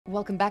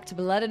Welcome back to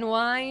Blood and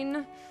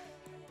Wine.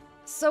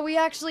 So we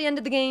actually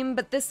ended the game,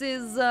 but this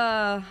is,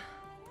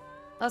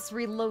 us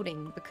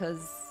reloading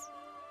because,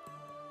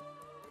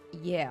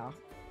 yeah,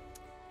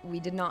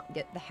 we did not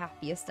get the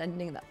happiest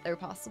ending that there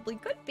possibly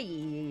could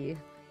be.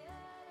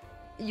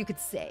 You could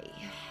say.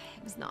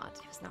 It was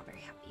not very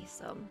happy,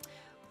 so.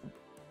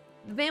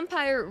 The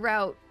vampire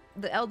route,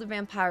 the elder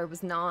vampire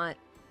was not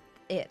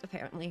it,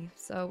 apparently.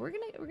 So we're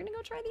gonna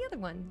go try the other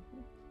one.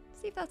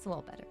 See if that's a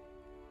little better.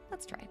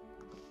 Let's try it.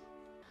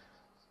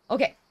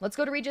 Okay, let's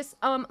go to Regis.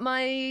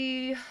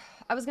 I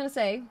was gonna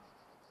say,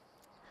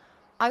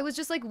 I was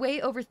just like way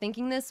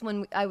overthinking this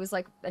when I was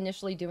like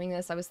initially doing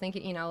this. I was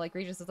thinking, you know, like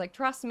Regis is like,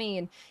 trust me,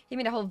 and he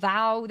made a whole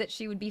vow that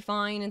she would be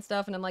fine and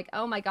stuff, and I'm like,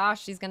 oh my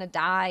gosh, she's gonna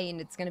die, and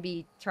it's gonna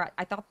be,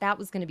 I thought that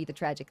was gonna be the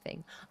tragic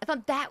thing. I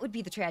thought that would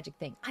be the tragic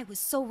thing. I was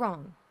so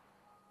wrong.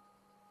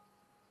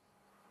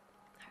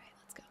 Alright,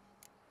 let's go.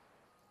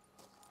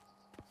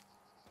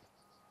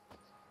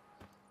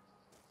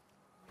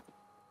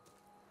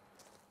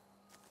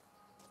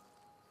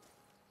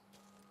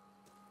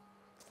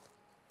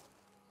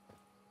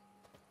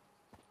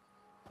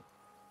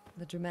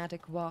 The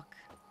dramatic walk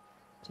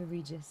to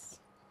Regis.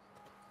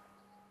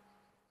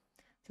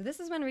 So this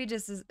is when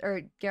Regis is,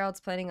 or Geralt's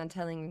planning on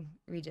telling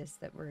Regis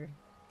that we're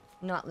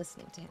not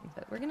listening to him,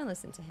 but we're gonna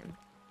listen to him.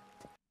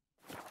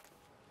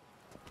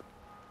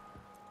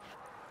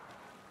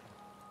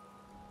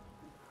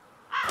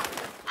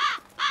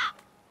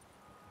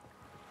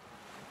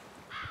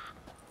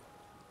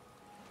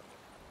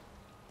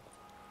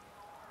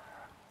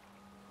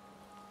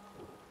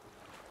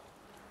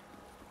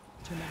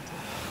 Dramatic.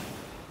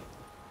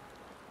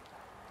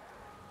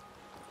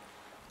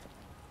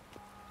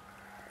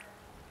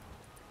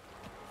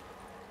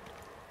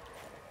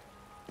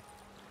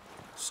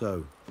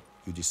 So,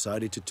 you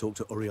decided to talk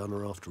to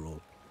Oriana after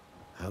all.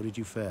 How did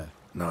you fare?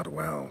 Not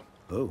well.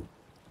 Oh.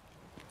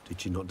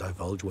 Did she not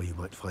divulge where you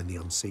might find the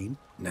unseen?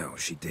 No,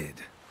 she did.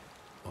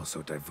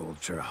 Also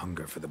divulged her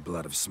hunger for the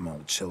blood of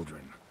small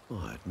children. Oh,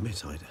 I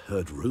admit I'd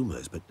heard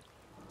rumors, but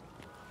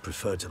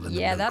preferred to lend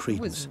them no that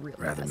credence. was really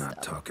Rather messed not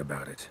up. talk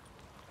about it.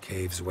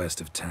 Caves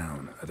west of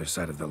town, other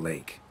side of the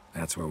lake.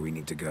 That's where we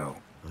need to go.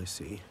 I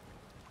see.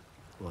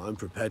 Well, I'm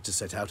prepared to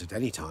set out at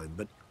any time,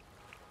 but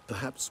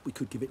perhaps we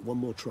could give it one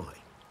more try.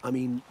 I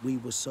mean, we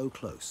were so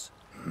close.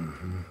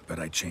 But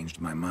I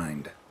changed my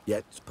mind.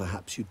 Yet,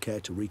 perhaps you'd care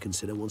to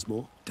reconsider once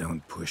more?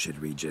 Don't push it,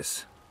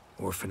 Regis.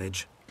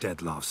 Orphanage,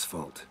 Deadloff's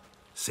fault.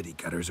 City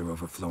gutters are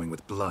overflowing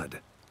with blood.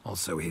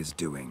 Also his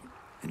doing.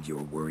 And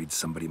you're worried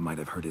somebody might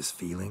have hurt his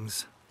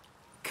feelings?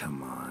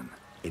 Come on.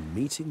 In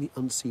meeting the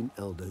unseen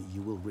elder,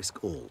 you will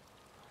risk all.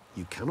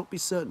 You cannot be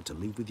certain to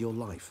leave with your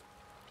life.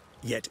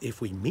 Yet if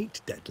we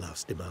meet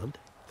Deadloff's demand,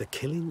 the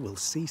killing will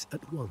cease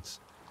at once.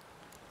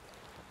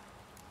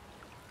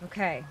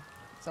 Okay,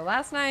 so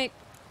last night,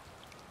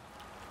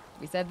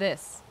 we said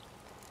this.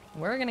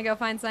 We're gonna go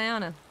find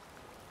Sayana.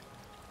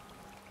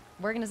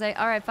 We're gonna say,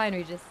 alright, fine,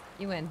 Regis,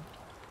 you win.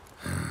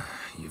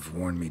 You've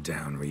worn me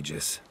down,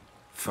 Regis.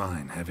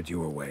 Fine, have it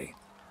your way.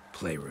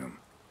 Playroom.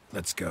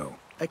 Let's go.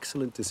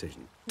 Excellent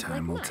decision.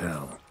 Time will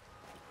tell.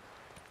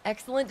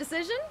 Excellent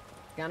decision?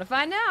 Gonna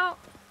find out.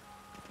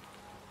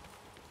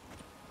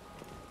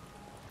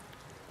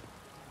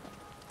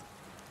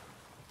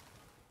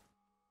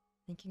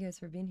 Thank you guys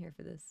for being here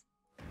for this.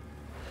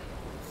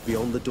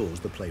 Beyond the doors,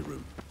 the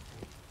playroom.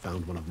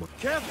 Found one of my...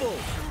 Careful!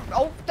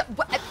 Oh,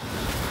 what?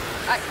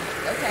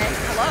 Okay,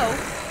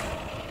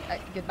 hello.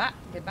 Goodbye.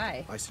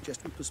 Goodbye. I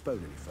suggest we postpone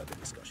any further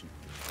discussion.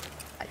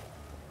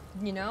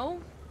 You know?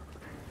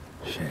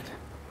 Shit.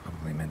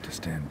 Probably meant to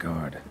stand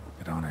guard,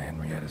 but honor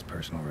Henrietta's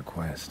personal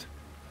request.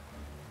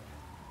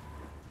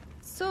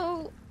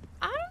 So,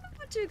 I don't know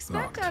what to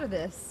expect Locked. out of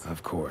this.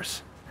 Of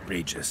course.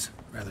 Regis,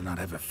 rather not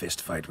have a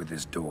fist fight with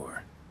this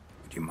door.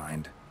 Would you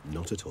mind?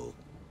 Not at all.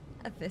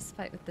 A fist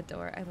fight with the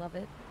door. I love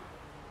it.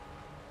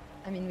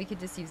 I mean, we could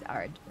just use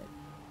Ard, but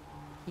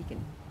he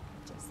can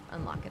just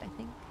unlock it, I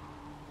think.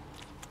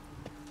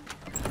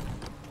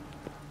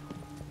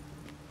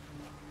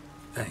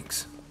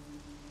 Thanks.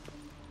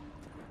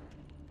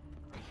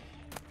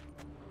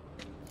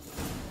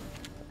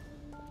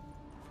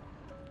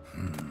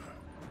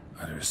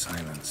 Utter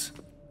silence.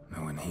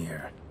 No one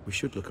here. We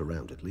should look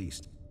around at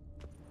least.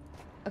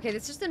 Okay,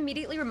 this just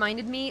immediately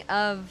reminded me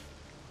of,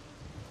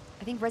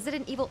 I think,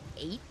 Resident Evil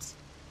 8?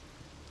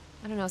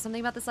 I don't know, something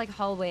about this, like,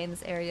 hallway in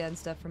this area and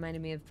stuff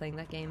reminded me of playing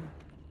that game.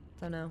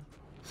 Don't know.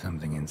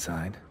 Something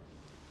inside?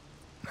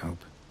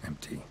 Nope.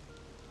 Empty.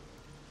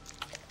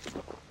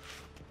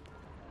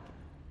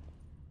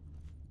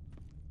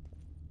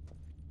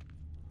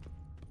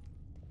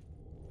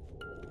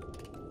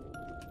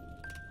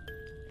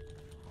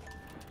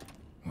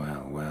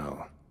 Well,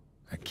 well.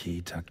 A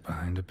key tucked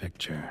behind a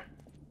picture.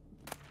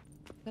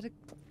 Is that a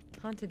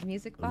haunted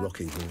music A box?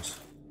 rocking horse.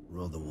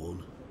 Rather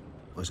worn.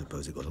 I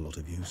suppose it got a lot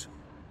of use.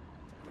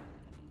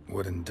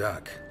 Wooden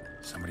duck.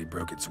 Somebody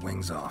broke its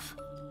wings off.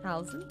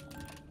 Thousand?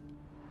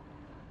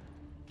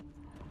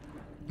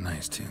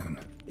 Nice tune.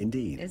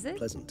 Indeed. Is it?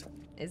 Pleasant.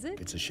 Is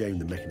it? It's a shame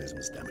the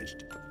mechanism's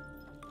damaged.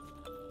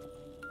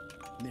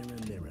 Mirror,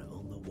 mirror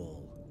on the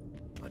wall.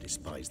 I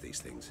despise these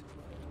things.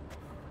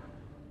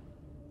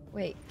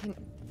 Wait,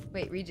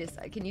 Regis,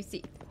 can you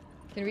see?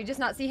 Can Regis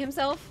not see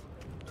himself?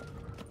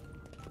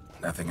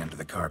 Nothing under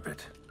the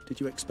carpet. Did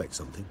you expect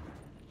something?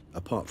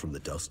 Apart from the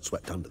dust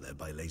swept under there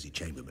by a lazy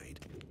chambermaid.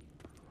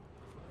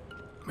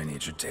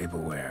 Miniature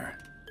tableware.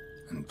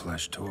 And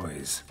plush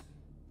toys.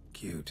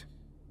 Cute.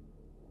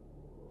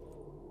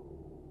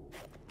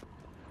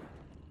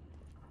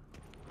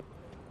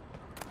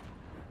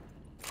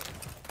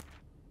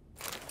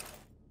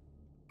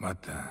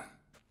 What the?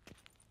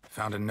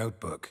 Found a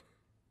notebook.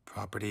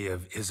 Property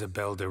of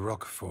Isabelle de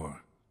Roquefort,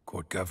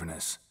 court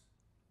governess.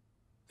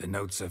 The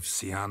notes of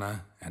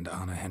Sienna and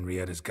Anna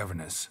Henrietta's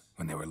governess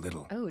when they were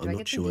little. Oh, do I'm I not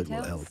get sure some it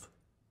will details? help,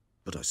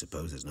 but I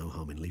suppose there's no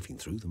harm in leafing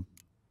through them.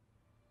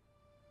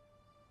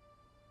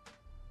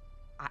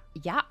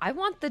 Yeah, I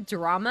want the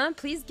drama.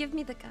 Please give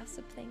me the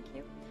gossip, thank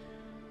you.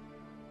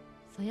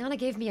 Sienna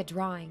gave me a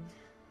drawing.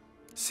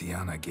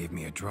 Sienna gave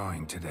me a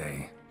drawing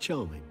today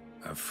Charming.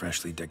 of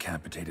freshly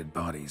decapitated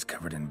bodies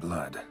covered in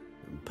blood.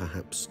 And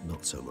perhaps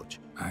not so much.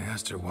 I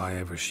asked her why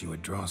ever she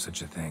would draw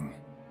such a thing.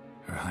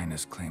 Her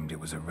Highness claimed it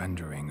was a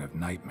rendering of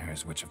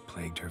nightmares which have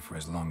plagued her for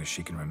as long as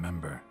she can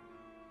remember.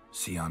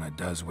 Sienna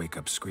does wake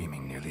up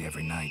screaming nearly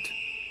every night,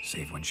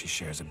 save when she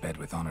shares a bed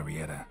with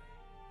Henrietta.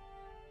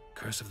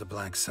 Curse of the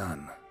Black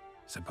Sun.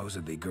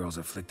 Supposedly girls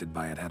afflicted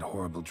by it had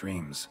horrible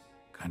dreams.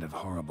 Kind of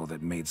horrible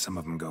that made some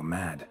of them go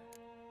mad.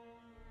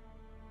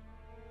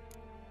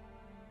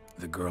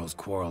 The girls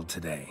quarreled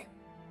today.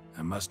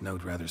 I must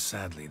note rather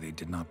sadly they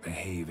did not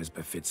behave as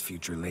befits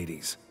future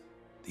ladies.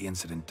 The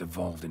incident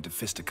devolved into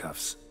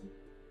fisticuffs.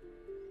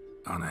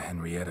 Anna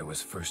Henrietta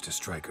was first to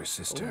strike her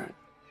sister. Ooh.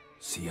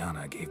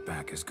 Sienna gave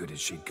back as good as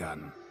she'd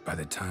gotten. By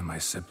the time I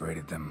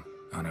separated them,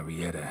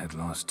 Henrietta had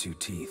lost 2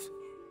 teeth.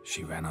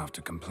 She ran off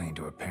to complain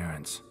to her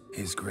parents.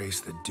 His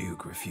Grace the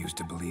Duke refused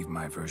to believe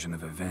my version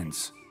of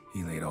events.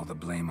 He laid all the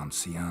blame on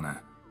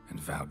Sienna and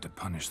vowed to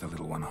punish the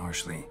little one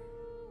harshly.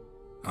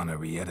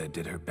 Henrietta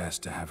did her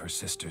best to have her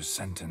sister's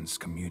sentence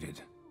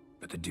commuted,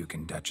 but the Duke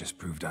and Duchess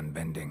proved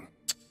unbending.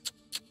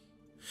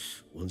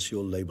 Once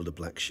you're labeled a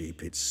black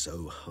sheep, it's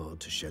so hard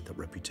to shed that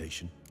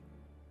reputation.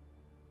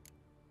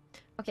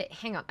 Okay,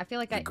 hang on. I feel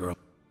like The girl...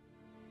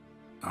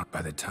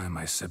 By the time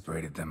I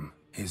separated them,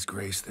 His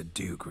Grace the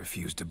Duke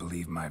refused to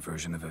believe my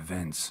version of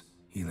events.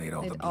 He laid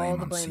all the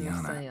blame on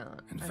Sienna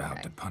and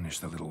vowed to punish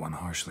the little one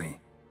harshly.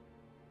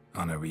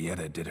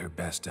 Henrietta did her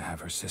best to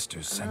have her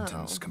sister's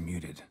sentence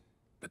commuted,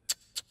 but...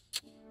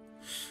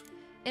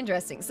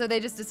 Interesting. So they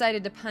just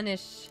decided to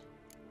punish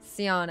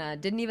Sienna.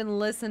 Didn't even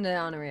listen to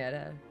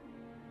Henrietta.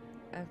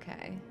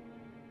 Okay.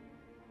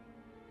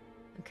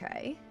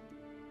 Okay.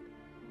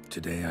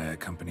 Today I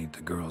accompanied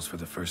the girls for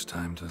the first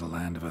time to the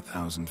land of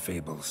 1,000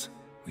 Fables.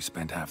 We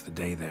spent half the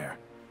day there.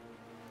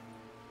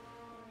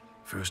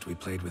 First we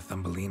played with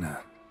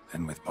Thumbelina,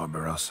 then with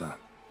Barbarossa,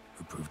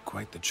 who proved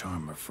quite the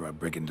charmer for a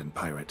brigand and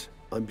pirate.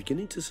 I'm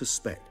beginning to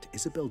suspect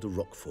Isabelle de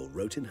Roquefort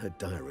wrote in her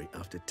diary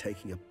after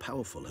taking a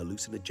powerful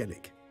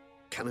hallucinogenic.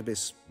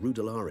 Cannabis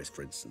rudelaris,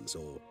 for instance,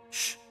 or...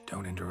 Shh,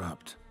 don't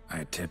interrupt.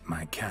 I tip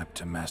my cap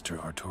to Master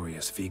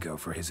Artorius Vigo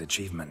for his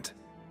achievement.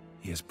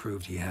 He has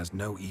proved he has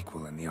no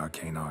equal in the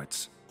arcane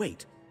arts.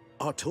 Wait,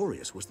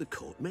 Artorius was the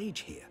court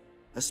mage here,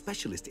 a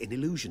specialist in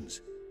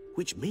illusions,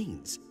 which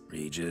means...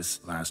 Regis,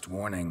 last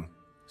warning.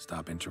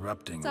 Stop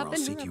interrupting or I'll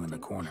seat you in the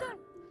corner.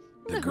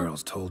 The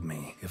girls told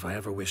me if I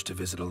ever wish to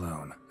visit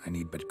alone, I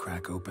need but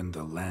crack open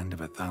the land of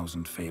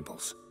 1,000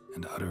 Fables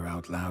and utter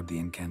out loud the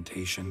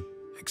incantation,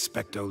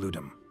 Expecto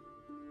Ludum.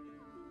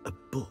 A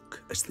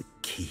book as the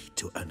key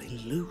to an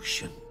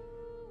illusion.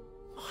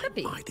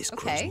 Happy. My, this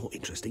Okay. grows more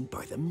interesting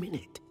by the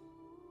minute.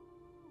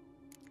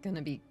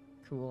 Gonna be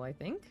cool, I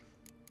think.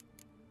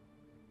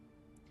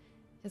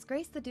 His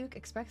Grace the Duke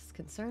expressed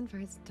concern for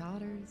his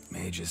daughters.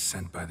 Mages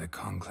sent by the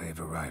Conclave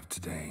arrived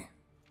today.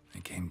 They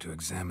came to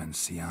examine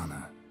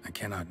Sienna. I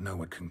cannot know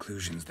what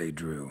conclusions they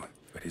drew,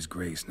 but His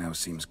Grace now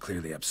seems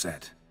clearly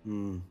upset.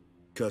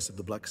 Curse of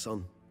the Black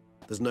Sun.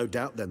 There's no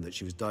doubt then that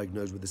she was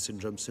diagnosed with the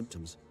syndrome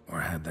symptoms. Or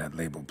had that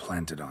label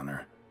planted on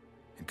her.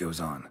 It goes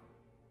on.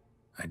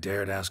 I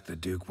dared ask the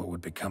Duke what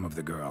would become of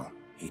the girl.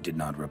 He did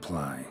not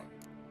reply.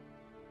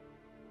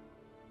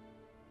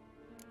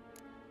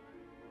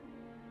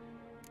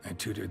 I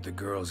tutored the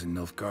girls in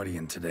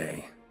Nilfgaardian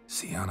today.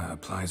 Sienna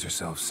applies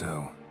herself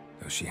so,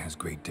 though she has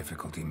great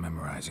difficulty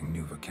memorizing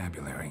new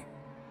vocabulary.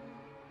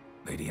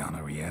 Lady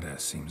Henrietta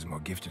seems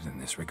more gifted in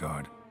this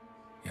regard,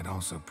 yet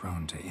also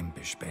prone to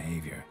impish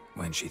behavior.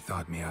 When she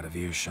thought me out of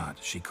earshot,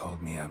 she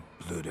called me a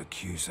blood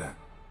accuser.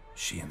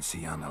 She and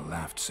Sienna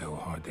laughed so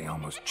hard they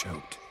almost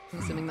choked. I'm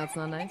assuming that's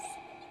not nice.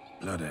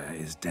 Blood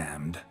is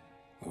damned,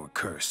 or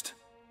cursed.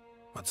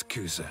 What's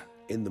accuser?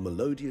 In the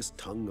melodious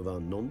tongue of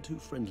our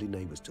none-too-friendly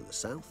neighbors to the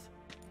south,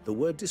 the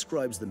word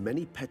describes the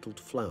many-petaled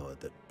flower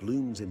that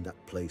blooms in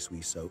that place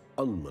we so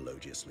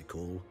unmelodiously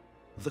call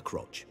the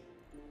crotch.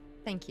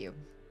 Thank you.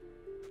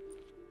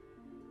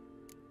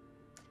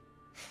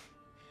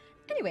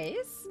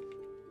 Anyways,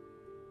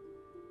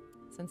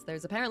 since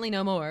there's apparently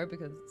no more,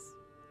 because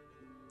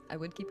I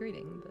would keep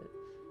reading, but...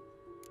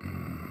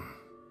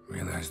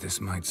 Realize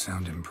this might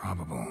sound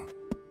improbable,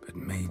 but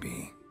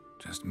maybe,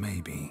 just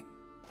maybe,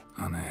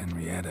 Anna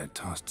Henrietta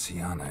tossed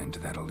Sienna into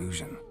that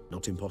illusion.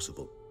 Not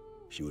impossible.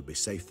 She would be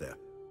safe there,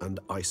 and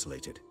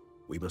isolated.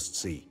 We must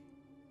see.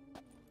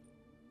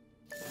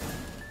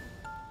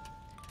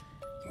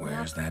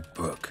 Where's that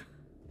book?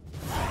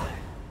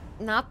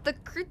 Not the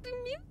creepy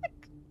music.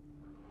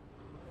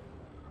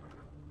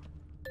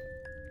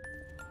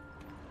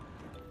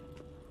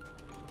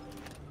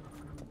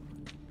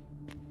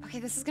 Okay,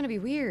 this is gonna be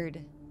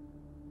weird.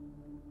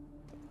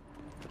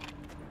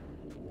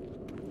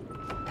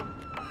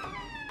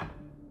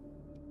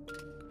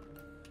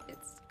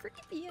 It's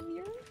creepy in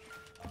here.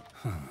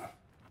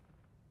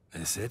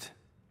 This it?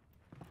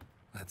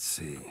 Let's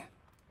see.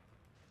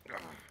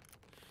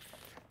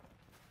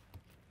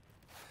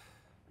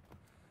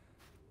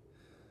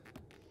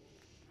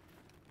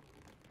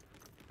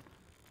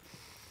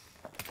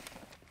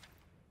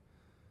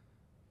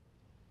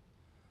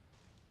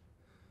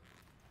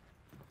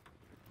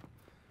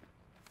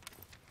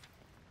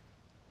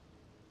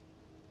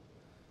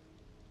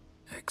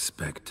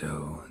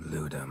 Expecto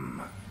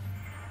ludum.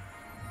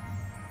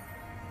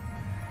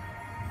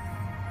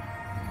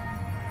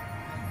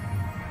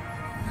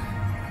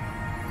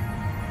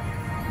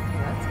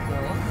 That's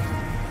cool.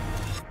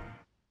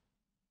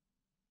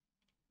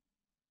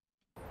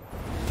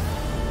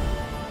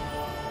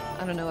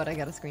 I don't know what I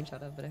got a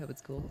screenshot of, but I hope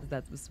it's cool.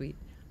 That was sweet.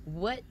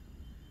 What?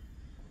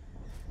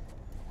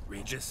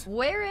 Regis?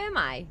 Where am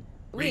I?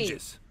 Wait.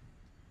 Regis!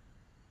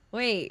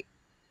 Wait.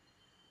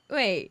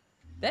 Wait.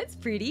 That's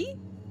pretty.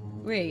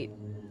 Wait.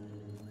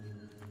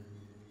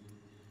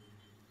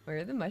 Where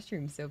are the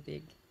mushrooms so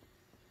big?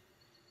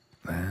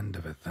 Land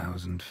of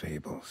 1,000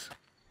 Fables.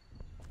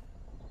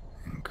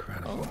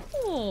 Incredible.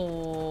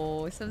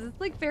 Oh, so it's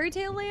like fairy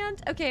tale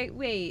land? Okay,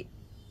 wait.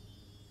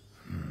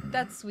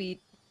 That's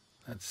sweet.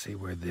 Let's see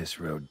where this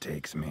road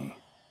takes me.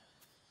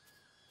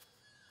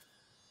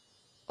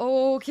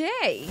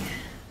 Okay.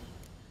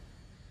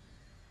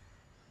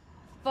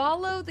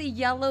 Follow the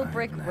yellow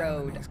brick Iron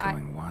road. is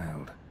going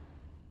wild.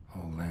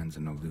 Whole land's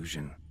an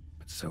illusion,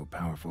 but so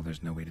powerful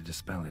there's no way to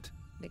dispel it.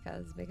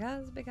 Because. Okay.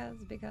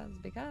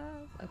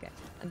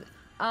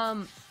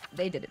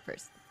 They did it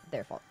first.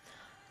 Their fault.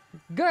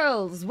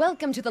 Girls,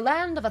 welcome to the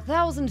land of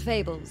 1,000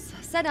 fables.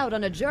 Set out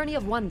on a journey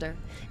of wonder.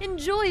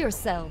 Enjoy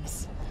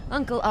yourselves.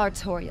 Uncle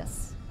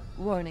Artorius.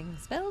 Warning,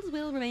 spells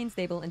will remain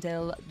stable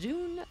until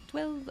June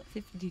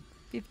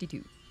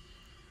 1252.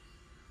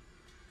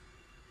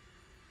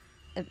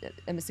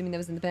 I'm assuming that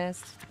was in the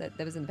past? That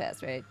was in the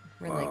past, right?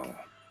 We're Whoa, like,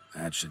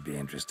 that should be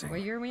interesting.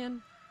 what year are we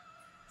in?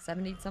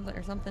 70 something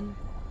or something?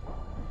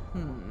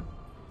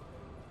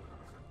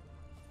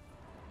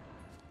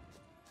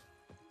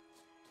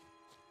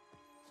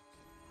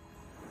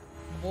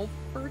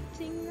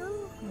 Wolfertinger?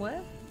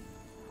 What?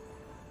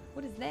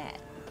 What is that?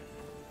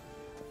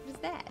 What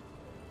is that?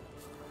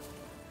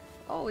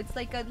 Oh, it's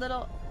like a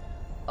little...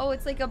 Oh,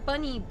 it's like a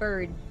bunny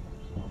bird.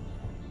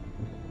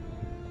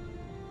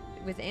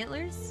 With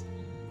antlers?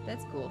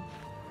 That's cool.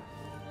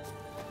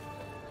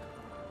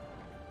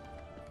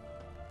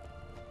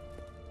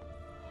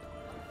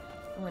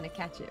 I want to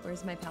catch it.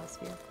 Where's my pal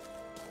sphere?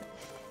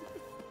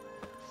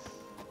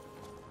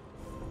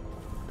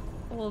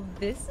 Well,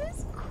 this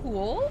is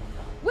cool.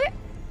 Where?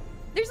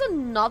 There's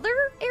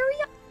another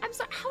area? I'm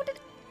sorry, how did...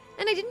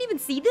 And I didn't even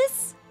see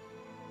this?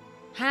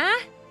 Huh?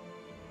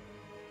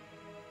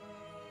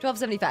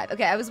 1275.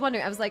 Okay, I was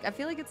wondering. I was like, I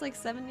feel like it's like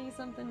 70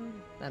 something.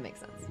 That makes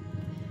sense.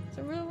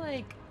 So we're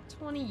like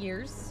 20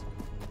 years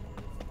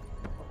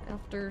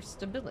after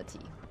stability.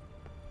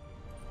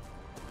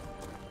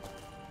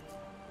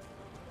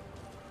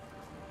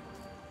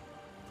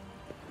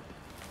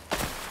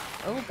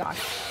 Oh gosh.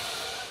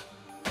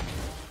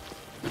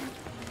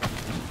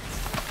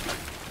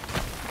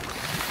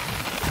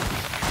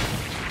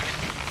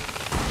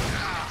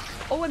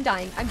 Oh, I'm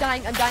dying. I'm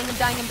dying. I'm dying. I'm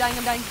dying. I'm dying.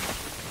 I'm dying.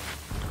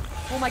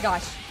 Oh my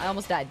gosh. I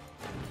almost died.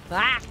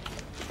 Ah!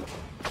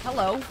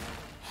 Hello.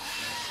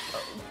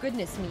 Oh,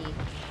 goodness me.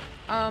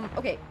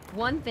 Okay.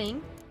 One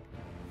thing.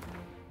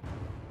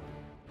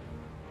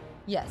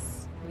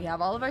 Yes. We have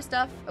all of our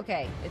stuff.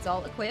 Okay. It's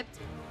all equipped.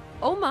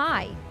 Oh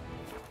my.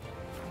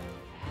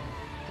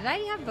 Did I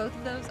have both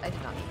of those? I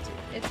did not need to.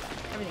 It's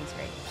fine. Everything's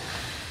great.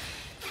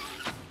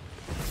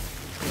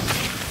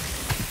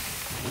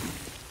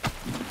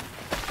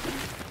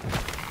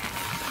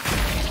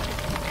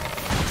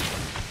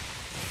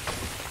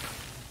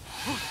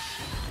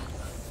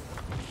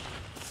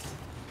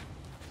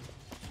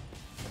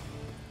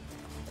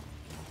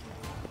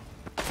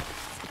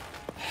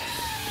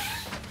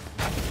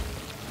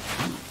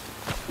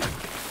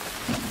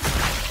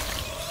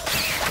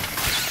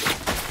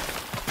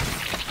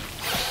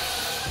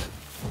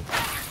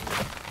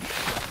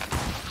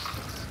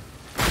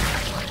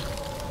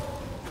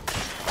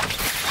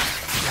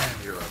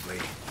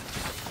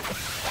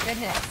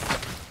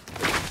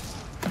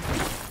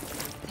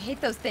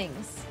 Those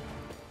things.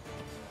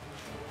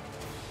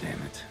 Damn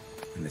it.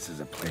 And this is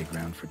a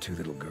playground for two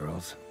little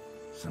girls?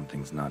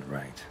 Something's not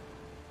right.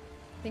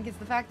 I think it's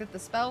the fact that the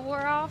spell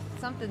wore off.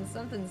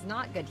 Something's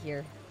not good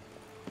here.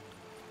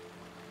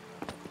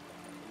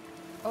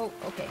 Oh,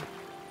 okay.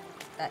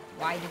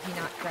 Why did he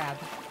not grab?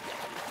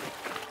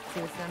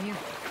 See what's down here?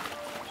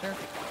 Sure.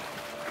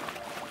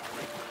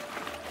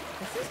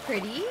 This is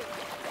pretty.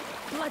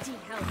 Bloody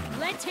hell,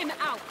 let him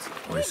out!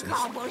 Voices. We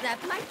gobbled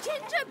up my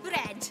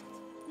gingerbread!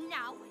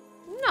 Now...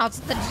 Not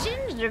the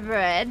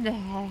gingerbread.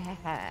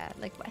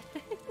 Like what?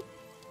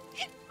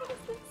 What is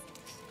this?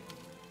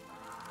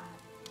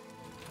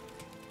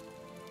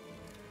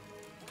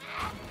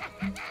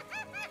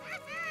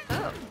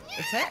 Oh,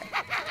 it's her.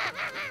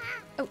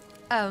 Oh,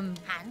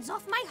 Hands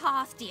off my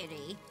hearth,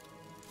 dearie.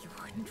 You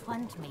wouldn't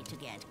want me to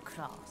get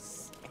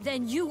cross.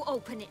 Then you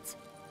open it.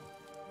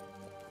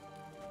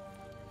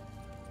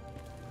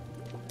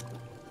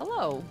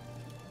 hello.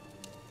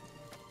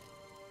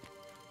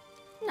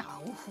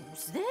 Now,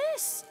 who's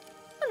this?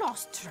 A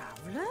lost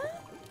traveler?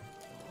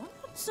 You're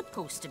not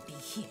supposed to be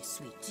here,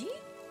 sweetie.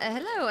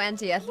 Hello,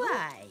 Auntie Ethel.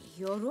 Why,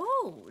 you're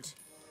old.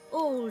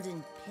 Old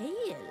and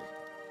pale.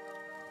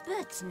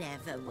 But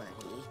never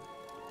worry.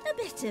 A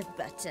bit of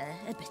butter,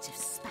 a bit of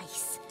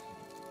spice,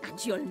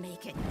 and you'll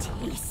make a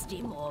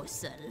tasty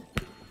morsel.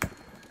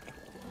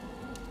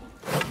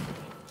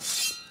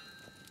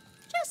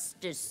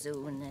 Just as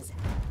soon as I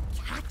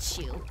catch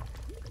you.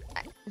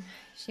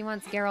 She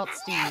wants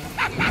Geralt's stew.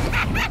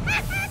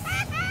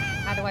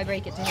 How do I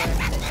break it to her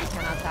that she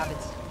cannot have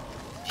it?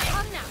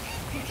 Come now.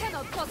 You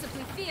cannot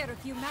possibly fear a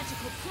few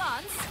magical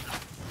plants.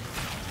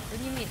 What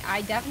do you mean?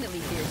 I definitely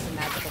fear some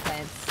magical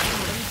plants.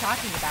 What are you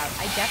talking about?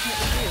 I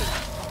definitely do.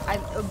 I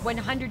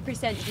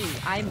 100% do.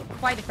 I'm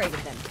quite afraid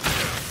of them.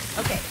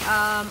 Okay,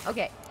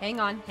 okay. Hang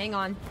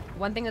on.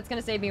 One thing that's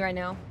gonna save me right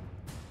now.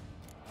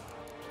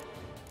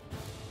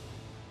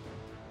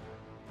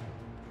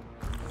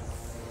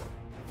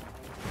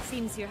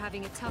 Seems you're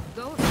having a tough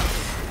go.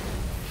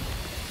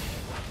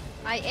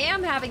 I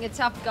am having a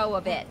tough go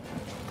of it.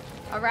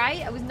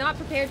 Alright? I was not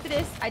prepared for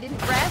this. I didn't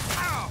rest.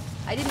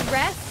 I didn't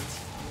rest.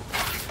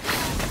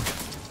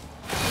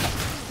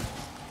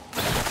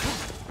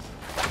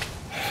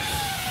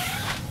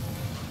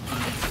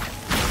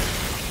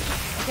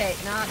 Okay,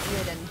 not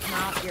Yrden.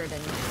 Not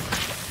Yrden.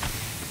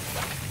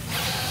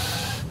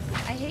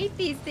 I hate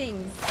these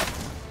things.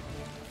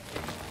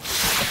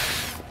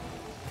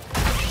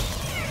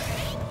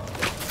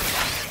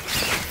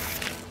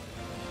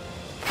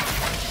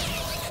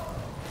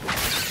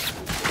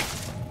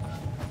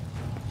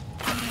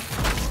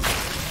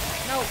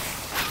 No.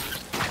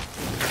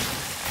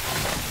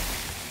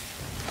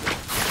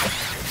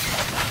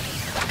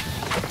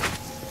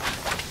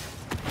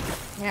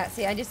 Yeah,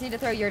 see, I just need to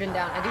throw Yrden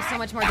down. I do so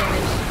much more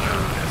damage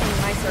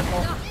in my circle.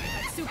 Ugh,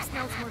 that soup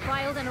smells more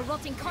vile than a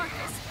rotting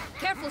carcass.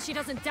 Careful she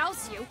doesn't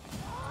douse you.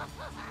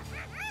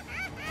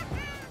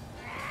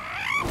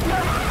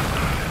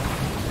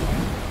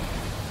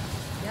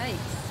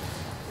 Yikes.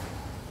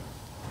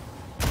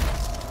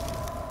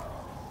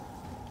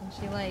 Can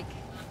she, like...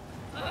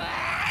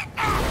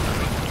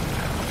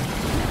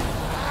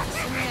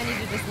 Assuming I need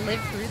to just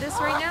live through this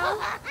right now?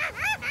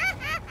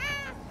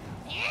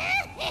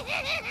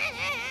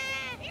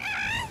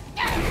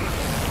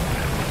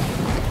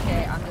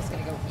 Okay, I'm just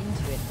gonna go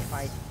into it if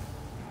I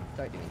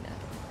start doing that.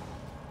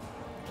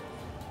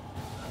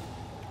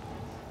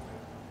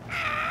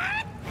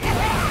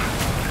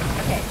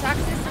 Okay,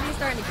 toxicity is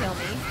starting to kill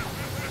me.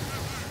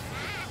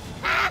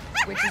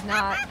 Which is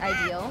not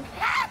ideal.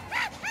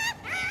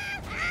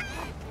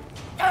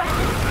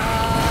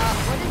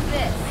 What is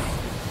this?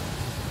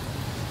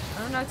 I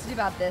don't know what to do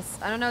about this.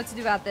 I don't know what to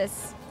do about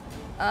this.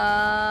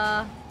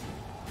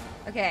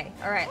 Okay,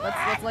 alright,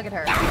 let's look at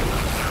her.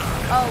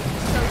 Oh,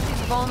 so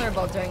she's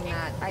vulnerable during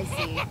that. I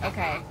see.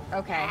 Okay,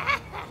 okay.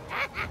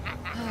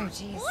 Oh,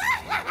 jeez.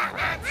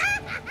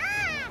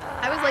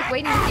 I was like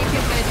waiting to see if she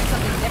was gonna do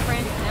something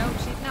different. No,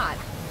 she's not.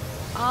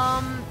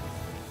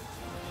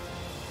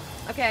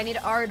 Okay, I need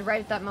Ard right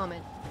at that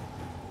moment.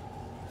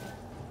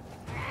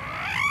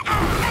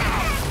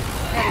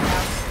 There we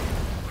go.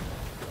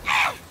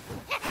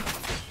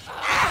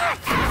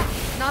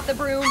 Not the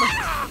broom.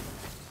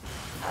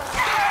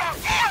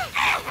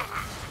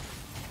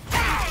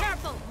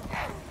 Careful.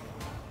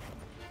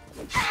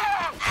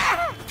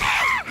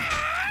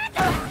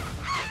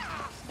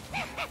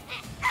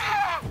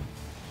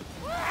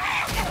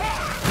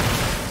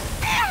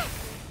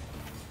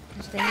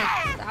 Gosh, dang it.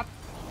 Stop.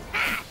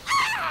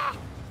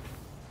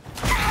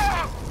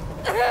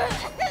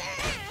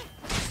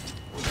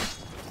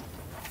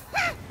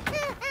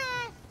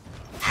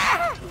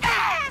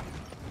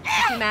 Is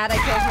she mad I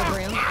killed her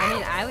broom? I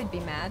mean, I would be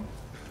mad.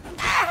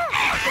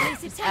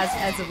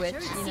 As a witch,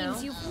 you know?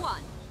 Seems you've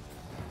won.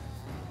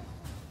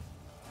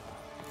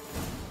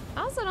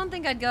 I also don't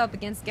think I'd go up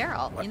against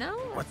Geralt, you know?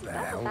 What the That's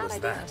a hell bad was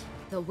idea. that?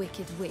 The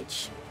Wicked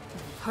Witch.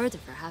 You've heard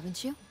of her,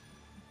 haven't you?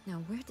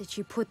 Now, where did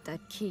she put that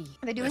key?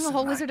 Are they doing Listen, a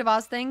whole I- Wizard of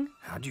Oz thing?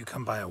 How'd you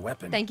come by a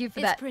weapon? Thank you for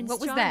It's that. Prince What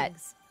was that?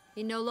 Charming's.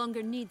 He no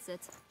longer needs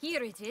it.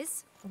 Here it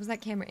is. What was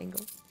that camera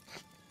angle?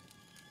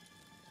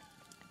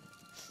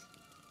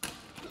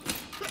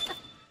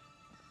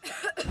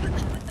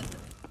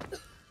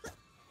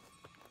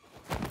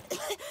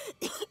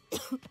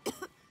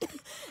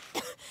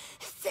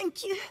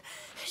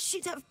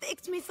 She'd have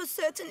begged me for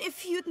certain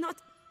if you'd not...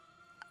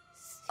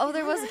 Oh,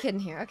 there was a kid in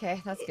here.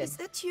 Okay, that's good. Is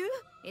that you?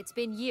 It's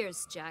been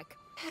years, Jack.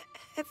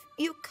 Have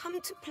you come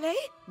to play?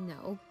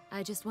 No,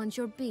 I just want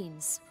your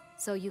beans,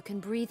 so you can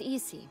breathe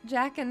easy.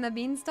 Jack and the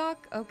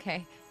beanstalk?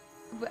 Okay.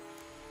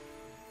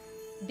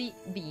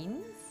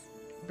 Beans?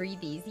 Breathe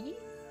easy?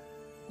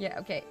 Yeah,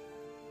 okay.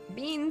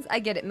 Beans, I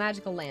get it.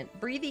 Magical land.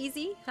 Breathe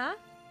easy, huh?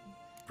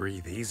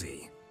 Breathe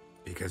easy?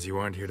 Because you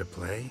aren't here to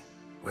play?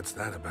 What's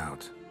that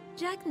about?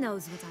 Jack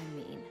knows what I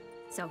mean,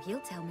 so he'll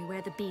tell me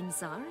where the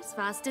beans are as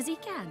fast as he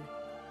can.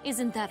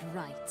 Isn't that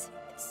right?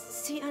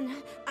 Sienna,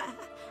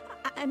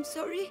 I'm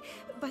sorry,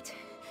 but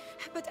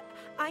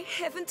I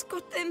haven't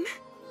got them.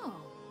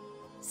 Oh,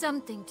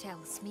 something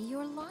tells me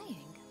you're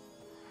lying.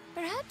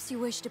 Perhaps you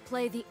wish to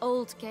play the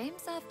old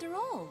games after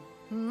all,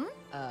 hmm?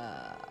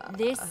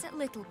 This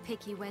little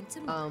picky went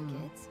to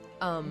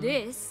market.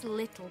 This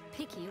little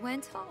picky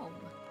went home,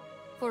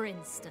 for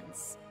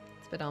instance.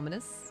 It's a bit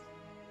ominous.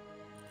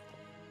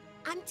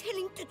 I'm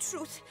telling the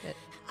truth.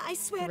 I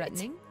swear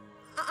Threatening?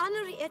 it.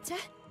 Henrietta,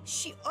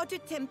 she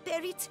ordered them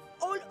buried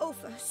all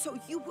over so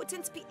you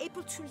wouldn't be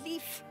able to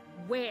leave.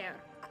 Where?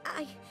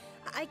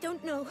 I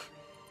don't know.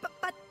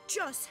 But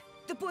Joss,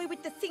 the boy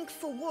with the thing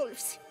for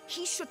wolves,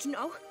 he should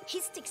know.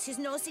 He sticks his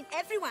nose in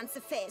everyone's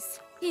affairs.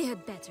 He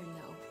had better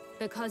know.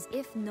 Because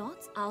if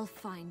not, I'll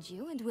find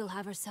you and we'll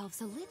have ourselves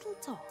a little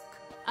talk.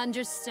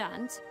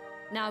 Understand?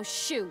 Now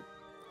shoo!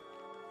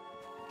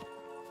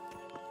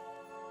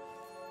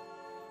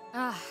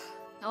 Ah,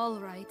 all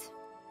right.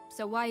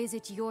 So why is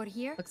it you're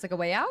here? Looks like a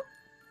way out,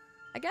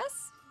 I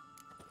guess.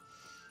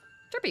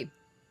 Trippy.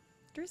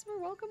 Drismer,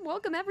 welcome.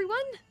 Welcome,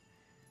 everyone.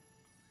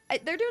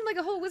 They're doing like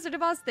a whole Wizard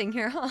of Oz thing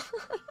here, huh?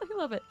 I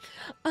love it.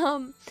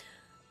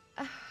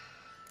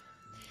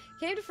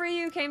 Came to free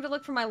you, came to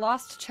look for my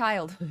lost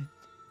childhood.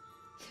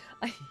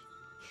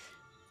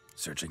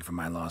 Searching for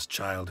my lost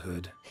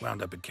childhood.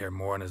 Wound up at Kaer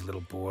Morhen as a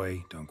little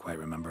boy. Don't quite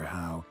remember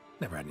how.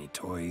 Never had any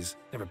toys.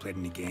 Never played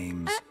any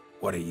games.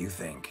 What do you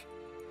think?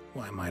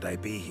 Why might I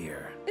be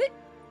here?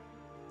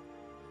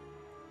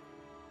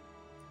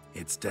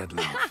 It's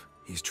Deadloaf.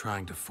 He's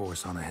trying to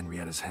force Anna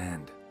Henrietta's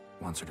hand.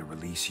 Wants her to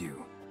release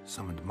you.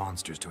 Summoned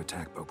monsters to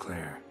attack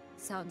Beauclair.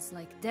 Sounds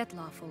like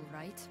Deadloaf, all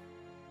right.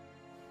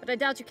 But I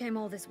doubt you came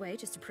all this way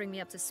just to bring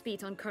me up to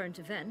speed on current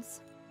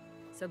events.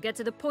 So get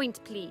to the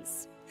point,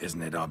 please.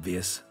 Isn't it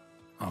obvious?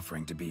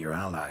 Offering to be your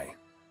ally.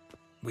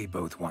 We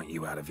both want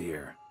you out of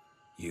here.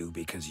 You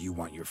because you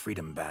want your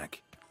freedom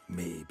back.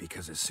 Me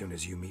because as soon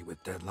as you meet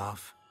with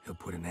Deadloaf, he'll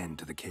put an end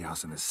to the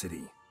chaos in the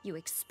city. You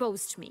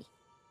exposed me.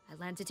 I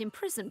landed in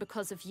prison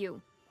because of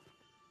you.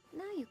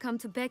 Now you come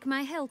to beg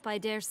my help, I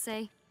dare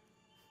say.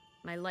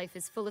 My life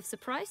is full of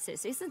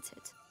surprises, isn't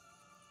it?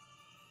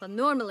 But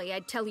normally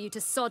I'd tell you to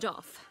sod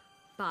off.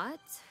 But,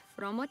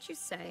 from what you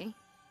say,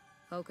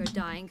 folk are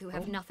dying who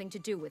have nothing to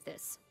do with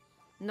this.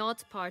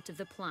 Not part of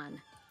the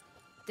plan.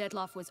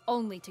 Deadloaf was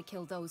only to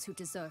kill those who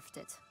deserved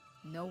it.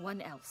 No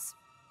one else.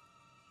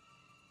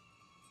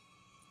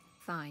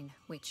 Fine,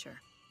 Witcher.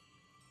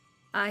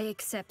 I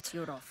accept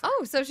your offer.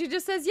 Oh, so she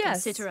just says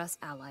yes. Consider us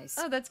allies.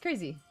 Oh, that's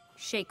crazy.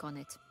 Shake on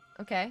it.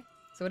 Okay.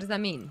 So what does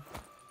that mean?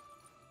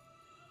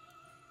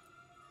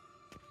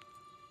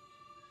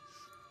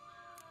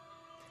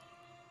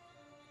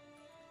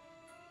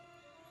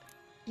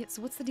 Yeah,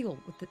 so what's the deal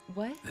with the...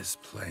 what? This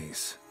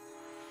place.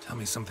 Tell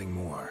me something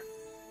more.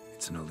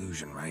 It's an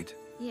illusion, right?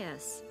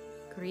 Yes.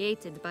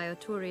 Created by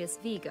Arturius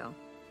Vigo.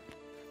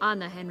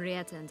 Anna,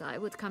 Henrietta, and I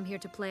would come here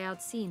to play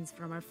out scenes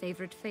from our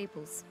favorite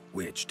fables.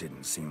 Which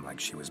didn't seem like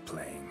she was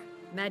playing.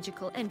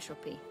 Magical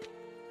entropy.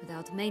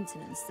 Without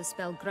maintenance, the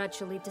spell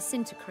gradually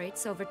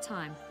disintegrates over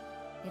time.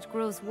 It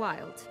grows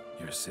wild.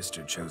 Your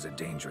sister chose a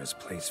dangerous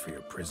place for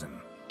your prison.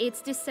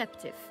 It's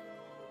deceptive.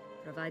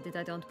 Provided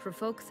I don't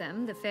provoke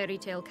them, the fairy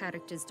tale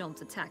characters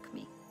don't attack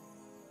me.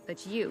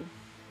 But you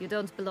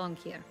don't belong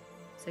here.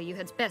 So you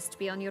had best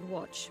be on your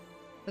watch.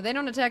 So they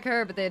don't attack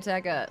her, but they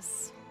attack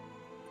us.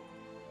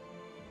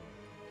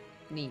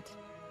 Neat.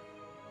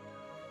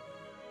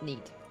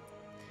 Neat.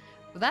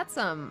 Well, that's,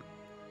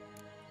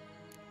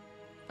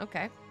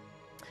 okay.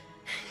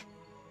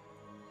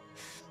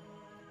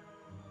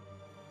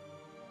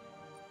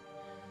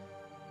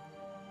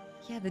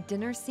 Yeah, the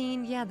dinner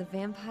scene. Yeah, the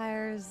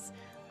vampires.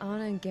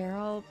 Anna and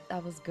Geralt.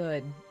 That was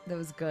good. That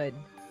was good.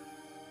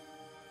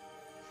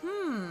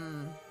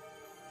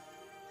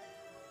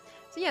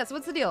 So yeah, so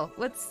what's the deal?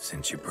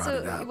 Since you brought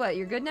it up, what,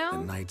 you're good now? the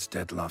knights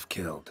Deadloaf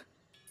killed.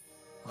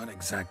 What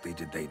exactly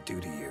did they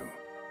do to you?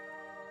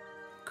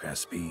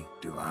 Crespi,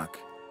 Dulac,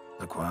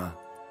 Lacroix,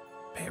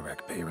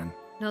 Peyrac Peyran?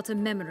 Not a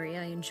memory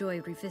I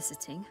enjoy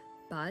revisiting,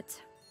 but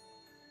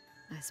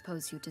I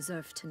suppose you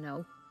deserve to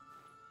know.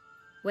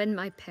 When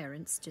my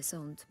parents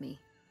disowned me,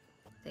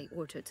 they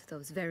ordered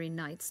those very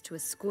knights to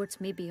escort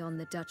me beyond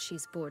the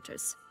duchy's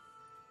borders.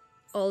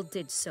 All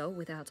did so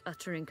without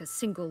uttering a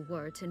single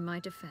word in my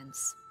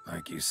defense.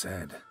 Like you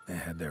said, they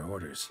had their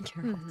orders.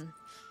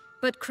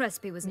 But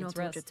Crespi was Needs not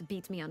rest. ordered to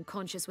beat me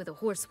unconscious with a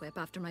horsewhip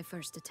after my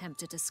first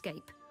attempt at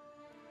escape.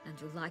 And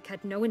Ulak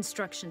had no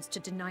instructions to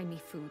deny me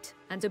food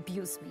and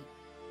abuse me.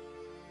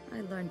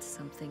 I learned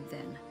something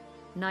then.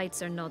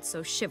 Knights are not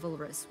so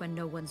chivalrous when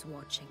no one's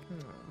watching.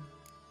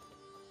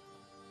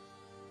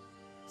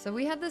 So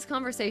we had this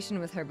conversation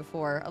with her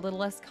before, a little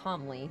less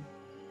calmly.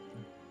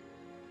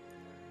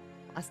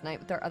 Last night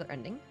with our other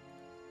ending.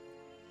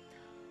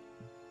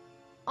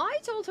 I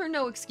told her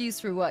no excuse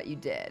for what you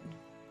did.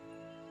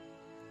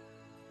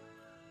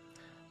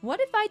 What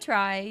if I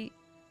try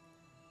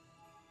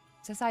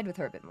to side with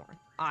her a bit more?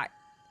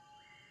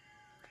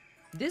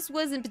 This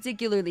wasn't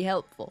particularly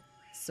helpful,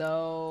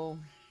 so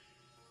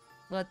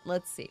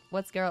let's see.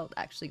 What's Geralt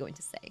actually going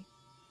to say?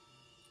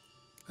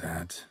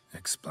 That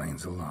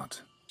explains a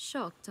lot.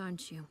 Shocked,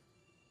 aren't you?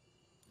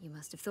 You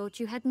must have thought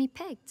you had me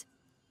pegged.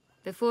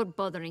 Before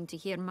bothering to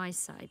hear my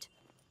side.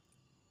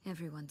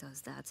 Everyone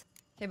does that.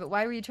 Okay, but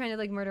why were you trying to,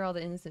 like, murder all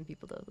the innocent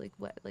people, though? Like,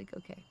 what? Like,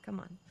 okay, come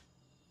on.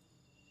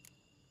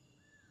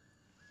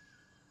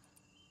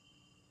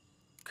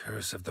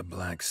 Curse of the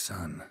Black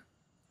Sun.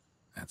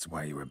 That's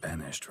why you were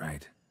banished,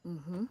 right?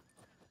 Mm-hmm.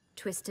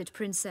 Twisted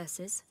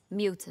princesses,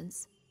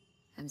 mutants.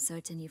 I'm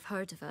certain you've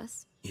heard of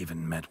us.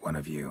 Even met one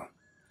of you.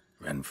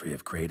 Renfrey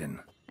of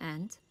Craden.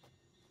 And?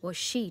 Was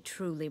she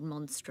truly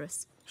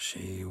monstrous?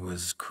 She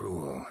was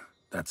cruel,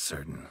 that's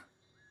certain.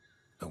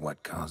 But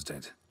what caused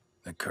it?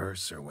 The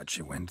curse or what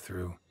she went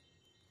through?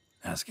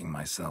 Asking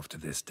myself to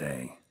this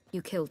day.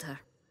 You killed her,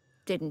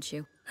 didn't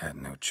you? Had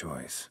no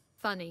choice.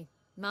 Funny.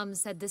 Mum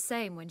said the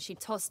same when she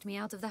tossed me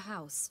out of the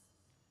house.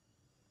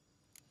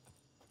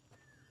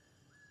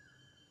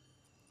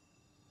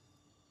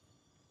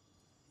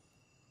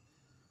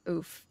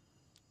 Oof.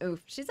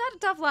 Oof. She's had a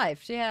tough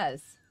life. She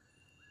has.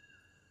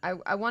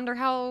 I wonder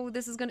how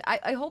this is gonna...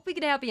 I hope we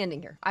get a happy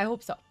ending here. I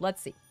hope so.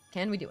 Let's see.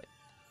 Can we do it?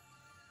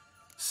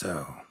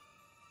 So,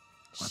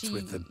 what's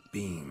with the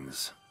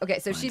beans? Okay,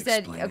 so Mind she said...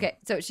 explaining? Okay,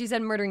 so she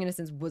said murdering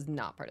innocents was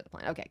not part of the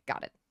plan. Okay,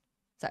 got it.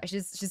 Sorry,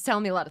 she's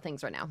telling me a lot of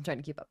things right now. I'm trying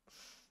to keep up.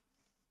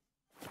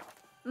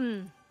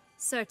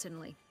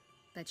 Certainly.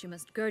 But you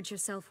must gird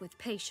yourself with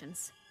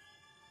patience.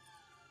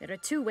 There are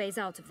two ways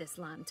out of this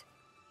land.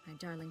 My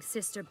darling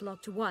sister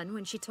blocked one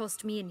when she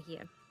tossed me in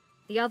here.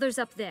 The other's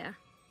up there,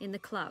 in the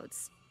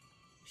clouds.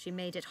 She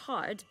made it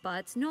hard,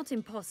 but not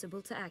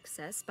impossible to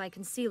access by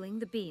concealing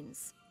the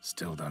beans.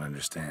 Still don't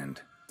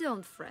understand.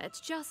 Don't fret,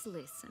 just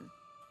listen.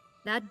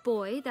 That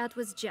boy, that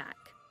was Jack,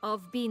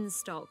 of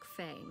Beanstalk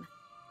fame.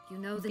 You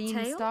know the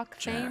tale? Beanstalk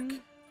fame? Jack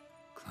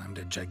climbed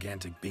a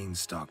gigantic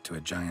beanstalk to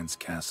a giant's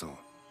castle,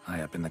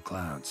 high up in the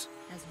clouds.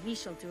 As we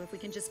shall do if we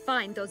can just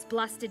find those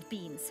blasted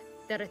beans.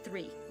 There are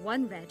 3.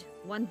 1 red,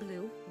 1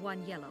 blue,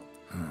 1 yellow.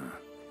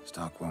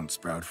 Stalk won't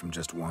sprout from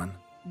just one?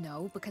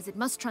 No, because it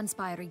must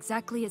transpire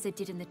exactly as it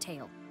did in the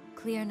tale.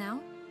 Clear now?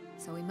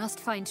 So we must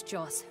find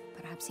Joss.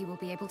 Perhaps he will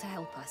be able to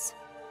help us.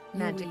 You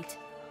Magic. read.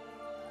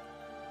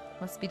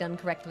 Must be done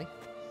correctly.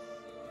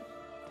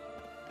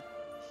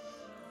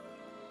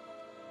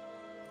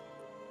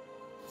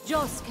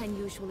 Joss can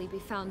usually be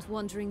found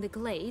wandering the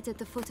glade at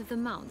the foot of the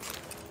mount.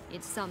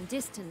 It's some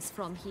distance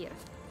from here,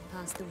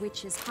 past the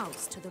witch's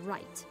house to the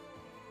right.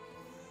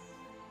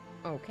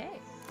 Okay.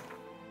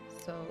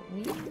 So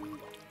we...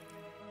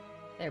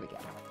 There we go.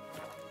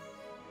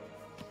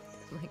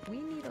 Like, we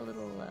need a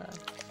little,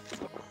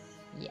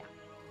 yeah.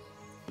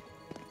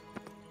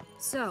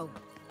 So,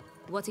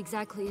 what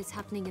exactly is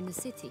happening in the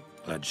city?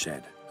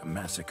 Bloodshed, a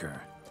massacre,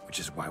 which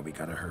is why we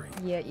gotta hurry.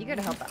 Yeah, you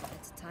gotta help out.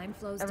 Time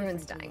flows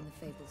Everyone's differently dying.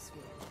 in the Fable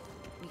Sphere.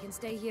 We can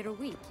stay here a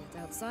week,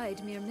 yet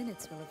outside mere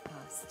minutes will have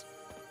passed.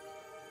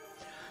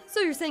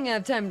 So you're saying I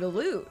have time to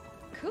loot?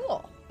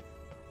 Cool.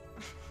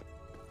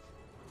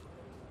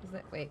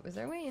 Wait, was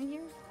there a way in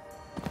here?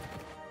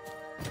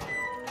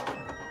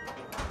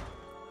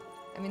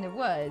 I mean, there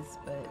was,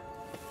 but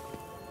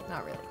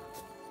not really.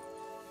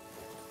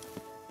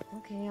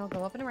 Okay, I'll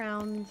go up and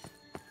around.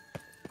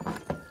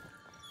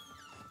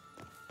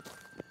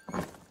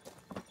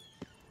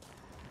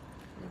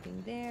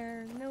 Anything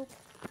there? Nope.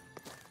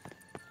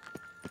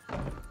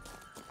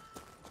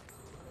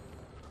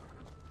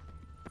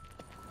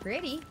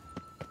 Pretty.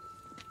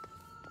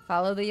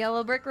 Follow the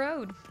yellow brick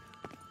road.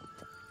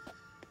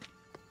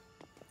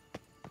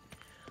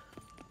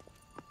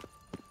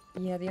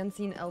 Yeah, the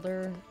Unseen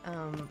Elder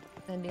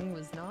ending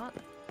was not.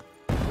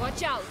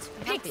 Watch out!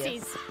 Happiest.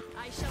 Pixies!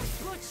 I shall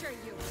butcher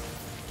you!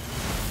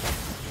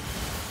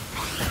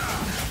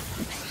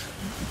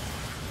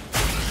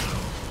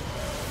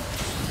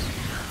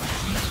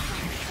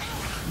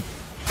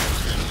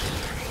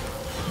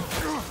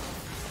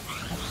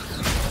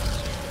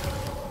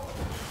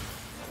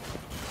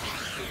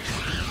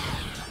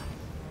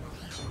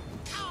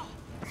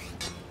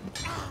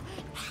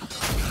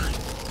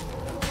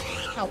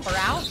 Help her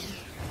out.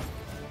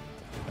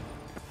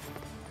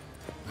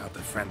 Not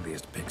the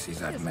friendliest pixies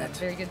She I've doesn't have a met.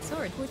 very good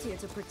sword. Put here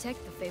to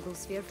protect the Fable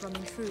Sphere from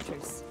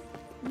intruders.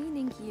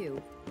 Meaning you.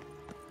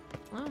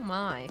 Oh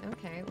my.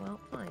 Okay, well,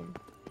 fine.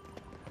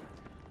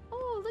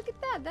 Oh, look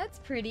at that. That's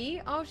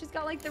pretty. Oh, she's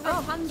got like the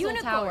Rapunzel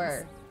unicorns!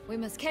 tower. We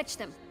must catch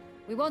them.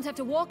 We won't have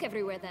to walk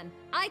everywhere then.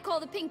 I call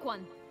the pink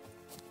one.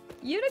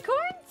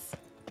 Unicorns?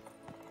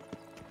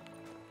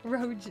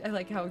 Roach. I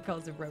like how he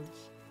calls it Roach.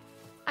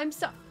 I'm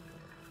so...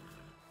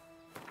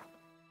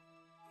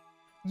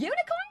 Unicorns?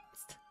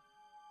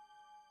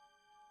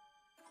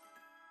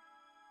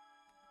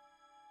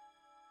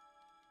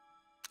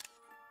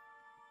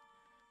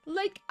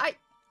 Like,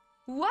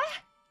 what?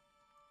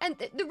 And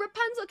the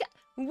Rapunzel...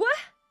 What?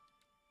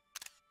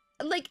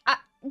 Like,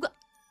 what?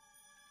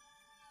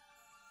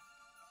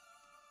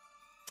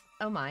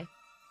 Oh my.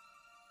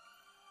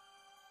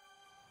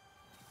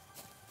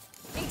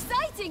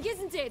 Exciting,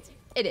 isn't it?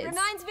 It is.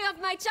 Reminds me of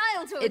my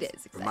childhood. It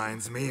is exciting.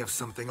 Reminds me of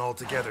something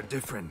altogether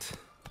different.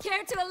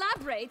 Care to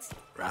elaborate?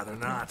 Rather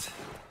not.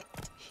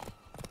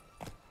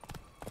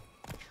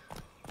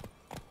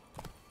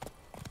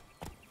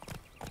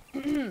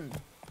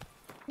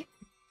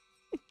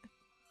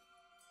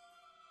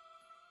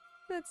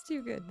 That's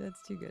too good.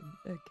 That's too good.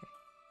 Okay.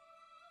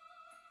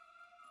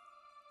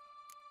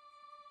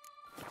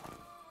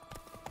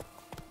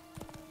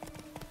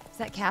 Is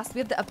that cast? We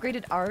have the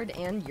upgraded Ard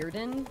and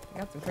Yurden. We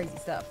got some crazy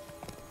stuff.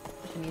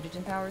 With the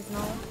mutagen powers and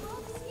all.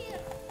 Folks here,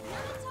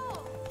 not at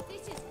all.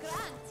 This is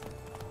Grant.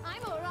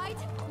 I'm all right.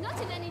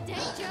 Not in any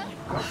danger.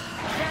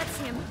 That's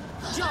him.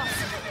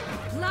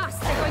 Joss.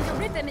 Blast. They're going to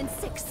rid them in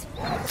 6.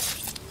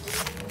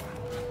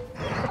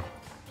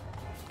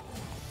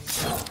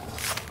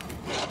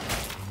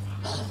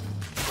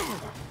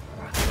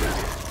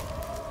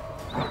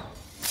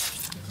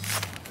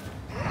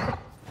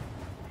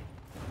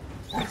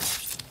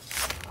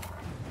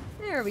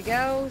 There we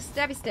go.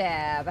 Stabby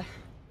stab.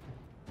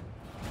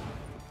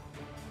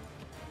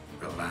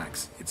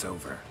 Relax, it's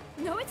over.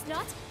 No, it's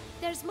not.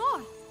 There's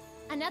more.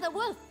 Another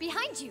wolf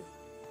behind you.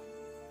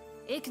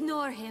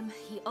 Ignore him.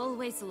 He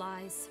always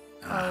lies.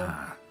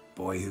 Ah,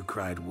 boy who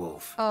cried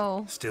wolf.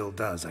 Oh. Still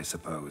does, I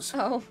suppose.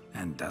 Oh.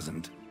 And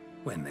doesn't,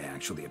 when they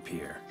actually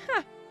appear.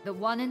 The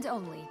one and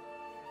only.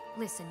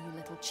 Listen, you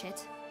little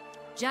chit.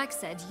 Jack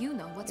said you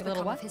know what's You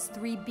little become of what? his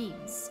 3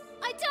 beams.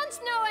 I don't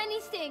know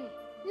anything.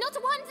 Not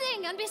one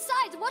thing, and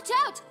besides, watch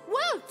out!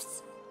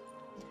 Wolves!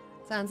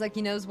 Sounds like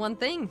he knows one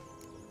thing.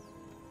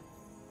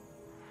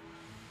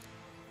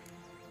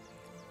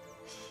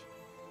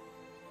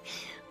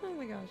 Oh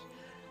my gosh.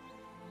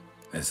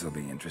 This'll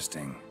be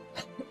interesting.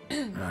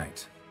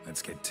 Right,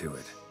 let's get to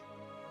it.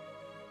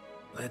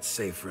 Let's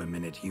say for a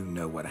minute you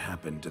know what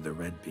happened to the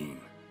red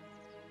bean.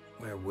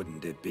 Where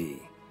wouldn't it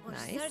be? For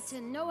Nice.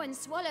 certain no one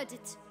swallowed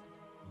it.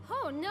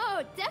 Oh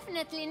no,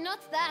 definitely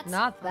not that.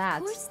 Not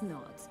that. Of course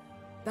not.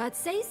 But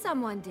say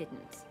someone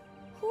didn't.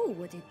 Who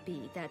would it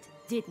be that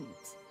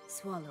didn't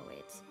swallow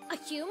it? A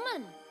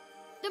human.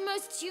 The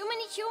most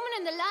humany human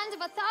in the land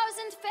of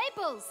 1,000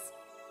 fables.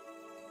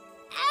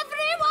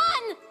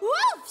 Everyone!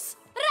 Wolves!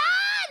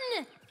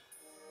 Run!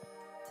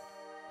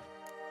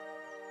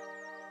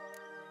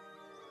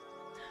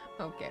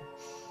 Okay.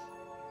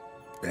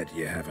 Bet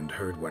you haven't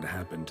heard what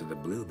happened to the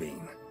blue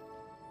bean.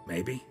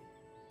 Maybe?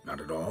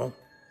 Not at all?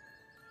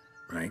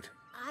 Right?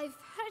 I've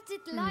heard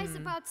it lies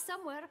about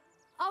somewhere.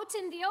 Out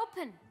in the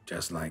open.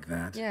 Just like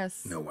that?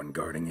 Yes. No one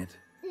guarding it?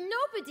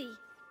 Nobody.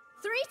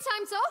 3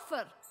 times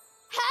over.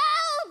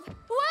 Help!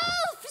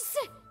 Wolves!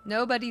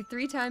 Nobody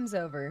 3 times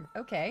over.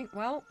 Okay,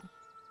 well.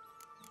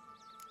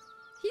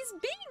 He's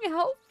being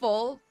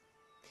helpful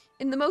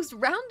in the most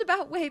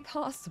roundabout way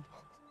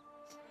possible.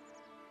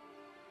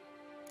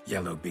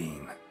 Yellow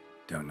bean.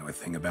 Don't know a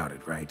thing about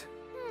it, right?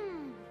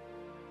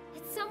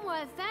 It's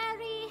somewhere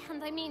very,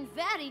 and I mean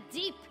very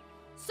deep.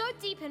 So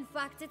deep, in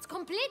fact, it's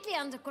completely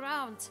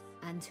underground.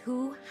 And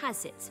who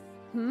has it?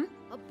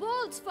 A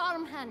bold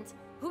farmhand,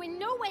 who in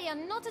no way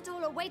and not at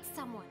all awaits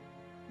someone.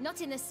 Not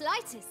in the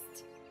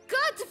slightest.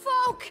 Good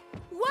folk!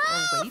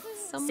 Wolves! Await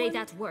someone? Say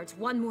that word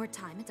one more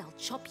time and I'll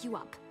chop you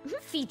up.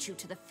 Feed you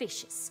to the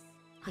fishes.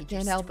 He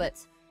can't help it.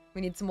 Understood?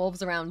 We need some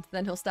wolves around,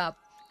 then he'll stop.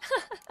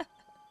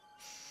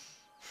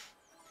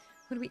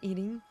 What are we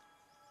eating?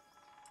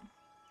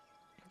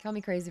 Call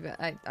me crazy, but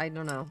I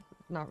don't know.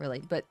 Not really,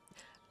 but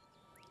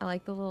I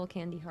like the little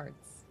candy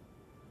hearts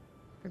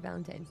for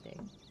Valentine's Day.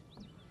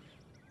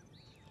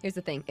 Here's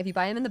the thing. If you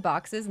buy them in the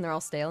boxes and they're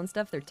all stale and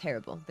stuff, they're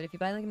terrible. But if you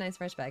buy like a nice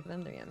fresh bag of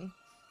them, they're yummy.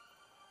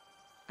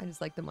 I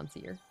just like them once a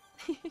year.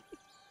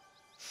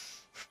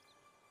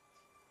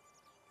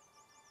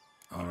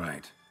 All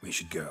right, we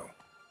should go.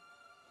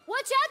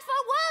 Watch out for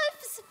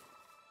wolves!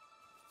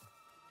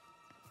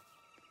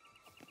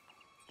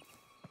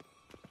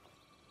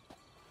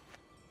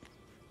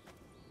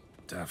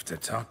 Tough to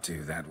talk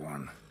to, that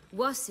one.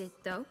 Was it,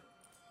 though?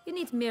 You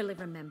need merely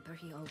remember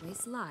he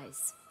always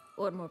lies.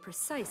 Or more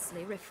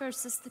precisely,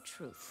 reverses the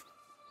truth.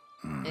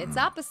 It's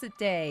opposite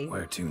day.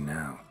 Where to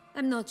now?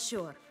 I'm not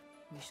sure.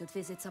 We should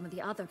visit some of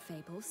the other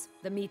fables.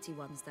 The meaty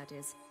ones, that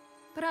is.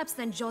 Perhaps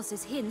then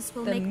Joss's hints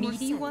will The make more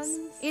meaty sense. ones?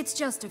 It's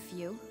just a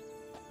few.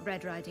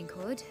 Red Riding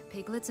Hood,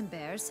 Piglets and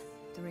Bears,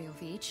 3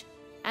 of each.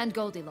 And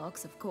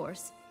Goldilocks, of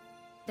course.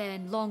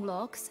 Then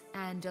Longlocks,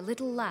 and a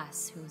little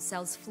lass who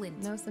sells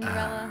flint. No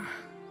Cinderella?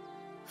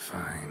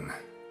 Fine.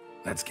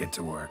 Let's get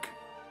to work.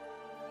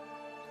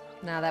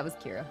 Nah, that was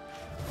Kira.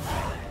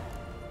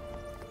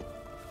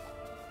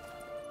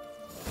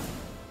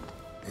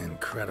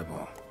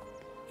 Incredible.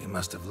 You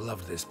must have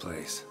loved this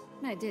place.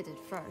 I did at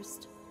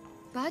first.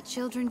 But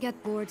children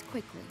get bored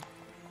quickly.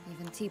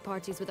 Even tea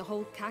parties with a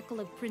whole cackle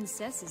of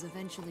princesses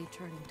eventually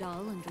turn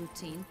dull and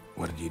routine.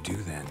 What did you do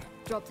then?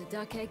 Dropped a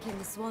duck egg in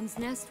the swan's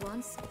nest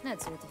once,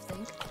 that sort of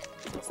thing.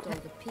 Stole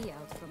the pea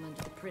out from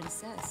under the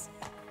princess.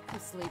 Who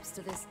sleeps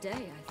to this day,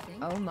 I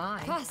think. Oh my.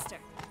 Faster!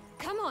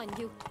 Come on,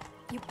 you...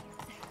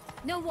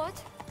 Know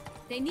what?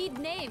 They need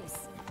names.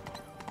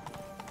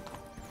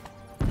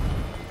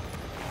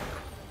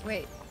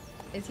 Wait,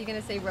 is he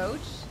gonna say Roach?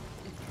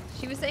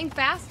 She was saying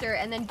faster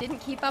and then didn't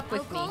keep up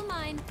with I'll me. call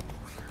mine...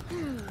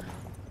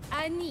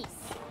 Anise.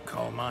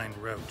 Call mine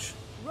Roach.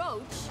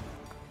 Roach?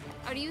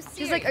 Are you serious?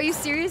 She's like, are you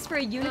serious for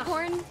a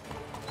unicorn?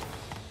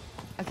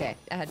 Okay,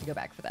 I had to go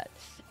back for that.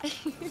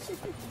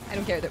 I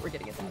don't care that we're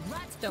getting it.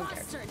 Don't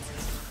care.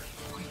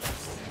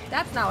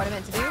 That's not what I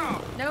meant to do.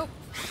 Nope.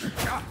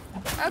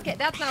 Okay,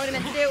 that's not what I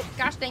meant to do.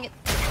 Gosh dang it.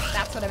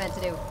 That's what I meant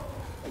to do.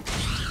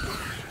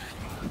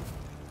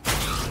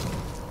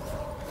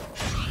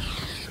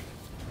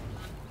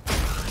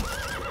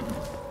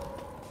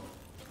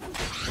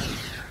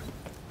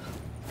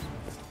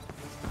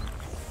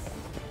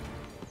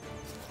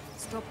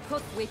 Stop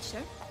put,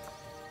 Witcher.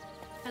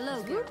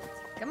 Hello, girl.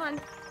 Come on.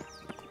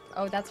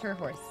 Oh, that's her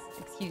horse.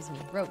 Excuse me.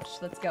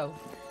 Roach, let's go.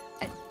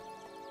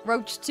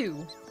 Roach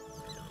 2.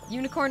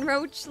 Unicorn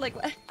Roach? Like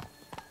what?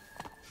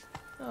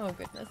 Oh,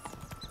 goodness.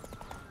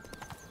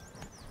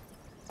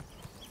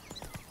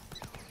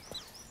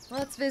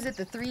 Let's visit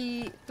the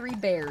three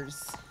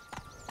bears.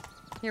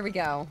 Here we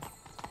go.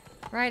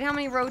 Right, how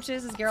many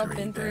roaches has Geralt 3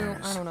 been through?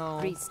 bears. I don't know.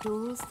 3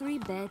 stools, 3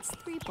 beds,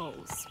 3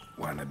 bowls.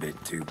 One a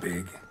bit too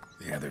big,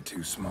 the other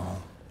too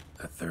small,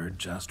 the third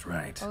just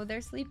right. Oh,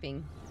 they're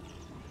sleeping.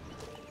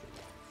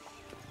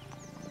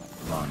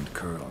 Blonde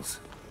curls.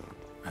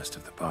 Rest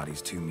of the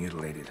body's too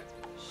mutilated.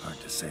 Hard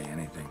to say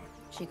anything.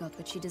 She got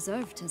what she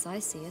deserved, as I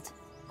see it.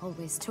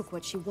 Always took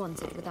what she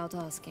wanted without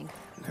asking.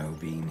 No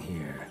bean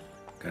here.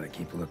 Gotta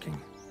keep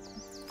looking.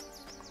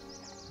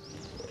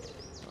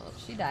 Well,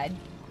 she died.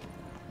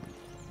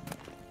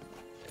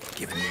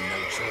 Giving you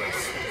no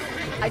choice.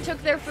 I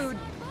took their food.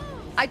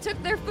 I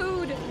took their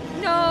food.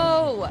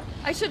 No!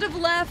 I should have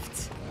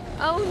left.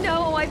 Oh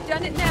no, I've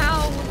done it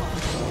now.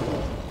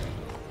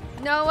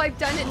 No, I've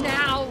done it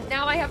now.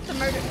 Now I have to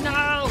murder.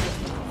 No!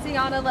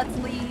 Sienna, let's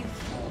leave.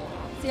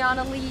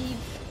 Sienna, leave.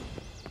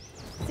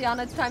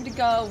 Sienna, it's time to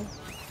go.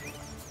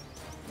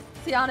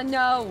 Sienna,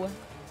 no.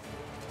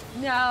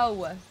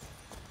 No.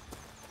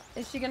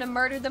 Is she gonna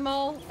murder them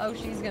all? Oh,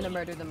 she's gonna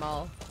murder them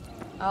all.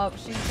 Oh,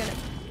 she's gonna...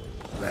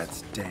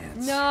 Let's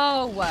dance.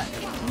 No!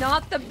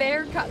 Not the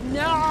bear cub.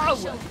 No!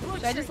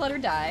 Should I just let her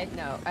die?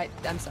 No,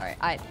 I'm sorry.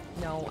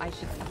 No, I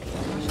should...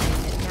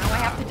 Now I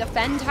have to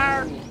defend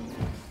her!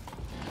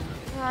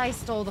 I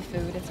stole the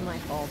food. It's my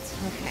fault.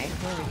 Okay,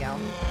 here we go.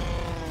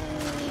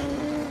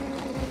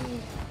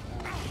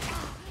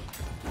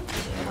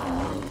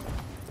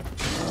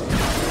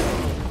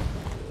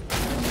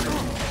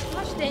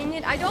 Gosh dang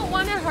it. I don't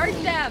want to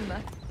hurt them!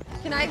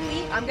 Can I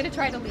leave? I'm gonna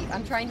try to leave.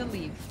 I'm trying to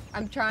leave.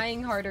 I'm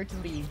trying harder to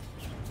leave.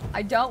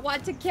 I don't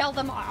want to kill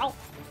them all.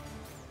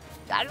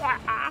 I've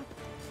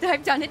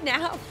done it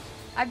now.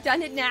 I've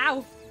done it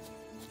now.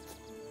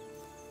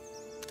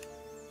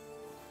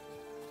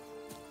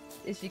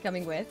 Is she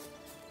coming with?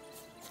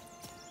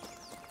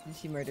 Did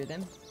she murder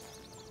them?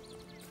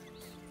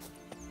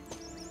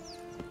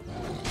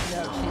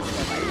 No, she's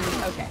still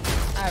fighting. Okay.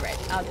 Alright,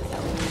 I'll just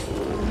help.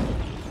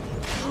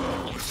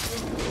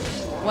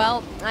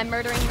 Well, I'm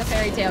murdering the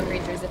fairy tale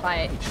creatures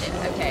okay.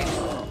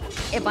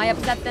 If I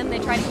upset them, they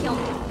try to kill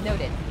me.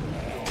 Noted.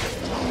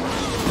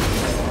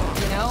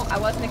 You know, I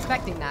wasn't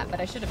expecting that, but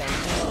I should have been.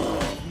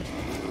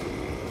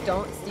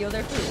 Don't steal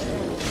their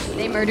food.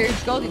 They murdered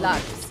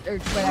Goldilocks, or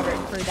whatever,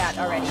 for that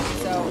already,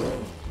 so...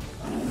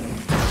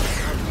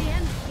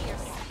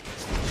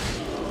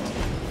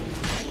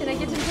 Can I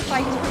get him to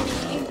fight for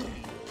me?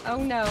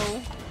 Oh no.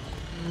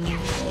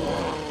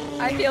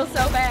 I feel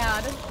so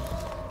bad.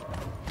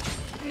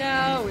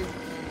 No.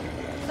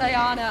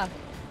 Diana,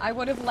 I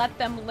would have let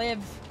them live.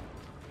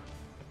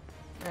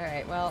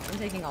 Alright, well, I'm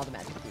taking all the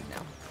magic food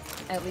now.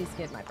 At least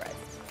get my bread.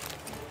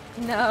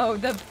 No,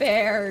 the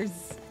bears.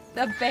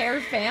 The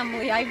bear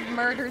family. I've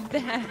murdered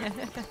them.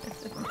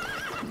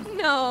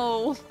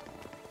 No.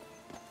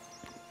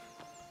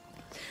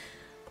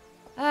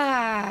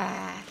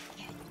 Ah.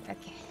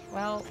 Okay.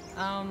 Well,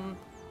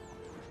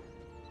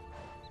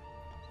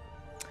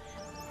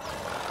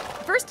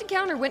 first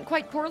encounter went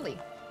quite poorly.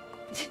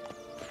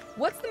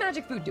 What's the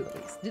magic food do at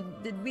least?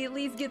 Did we at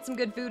least get some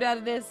good food out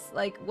of this?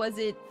 Like, was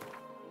it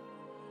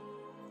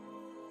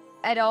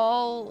at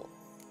all,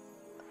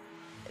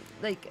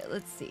 like,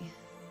 let's see.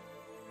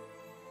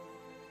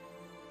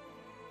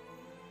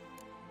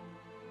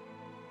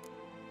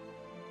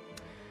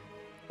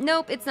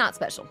 Nope, it's not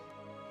special.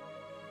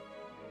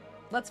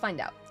 Let's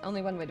find out.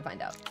 Only one way to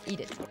find out.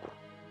 Eat it.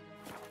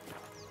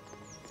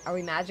 Are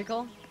we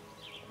magical?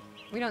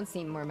 We don't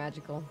seem more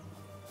magical.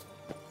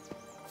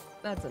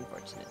 That's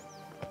unfortunate.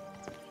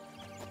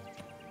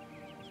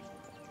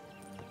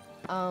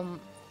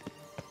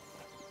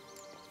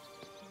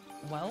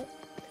 Well,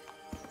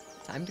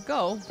 time to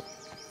go.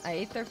 I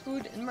ate their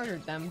food and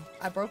murdered them.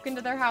 I broke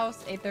into their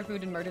house, ate their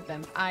food, and murdered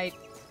them.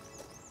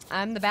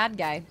 I'm the bad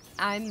guy.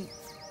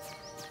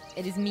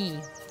 It is me.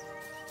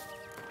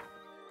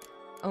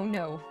 Oh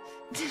no.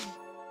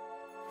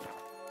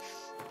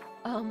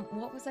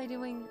 What was I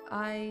doing?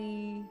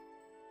 I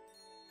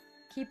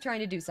keep trying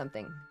to do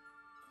something.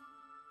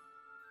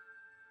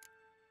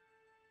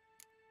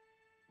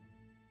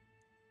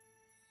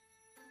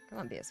 Come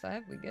on,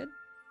 BS5, we good?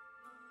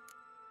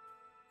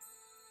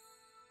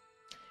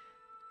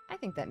 I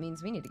think that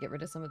means we need to get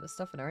rid of some of the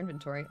stuff in our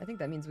inventory. I think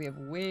that means we have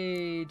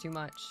way too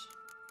much.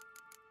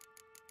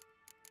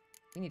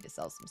 We need to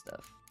sell some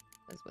stuff.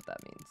 That's what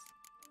that means.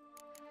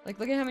 Like,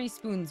 look at how many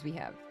spoons we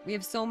have. We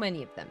have so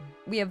many of them.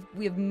 We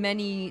have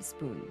many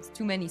spoons.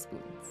 Too many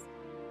spoons.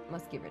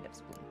 Must get rid of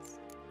spoons.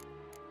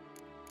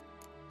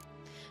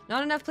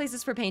 Not enough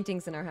places for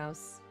paintings in our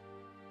house.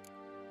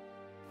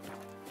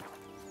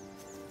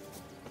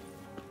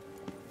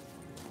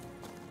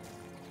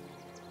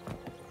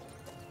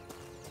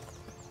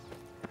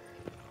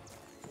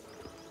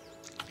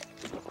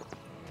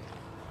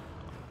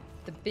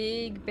 The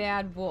big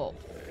bad wolf.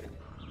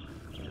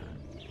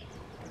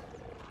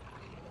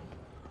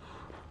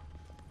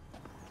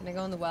 Can I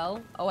go in the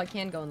well? Oh, I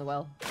can go in the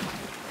well.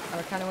 Oh,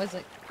 I kind of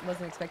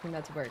wasn't expecting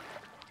that to work.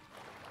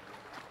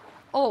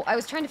 Oh, I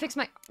was trying to fix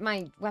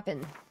my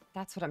weapon.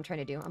 That's what I'm trying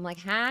to do. I'm like,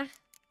 huh?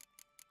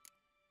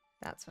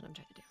 That's what I'm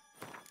trying to do.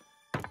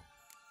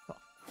 Cool.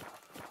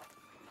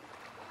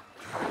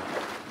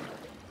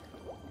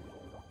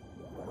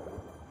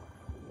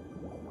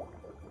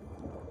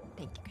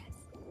 Thank you, guys.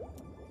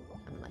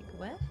 I'm like,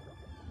 what?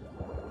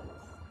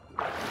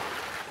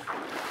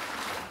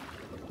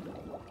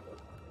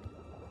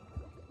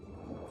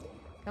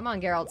 Come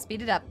on, Geralt,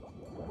 speed it up.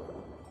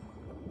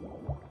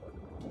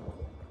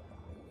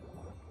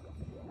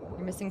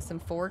 You're missing some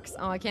forks.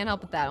 Oh, I can't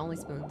help with that. Only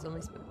spoons,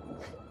 only spoons.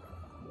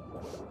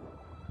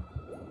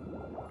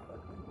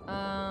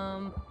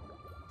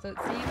 So it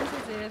seems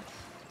as if...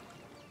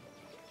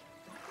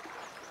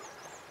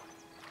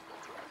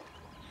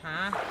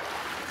 Huh?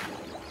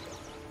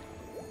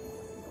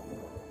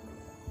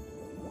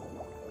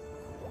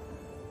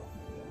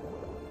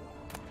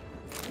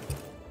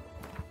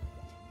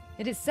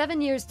 It is 7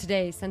 years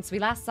today since we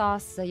last saw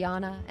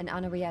Sayana and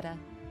Anarietta.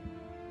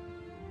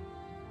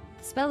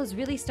 The spell is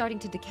really starting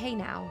to decay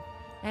now,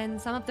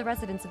 and some of the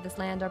residents of this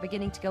land are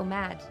beginning to go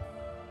mad.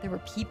 There were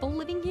people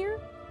living here?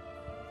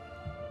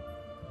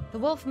 The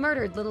wolf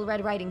murdered Little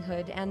Red Riding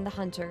Hood and the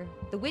hunter.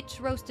 The witch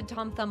roasted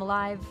Tom Thumb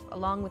alive,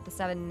 along with the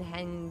 7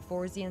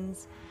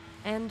 Hangforsians,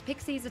 and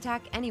pixies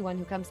attack anyone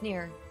who comes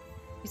near.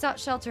 We sought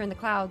shelter in the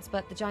clouds,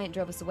 but the giant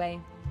drove us away.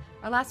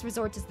 Our last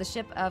resort is the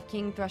ship of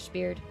King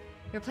Thrushbeard.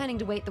 We're planning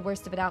to wait the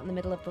worst of it out in the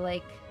middle of the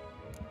lake.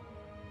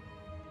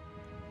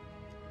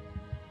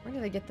 Where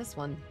did I get this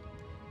one?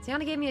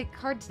 Sienna gave me a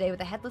card today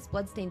with a headless,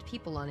 blood-stained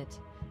people on it.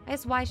 I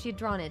asked why she had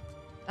drawn it.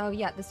 Oh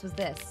yeah, this was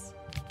this.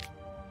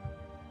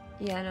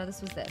 Yeah, no,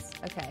 this was this.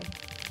 Okay.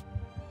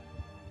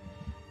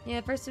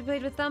 Yeah, first we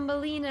played with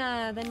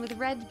Thumbelina, then with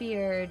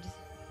Redbeard.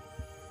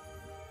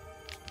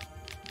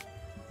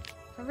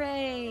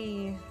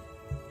 Hooray!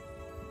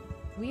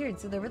 Weird,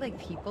 so there were like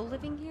people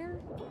living here?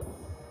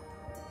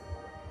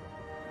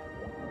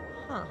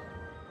 Huh.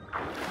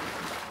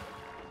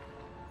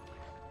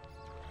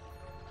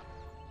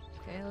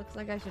 Okay, looks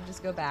like I should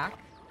just go back.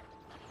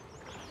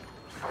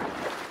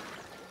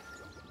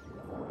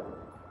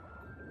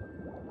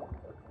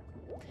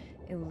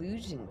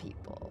 Illusion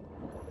people.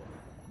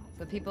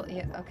 So people,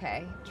 yeah,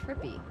 okay.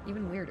 Trippy.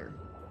 Even weirder.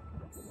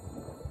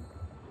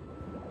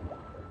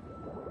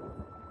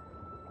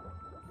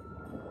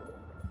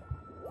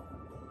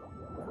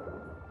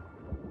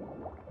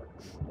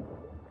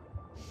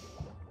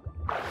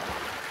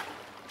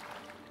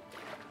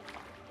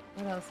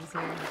 What else is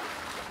here?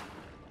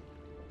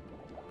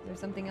 Is there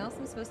something else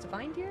I'm supposed to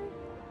find here?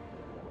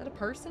 Is that a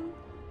person?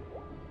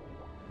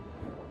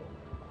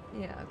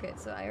 Yeah, okay,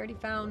 so I already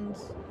found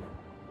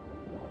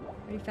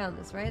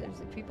this, right? There's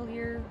like people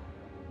here.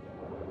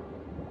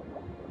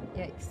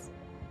 Yikes.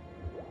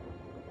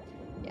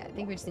 Yeah, I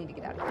think we just need to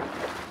get out of here.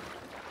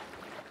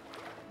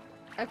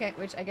 Okay,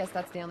 which I guess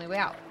that's the only way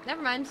out.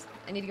 Never mind.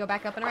 I need to go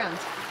back up and around.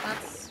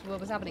 That's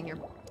what was happening here.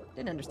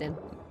 Didn't understand.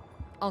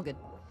 All good.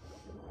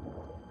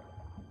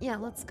 Yeah,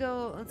 let's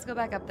go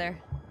back up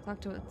there. Talk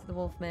to the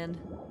wolf man.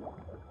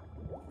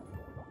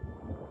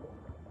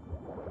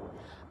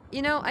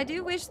 You know, I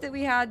do wish that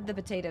we had the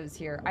potatoes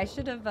here. I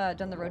should have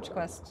done the roach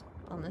quest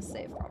on this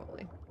save,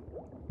 probably.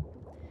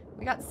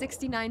 We got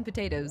 69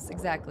 potatoes,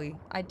 exactly.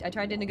 I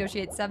tried to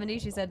negotiate 70,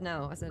 she said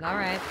no. I said,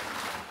 alright.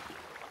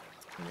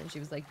 And then she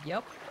was like,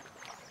 yep.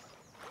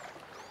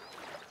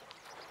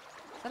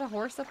 Is that a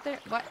horse up there?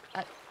 What?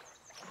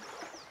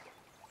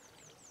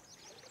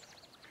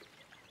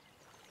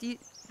 Do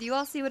you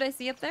all see what I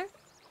see up there?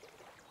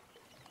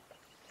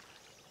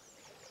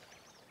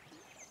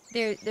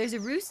 There's a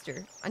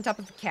rooster on top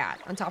of a cat,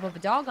 on top of a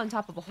dog, on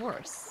top of a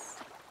horse.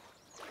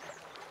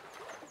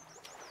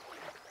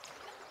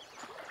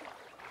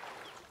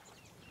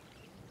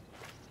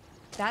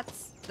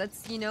 That's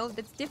you know,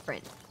 that's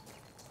different.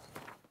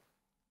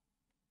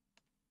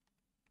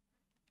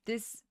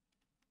 This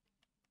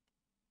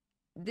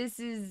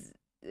is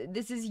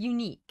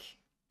unique.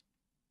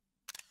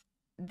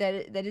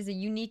 That is a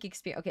unique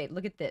experience. Okay,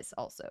 look at this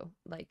also.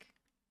 Like,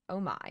 oh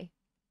my.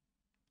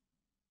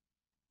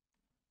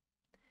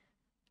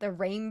 The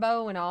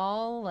rainbow and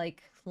all,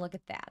 like, look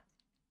at that.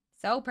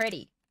 So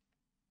pretty.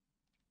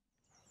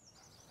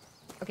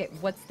 Okay,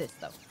 what's this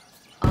though?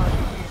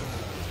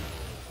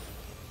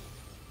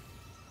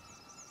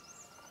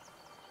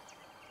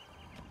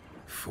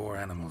 4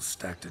 animals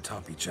stacked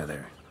atop each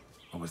other.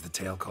 What was the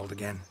tale called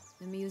again?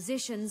 The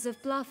musicians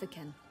of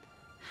Blaviken.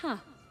 Huh.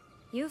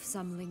 You've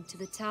some link to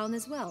the town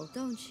as well,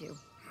 don't you?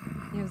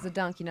 It was a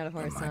donkey, not a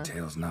horse, My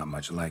tale's not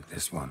much like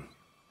this one.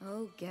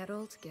 Oh,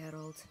 Geralt,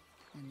 Geralt.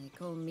 And they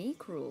call me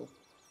cruel.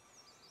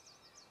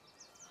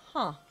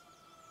 Huh.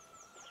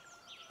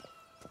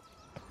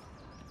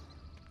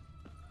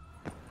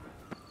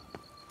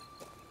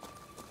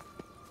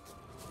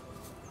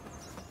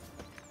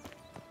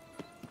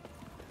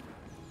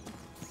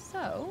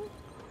 So,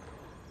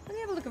 let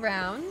me have a look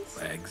around.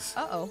 Legs.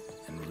 Uh-oh.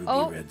 And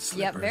ruby red slippers.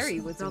 Yep, very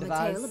Wizard From of a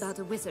Oz. tale about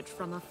a wizard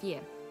from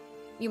Ophir.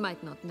 You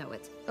might not know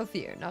it.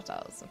 Ophir, not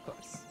Oz, of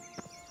course.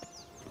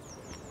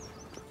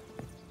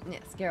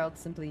 Yes, Geralt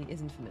simply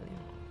isn't familiar.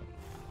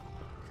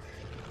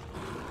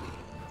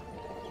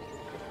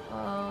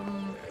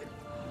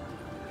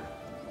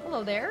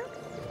 Hello there.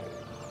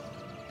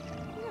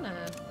 I'm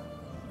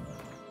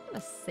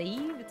gonna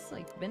save. It's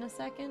like been a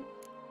second.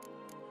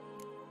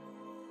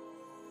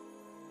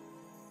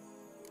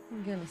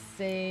 I'm gonna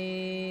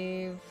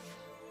save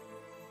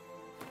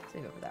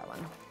over that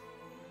one.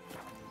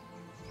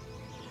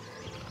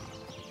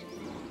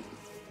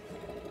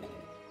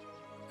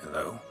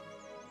 Hello?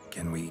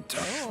 Can we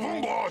talk?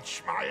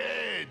 Watch my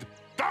head!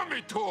 Damn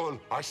it all!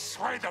 I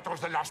swear that was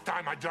the last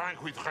time I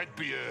drank with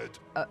Redbeard.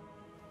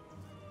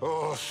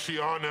 Oh,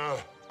 Sienna,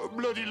 a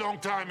bloody long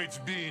time it's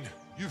been.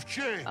 You've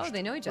changed. Oh,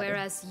 they know each other.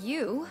 Whereas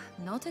you,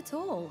 not at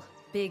all.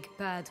 Big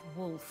bad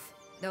wolf.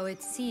 Though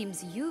it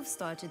seems you've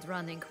started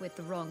running with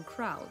the wrong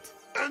crowd.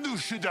 And who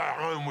should I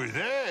run with,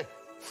 eh?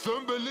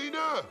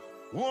 Thumbelina?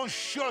 One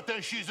shot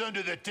and she's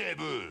under the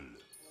table.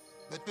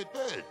 But,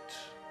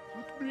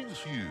 what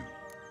brings you?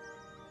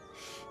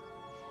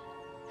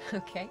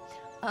 Okay.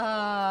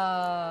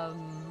 Have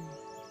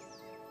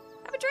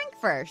a drink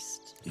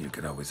first. You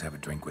could always have a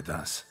drink with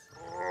us.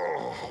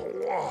 Oh,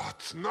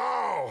 what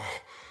now?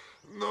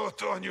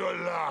 Not on your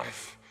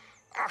life.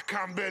 I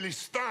can barely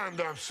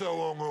stand, I'm so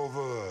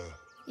hungover.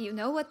 You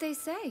know what they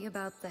say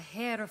about the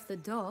hair of the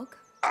dog?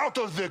 Out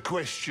of the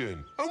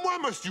question. And why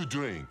must you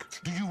drink?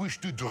 Do you wish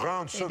to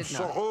drown some did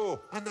not. sorrow?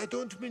 And I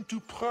don't mean to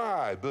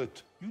pry,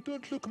 but you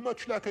don't look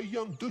much like a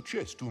young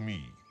duchess to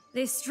me.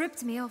 They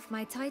stripped me of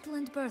my title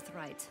and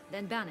birthright,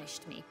 then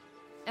banished me.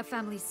 A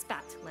family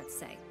spat, let's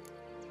say.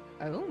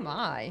 Oh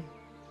my.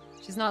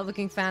 She's not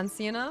looking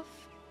fancy enough?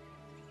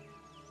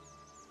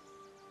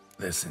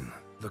 Listen,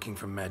 looking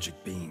for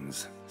magic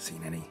beans.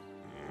 Seen any?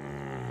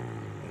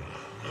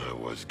 I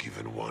was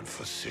given one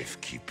for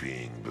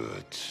safekeeping,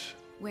 but...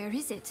 Where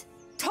is it?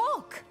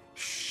 Talk!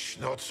 Shh,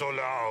 not so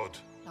loud.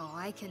 Oh,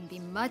 I can be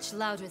much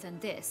louder than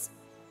this.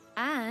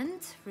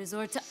 And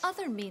resort to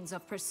other means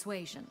of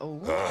persuasion.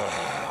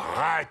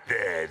 Right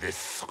there, the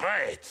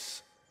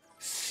threats.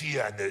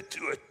 Sienna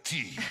to a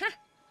T.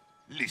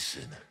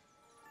 Listen,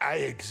 I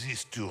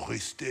exist to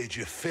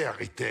restage a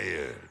fairy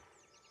tale.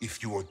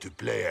 If you want to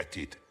play at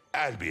it,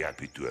 I'll be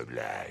happy to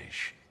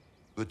oblige.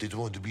 But it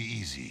won't be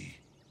easy.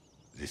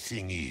 The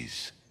thing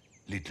is,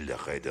 Little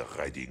Red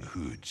Riding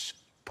Hoods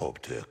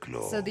popped her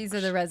claws. So these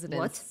are the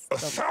residents. A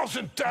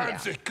thousand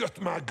times Yeah. they cut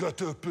my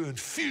gut open,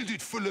 filled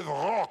it full of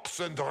rocks,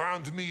 and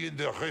drowned me in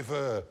the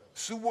river.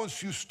 So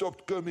once you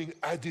stopped coming,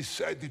 I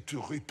decided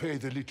to repay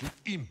the little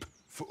imp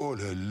for all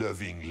her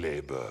loving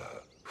labor.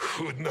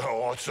 Now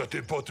what's at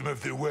the bottom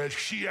of the well,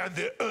 she and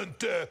the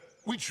hunter,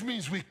 which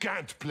means we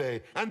can't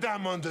play, and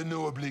I'm under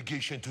no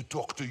obligation to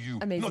talk to you.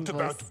 Amazing Not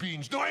about voice.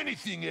 beans, nor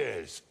anything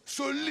else.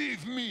 So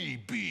leave me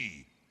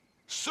be.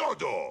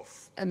 Sod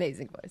off.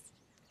 Amazing voice.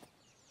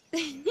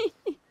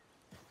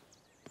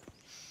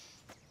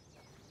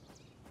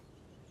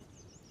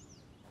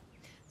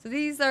 So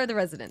these are the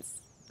residents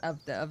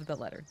of the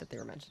letter that they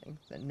were mentioning,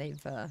 and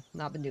they've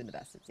not been doing the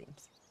best, it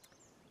seems.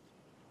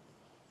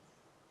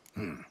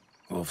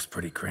 Wolf's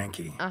pretty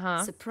cranky.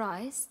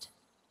 Surprised?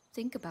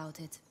 Think about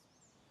it.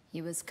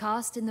 He was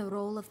cast in the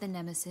role of the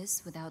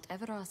Nemesis without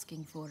ever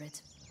asking for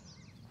it.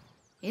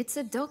 It's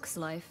a dog's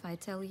life, I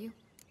tell you.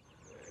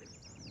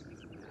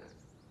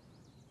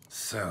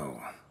 So,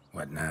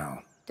 what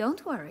now?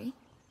 Don't worry.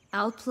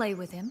 I'll play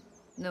with him.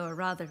 Or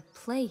rather,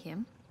 play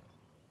him.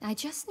 I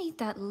just need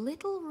that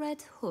little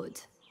red hood.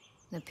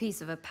 The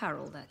piece of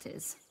apparel, that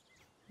is.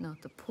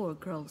 Not the poor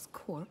girl's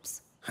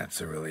corpse.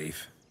 That's a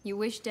relief. You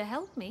wish to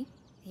help me?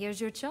 Here's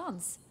your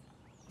chance.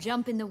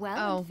 Jump in the well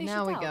Oh, and fish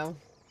now it we out. go.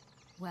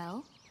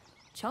 Well,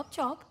 chop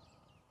chop.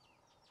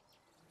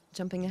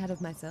 Jumping ahead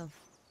of myself.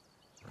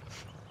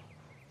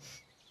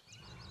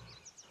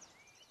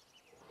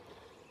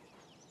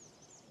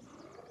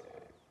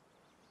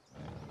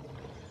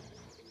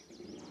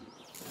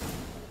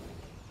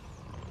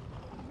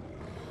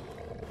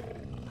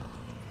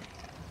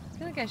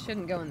 like I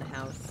shouldn't go in the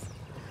house.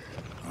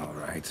 All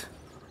right.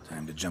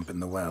 Time to jump in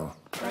the well.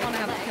 I want to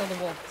have to kill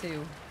the wolf,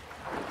 too.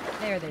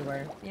 There they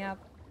were. Yep.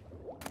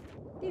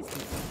 These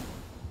people.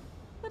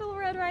 Little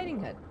Red Riding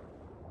Hood.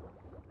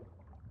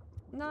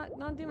 Not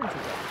doing too well.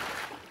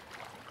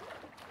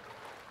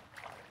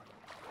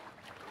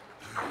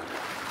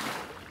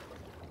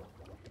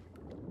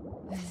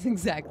 That's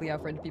exactly how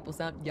French people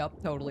sound.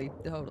 Yup, totally.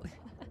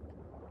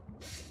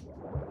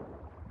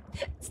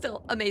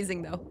 Still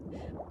amazing, though.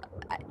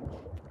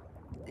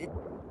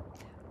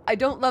 I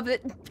don't love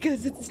it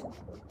because it's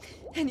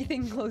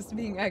anything close to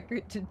being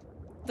accurate to,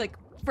 like,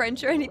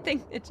 French or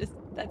anything. It just,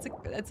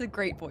 that's a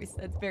great voice.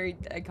 That's very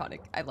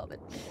iconic. I love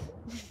it.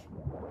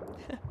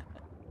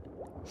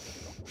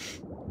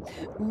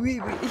 Oui,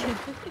 oui.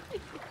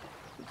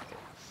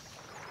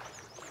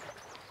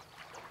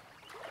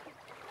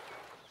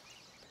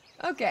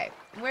 Okay,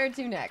 where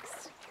to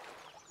next?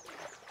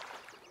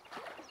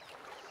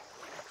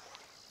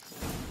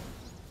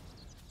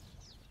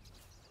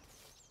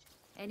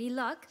 Any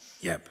luck?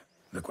 Yep.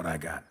 Look what I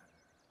got.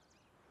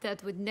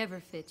 That would never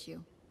fit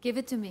you. Give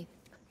it to me.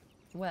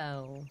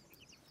 Well,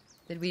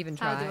 did we even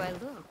try? How do I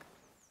look?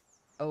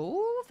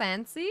 Oh,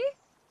 fancy?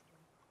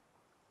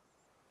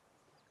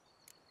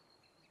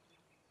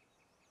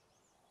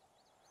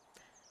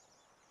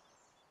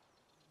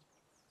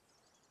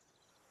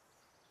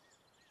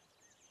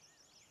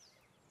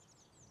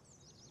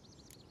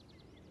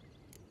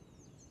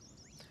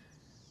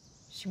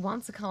 She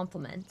wants a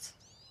compliment.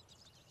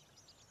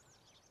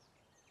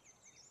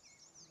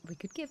 We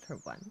could give her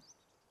one.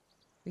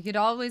 We could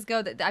always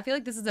go... I feel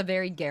like this is a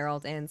very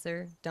Geralt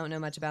answer. Don't know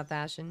much about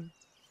fashion.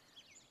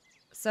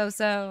 So...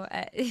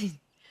 I'm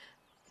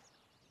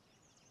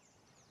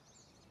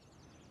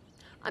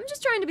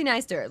just trying to be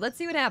nice to her. Let's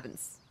see what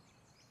happens.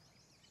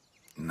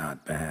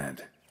 Not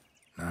bad.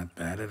 Not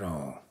bad at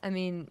all. I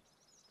mean...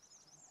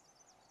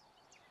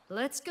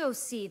 Let's go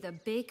see the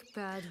big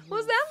bad wolf. What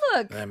does that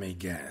look? Let me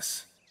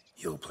guess.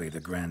 You'll play the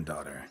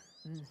granddaughter.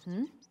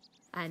 Mm-hmm.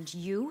 And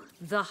you,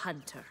 the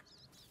hunter.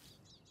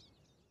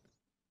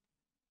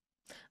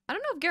 I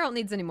don't know if Geralt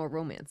needs any more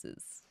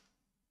romances.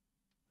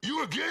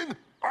 You again?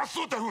 I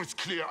thought I was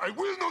clear. I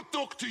will not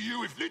talk to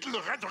you if Little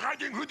Red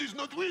Riding Hood is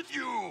not with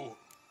you.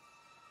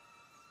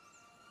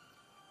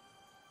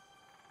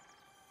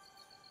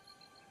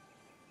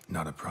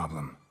 Not a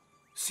problem.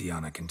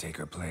 Sienna can take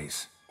her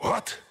place.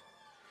 What?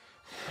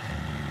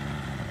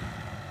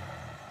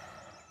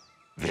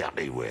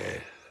 Very well.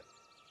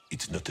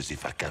 It's not as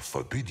if I can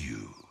forbid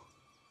you.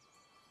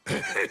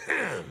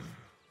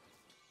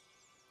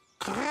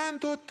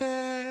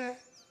 Granddaughter,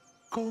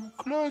 come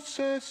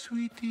closer,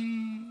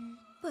 sweetie.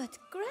 But,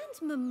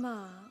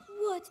 Grandmama,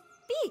 what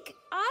big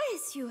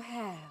eyes you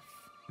have.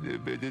 The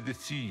better to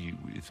see you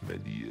with, my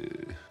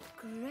dear.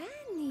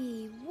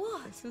 Granny,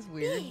 what This is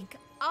weird. big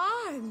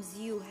arms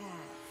you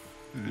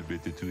have. The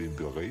better to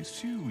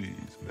embrace you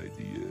with, my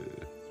dear.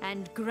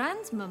 And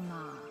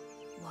Grandmama,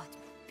 what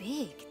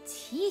big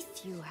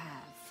teeth you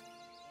have.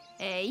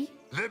 Eh?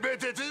 The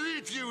better to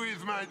eat you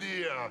with, my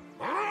dear.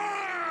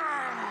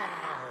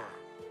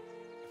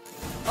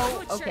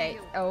 Oh, Butcher okay.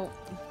 you. Oh.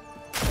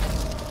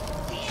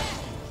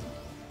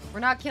 We're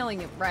not killing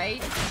him,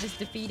 right? We're just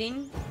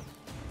defeating.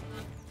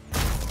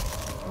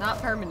 Not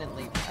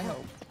permanently, I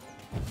hope.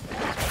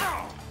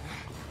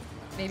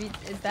 Maybe,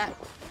 will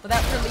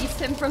that release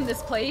him from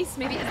this place?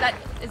 Maybe,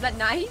 is that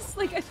nice?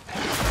 Like,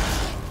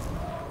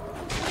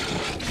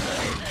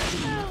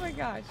 oh my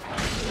gosh.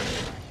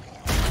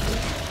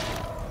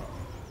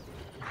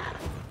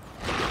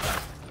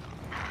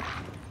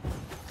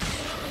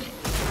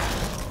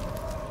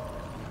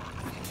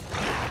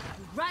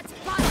 Rat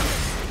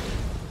bastard!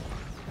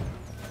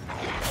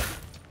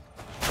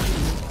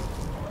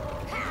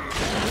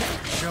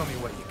 Show me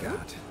what you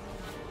got.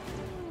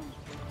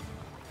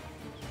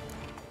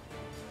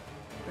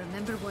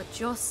 Remember what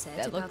Joss said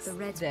That about looks the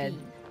red dead.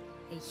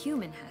 bean? A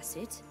human has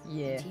it,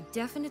 Yeah. and he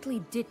definitely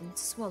didn't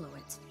swallow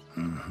it.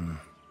 Mm-hmm.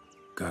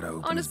 Gotta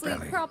open Honestly, his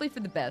belly. probably for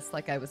the best,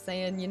 like I was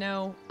saying, you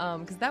know?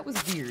 Because that was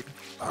weird.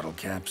 Bottle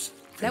caps.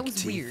 That fake was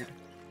teeth, weird.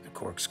 A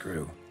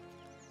corkscrew.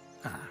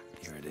 Ah,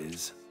 here it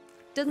is.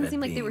 Doesn't Red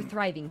seem like they were bean.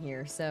 thriving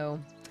here, so...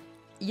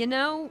 You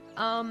know,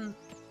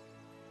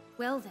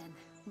 Well then,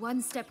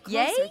 one step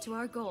Yay? closer to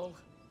our goal.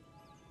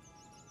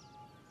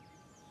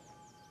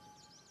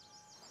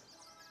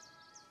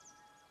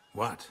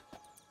 What?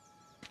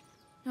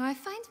 Now, I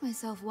find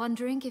myself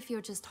wondering if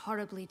you're just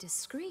horribly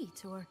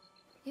discreet, or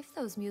if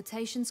those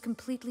mutations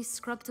completely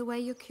scrubbed away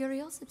your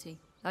curiosity.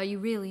 Are you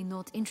really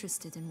not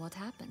interested in what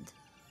happened?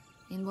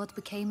 In what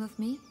became of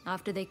me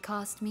after they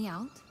cast me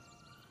out?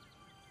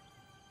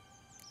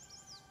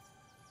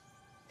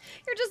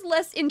 you're just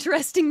less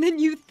interesting than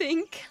you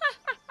think.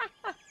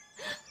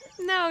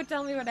 No,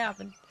 tell me what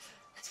happened.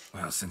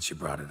 Well, since you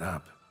brought it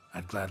up,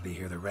 I'd gladly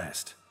hear the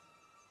rest.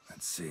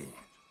 Let's see.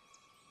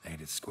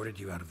 They'd escorted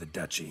you out of the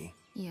duchy.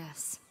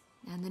 Yes,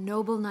 and the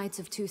noble knights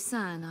of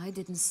Toussaint, I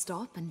didn't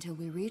stop until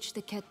we reached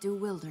the Ketdu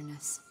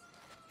wilderness.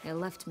 They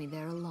left me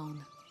there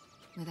alone,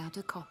 without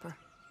a copper,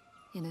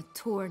 in a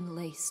torn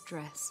lace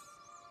dress.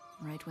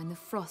 right when the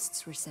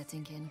frosts were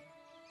setting in.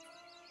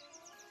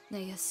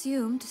 They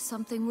assumed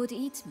something would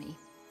eat me,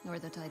 or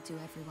that I'd do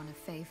everyone a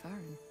favor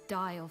and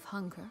die of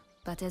hunger.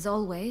 But as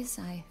always,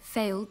 I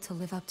failed to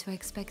live up to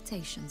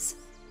expectations.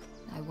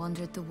 I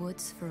wandered the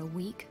woods for a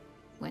week,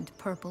 went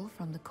purple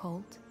from the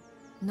cold,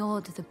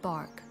 gnawed the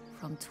bark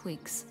from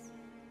twigs.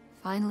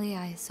 Finally,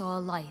 I saw a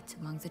light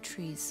among the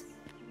trees.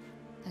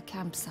 A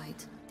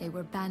campsite. They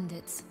were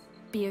bandits,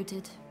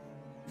 bearded,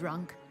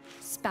 drunk,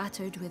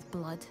 spattered with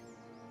blood.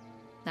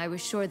 I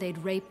was sure they'd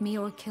rape me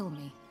or kill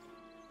me,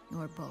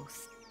 or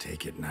both.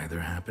 Take it neither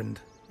happened?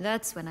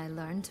 That's when I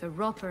learned a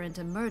robber and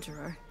a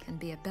murderer can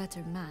be a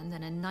better man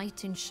than a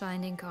knight in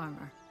shining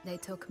armor. They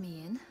took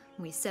me in,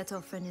 we set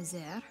off for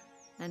Nazaire,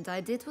 and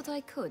I did what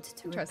I could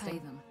to repay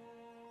them.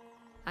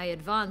 I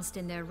advanced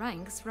in their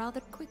ranks rather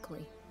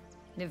quickly,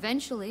 and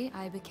eventually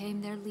I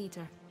became their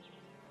leader.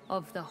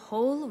 Of the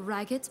whole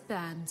ragged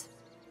band.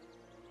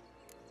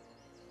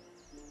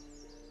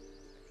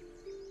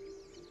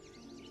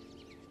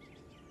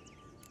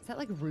 Is that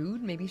like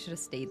rude? Maybe you should have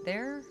stayed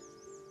there?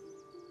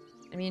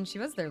 I mean, she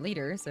was their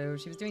leader, so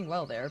she was doing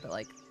well there, but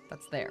like,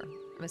 that's there.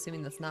 I'm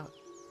assuming that's not.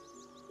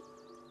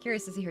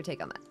 Curious to see her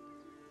take on that.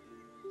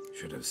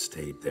 Should have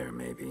stayed there,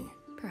 maybe.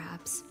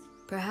 Perhaps.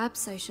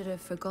 Perhaps I should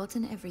have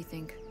forgotten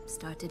everything,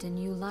 started a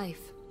new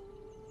life.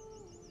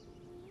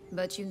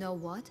 But you know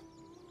what?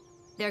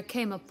 There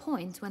came a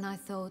point when I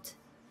thought,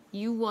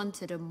 you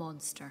wanted a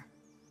monster.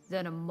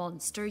 Then a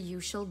monster you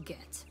shall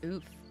get.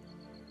 Oof.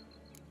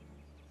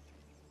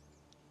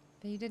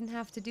 But you didn't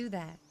have to do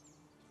that.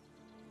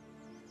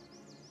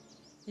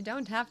 You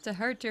don't have to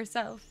hurt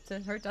yourself to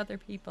hurt other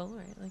people,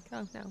 right? Like,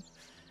 oh no.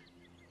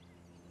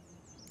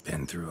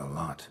 Been through a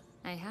lot.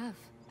 I have.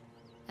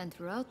 And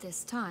throughout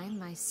this time,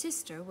 my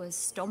sister was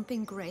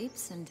stomping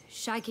grapes and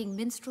shagging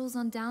minstrels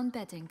on down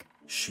bedding.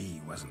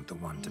 She wasn't the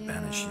one to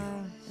banish you.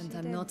 And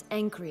I'm not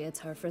angry at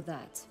her for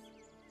that.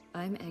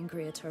 I'm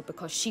angry at her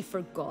because she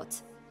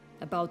forgot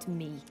about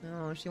me.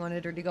 Oh, she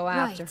wanted her to go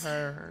after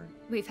her.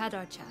 We've had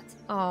our chat.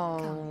 Oh.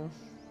 Come.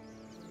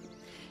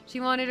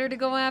 She wanted her to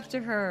go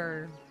after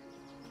her.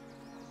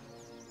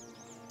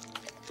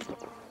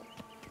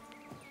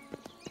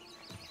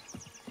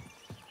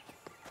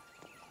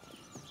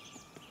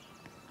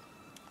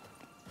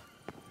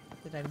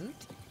 Did I loot?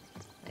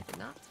 I did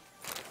not.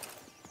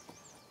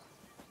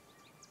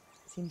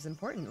 Seems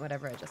important,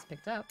 whatever I just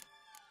picked up.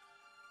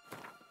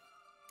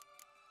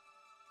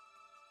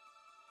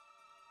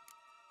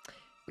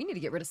 We need to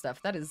get rid of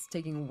stuff. That is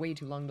taking way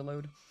too long to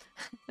load.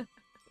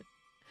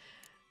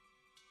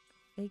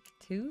 Fake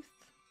tooth?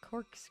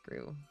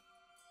 Corkscrew.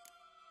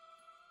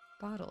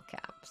 Bottle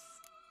caps.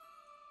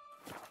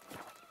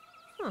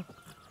 Huh.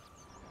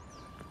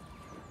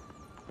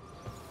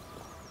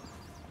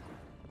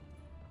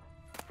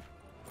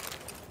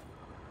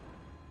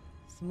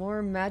 Some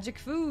more magic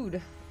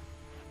food.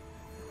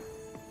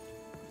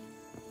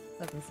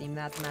 Doesn't seem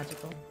that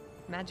magical.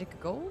 Magic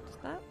gold?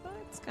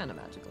 That's kind of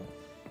magical.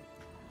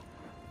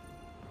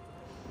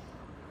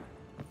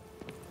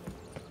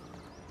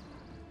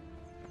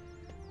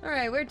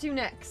 Alright, where to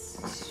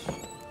next?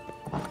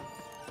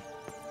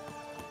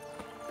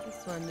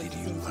 This one Did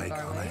you seems like far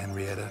Anna away.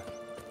 Henrietta?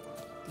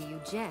 Do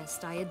you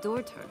jest? I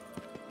adored her.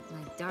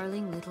 My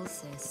darling little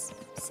sis.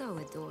 So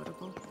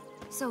adorable.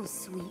 So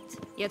sweet.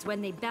 Yet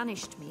when they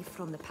banished me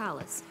from the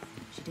palace,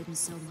 she didn't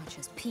so much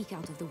as peek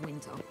out of the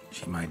window.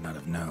 She might not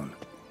have known.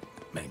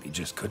 Maybe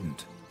just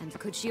couldn't. And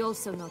could she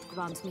also not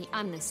grant me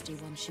amnesty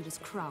when she was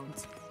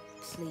crowned?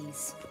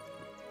 Please.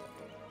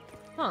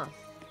 Huh.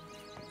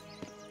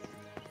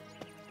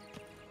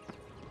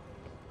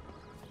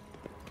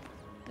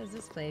 What is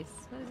this place?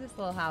 What is this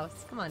little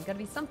house? Come on, gotta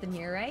be something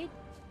here, right?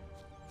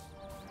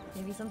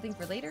 Maybe something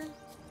for later?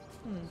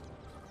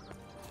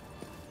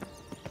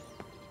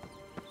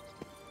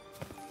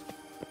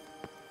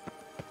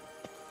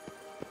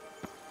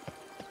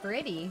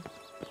 Pretty.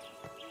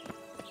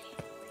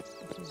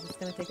 This is just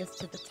gonna take us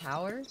to the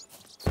tower.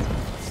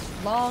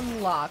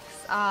 Long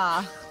locks.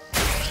 Ah.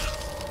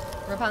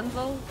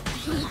 Rapunzel?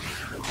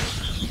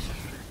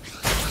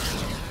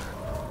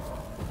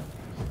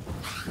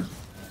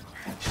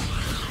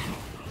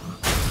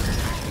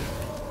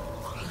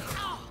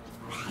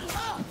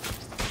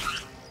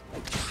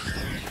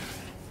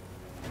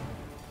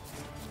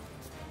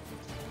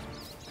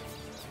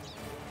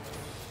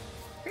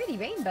 Pretty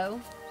rainbow.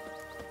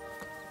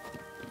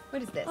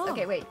 What is this?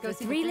 Okay, wait. Go the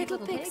see three the little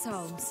pigs'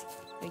 homes.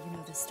 But you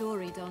know the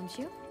story, don't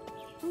you?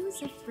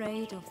 Who's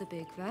afraid of the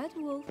big red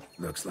wolf?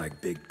 Looks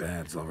like Big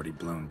Bad's already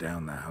blown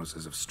down the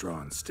houses of straw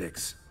and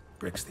sticks.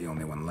 Brick's the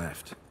only one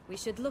left. We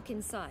should look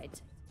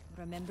inside.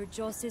 Remember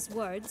Joss's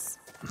words?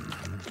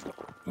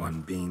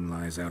 One bean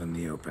lies out in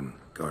the open,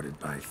 guarded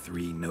by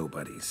 3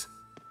 nobodies.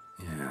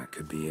 Yeah,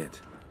 could be it.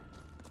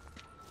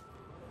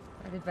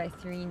 Guarded by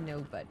 3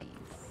 nobodies.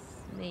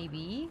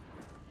 Maybe.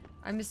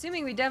 I'm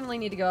assuming we definitely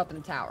need to go up in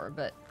the tower,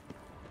 but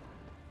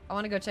I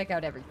want to go check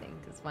out everything,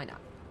 because why not?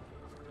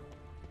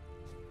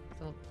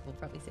 So we'll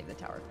probably save the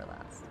tower for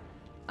last.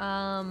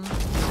 Oh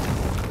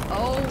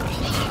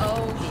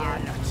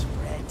dear.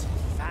 Spread,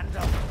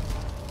 Vandal.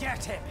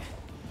 Get him!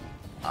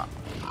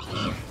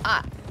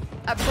 I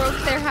broke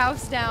their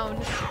house down.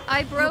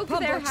 I broke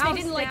their house down.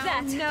 They didn't like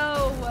that.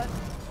 No.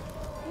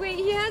 Wait,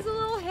 he has a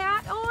little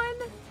hat on?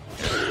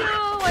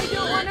 No, I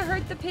don't want to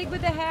hurt the pig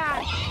with the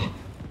hat.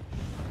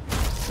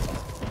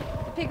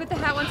 The pig with the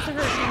hat wants to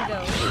hurt me,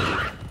 though.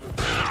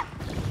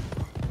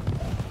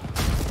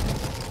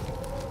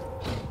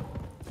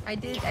 I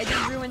did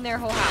ruin their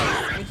whole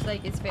house, which,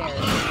 like, is fair.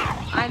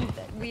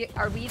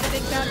 Are we the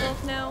big bad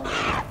wolf now?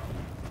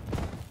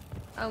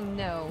 Oh,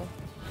 no.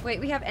 Wait,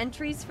 we have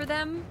entries for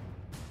them?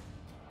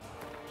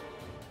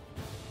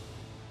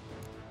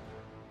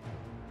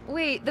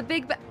 Wait, the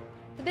big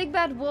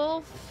bad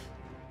wolf.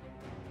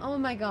 Oh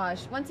my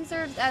gosh. Once he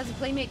served as a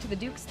playmate to the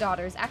Duke's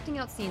daughters, acting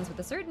out scenes with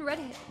a certain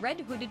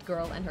red-hooded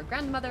girl and her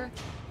grandmother,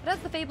 but as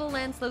the fable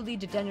land slowly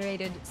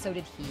degenerated, so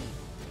did he.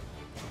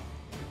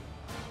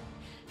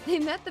 They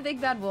met the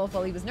big bad wolf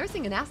while he was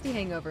nursing a nasty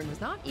hangover and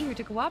was not eager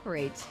to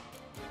cooperate.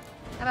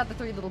 How about the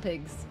three little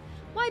pigs?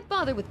 Why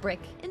bother with brick?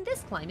 In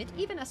this climate,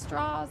 even a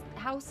straw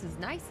house is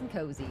nice and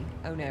cozy.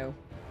 Oh no.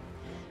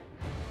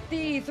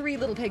 The three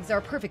little pigs are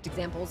perfect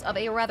examples of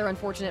a rather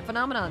unfortunate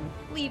phenomenon.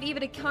 Leave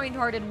even a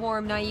kind-hearted,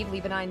 warm,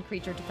 naively benign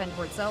creature to fend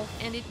for itself,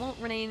 and it won't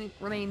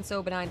remain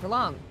so benign for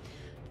long.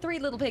 Three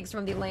little pigs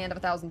from the land of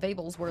 1,000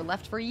 Fables were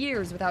left for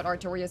years without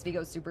Artorius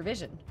Vigo's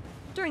supervision.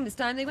 During this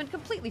time, they went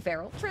completely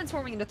feral,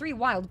 transforming into three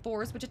wild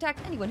boars which attacked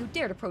anyone who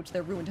dared approach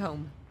their ruined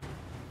home.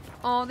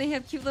 Oh, they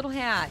have cute little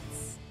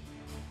hats.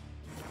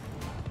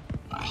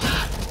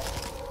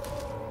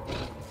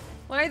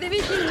 Why are they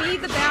making me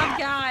the bad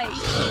guy?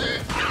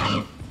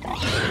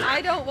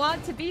 I don't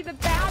want to be the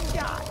bad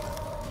guy.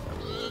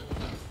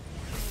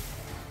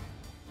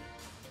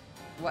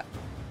 What?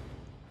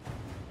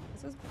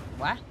 This was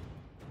what?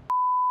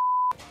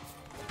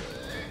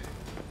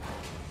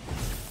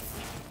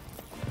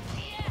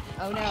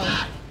 Oh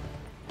no.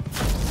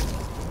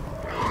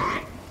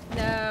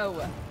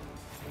 No.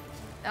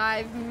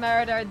 I've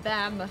murdered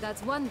them.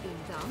 That's one beam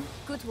down.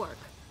 Good work.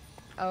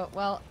 Oh,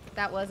 well,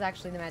 that was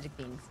actually the magic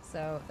beans,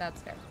 so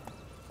that's fair.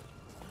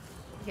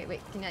 Okay,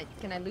 wait,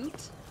 can I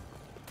loot?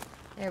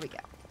 There we go.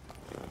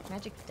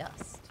 Magic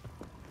dust.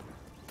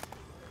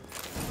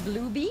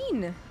 Blue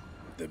bean.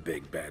 The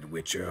big bad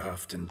witcher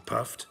huffed and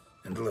puffed,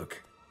 and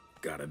look,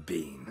 got a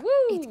bean. Woo!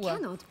 It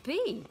cannot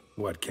be.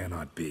 What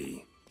cannot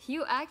be?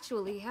 You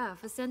actually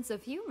have a sense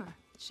of humor.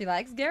 She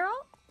likes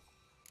Geralt?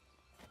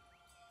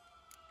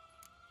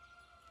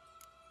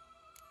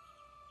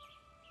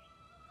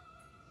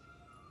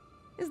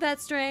 Is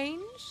that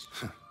strange?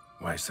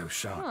 Why so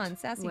shocked? Come on,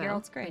 sassy Well,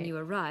 Geralt's great. when you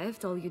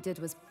arrived, all you did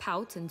was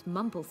pout and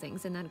mumble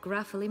things in that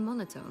graphily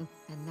monotone.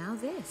 And now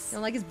this.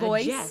 Don't like his A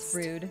voice? jest.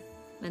 Rude.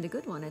 And a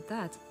good one at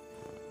that.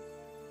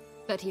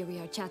 But here we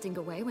are chatting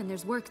away when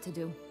there's work to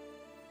do.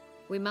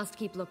 We must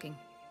keep looking.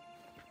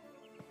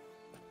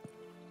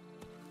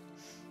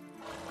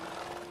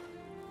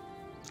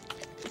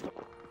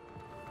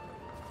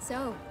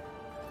 So,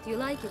 do you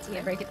like it Can I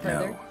here? break it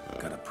further? No,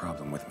 got a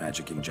problem with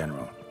magic in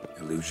general.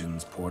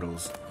 Illusions,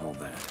 portals, all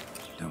that.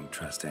 Don't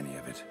trust any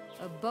of it.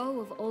 A bow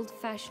of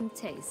old-fashioned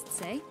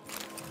tastes, eh?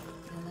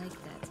 I like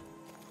that.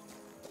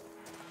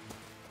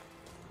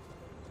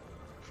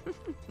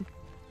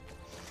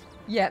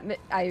 Yeah,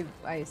 I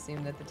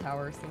assume that the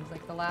tower seems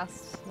like the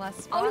last spot.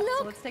 Oh so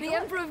look! let's take The a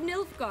look. Emperor of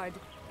Nilfgaard!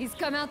 He's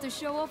come out to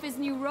show off his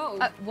new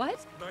robe.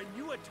 What? My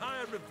new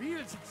attire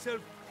reveals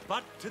itself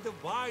but to the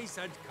wise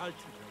and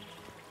cultivated.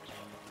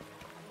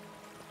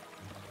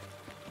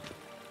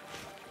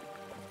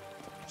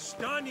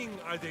 Stunning,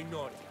 are they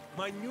not?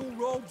 My new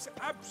robe's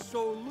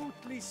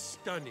absolutely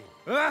stunning.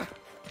 Ah!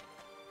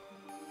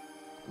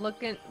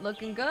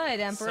 Looking good,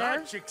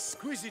 Emperor. Such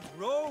exquisite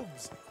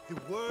robes, the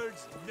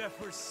world's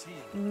never seen.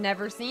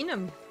 Never seen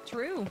him.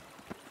 True.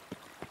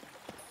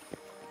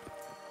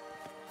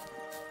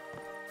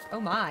 Oh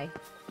my.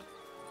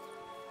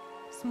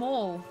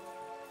 Small.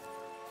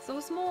 So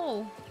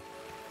small.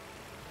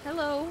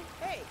 Hello.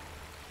 Hey!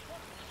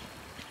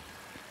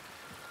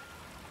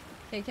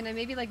 Okay, can I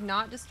maybe like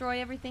not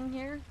destroy everything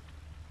here?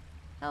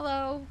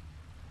 Hello.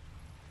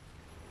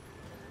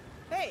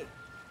 Hey!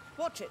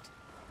 Watch it!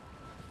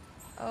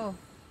 Oh.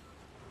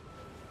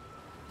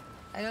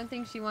 I don't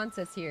think she wants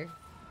us here.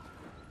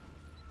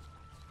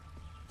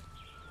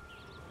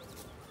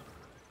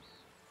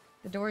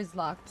 The door is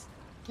locked.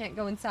 Can't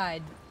go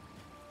inside.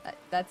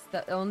 That's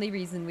the only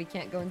reason we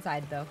can't go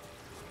inside, though.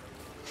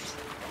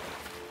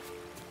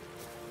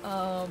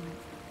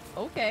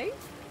 Okay.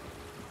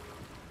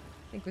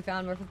 I think we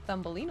found where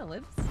Thumbelina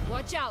lives.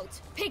 Watch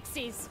out!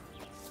 Pixies!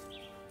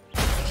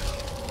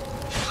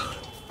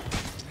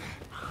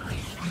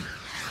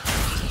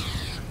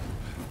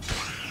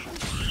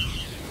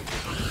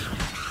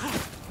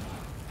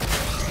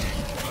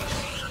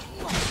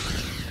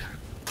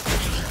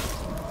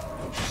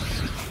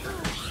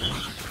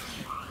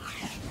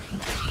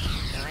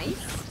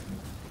 Nice.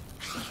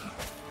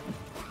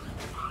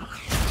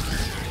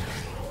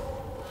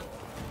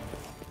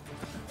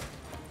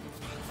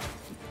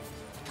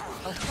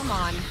 Oh, come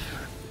on.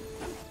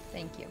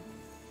 Thank you.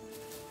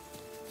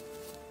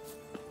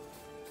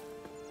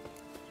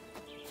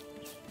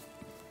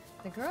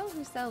 The girl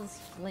who sells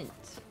flint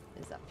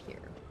is up here.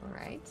 All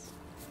right.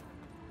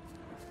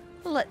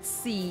 Let's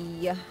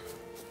see.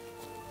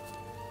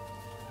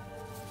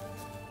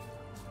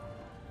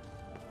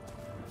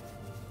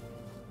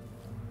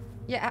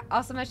 Yeah,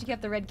 awesome how she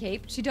kept the red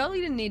cape. She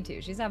totally didn't need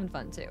to. She's having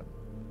fun too.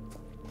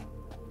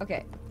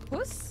 Okay.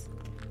 Puss?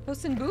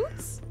 Puss in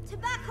Boots?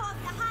 Tobacco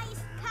of the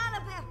highest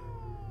caliber.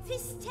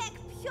 Fist tech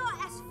pure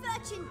as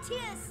virgin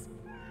tears.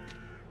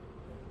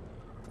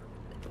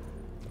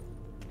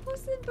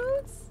 Puss in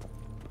Boots?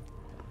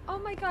 Oh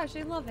my gosh,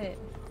 I love it.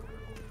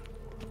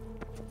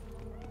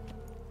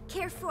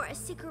 Care for a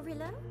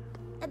cigarillo?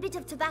 A bit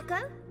of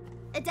tobacco?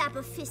 A dab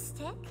of fist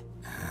tech?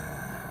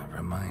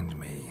 Remind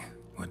me,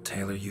 what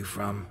tale are you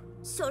from?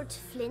 Sold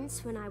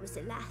flints when I was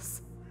a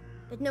lass,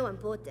 but no one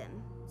bought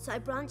them, so I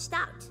branched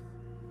out.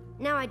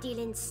 Now I deal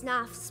in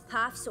snuffs,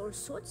 puffs, all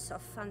sorts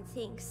of fun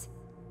things.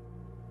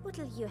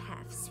 What'll you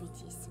have,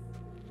 sweeties?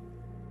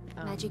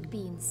 Magic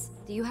beans.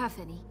 Do you have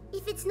any?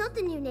 If it's not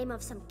the new name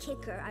of some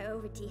kicker I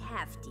already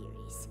have,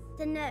 dearies,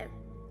 then no.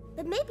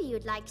 But maybe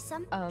you'd like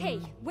some. Hey,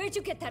 where'd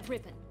you get that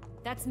ribbon?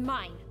 That's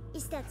mine.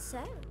 Is that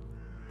so?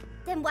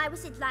 Then why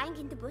was it lying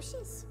in the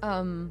bushes?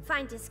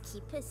 Finders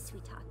keepers,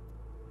 sweetheart.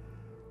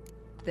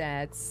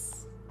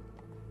 That's...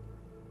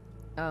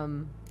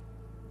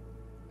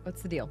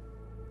 What's the deal?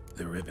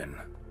 The ribbon.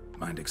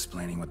 Mind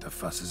explaining what the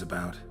fuss is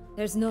about?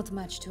 There's not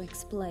much to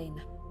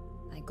explain.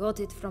 I got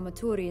it from a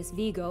Turius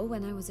Vigo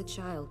when I was a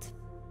child.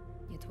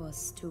 It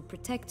was to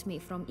protect me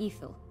from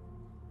evil.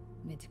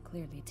 It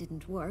clearly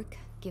didn't work,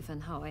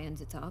 given how I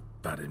ended up.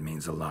 But it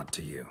means a lot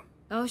to you.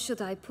 How should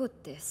I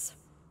put this?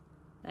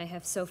 I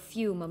have so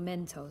few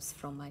mementos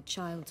from my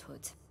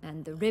childhood,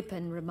 and the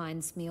ribbon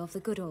reminds me of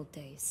the good old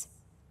days,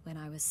 when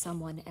I was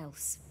someone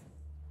else.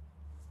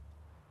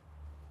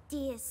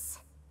 Dears,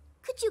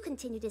 could you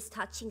continue this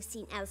touching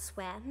scene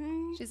elsewhere,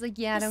 hmm? She's like,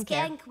 yeah, I don't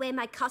care. Scaring away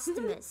my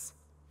customers.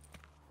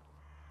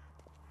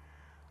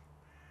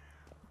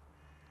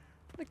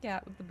 The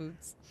cat with the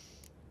boots.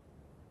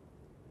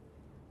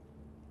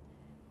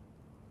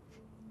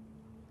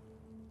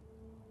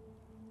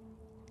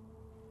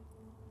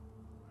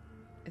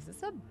 Is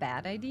this a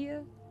bad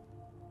idea?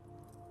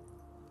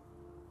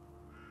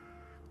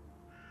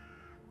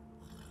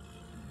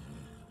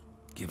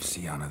 Give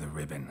Sienna the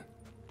ribbon.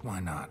 Why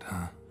not,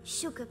 huh?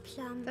 Sugar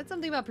plum. That's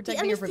something about The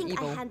protecting only her from thing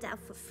evil. I hand out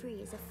for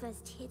free is a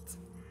first hit.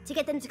 To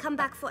get them to come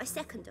back for a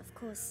second, of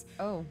course.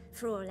 Oh,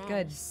 For all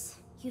good. else,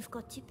 you've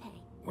got to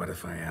pay. What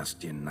if I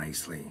asked you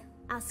nicely?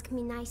 Ask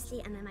me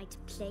nicely and I might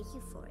play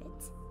you for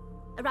it.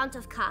 A round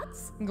of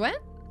cards? Gwen?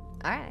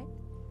 Alright.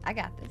 I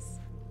got this.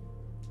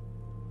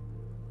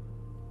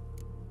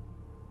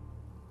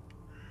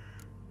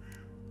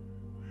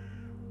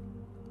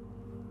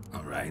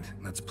 All right,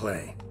 let's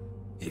play.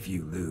 If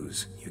you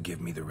lose, you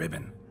give me the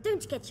ribbon.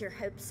 Don't get your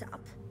hopes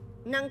up.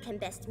 None can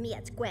best me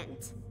at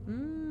Gwent.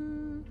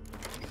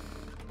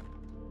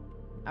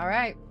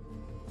 Alright.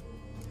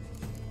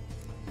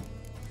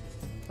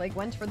 Play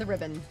Gwent for the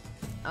ribbon.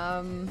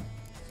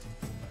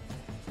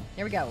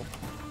 Here we go.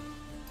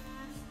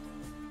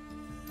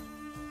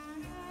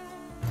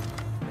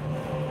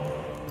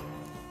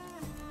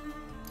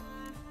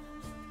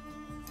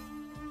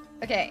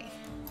 Okay.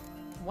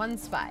 One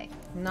spy.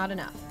 Not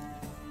enough.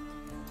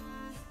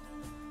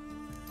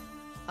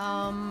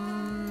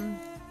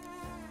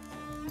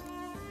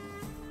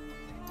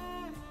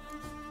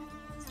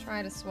 Let's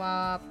try to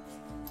swap.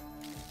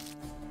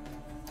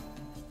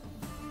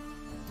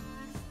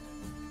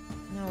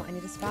 No, I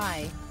need a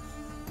spy.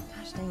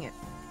 Gosh dang it.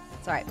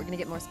 It's alright, we're gonna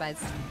get more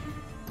spies.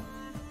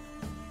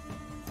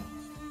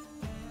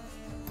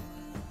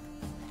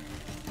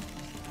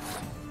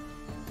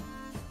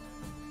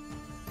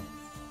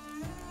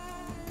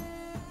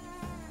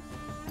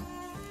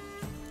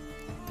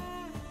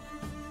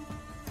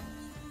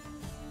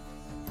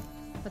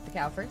 Put the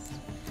cow first.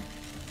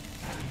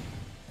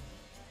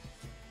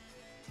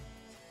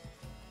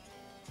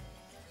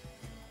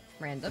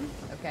 Random,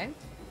 okay.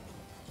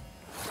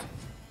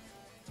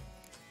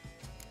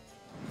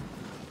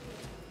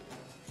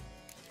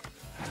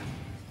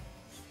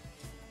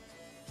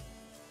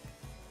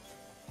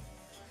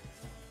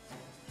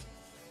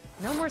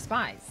 No more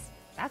spies.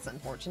 That's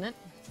unfortunate.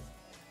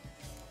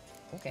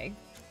 Okay.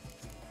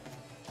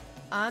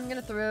 I'm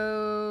gonna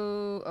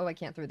throw... Oh, I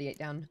can't throw the 8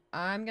 down.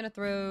 I'm gonna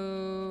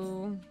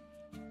throw...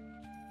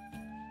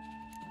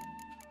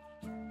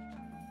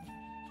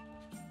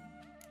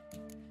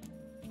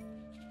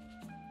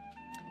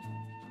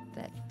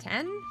 the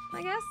 10,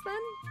 I guess,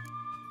 then?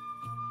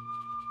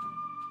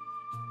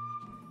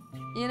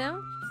 You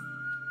know?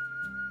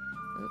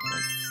 Oops,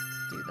 let's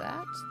do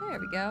that. There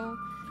we go.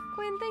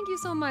 Quinn, thank you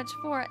so much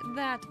for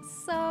that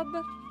sub.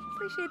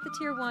 Appreciate the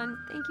tier 1.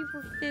 Thank you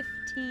for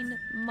 15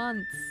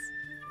 months.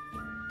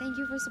 Thank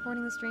you for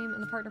supporting the stream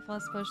and the Partner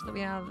Plus push that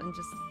we have, and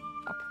just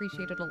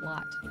appreciate it a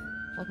lot.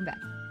 Welcome back.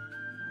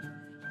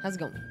 How's it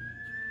going?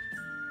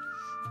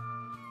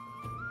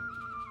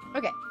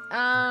 Okay.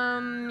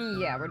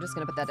 Yeah, we're just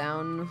gonna put that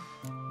down.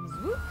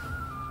 Swoop.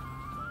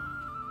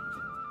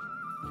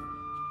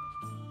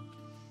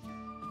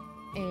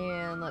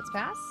 And let's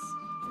pass.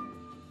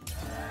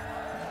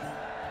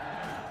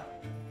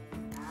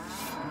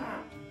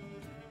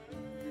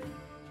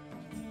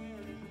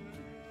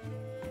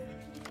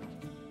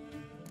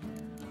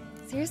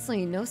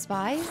 Seriously, no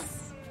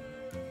spies?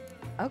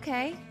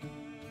 Okay.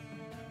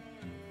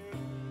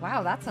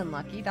 Wow, that's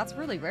unlucky. That's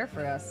really rare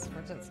for us.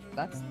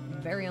 That's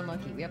very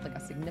unlucky. We have like a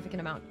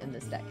significant amount in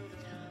this deck.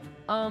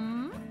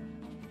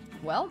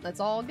 Well, that's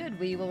all good.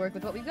 We will work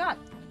with what we've got.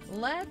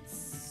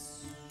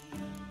 Let's...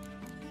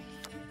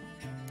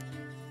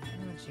 Oh,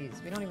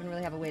 jeez. We don't even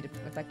really have a way to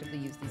effectively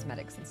use these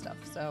medics and stuff.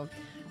 So,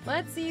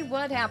 let's see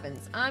what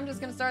happens. I'm just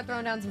gonna start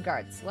throwing down some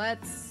cards.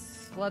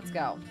 Let's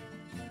go.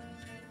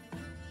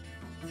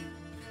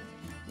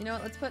 You know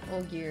what? Let's put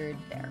Olgierd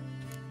there.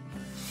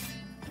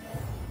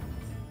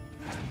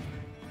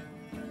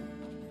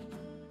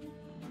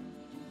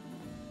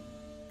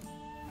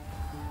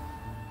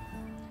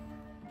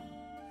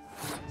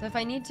 So if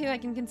I need to, I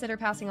can consider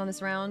passing on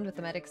this round with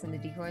the medics and the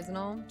decoys and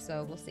all,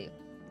 so we'll see.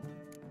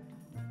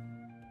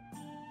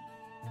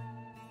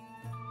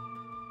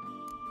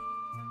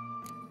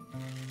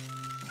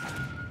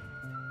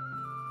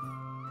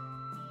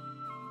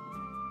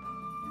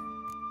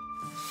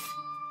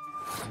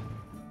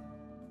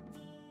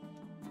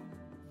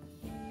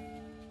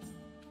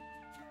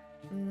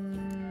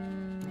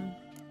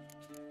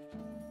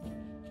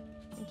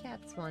 The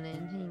cats want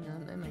in. Hang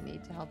on, I might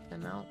need to help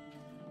them out.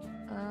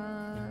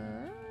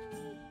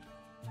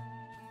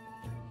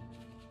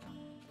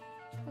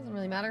 Doesn't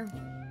really matter.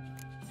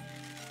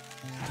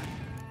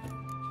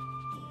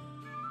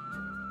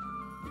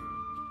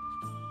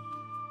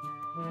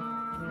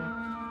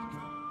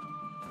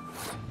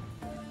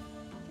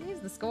 Use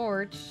the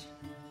Scorch.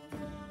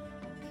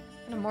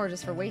 Kind of more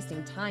just for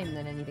wasting time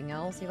than anything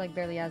else. He like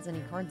barely has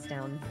any cards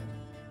down.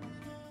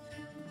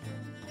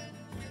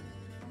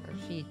 Or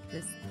she,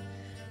 this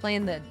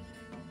playing the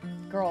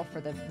girl for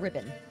the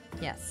ribbon.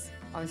 Yes,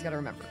 always gotta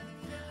remember.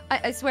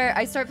 I swear,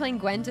 I start playing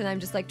Gwent and I'm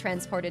just like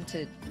transported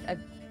to a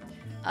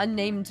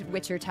unnamed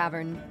Witcher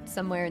tavern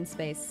somewhere in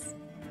space.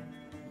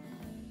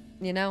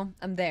 You know,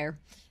 I'm there.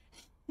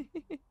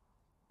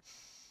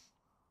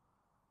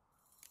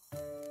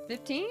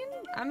 15?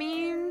 I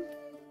mean,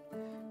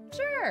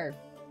 sure.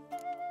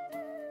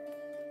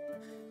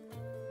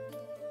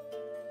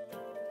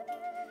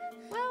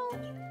 Well,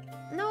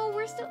 no,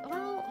 we're still,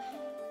 well...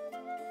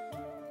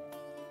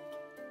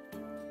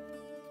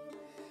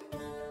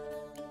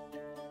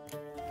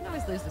 I can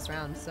always lose this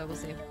round, so we'll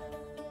see.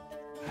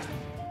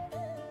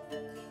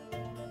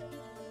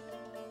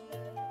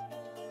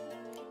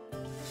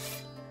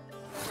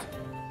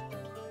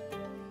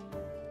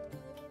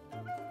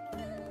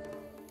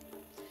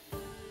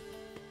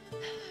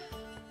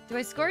 Do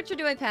I Scorch or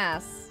do I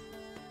pass?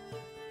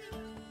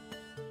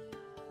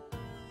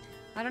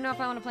 I don't know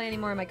if I want to play any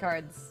more of my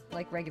cards,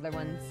 like regular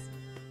ones.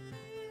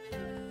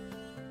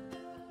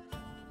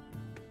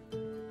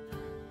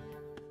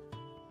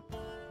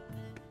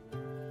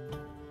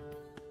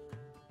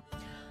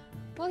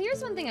 Well,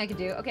 here's one thing I could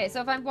do. Okay, so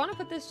if I want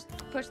to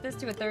push this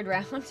to a third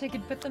round, I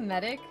could put the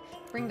medic,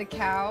 bring the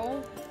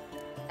cow,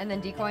 and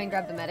then decoy and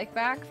grab the medic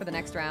back for the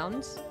next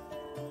round.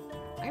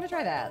 I'm gonna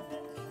try that.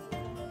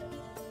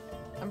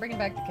 I'm bringing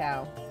back the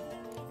cow.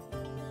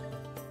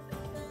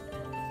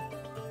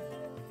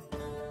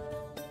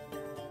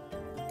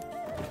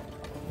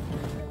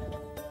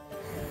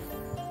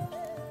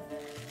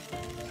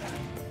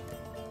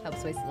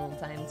 Helps waste a little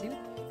time, too.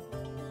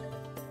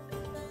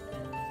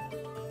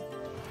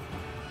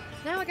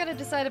 Now I gotta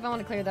decide if I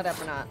want to clear that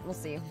up or not. We'll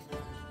see.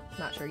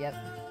 Not sure yet.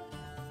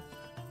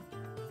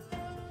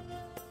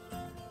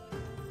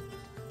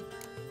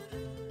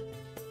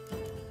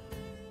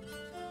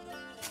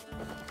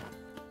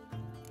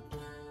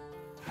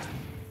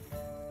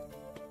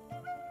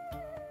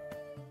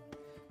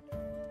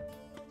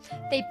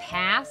 They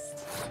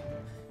passed?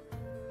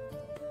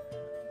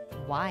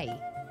 Why?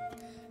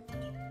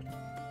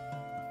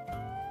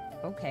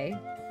 Okay.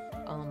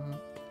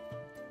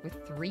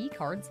 With 3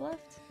 cards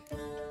left?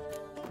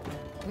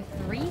 With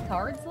 3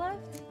 cards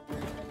left?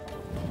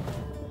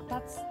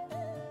 That's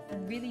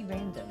really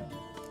random.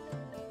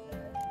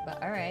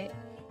 But alright.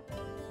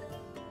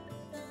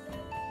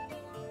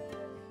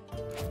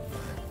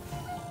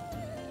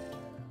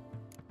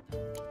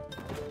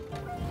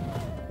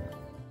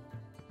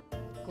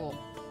 Cool.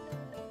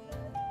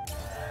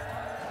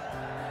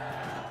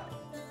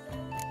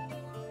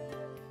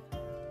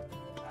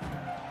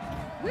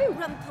 Woo!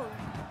 Rumpel,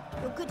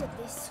 you're good at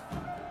this.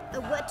 A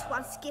word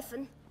once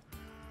given.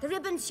 The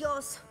ribbon's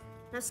yours.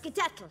 Now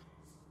skedaddle.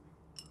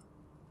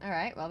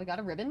 Alright, well, we got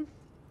a ribbon.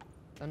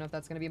 Don't know if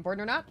that's going to be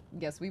important or not.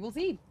 Guess we will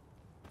see.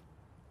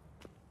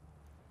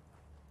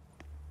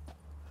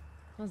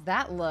 How's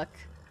that look?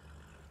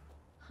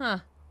 Huh.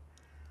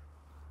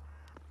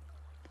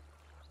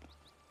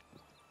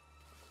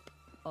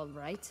 All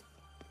right.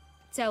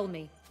 Tell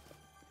me.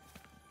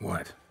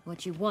 What?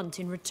 What you want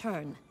in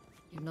return.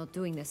 You're not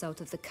doing this out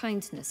of the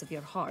kindness of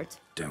your heart.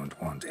 Don't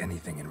want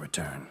anything in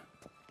return.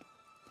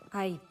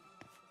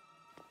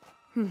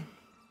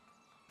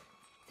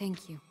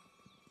 Thank you.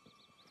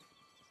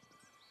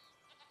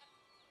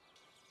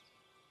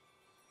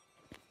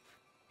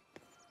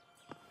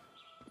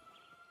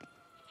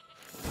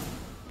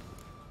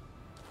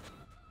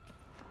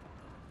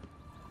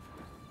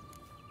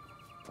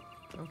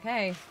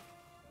 Okay.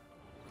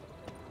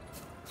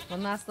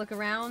 One last look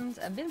around.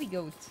 A billy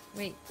goat.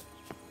 Wait.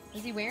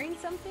 Is he wearing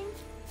something?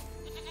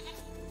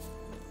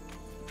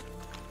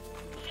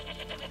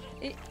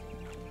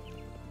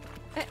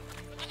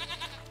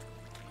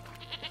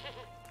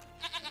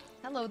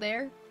 Hello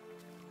there.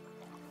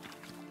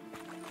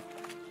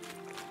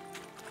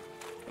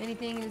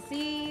 Anything to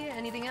see?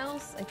 Anything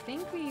else? I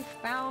think we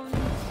found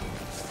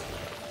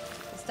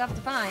the stuff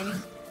to find.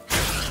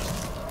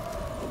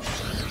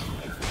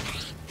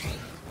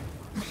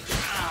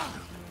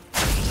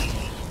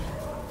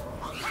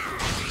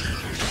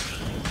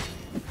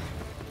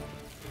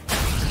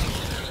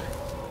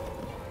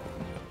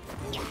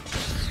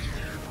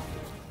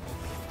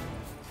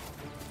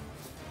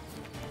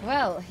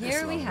 Well,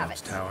 here we have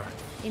it. Tower.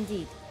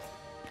 Indeed.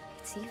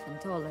 It's even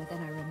taller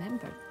than I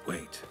remember.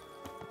 Wait.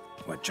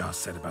 What Joss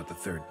said about the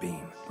third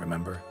beam,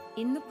 remember?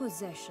 In the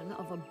possession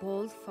of a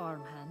bald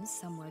farmhand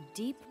somewhere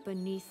deep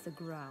beneath the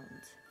ground.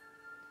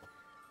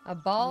 A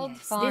bald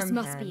farmhand. This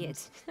must be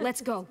it.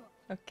 Let's go.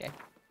 Okay.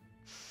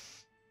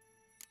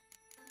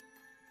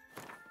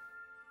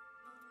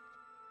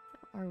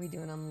 How are we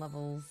doing on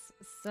levels?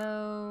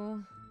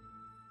 So...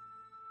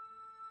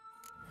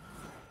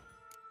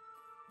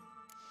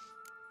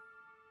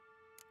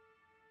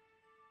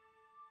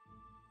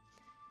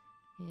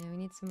 yeah, we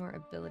need some more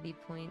ability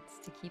points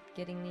to keep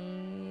getting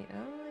the...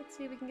 oh, let's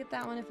see if we can get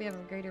that one if we have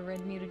a greater red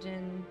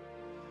mutagen.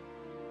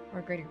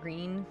 Or greater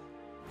green.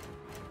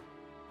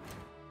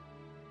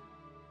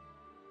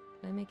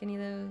 Can I make any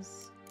of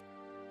those?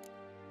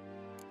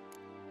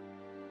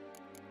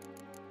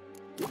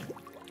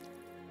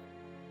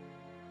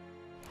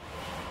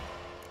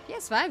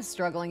 PS5's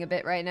struggling a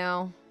bit right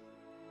now.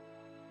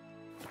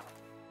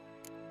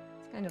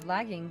 It's kind of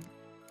lagging.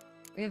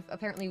 We have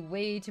apparently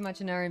way too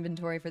much in our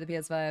inventory for the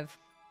PS5.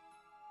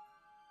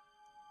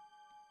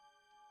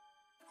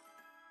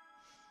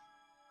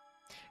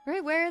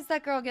 Right, where is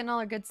that girl getting all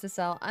her goods to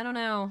sell? I don't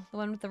know. The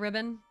one with the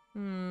ribbon?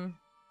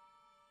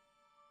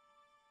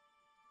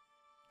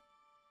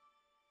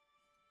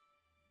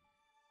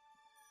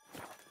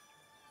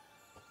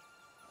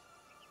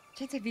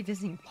 Chance I'd be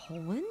visiting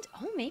Poland?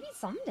 Oh, maybe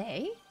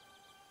someday.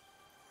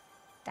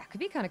 That could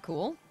be kind of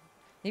cool.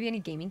 Maybe any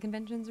gaming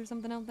conventions or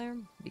something out there?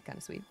 Would be kind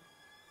of sweet.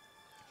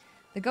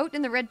 The goat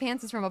in the red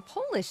pants is from a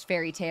Polish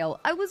fairy tale.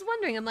 I was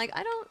wondering, I'm like,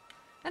 I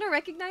don't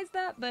recognize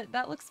that, but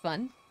that looks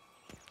fun.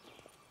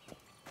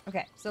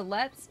 Okay, so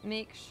let's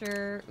make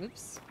sure,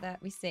 oops,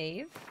 that we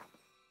save.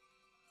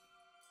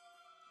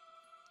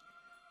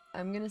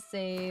 I'm gonna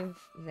save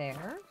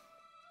there.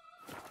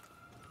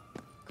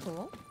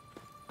 Cool.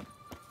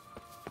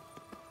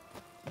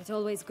 I'd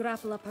always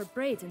grapple up her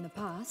braid in the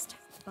past,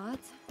 but I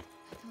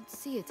don't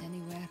see it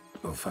anywhere.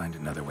 We'll find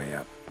another way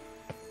up.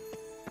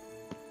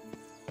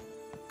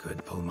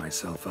 Could pull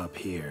myself up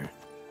here,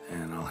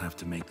 and I'll have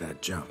to make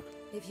that jump.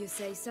 If you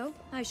say so,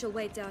 I shall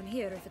wait down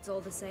here if it's all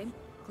the same.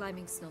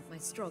 Climbing's not my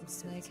strong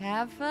suit. Like,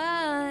 have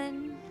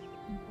fun.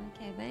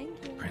 Okay, thank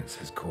you.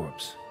 Prince's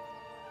corpse.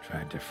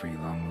 Tried to free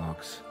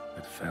Longlocks,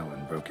 but fell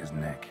and broke his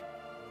neck.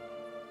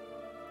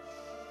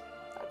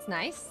 That's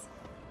nice.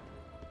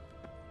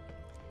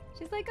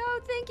 She's like,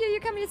 oh, thank you, you're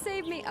coming to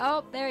save me.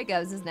 Oh, there he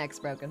goes, his neck's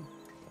broken.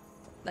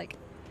 Like,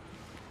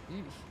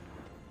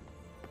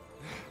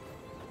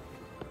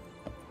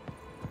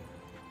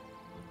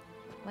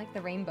 like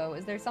the rainbow.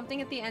 Is there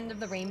something at the end of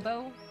the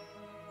rainbow?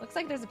 Looks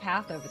like there's a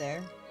path over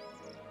there.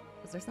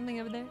 Is there something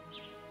over there?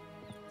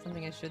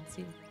 Something I should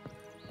see?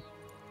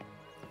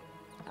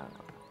 I don't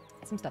know.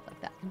 Some stuff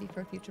like that can be for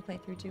a future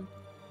playthrough too.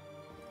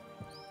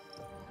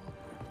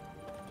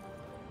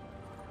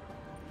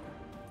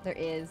 There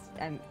is,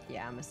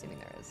 yeah, I'm assuming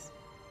there is.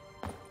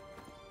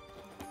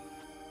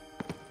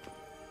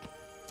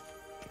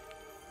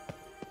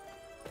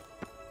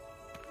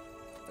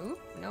 Oop,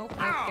 nope,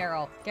 no,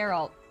 Geralt.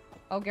 Geralt.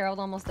 Oh, Geralt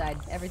almost died.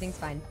 Everything's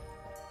fine.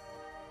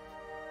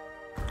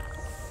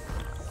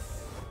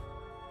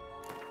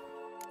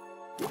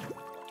 There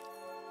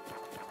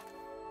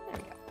we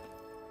go.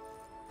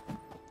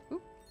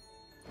 Oop.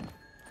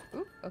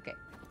 Oop, okay.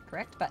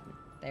 Correct button.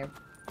 There.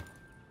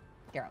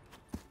 Geralt.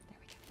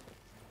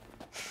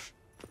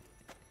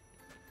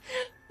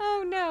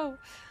 Oh no.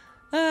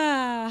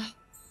 Ah.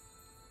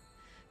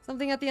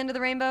 Something at the end of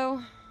the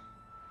rainbow?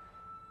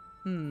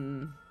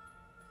 There's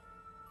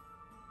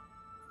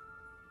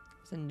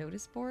a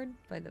notice board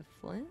by the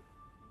Flint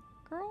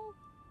girl?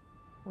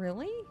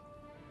 Really?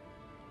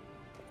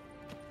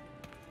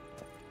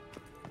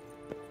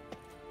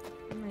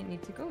 I might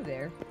need to go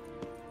there.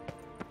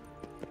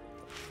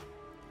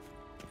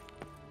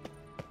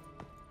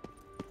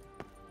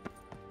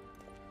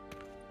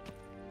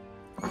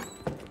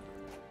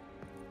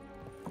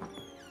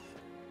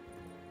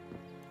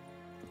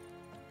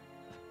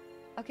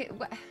 Okay,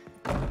 what?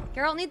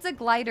 Geralt needs a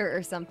glider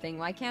or something.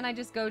 Why can't I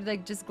just go,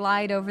 like, just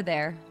glide over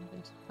there? I've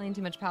been playing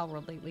too much Pal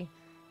World lately.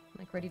 I'm,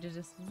 like, ready to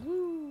just,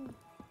 woo.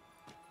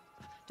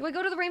 Do I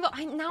go to the rainbow?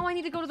 Now I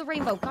need to go to the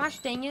rainbow. Gosh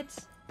dang it.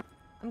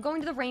 I'm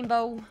going to the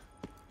rainbow.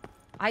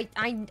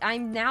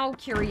 I'm now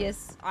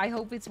curious. I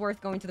hope it's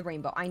worth going to the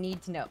rainbow. I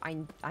need to know.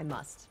 I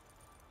must.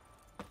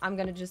 I'm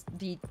gonna just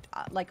be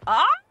like,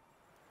 ah!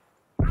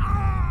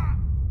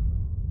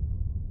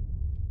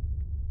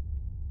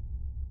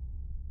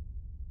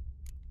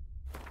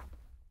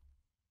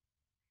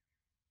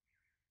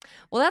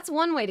 Well, that's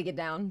one way to get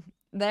down.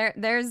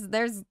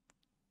 There's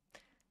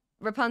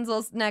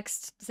Rapunzel's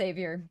next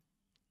savior.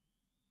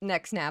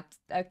 Neck snapped.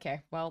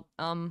 Okay, well,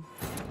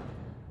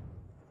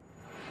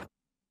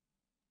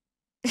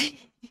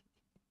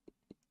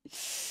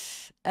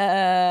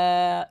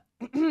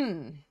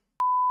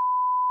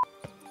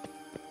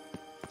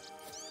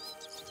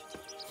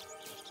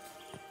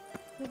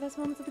 The best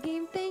moments of the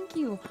game, thank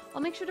you.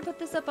 I'll make sure to put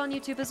this up on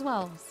YouTube as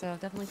well, so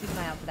definitely keep an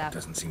eye out for that.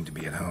 Doesn't seem to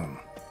be at home.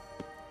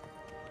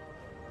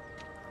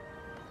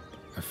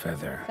 A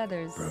feather.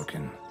 Feathers.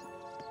 Broken.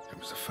 There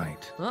was a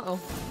fight. Uh-oh.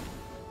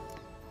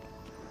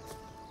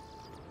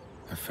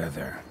 A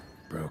feather.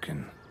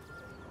 Broken.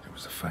 There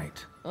was a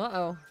fight.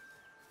 Uh-oh.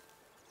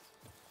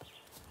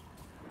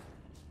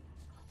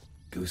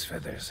 Goose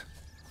feathers.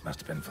 Must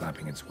have been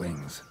flapping its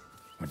wings.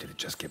 Or did it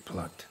just get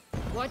plucked?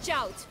 Watch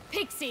out!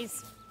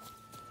 Pixies!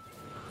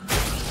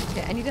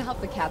 Okay, I need to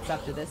help the cats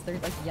after this. They're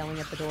like yelling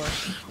at the door.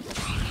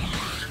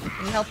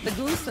 Can you help the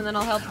goose and then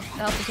I'll help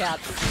the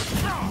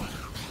cats.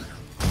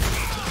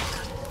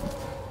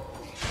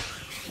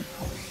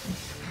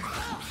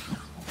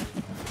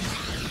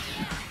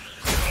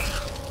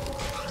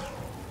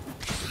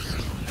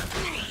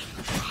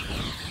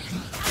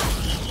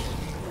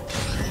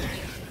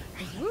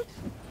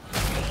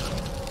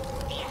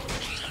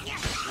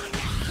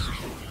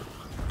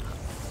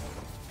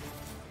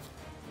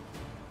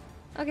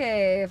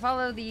 Okay,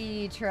 follow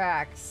the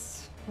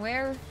tracks.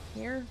 Where?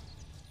 Here?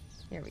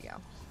 Here we go.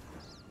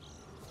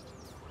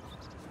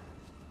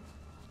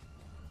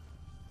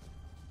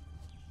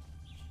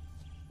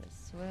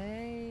 This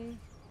way.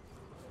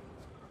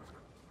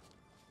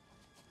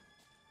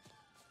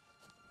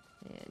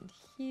 And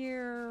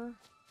here.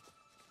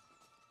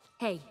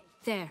 Hey,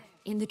 there,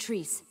 in the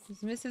trees.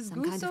 Is Mrs.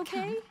 Some Goose kind of okay?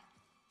 camp.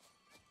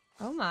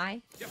 Oh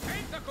my.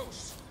 Defend the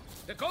goose!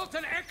 The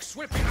golden eggs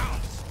will be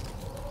ours!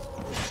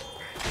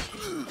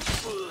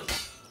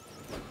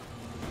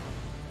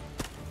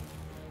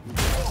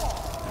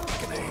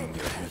 Gonna hang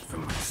your head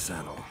from my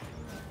saddle.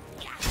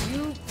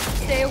 You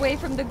stay away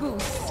from the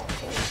goose.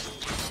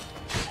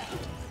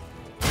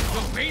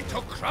 You mean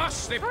to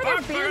cross the How are there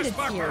barbarous bandits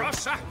here?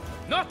 Barbarossa?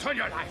 Not on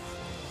your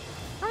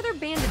life! How are there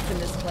bandits in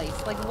this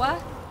place? Like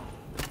what?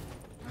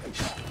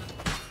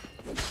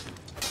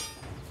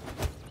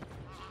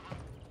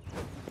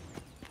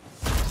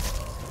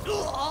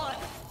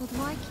 But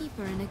why keep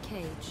her in a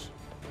cage?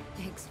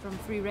 Eggs from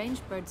free-range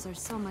birds are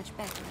so much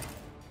better.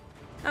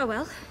 Oh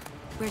well,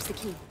 where's the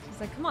key? He's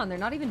like, come on, they're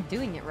not even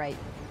doing it right.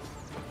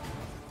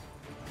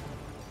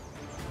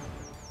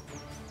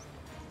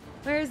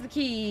 Where's the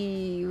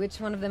key? Which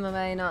one of them have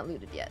I not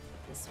looted yet?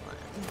 This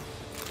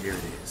one. Here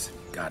it is.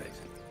 Got it.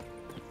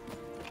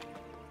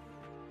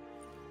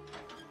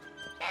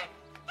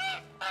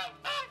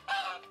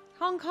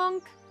 Honk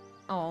honk.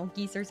 Oh,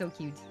 geese are so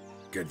cute.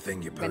 Good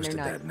thing you When they're posted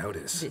not that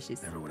notice.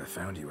 vicious. Never would have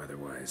found you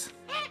otherwise.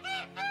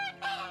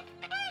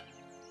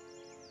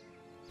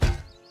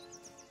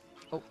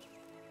 Oh.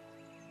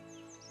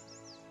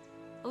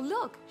 Oh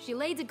look, she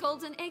laid a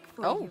golden egg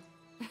for Oh.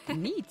 you.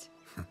 Neat.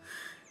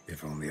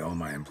 If only all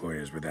my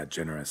employers were that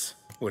generous.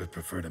 Would have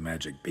preferred a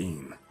magic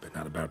bean, but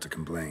not about to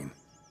complain.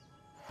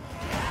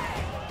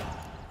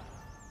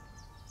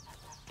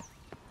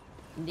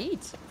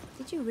 Neat.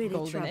 Did you really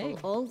Golden travel egg.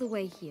 all the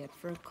way here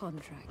for a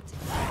contract?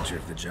 Nature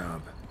of the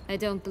job. I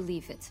don't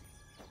believe it.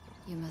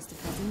 You must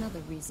have had another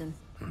reason.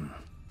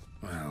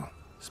 Well,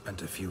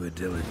 spent a few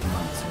idyllic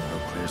months in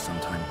Beauclair some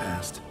time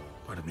past.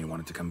 Part of me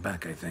wanted to come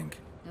back, I think.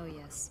 Oh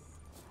yes.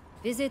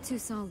 Visit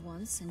Toussaint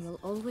once and you'll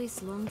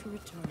always long to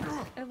return.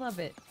 I love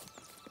it.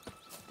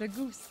 The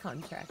goose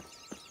contract.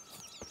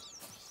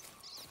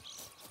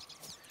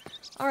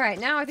 Alright,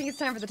 now I think it's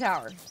time for the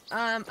tower.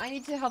 I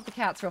need to help the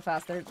cats real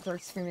fast. They're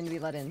screaming to be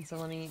let in, so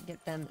let me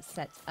get them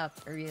set up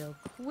real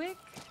quick.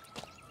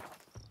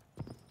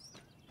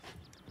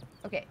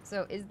 Okay,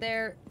 so is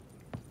there...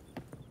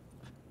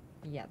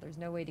 Yeah, there's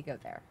no way to go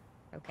there.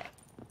 Okay.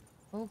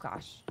 Oh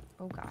gosh.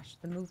 Oh gosh.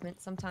 The movement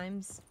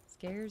sometimes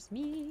scares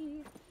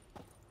me.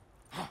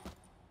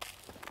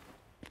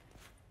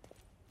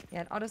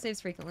 Yeah, it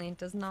autosaves frequently. It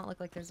does not look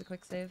like there's a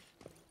quick save.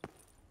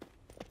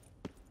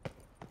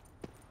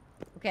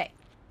 Okay.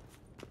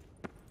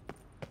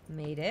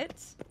 Made it.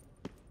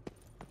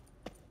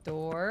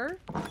 Door.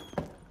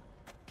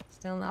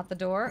 Still not the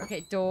door. Okay,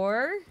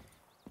 door.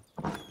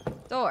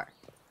 Door.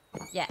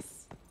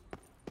 Yes.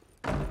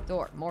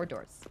 Door. More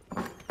doors.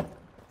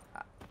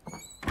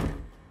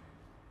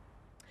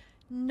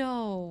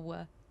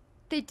 No.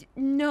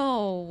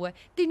 No.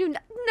 They knew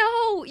not.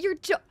 No! You're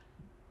Not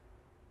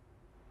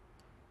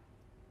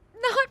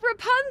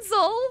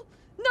Rapunzel!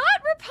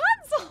 Not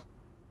Rapunzel!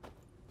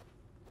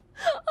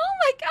 Oh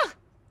my god!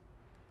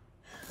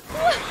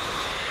 What?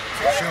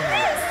 What is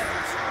this?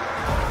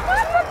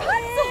 Not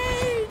Rapunzel!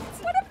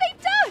 What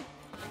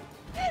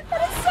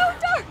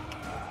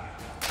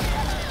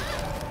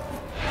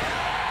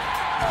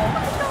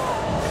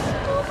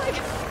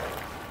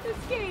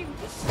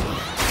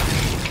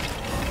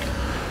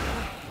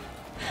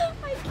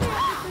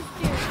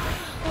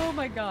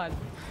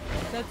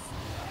That's...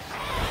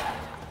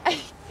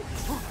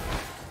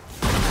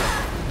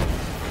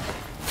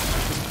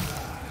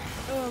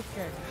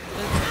 Okay.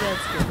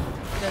 That's good.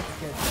 That's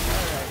good.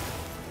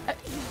 Alright.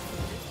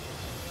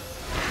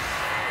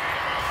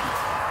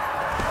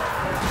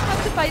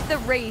 Have to fight the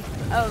wraith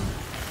of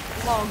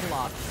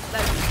Longlocks.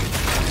 That's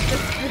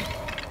good.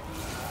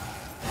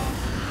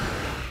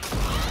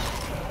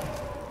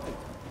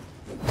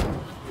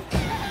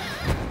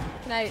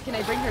 Can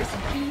I bring her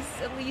some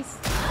peace at least?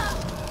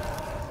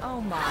 Oh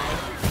my.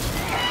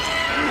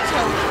 You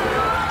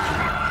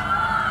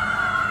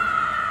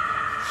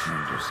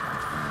Shield yourself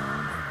by your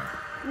own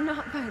hair.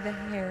 Not by the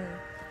hair.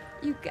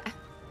 You got...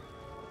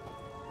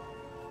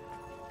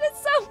 That's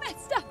so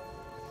messed up.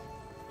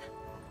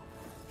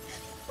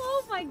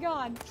 Oh my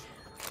god.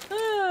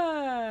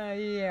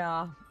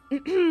 Yeah. A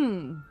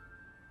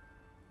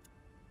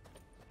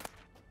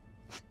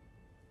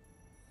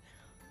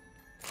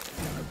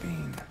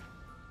bean.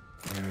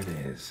 There it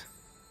is.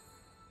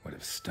 Would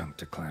have stunk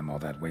to climb all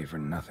that way for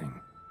nothing.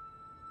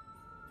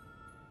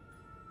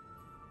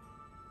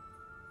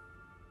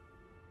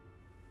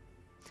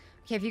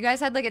 Okay, if you guys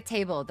had like a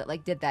table that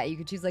like did that, you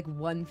could choose like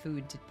one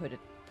food to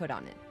put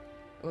on it.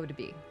 What would it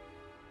be?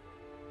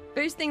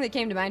 First thing that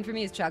came to mind for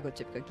me is chocolate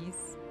chip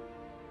cookies.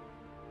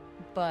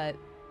 But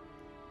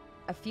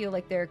I feel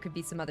like there could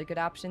be some other good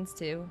options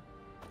too.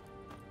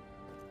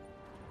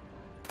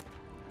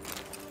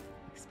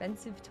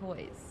 Expensive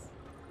toys.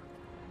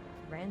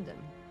 Random.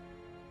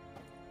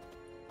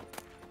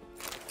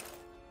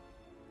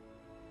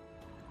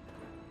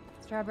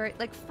 Strawberry,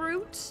 like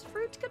fruit.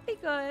 Fruit could be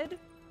good.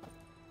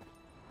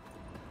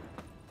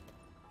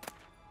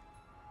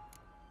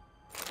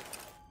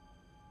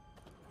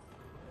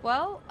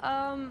 Well,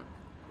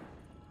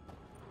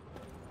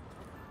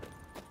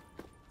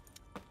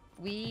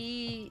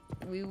 we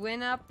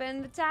went up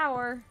in the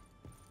tower.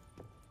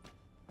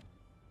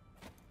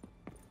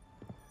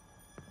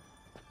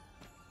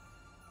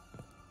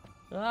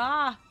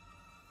 Ah!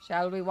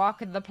 Shall we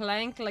walk in the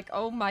plank? Like,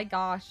 oh my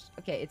gosh.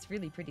 Okay, it's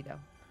really pretty though.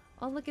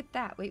 Oh, look at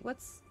that. Wait,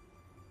 what's...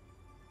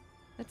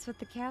 That's with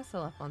the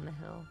castle up on the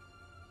hill.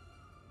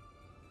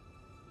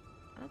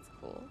 That's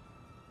cool.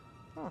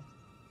 Huh.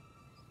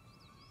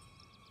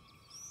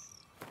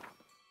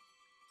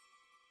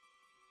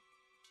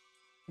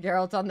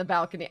 Geralt on the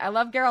balcony. I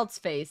love Geralt's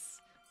face.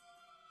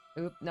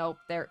 Oop, nope.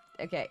 There.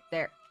 Okay,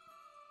 there.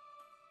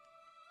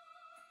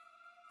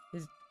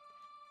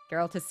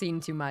 Geralt has seen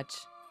too much.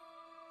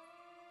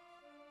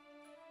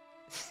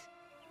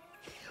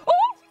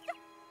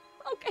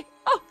 Oh! Okay.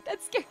 Oh,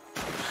 that's scary.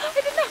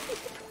 I did not mean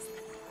to press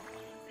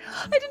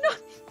that. I did not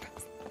mean to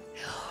press that.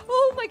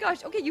 Oh my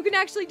gosh. Okay, you can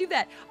actually do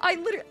that. I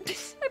literally...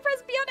 I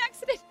pressed B on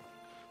accident.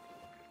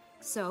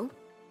 So?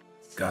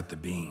 Got the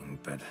bean,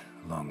 but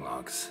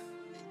Longlocks.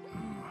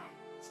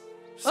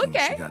 Seems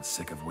she got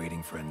sick of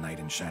waiting for a knight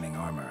in shining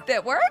armor.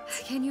 That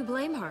worked? Can you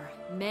blame her?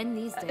 Men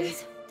these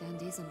days,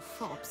 dandies and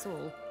fops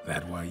all.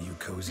 That why you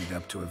cozied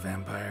up to a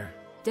vampire?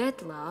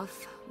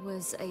 Detlef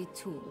was a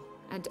tool,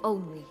 and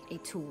only a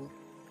tool.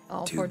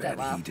 Oh, Too poor bad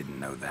Detlef. he didn't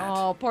know that.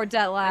 Oh, poor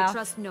Detlef. I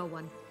trust no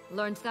one.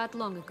 Learned that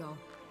long ago.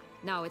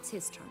 Now it's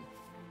his turn.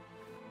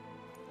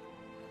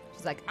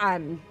 She's like,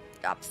 I'm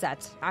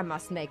upset. I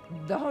must make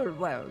the whole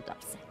world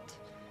upset.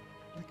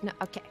 Like, no,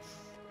 okay.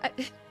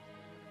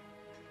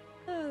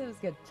 Oh, that was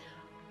good.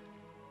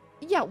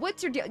 Yeah,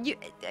 what's your deal?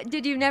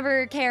 Did you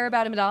never care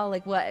about him at all?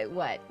 Like,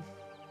 what?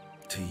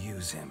 To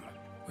use him.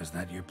 Was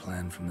that your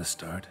plan from the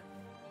start?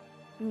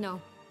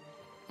 No.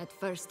 At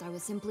first, I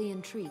was simply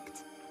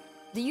intrigued.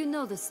 Do you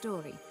know the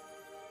story?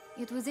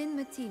 It was in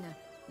Matina,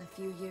 a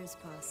few years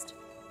past.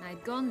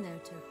 I'd gone there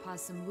to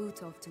pass some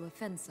loot off to a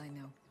fence I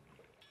know.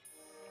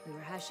 We were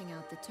hashing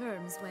out the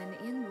terms when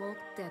in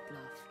walked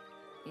Detlef.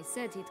 He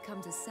said he'd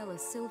come to sell a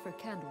silver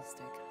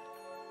candlestick.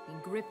 He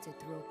gripped it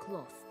through a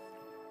cloth.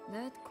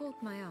 That caught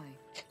my eye.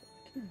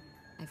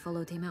 I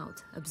followed him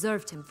out,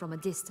 observed him from a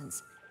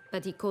distance,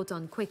 but he caught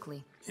on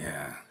quickly.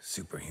 Yeah,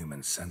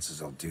 superhuman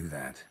senses will do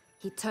that.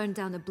 He turned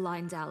down a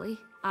blind alley.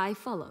 I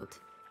followed.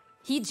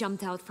 He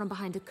jumped out from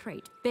behind a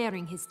crate,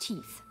 baring his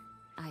teeth.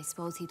 I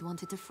suppose he'd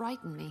wanted to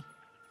frighten me.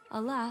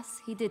 Alas,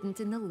 he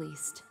didn't in the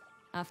least.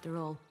 After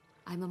all,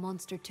 I'm a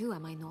monster too,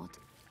 am I not?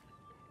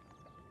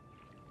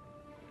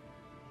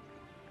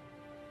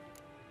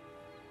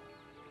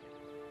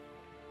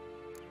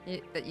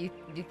 You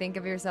think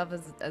of yourself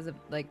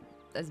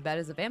as bad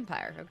as a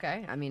vampire?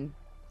 Okay, I mean,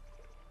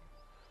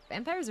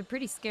 vampires are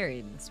pretty scary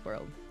in this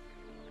world.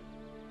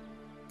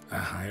 A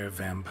higher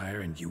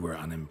vampire and you were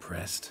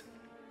unimpressed?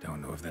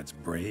 Don't know if that's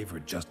brave or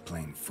just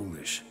plain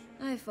foolish.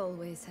 I've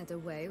always had a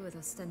way with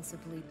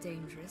ostensibly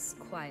dangerous,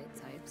 quiet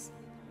types.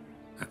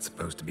 That's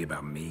supposed to be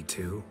about me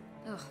too?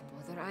 Ugh,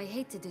 bother, I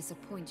hate to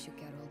disappoint you,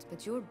 Geralt,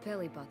 but your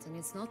belly button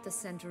is not the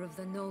center of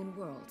the known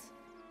world.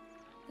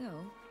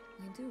 Though,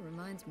 you do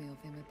remind me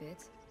of him a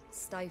bit.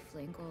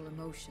 Stifling all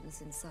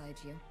emotions inside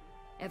you.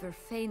 Ever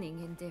feigning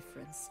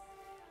indifference.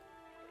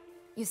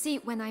 You see,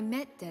 when I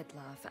met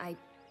Detlef,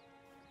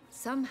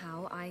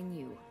 somehow I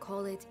knew,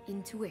 call it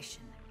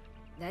intuition,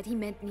 that he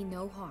meant me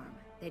no harm,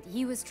 That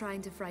he was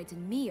trying to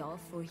frighten me off,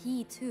 for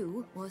he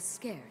too was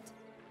scared.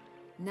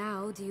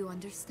 Now do you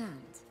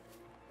understand?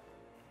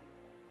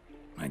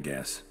 I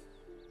guess.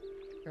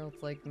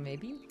 Geralt's like,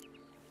 maybe?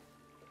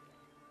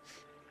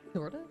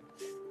 Sorta?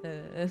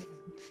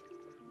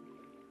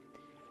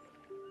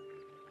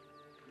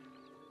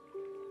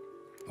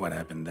 What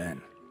happened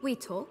then? We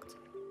talked,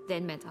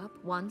 then met up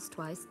once,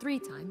 twice, 3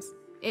 times.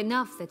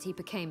 Enough that he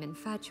became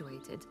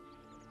infatuated.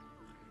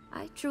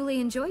 I truly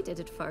enjoyed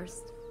it at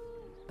first,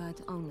 but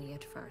only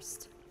at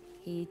first.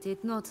 He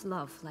did not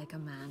love like a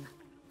man,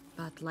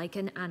 but like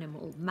an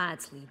animal,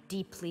 madly,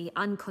 deeply,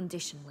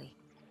 unconditionally,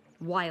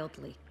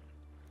 wildly.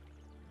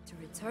 To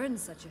return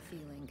such a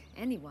feeling,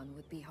 anyone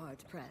would be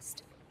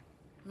hard-pressed,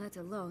 let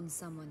alone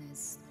someone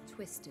as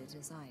twisted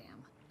as I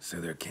am.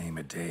 So there came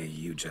a day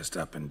you just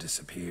up and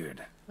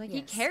disappeared. Like, he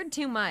Yes. cared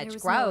too much. There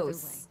was no other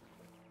Gross. way.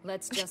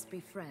 Let's just be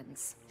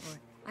friends, or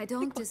I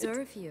don't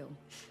deserve you.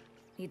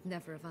 He'd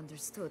never have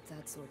understood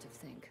that sort of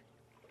thing.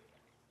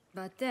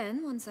 But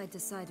then, once I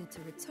decided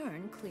to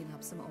return, clean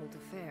up some old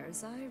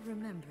affairs, I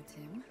remembered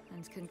him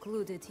and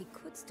concluded he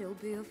could still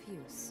be of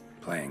use.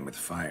 Playing with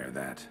fire,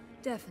 that.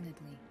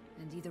 Definitely.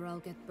 And either I'll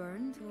get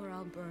burned or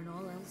I'll burn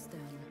all else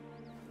down.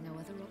 No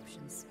other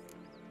options.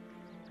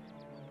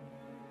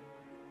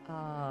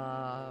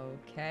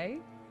 Okay.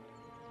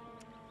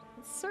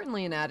 It's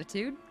certainly an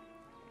attitude.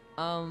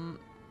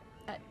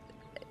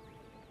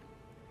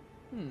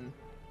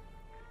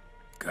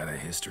 Got a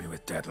history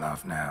with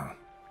Dettlaff now,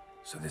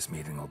 so this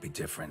meeting will be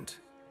different.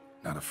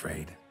 Not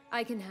afraid?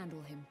 I can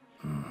handle him.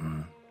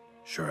 Mm-hmm.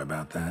 Sure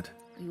about that?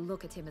 You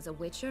look at him as a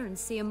witcher and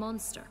see a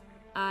monster.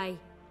 I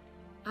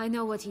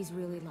know what he's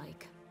really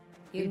like.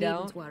 You needn't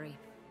don't? worry.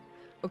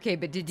 Okay,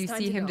 but did you It's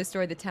time see to him go.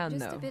 destroy the town,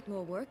 Just though? a bit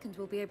more work and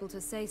we'll be able to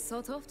say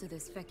sod off to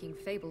this fecking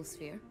fable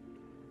sphere.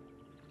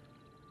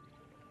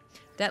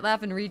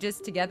 Dettlaff and Regis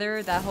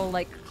together, that whole,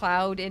 like,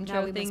 cloud Now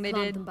intro we thing must they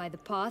plant did. them by the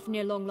path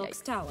near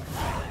Longlock's tower.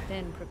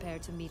 Then prepare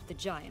to meet the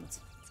giant.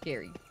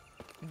 Scary.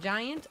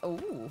 Giant?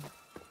 Oh.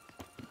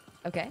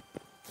 Okay.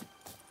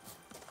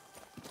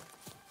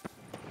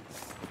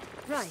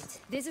 Right,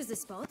 this is the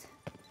spot.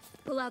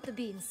 Pull out the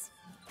beans.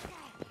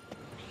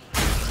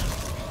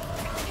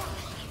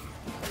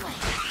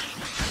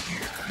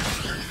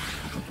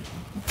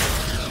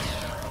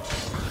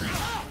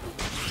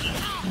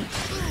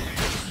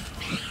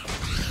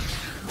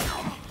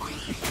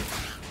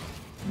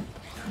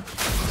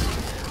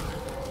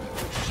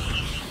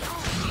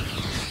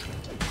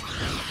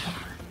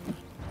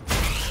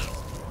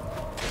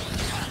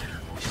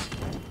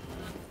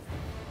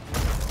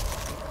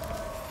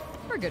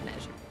 For good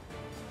measure.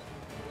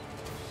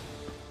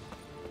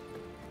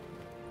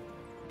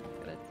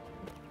 Gotta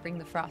bring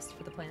the frost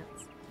for the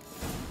plants.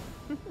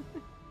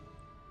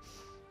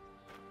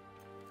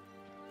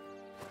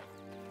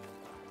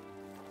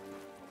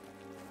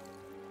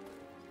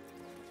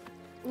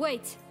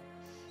 Wait!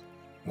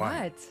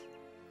 What?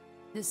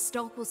 The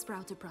stalk will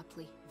sprout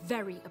abruptly.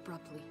 Very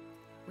abruptly.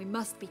 We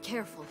must be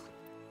careful.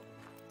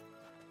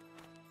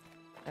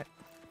 What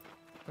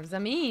does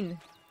that mean?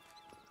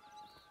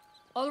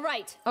 All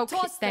right, Okay,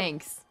 toss them.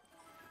 thanks.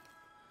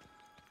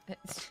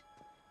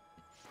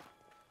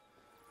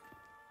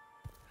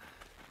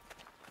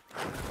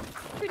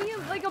 Treating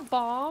it like a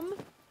bomb?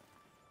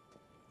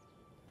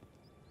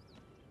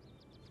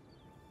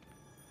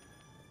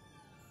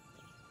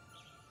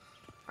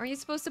 Are you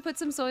supposed to put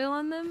some soil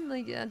on them?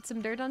 Like, add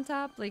some dirt on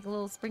top? Like a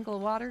little sprinkle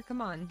of water? Come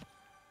on.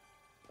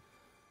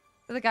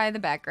 For the guy in the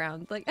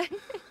background. Like, I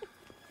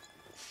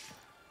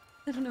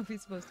don't know if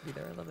he's supposed to be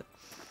there. I love it.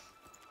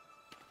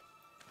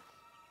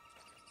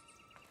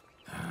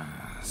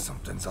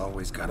 Something's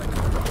always gotta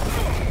go wrong.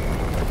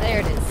 There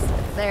it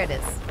is. There it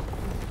is.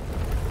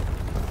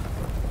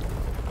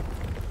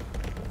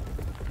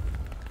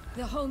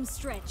 The home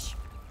stretch.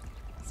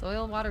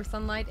 Soil, water,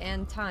 sunlight,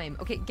 and time.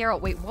 Okay,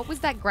 Geralt, wait, what was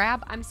that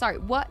grab? I'm sorry,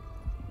 what?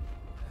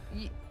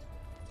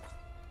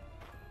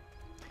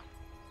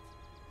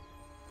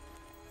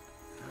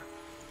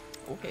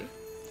 Okay.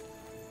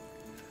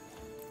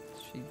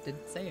 She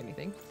didn't say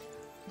anything.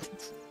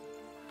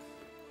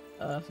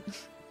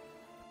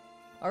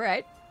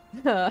 Alright.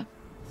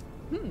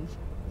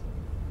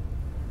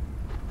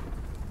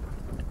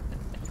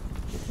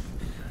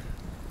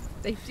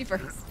 Safety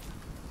first.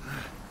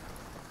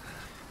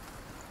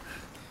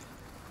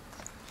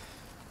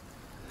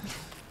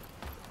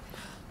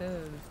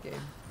 Oh, this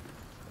game.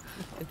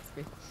 It's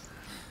great.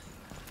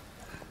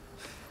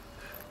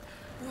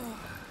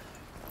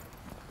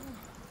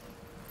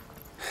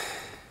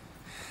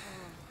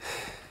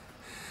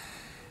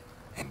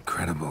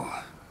 Incredible.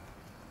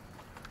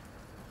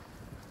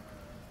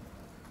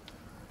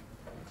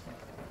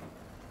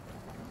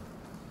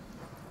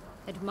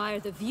 Admire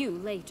the view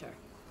later.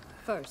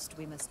 First,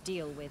 we must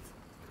deal with...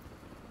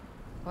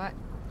 What?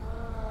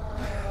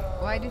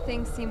 Why do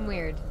things seem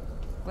weird?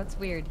 What's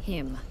weird?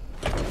 him.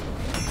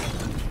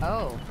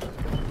 Oh.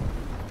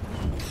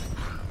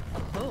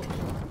 Oh.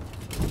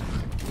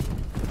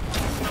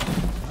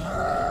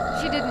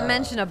 She didn't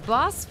mention a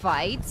boss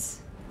fight.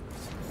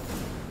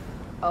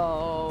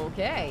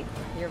 Okay,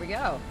 here we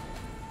go.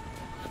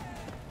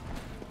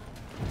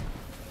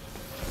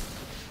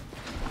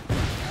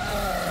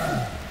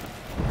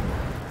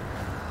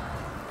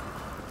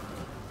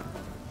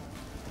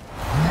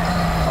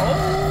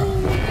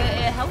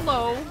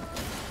 Hello.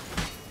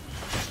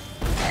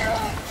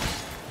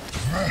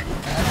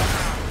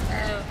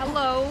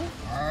 Hello.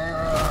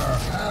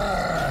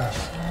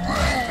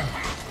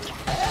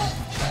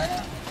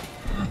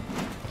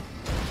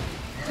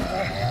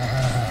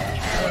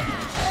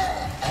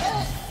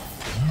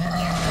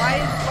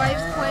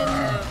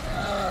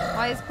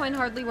 Why is Quinn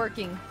hardly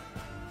working?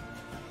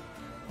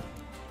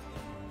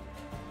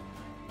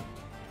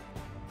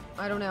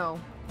 I don't know.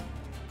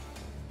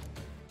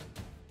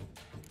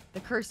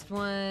 The cursed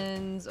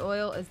ones,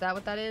 oil, is that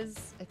what that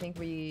is? I think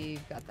we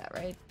got that,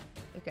 right?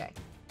 Okay.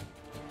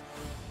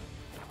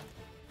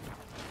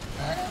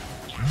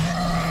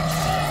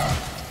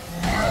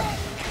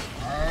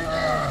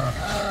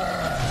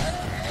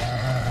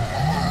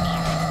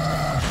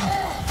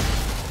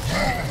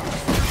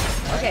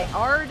 Okay,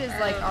 Ard is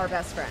like our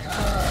best friend.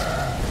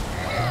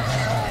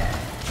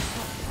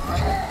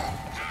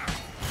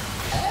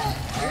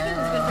 Reardon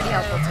has been pretty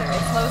helpful too.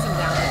 It slows him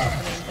down, that's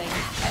the main thing.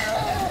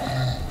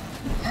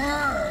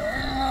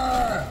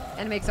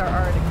 And it makes our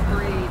Ard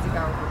crazy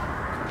powerful.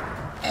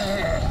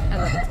 I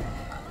love it.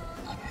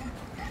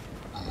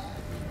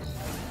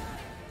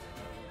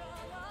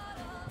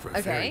 For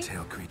a fairy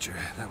tale creature,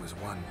 that was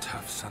one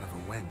tough son of a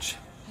wench.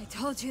 I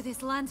told you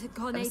this land had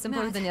gone That was ape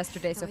simpler mad, than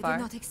yesterday so though far. I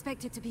did not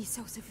expect it to be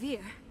so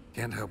severe.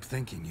 Can't help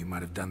thinking you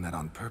might have done that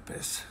on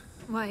purpose.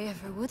 Why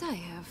ever would I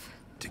have?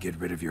 To get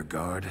rid of your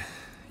guard,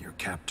 your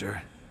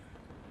captor.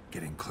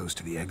 Getting close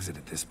to the exit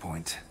at this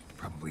point.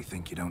 Probably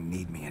think you don't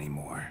need me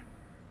anymore.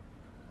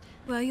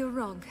 Well, you're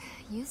wrong.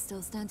 You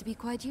still stand to be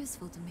quite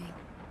useful to me.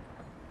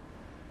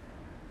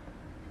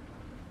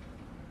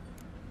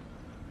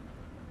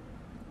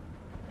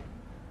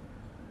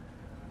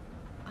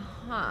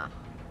 Huh.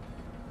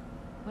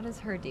 What is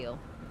her deal?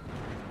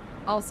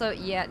 Also,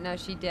 yeah, no,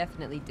 she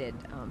definitely did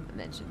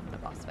mention the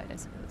boss fight, I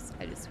suppose.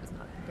 I just was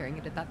not preparing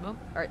it at that moment,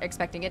 or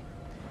expecting it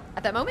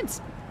at that moment.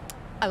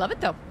 I love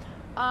it, though.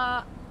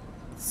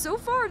 So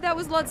far, that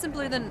was a lot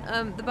simpler than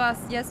the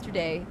boss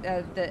yesterday.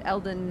 The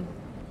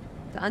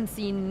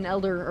unseen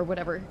elder, or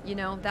whatever. You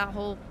know, that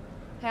whole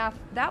path.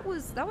 That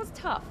was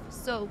tough.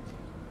 So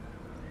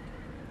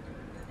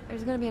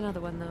there's gonna be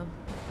another one, though,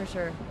 for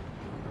sure.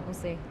 We'll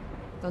see.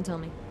 Don't tell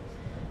me.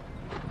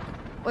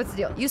 What's the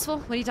deal? Useful?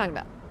 What are you talking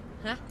about?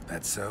 Huh?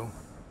 That's so?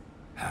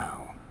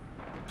 How?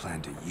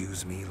 Plan to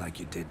use me like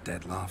you did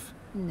Dettlaff?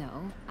 No,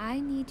 I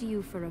need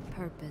you for a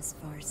purpose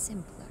far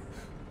simpler.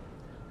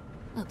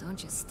 Well, don't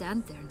just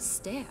stand there and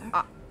stare.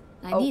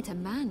 I need a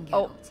man,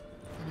 Geralt.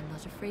 And I'm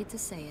not afraid to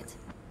say it.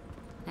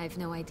 I've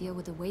no idea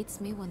what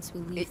awaits me once we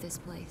leave this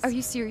place. Are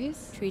you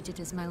serious? Treat it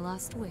as my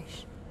last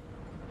wish.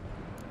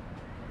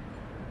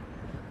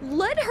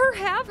 Let her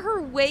have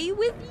her way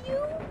with you?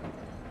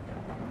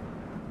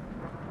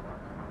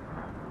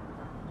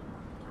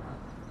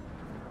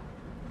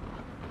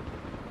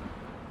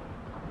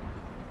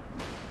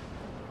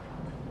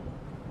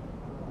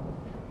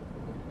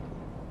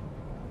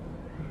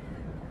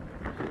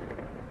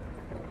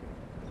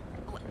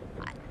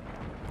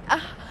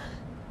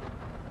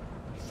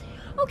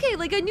 Okay,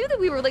 like I knew that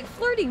we were like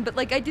flirting, but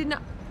like I did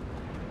not.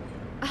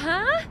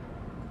 Huh?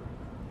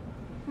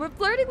 We're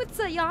flirting with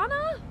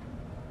Sayana?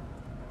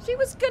 She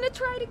was gonna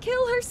try to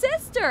kill her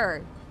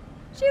sister.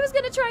 She was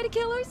gonna try to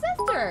kill her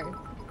sister.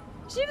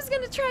 She was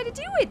gonna try to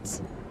do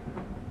it.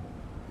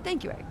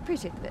 Thank you, I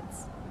appreciate the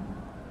bits.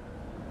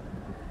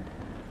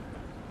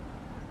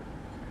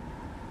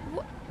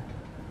 What?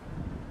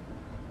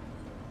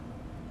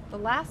 The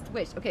last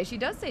wish. Okay, she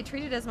does say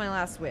treat it as my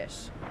last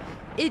wish.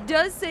 It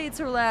does say it's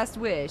her last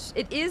wish.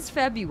 It is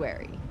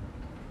February.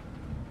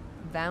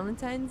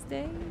 Valentine's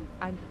Day?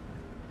 I'm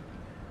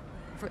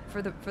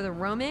for the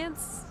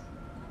romance?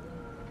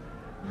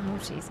 Oh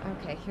jeez.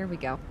 Okay, here we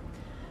go.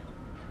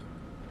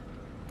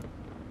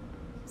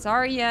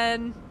 Sorry,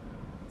 Yen.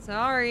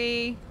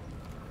 Sorry.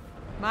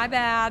 My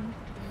bad.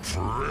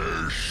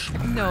 Fresh.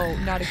 No,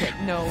 not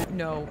again. No,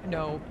 no,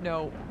 no,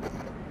 no.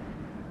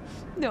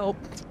 No.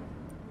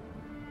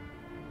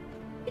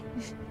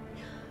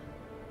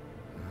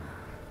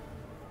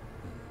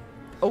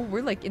 Oh,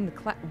 we're like in the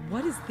class.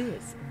 What is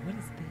this? What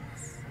is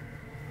this?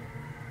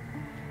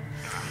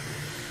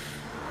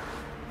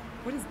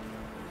 What is...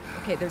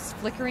 Okay, there's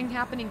flickering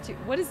happening too.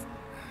 What is...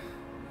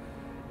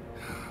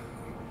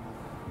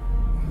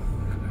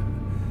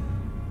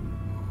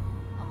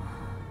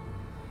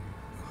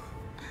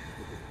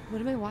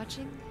 What am I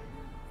watching?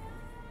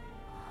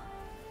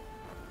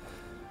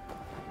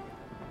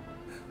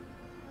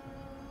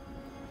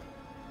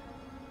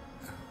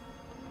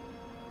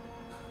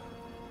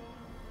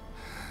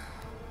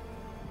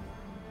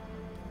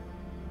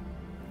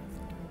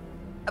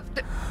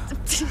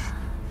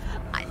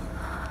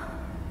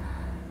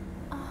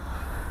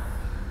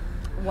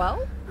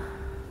 Well,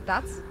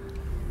 that's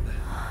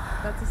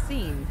a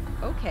scene.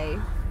 Okay.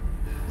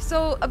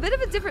 So a bit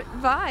of a different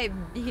vibe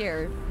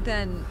here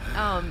than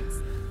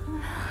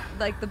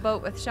like the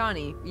boat with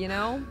Shawnee, you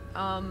know?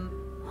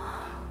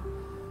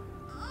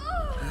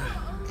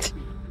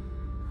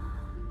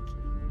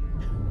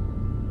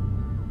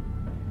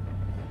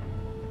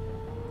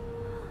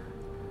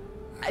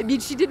 I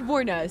mean, she did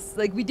warn us.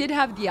 Like, we did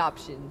have the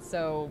option,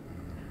 so...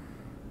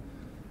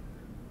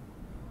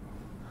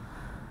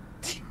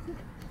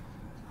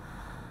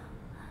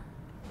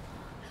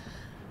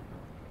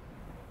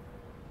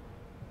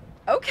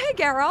 Okay,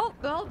 Geralt.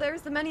 Well,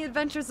 there's the many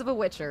adventures of a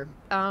Witcher.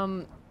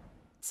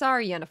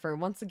 Sorry, Yennefer.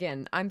 Once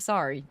again, I'm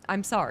sorry.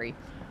 I'm sorry.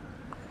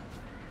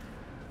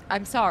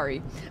 I'm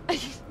sorry.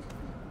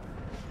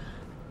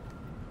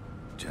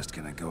 Just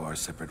gonna go our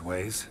separate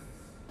ways?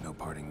 No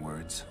parting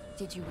words?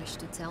 Did you wish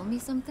to tell me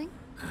something?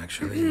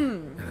 Actually,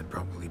 that'd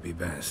probably be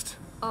best.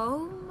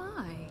 Oh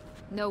my.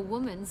 No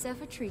woman's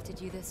ever treated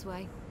you this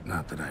way.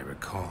 Not that I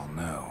recall,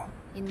 no.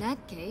 In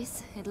that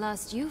case, at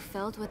last you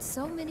felt what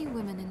so many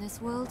women in this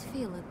world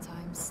feel at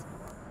times.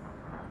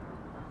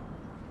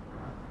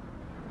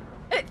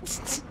 I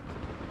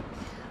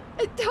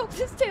hope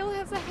this tale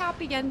has a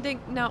happy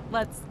ending. No,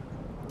 let's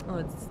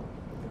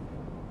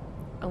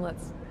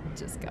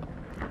just go.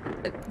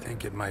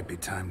 Think it might be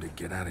time to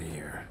get out of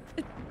here.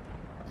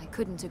 I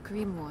couldn't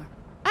agree more.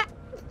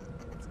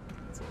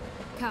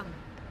 Come.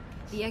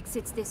 The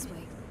exit's this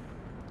way.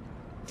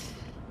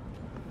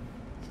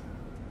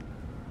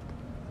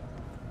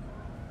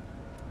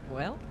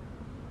 Well.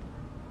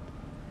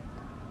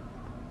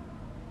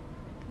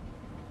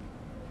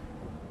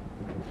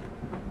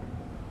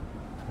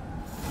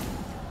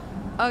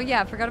 Oh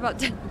yeah, I forgot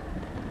about...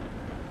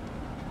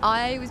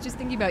 I was just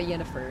thinking about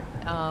Yennefer,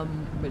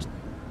 which...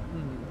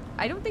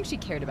 I don't think she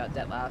cared about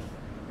Detlef.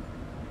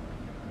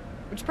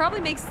 Which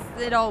probably makes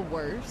it all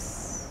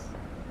worse.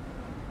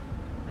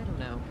 I don't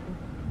know.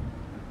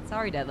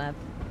 Sorry, Detlef.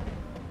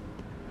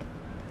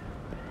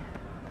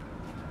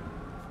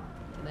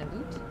 Can I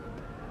loot?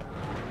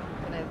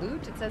 Can I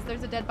loot? It says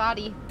there's a dead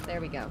body. There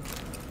we go.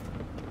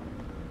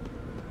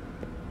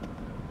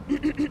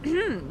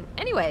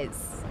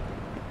 Anyways.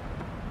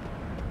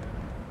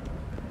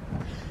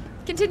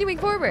 Continuing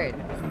forward.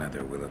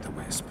 Another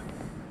will-o'-the-wisp.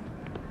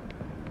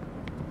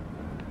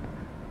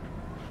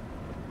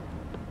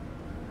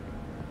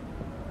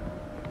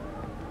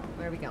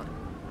 Where are we going?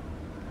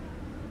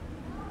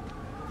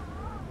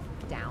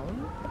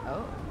 Down?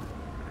 Oh.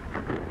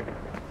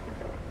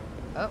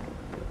 Oh.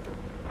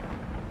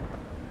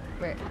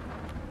 Where?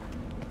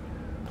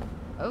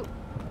 Oh.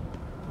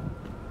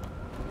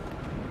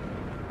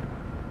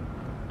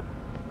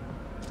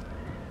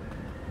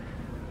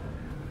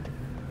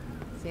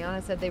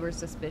 Sienna said they were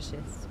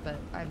suspicious, but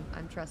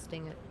I'm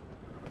trusting it.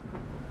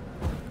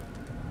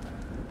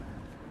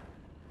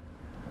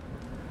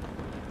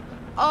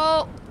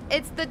 Oh,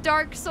 it's the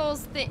Dark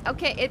Souls thing.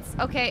 Okay,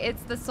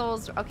 it's the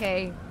Souls.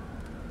 Okay.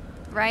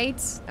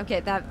 Right? Okay,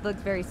 that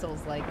looks very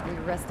Souls-like. We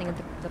were resting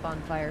at the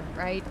bonfire,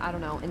 right? I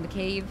don't know, in the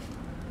cave.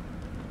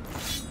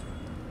 Is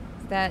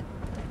that...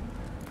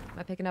 Am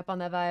I picking up on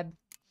that vibe?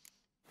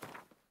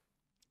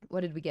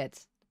 What did we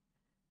get?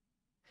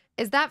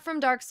 Is that from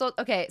Dark Souls?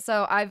 Okay,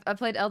 so I've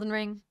played Elden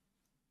Ring.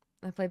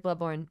 I played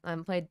Bloodborne. I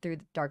haven't played through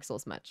Dark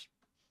Souls much.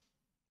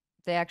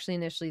 They actually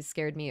initially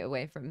scared me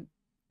away from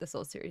the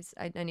Souls series.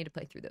 I need to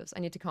play through those.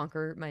 I need to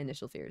conquer my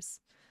initial fears.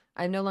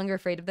 I'm no longer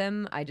afraid of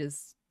them.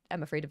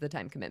 I'm afraid of the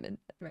time commitment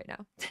right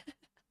now.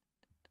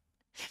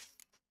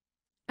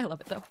 I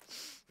love it though.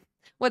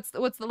 What's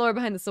the lore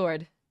behind the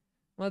sword?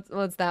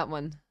 What's that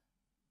one?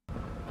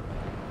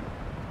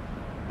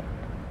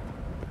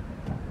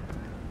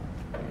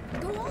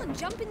 Go on,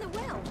 jump in the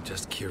well.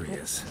 Just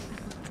curious.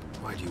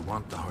 Why do you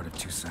want the heart of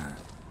Toussaint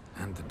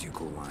and the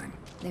ducal line?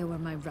 They were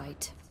my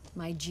right,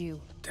 my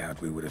due. Doubt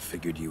we would have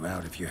figured you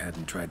out if you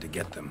hadn't tried to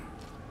get them.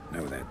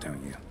 Know that,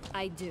 don't you?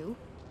 I do.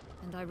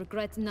 And I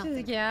regret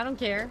nothing. Yeah, I don't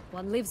care.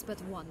 One lives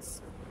but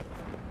once.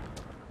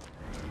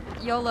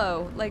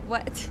 YOLO. Like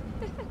what?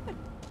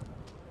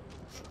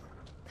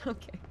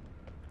 Okay.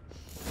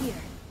 Here,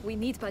 we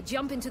need but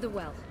jump into the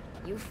well.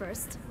 You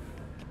first.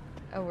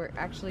 Oh, we're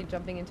actually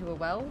jumping into a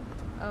well?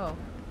 Oh.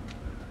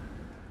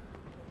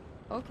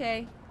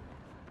 Okay.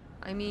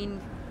 I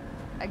mean,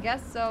 I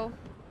guess so.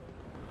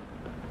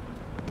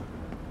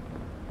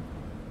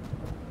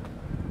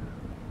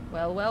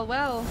 Well, well,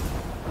 well.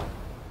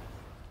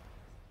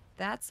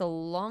 That's a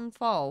long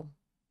fall.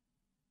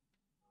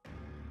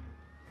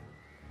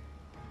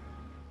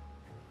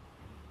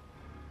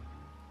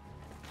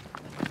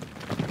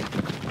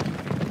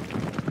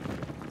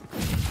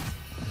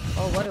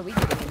 Oh, what are we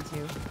getting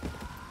into?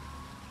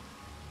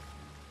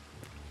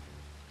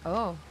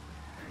 Oh.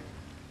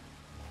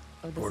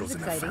 Oh, this Portals is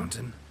in a exciting.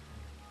 fountain?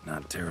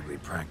 Not terribly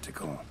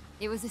practical.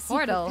 It was a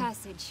secret Portal.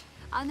 passage.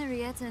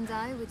 Henriette and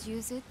I would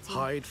use it to...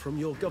 Hide from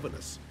your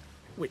governess,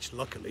 which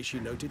luckily she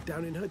noted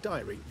down in her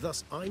diary,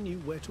 thus I knew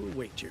where to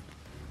await you.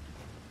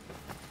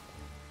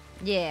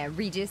 Yeah,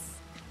 Regis.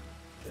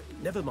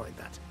 Never mind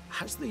that.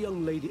 Has the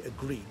young lady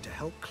agreed to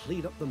help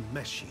clean up the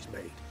mess she's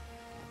made?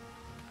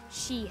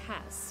 She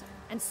has.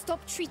 And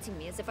stop treating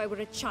me as if I were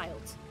a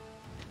child.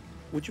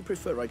 Would you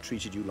prefer I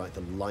treated you like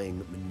the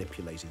lying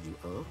manipulator you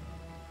are?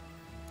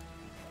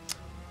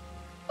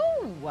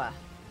 Ooh.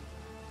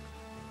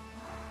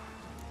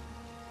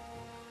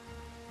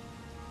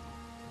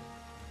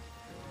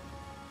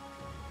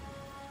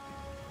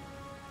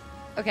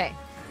 Okay.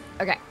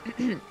 Okay.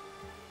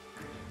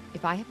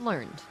 If I have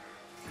learned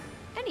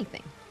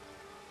anything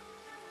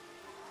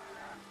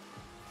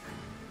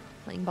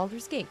playing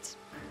Baldur's Gate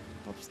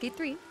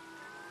 3,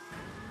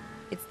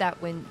 it's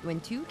that when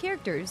two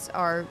characters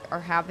are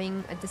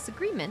having a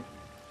disagreement,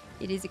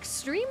 it is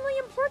extremely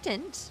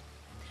important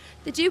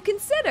that you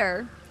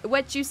consider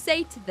what you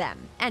say to them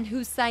and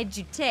whose side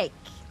you take.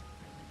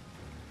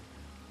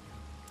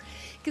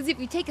 Because if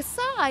you take a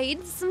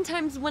side,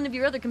 sometimes one of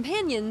your other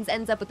companions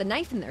ends up with a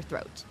knife in their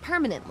throat,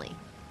 permanently,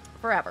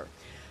 forever.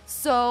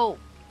 So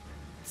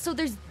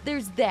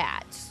there's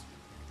that.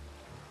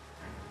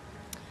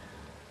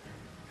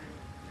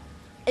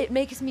 It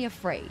makes me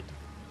afraid.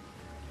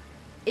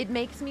 It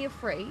makes me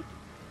afraid.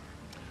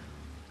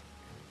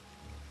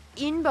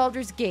 In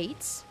Baldur's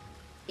Gate,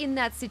 in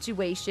that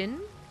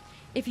situation,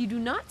 if you do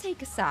not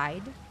take a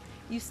side,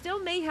 you still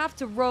may have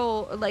to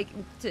roll, like,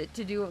 to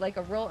do, like,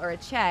 a roll or a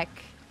check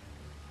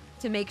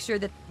to make sure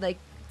that, like,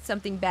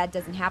 something bad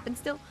doesn't happen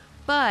still.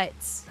 But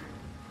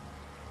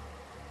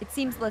it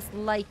seems less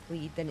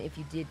likely than if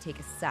you did take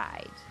a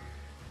side.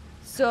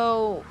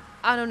 So,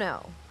 I don't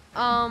know.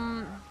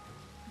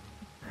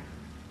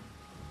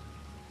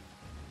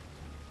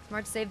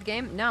 Smart to save the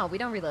game? No, we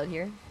don't reload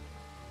here.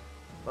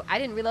 Well, I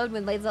didn't reload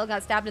when Lae'zel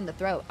got stabbed in the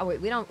throat. Oh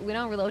wait, we don't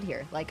reload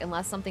here. Like,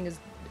 unless something is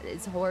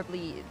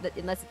horribly,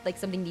 unless like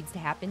something needs to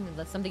happen,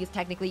 unless something is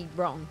technically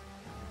wrong.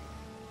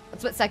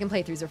 That's what second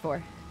playthroughs are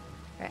for.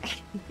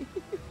 Right.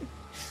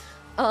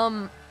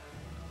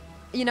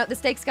 You know, the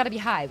stakes gotta be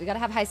high. We gotta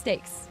have high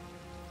stakes.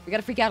 We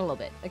gotta freak out a little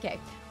bit. Okay.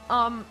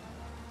 I'm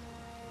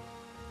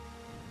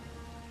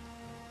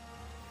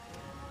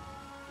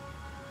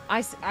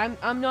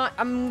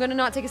gonna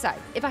not take a side.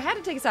 If I had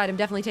to take a side, I'm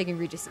definitely taking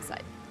Regis'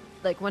 side.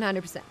 Like,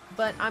 100%.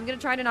 But I'm gonna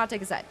try to not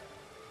take a side.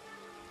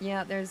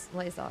 Yeah, there's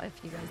Lae'zel. If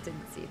you guys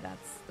didn't see,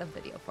 that's the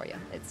video for you.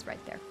 It's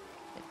right there.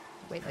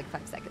 Wait like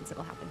 5 seconds,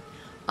 it'll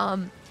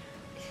happen.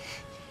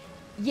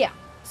 Yeah,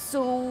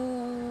 so...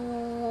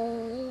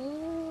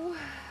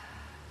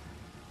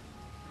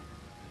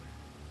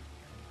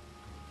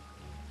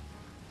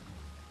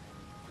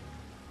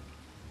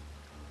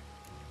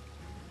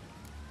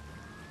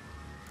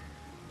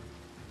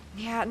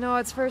 Yeah, no,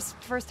 it's first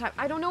time.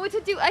 I don't know what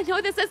to do. I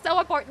know this is so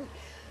important.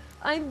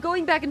 I'm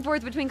going back and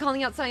forth between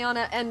calling out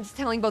Sayana and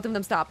telling both of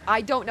them stop.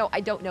 I don't know.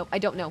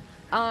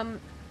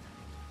 I'm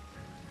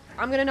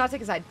gonna not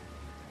take a side.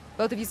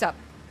 Both of you stop.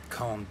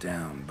 Calm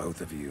down, both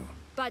of you.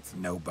 But...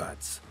 No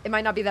buts. It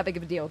might not be that big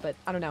of a deal, but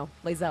I don't know.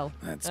 Lae'zel.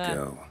 Let's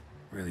go.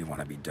 Really want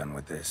to be done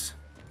with this.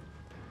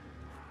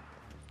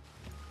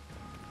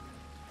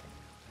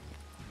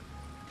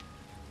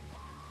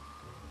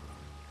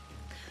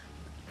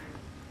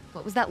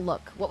 What was that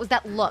look? What was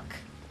that look?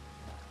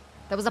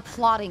 That was a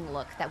plotting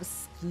look. That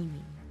was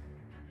scheming.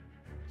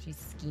 She's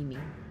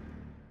scheming.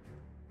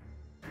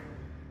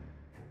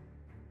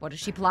 What is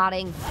she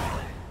plotting?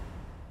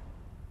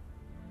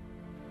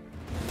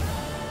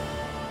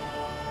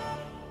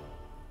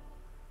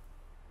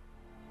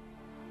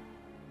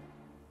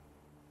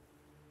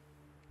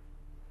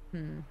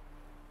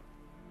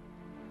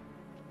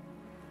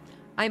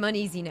 I'm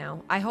uneasy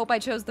now. I hope I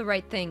chose the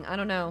right thing. I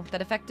don't know.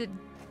 That affected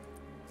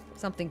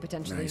something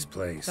potentially. Nice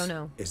place. Don't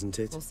know. Isn't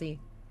it? We'll see.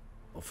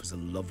 Offers a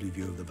lovely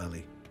view of the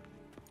valley.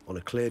 On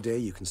a clear day,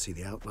 you can see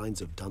the outlines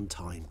of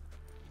Duntine.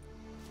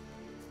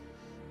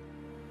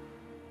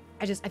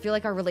 I feel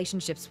like our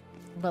relationships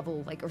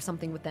level, like, or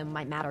something with them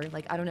might matter.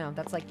 Like, I don't know.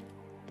 That's, like,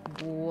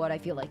 what I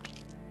feel like.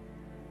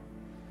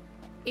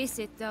 Is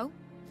it, though?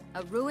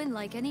 A ruin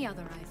like any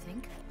other, I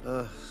think.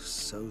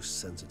 So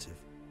sensitive.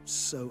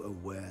 So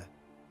aware.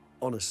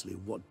 Honestly,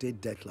 what did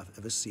Detlef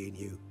ever see in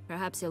you?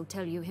 Perhaps he'll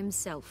tell you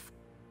himself.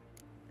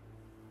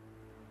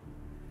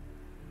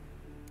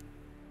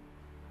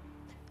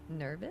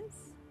 Nervous?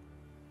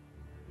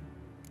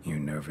 You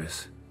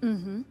nervous?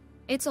 Mm-hmm.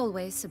 It's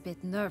always a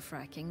bit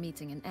nerve-wracking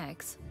meeting an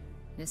ex.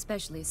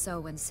 Especially so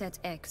when said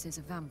ex is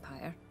a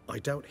vampire. I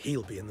doubt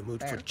he'll be in the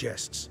mood for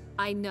jests.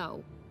 I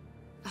know.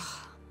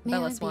 May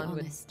Bella I be Swan would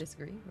honest?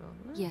 disagree.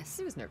 Well, Yes.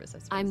 He was nervous, I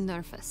suppose. I'm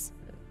nervous.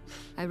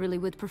 I really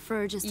would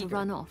prefer just to Eager.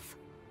 run off.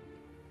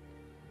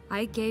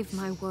 I gave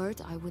my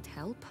word I would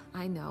help,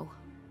 I know.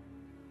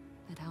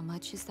 But how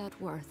much is that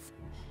worth?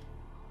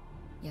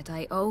 Yet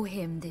I owe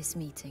him this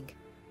meeting.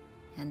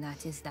 And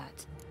that is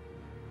that.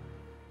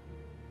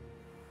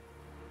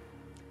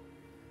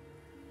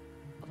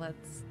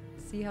 Let's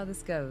see how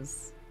this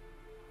goes.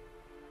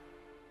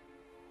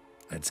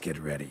 Let's get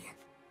ready.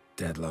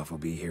 Deadloff will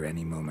be here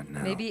any moment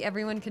now. Maybe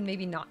everyone can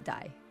maybe not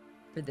die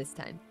for this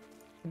time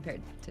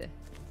compared to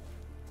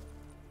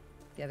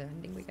the other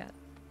ending we got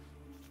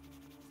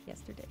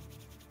yesterday.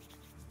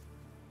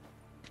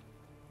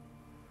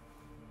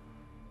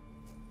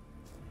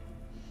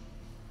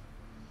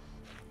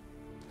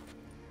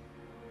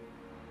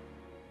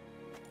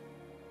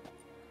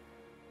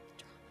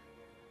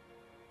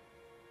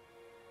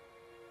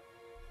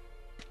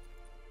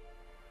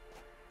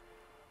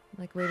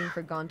 Like waiting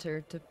for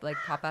Gaunter to like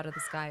pop out of the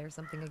sky or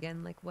something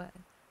again. Like what?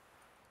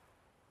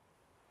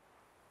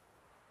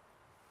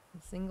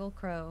 A single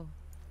crow.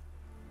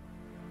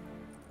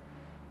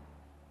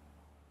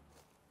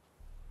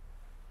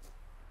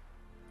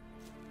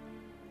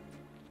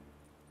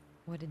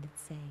 What did it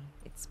say?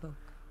 It spoke.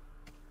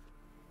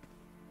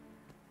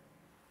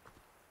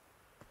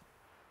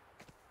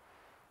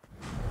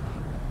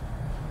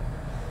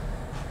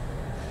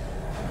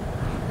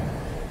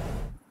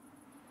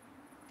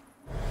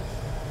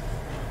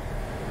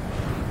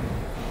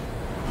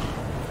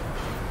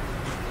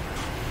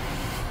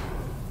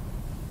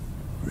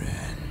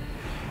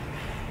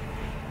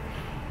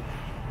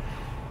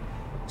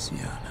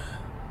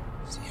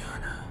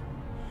 Sienna,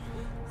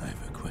 I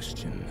have a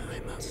question I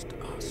must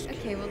ask.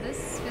 Okay, well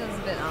this feels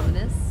a bit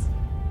ominous.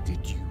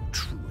 Did you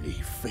truly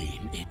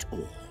feign it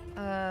all?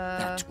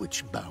 That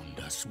which bound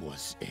us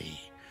was a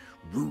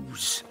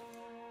ruse.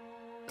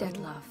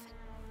 Deadlove,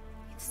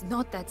 it's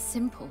not that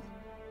simple.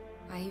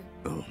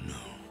 Oh no,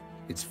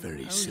 it's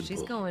very simple.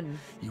 She's going.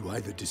 You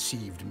either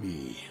deceived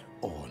me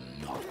or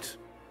not.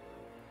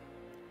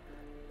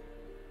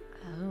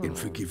 Oh. In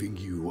forgiving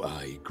you,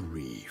 I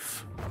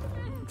grieve.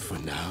 For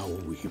now,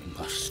 we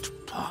must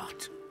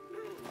part.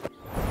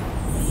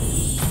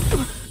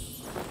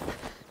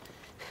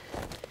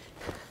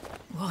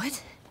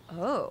 What?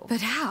 Oh. But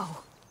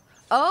how?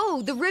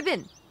 Oh, the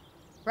ribbon,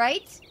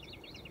 right?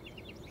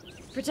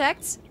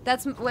 Protect?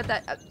 That's what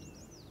that...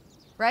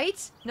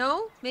 right?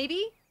 No?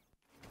 Maybe?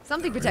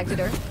 Something protected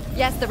her.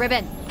 Yes, the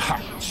ribbon.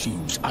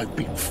 Seems I've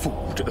been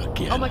fooled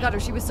again. Oh my god, or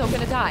she was so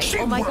gonna die.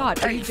 Oh my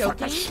god, are you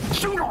joking?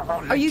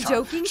 Are you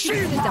joking? She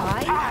was gonna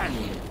die?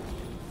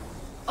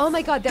 Oh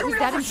my god, that was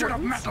that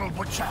important?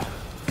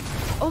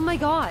 Oh my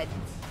god.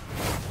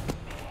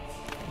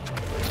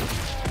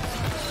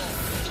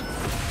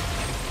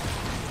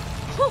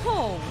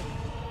 Oh,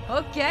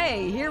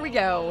 okay, here we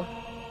go.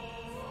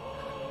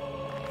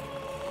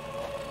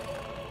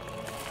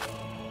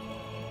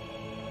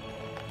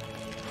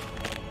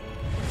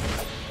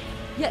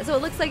 Yeah, so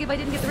it looks like if I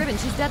didn't get the ribbon,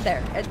 she's dead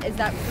there. Is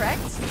that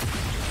correct?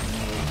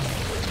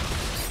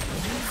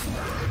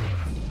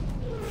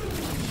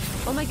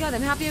 Oh my god,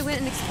 I'm happy I went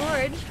and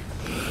explored.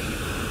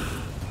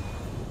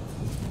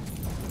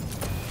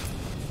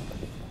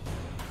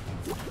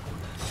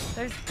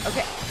 There's...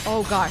 okay.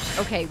 Oh gosh.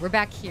 Okay, we're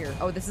back here.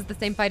 Oh, this is the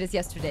same fight as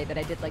yesterday that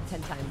I did like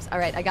 10 times.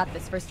 Alright, I got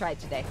this. First try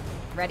today.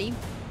 Ready?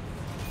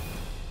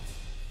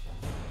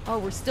 Oh,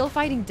 we're still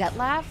fighting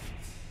Detlef?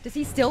 Does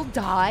he still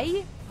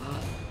die?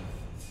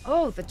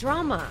 Oh, the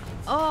drama.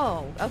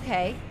 Oh,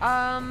 okay.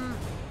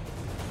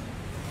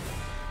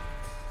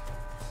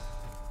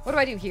 What do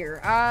I do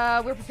here?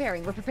 We're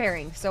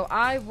preparing. So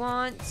I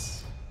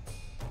want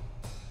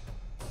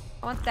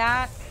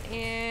that,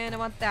 and I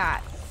want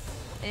that.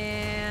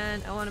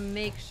 And I want to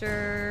make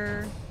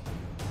sure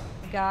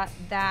I got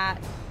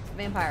that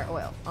vampire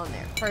oil on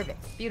there.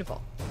 Perfect.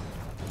 Beautiful.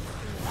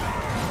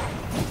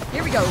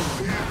 Here we go.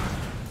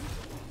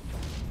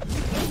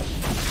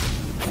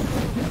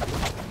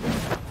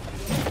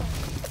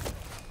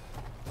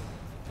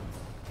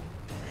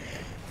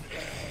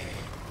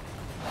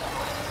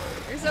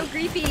 You're so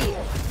creepy.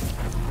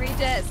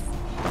 Regis.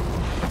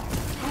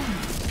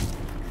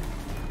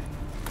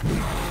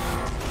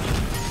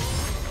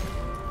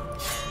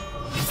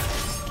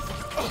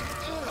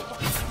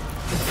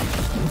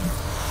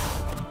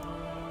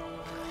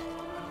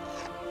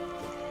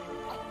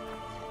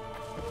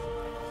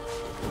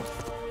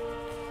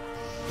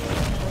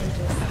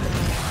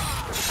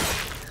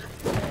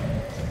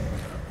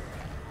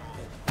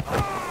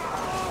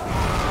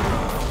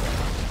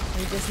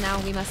 Now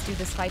we must do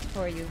this fight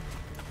for you.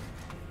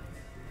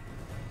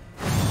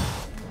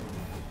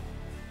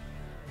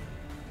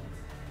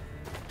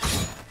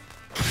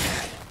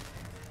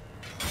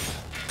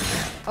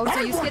 Oh,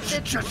 so you skipped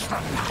it?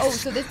 Oh,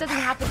 so this doesn't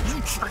happen.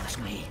 You tricked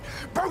me,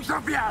 both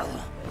of you.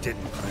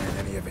 Didn't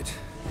plan any of it.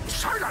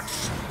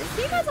 Silence! This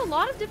game has a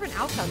lot of different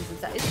outcomes and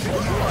stuff. It's pretty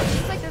cool. It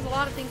seems like there's a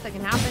lot of things that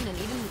can happen, and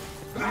even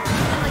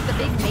like the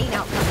big main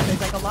outcome,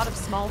 there's like a lot of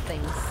small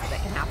things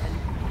that can happen.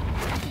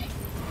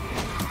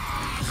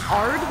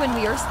 Ard, when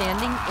we are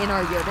standing in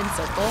our Jurgen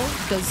circle,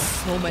 does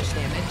so much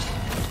damage.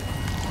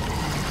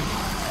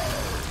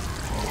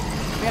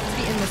 We have to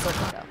be in the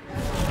circle, though.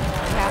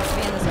 We have to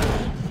be in the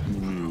circle.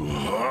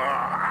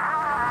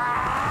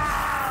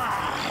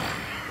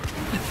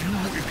 If you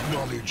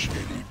acknowledge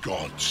any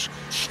gods,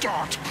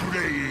 start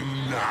praying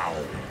now.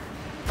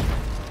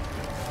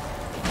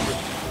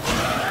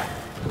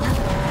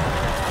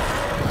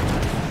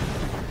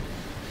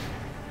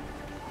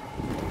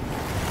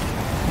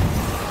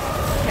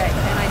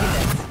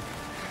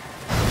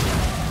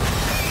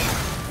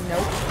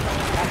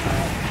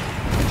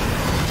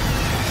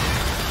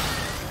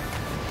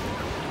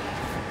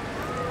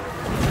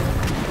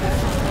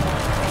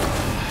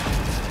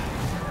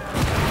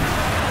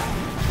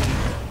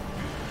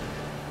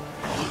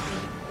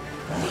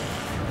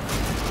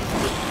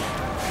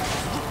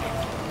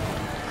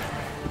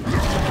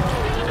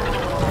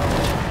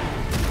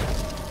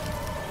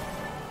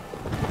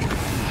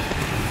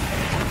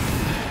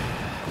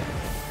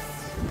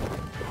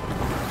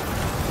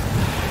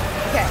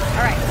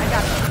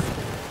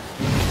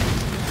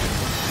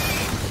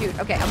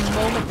 Okay, a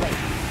moment late.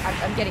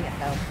 I'm getting it,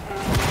 though.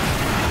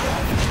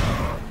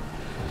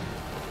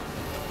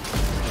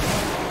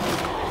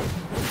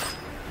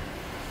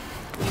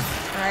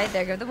 Alright,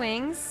 there go the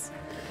wings.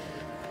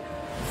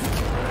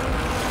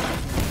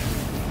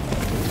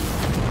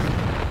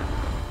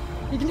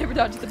 You can never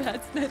dodge the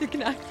bats, neither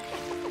can I.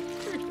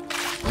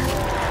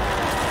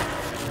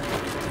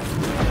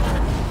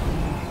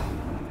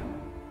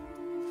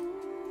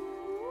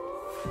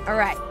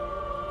 Alright.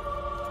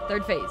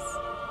 Third phase.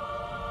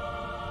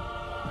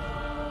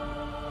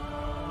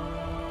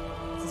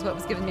 This is what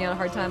was giving me a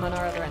hard time on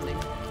our other ending.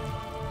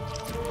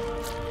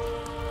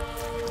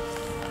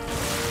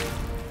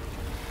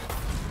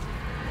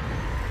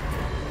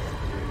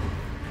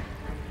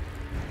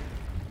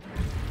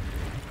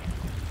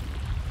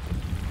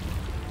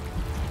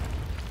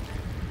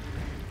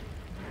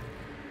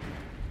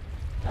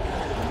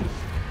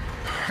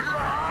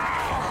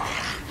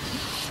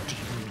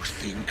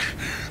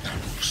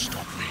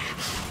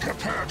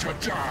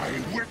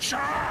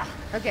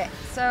 Okay,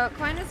 so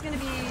Quine is going to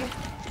be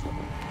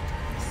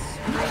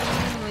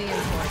extremely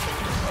important.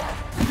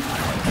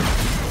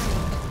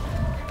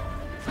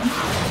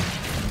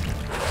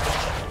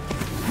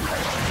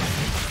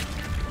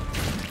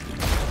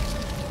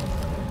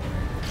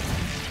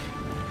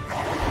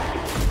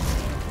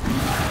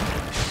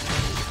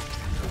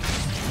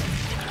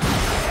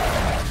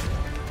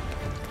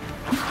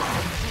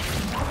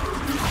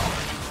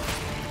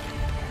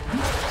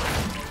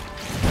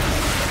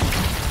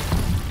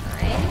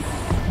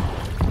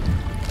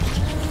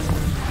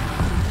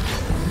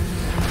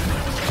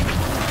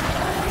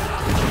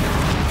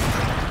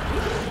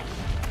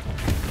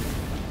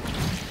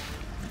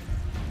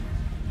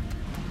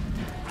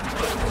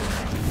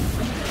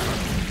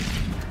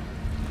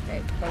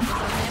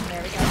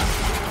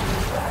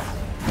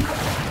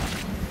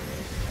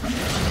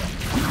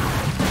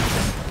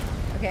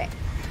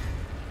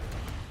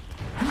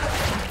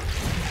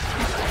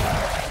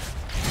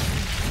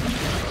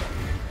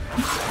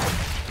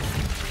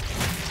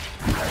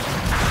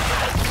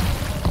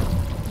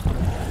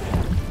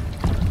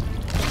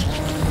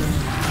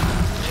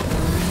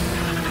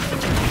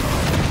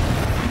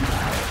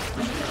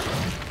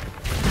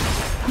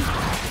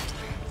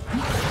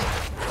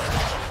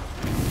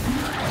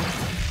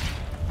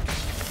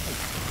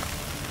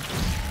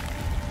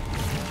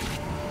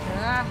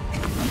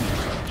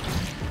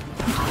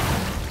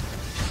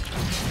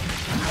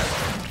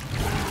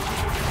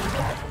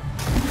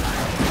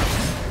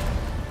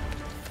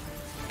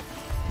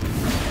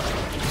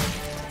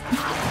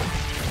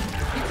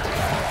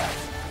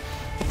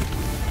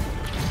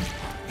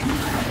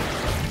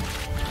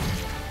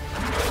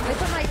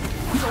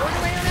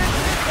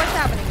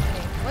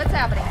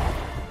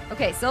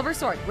 Okay, silver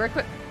sword. We're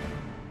equipped.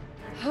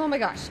 Oh my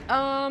gosh.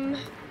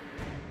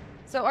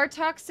 So our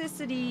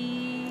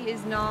toxicity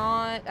is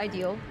not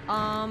ideal.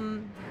 I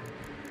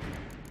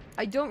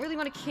don't really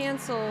want to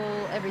cancel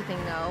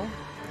everything though.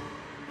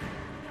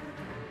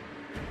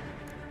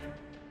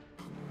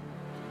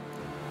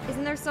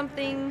 Isn't there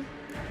something?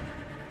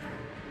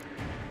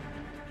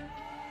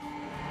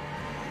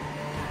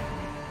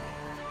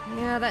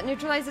 Yeah, that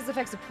neutralizes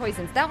effects of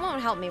poisons. That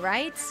won't help me,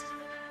 right?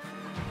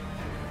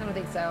 I don't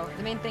think so.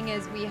 The main thing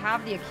is we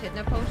have the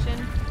Echidna potion, so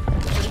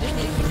we just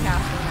need to keep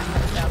casting that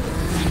kind of stuff.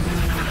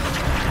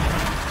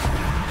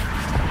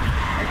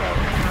 Okay,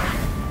 hang on.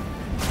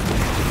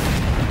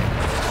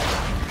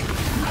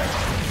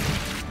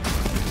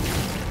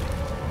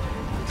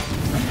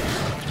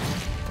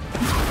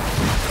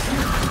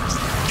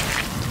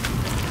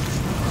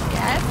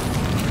 Yes?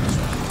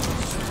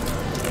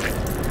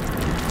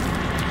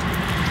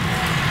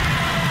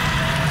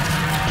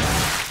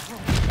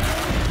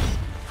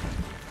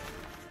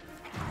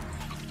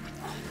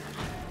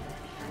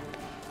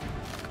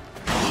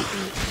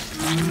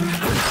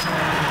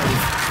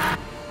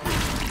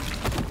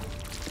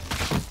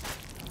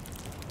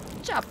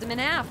 Chopped him in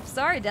half.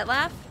 Sorry,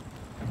 Detlef.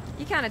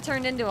 You kind of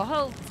turned into a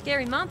whole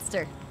scary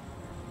monster.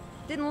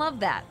 Didn't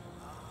love that.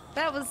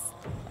 That was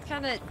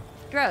kind of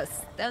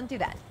gross. Don't do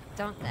that.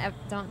 Don't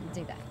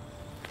do that.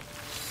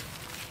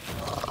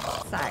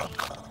 Sorry.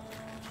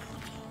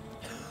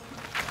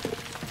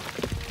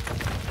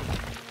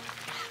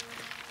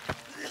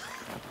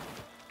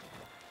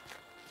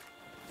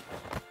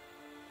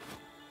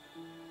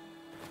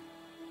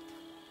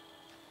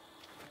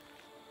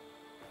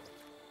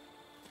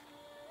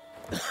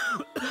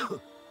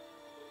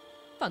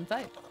 Fun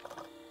fight.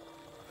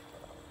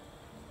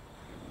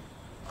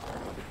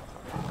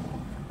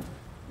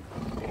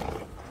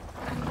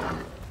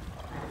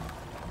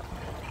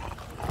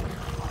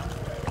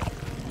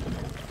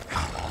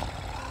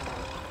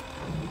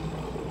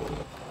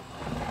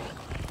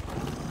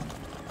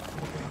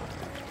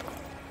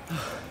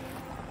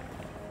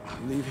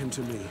 Leave him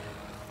to me.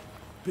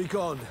 Be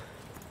gone.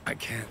 I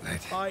can't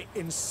let... I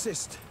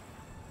insist.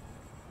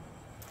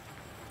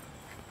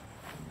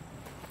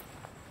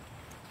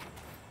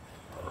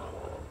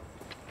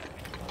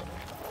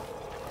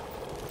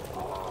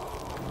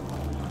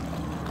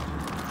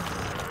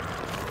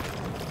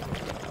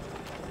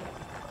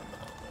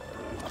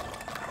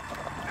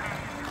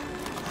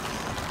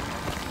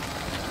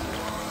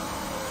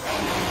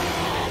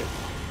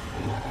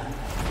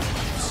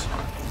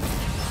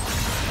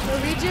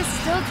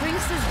 still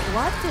drinks his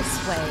blood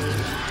this way.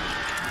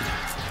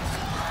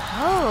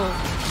 Oh.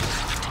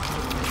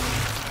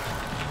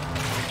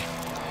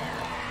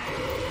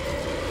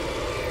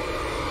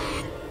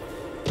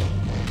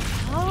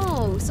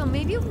 Oh, so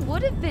maybe it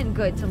would have been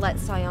good to let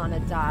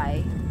Sayana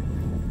die.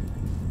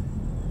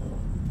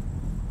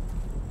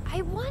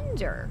 I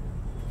wonder.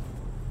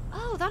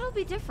 Oh, that'll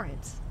be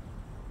different.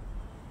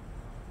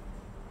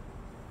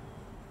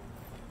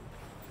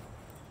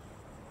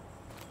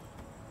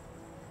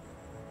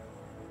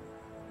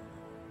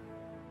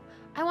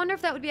 I wonder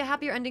if that would be a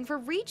happier ending for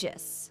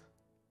Regis.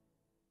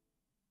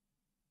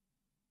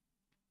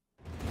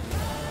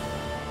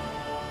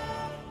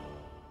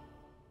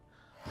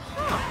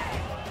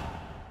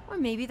 Or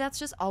maybe that's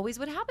just always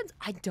what happens.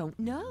 I don't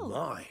know.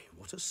 My,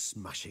 what a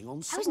smashing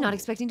ensemble. I was not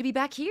expecting to be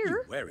back here.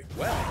 You wear it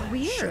well.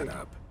 Weird. Shut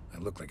up. I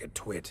look like a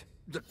twit.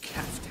 The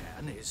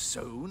caftan is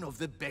sewn of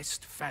the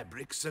best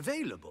fabrics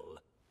available,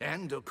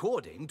 and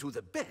according to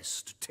the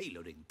best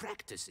tailoring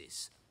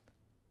practices.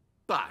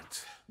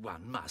 But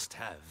one must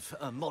have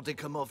a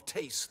modicum of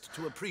taste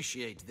to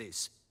appreciate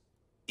this.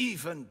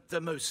 Even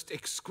the most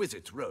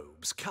exquisite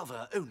robes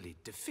cover only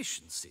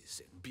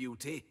deficiencies in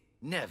beauty,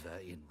 never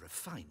in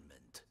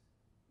refinement.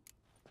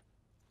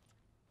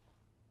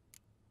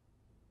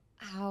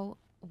 How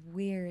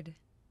weird.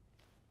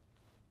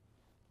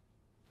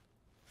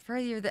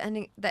 Further, the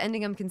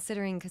ending I'm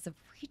considering because of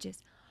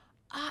Regis.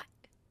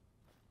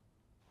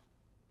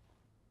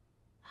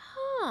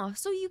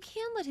 So you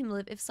can let him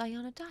live if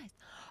Sayana dies.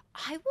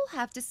 I will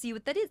have to see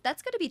what that is.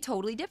 That's going to be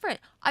totally different.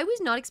 I was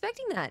not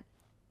expecting that.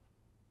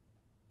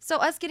 So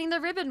us getting the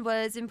ribbon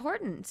was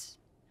important.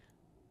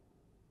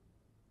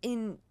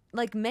 In,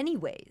 like, many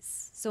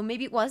ways. So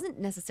maybe it wasn't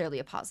necessarily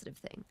a positive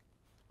thing.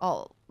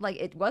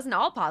 It wasn't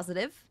all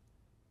positive.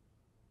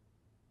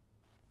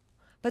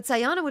 But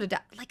Sayana would have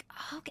died. Like,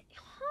 okay,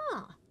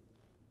 huh.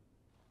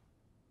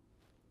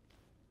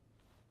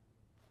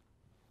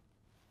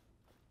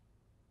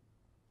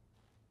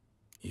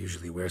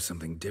 Usually wear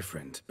something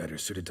different, better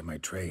suited to my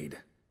trade.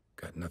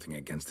 Got nothing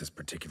against this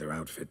particular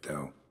outfit,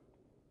 though.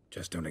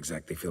 Just don't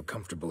exactly feel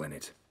comfortable in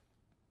it.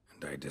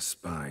 And I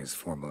despise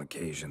formal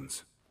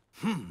occasions.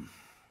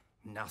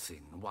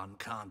 Nothing one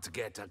can't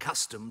get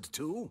accustomed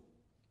to.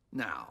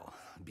 Now,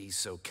 be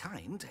so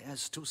kind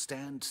as to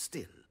stand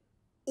still.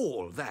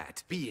 All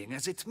that being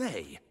as it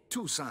may,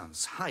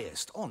 Toussaint's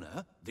highest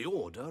honor, the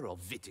Order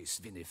of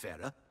Vitis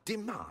Vinifera,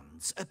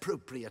 demands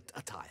appropriate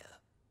attire.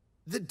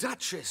 The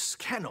Duchess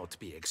cannot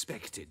be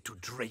expected to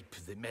drape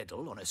the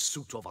medal on a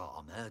suit of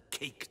armor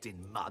caked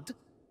in mud.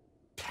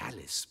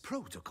 Palace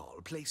protocol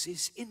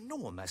places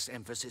enormous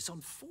emphasis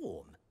on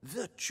form,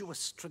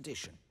 virtuous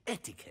tradition,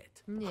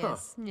 etiquette.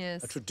 Yes,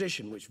 yes. A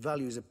tradition which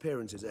values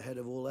appearances ahead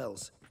of all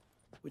else,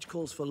 which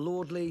calls for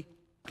lordly,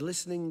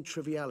 glistening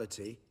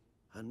triviality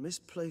and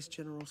misplaced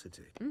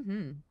generosity.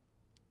 Mm-hmm.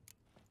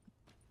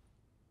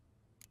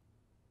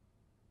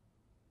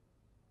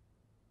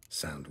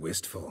 Sound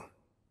wistful.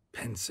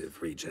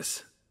 Pensive,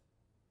 Regis.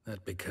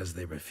 That because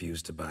they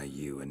refuse to buy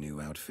you a new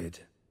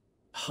outfit?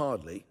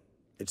 Hardly.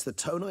 It's the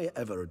tone I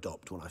ever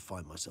adopt when I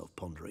find myself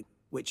pondering,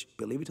 which,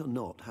 believe it or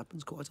not,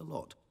 happens quite a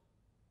lot.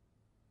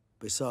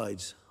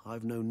 Besides,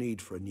 I've no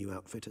need for a new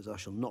outfit as I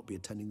shall not be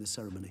attending the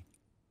ceremony.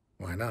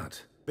 Why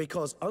not?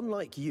 Because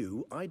unlike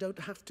you, I don't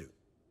have to.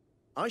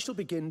 I shall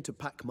begin to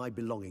pack my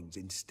belongings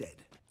instead.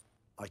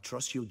 I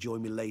trust you'll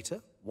join me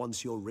later,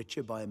 once you're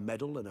richer by a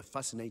medal and a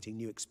fascinating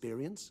new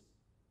experience.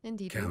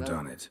 Indeed. Count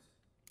on it.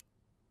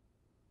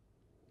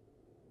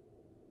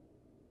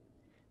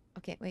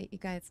 Okay, wait, you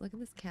guys, look at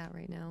this cat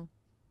right now.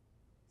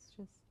 It's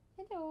just,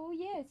 hello,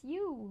 yes,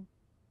 you.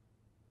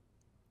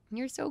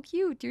 You're so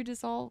cute. You're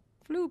just all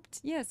flooped.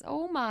 Yes,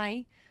 oh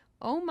my.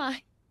 Oh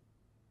my.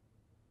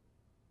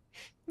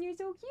 You're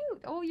so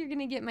cute. Oh, you're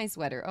gonna get my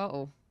sweater.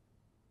 Uh-oh.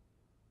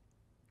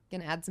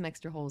 Gonna add some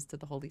extra holes to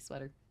the holy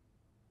sweater.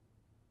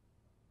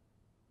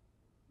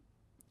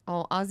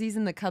 Oh, Ozzy's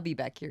in the cubby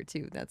back here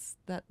too.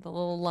 The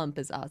little lump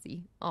is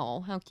Ozzy.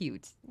 Oh, how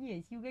cute.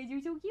 Yes, you guys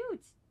are so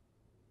cute.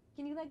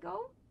 Can you let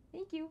go?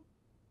 Thank you.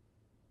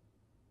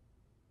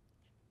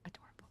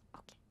 Adorable.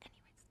 Okay,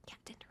 anyways, cat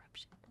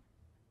interruption.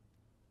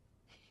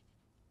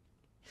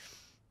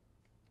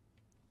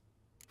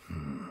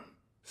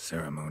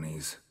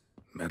 Ceremonies,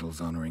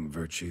 medals honoring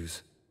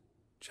virtues,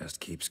 just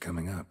keeps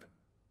coming up.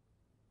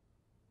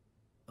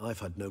 I've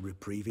had no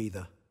reprieve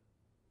either.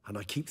 And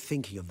I keep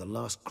thinking of the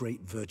last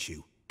great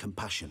virtue,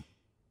 compassion.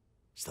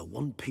 It's the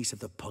one piece of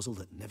the puzzle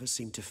that never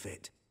seemed to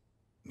fit.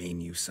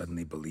 Mean you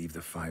suddenly believe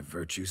the 5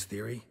 virtues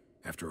theory,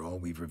 after all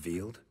we've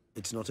revealed?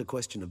 It's not a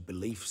question of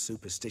belief,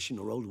 superstition,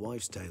 or old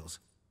wives' tales.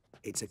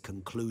 It's a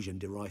conclusion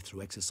derived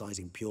through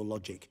exercising pure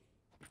logic.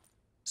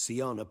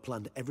 Siana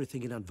planned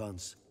everything in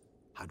advance.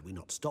 Had we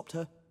not stopped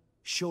her,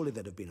 surely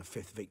there'd have been a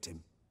 5th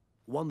victim.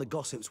 One the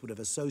gossips would have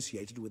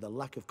associated with a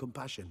lack of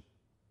compassion.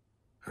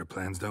 Her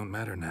plans don't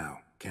matter now.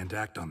 Can't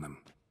act on them.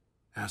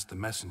 Ask the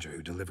messenger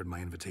who delivered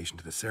my invitation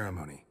to the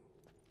ceremony.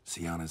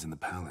 Siana's in the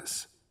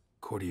palace.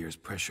 Courtiers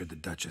pressured the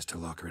Duchess to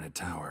lock her in a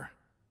tower.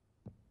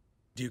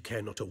 Do you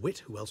care not a whit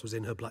who else was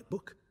in her black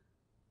book?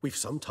 We've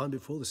some time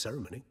before the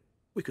ceremony.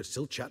 We could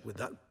still chat with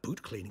that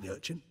boot-cleaning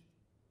urchin.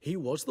 He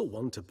was the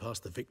one to pass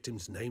the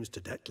victims' names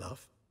to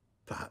Dettlaff.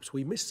 Perhaps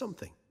we missed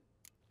something.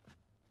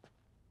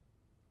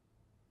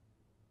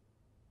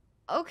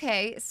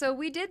 Okay, so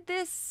we did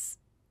this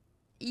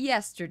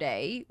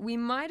yesterday. We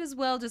might as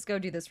well just go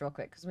do this real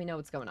quick, because we know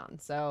what's going on.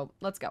 So,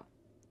 let's go.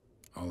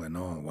 All in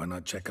all, why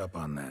not check up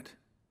on that?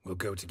 We'll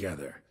go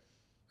together,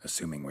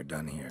 assuming we're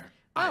done here.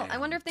 Oh, I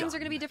wonder if things are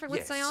going to be different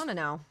with Sayana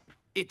now.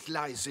 It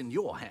lies in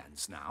your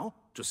hands now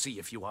to see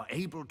if you are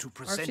able to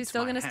present Or if she's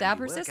still going to stab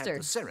her handiwork sister. at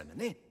the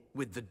ceremony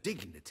with the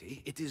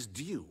dignity it is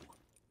due.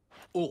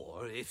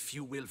 Or if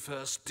you will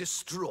first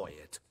destroy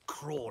it,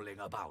 crawling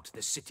about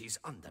the city's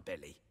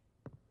underbelly.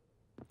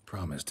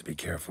 Promise to be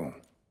careful.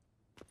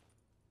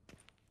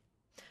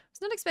 I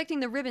was not expecting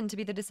the ribbon to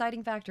be the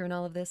deciding factor in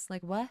all of this.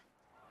 Like, what?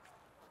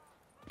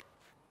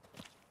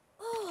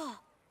 Oh,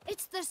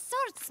 it's the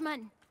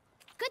swordsman.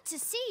 Good to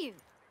see you.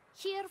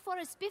 Here for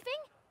a spiffing?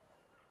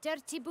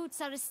 Dirty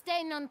boots are a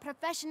stain on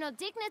professional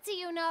dignity,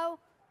 you know.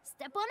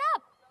 Step on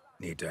up.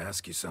 Need to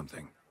ask you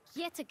something.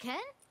 Yet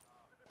again?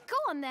 Go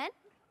on then.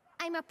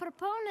 I'm a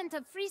proponent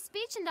of free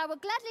speech and I will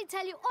gladly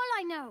tell you all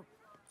I know.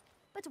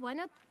 But why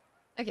not?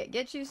 Okay,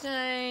 get you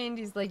signed.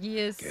 He's like,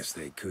 yes. Guess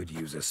they could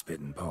use a spit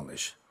and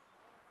polish.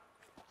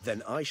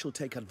 Then I shall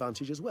take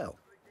advantage as well.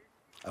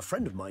 A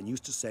friend of mine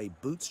used to say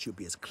boots should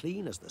be as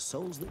clean as the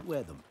soles that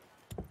wear them.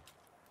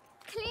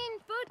 Clean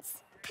boots,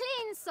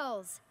 clean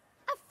souls.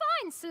 A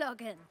fine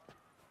slogan.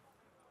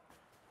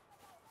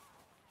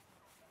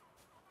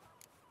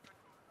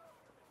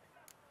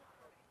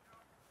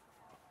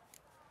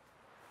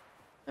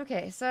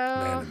 Okay, so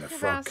Man in the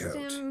frock harassed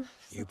coat. him.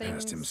 You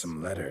passed him things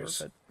some before, letters,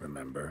 but-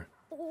 remember?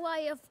 Why,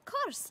 of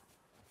course.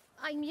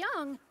 I'm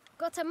young,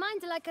 got a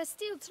mind like a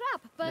steel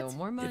trap, but... No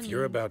more money. If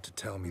you're about to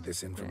tell me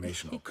this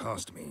information will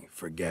cost me,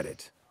 forget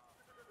it.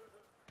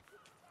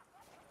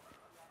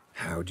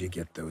 How'd you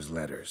get those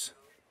letters?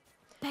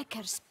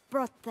 Beggars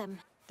brought them.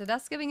 Did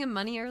us giving him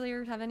money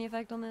earlier have any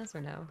effect on this,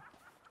 or no?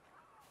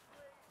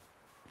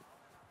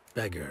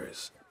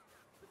 Beggars.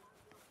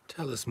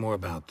 Tell us more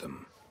about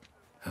them.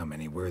 How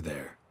many were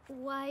there?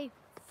 Why,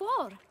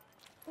 4.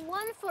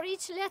 1 for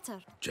each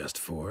letter. Just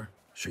 4?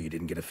 Sure you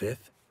didn't get a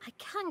 5th? I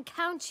can't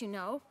count, you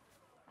know.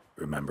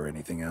 Remember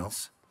anything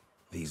else?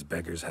 These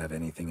beggars have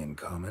anything in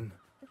common?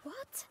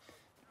 What?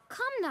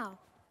 Come now.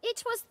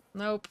 It was...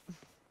 Nope.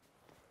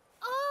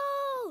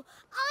 Oh,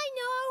 I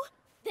know.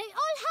 They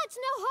all had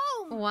no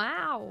home.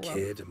 Wow.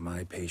 Kid,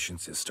 my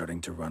patience is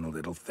starting to run a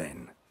little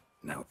thin.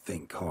 Now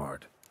think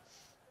hard.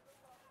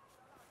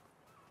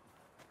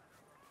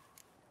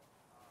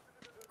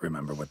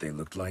 Remember what they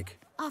looked like?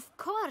 Of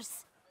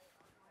course.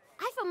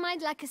 I've a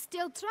mind like a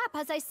steel trap,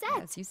 as I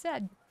said. As you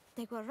said.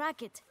 They were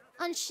ragged,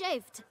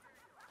 unshaved.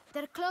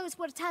 Their clothes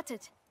were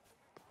tattered.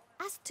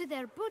 As to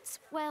their boots,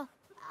 well,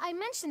 I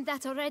mentioned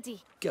that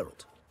already.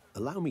 Geralt,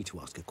 allow me to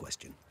ask a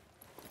question.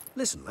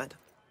 Listen, lad.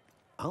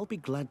 I'll be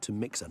glad to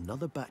mix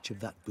another batch of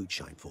that boot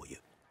shine for you.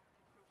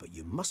 But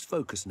you must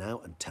focus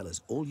now and tell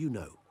us all you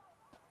know.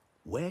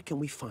 Where can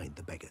we find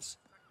the beggars?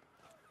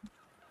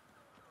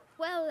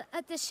 Well,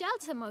 at the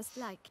shelter, most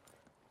like.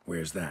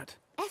 Where's that?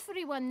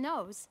 Everyone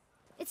knows.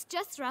 It's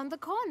just round the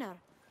corner.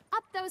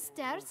 Up those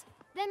stairs,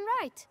 then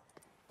right.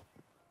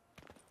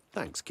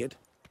 Thanks, kid.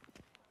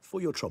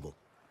 For your trouble.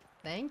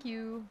 Thank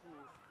you.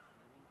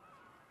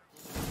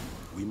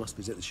 We must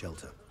visit the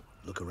shelter.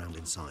 Look around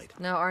inside.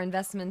 No, our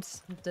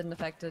investment didn't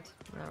affect it.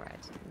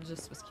 Alright,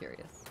 just was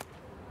curious.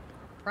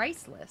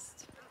 Price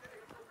list.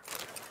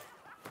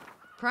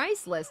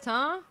 Price list,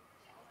 huh?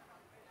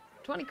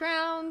 20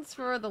 crowns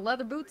for the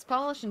leather boots,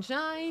 polish and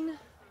shine.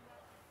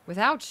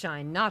 Without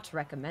shine, not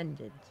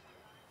recommended.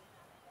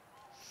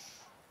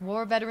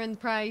 War veteran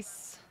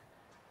price.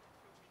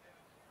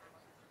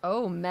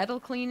 Oh, metal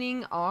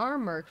cleaning,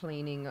 armor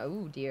cleaning.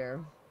 Oh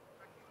dear.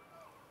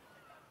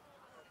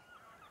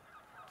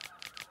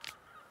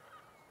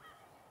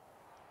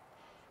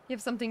 You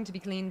have something to be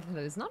cleaned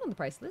that is not on the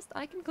price list,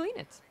 I can clean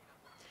it.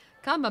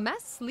 Come a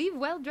mess, leave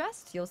well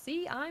dressed. You'll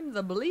see I'm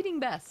the bleeding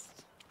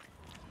best.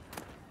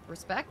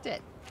 Respect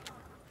it.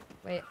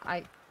 Wait,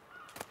 I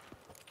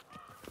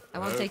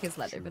won't take his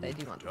leather, but I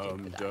do want to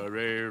take the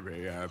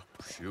dye.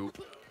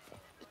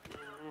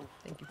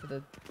 Thank you for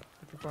the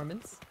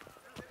performance.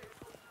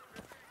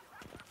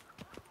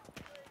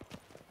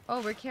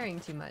 Oh, we're carrying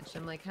too much.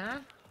 I'm like, huh?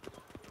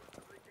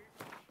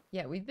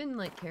 Yeah, we've been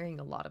like carrying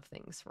a lot of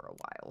things for a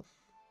while.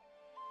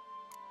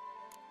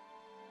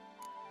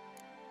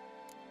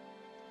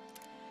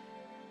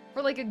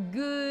 For like a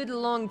good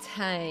long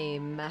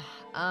time.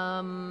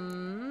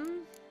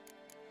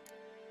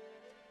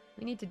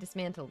 We need to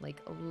dismantle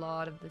like a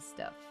lot of this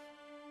stuff.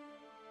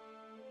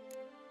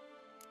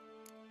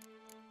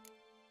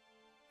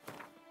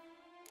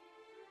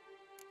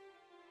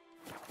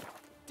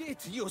 Did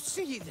you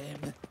see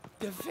them?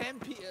 The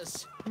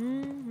vampires.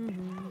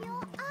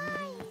 Your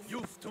eyes.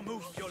 You've to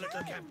move your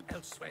little camp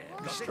elsewhere.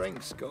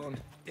 Strength's gone.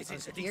 This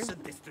is a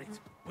decent district.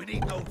 We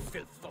need no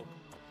filth folk.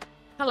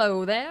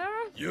 Hello there.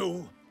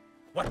 You?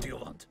 What do you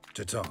want?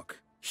 To talk.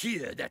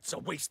 Here, that's a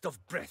waste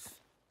of breath.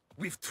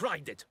 We've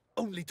tried it,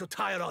 only to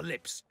tire our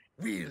lips.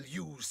 We'll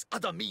use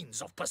other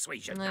means of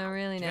persuasion I now.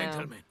 really know.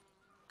 Gentlemen,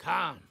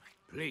 calm,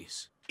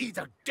 please.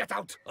 Either get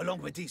out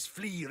along with these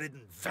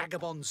flea-ridden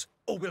vagabonds,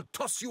 or we'll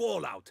toss you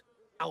all out.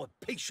 Our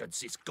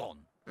patience is gone.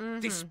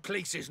 This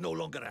place is no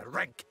longer a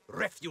rank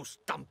refuse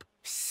dump.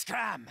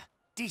 Scram!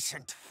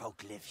 Decent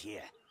folk live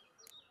here.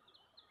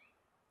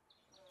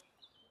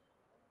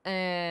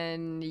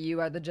 And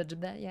you are the judge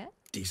of that, yeah?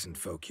 Decent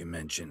folk you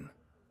mention.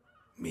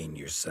 Mean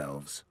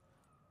yourselves.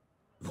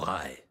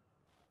 Why?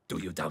 Do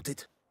you doubt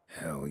it?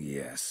 Hell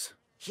yes.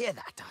 Hear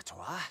that,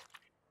 Artois?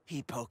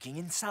 He poking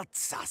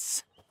insults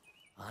us.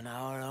 On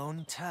our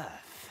own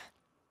turf.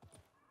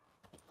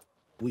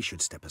 We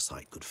should step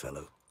aside, good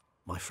fellow.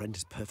 My friend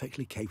is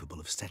perfectly capable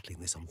of settling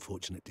this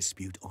unfortunate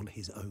dispute on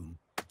his own.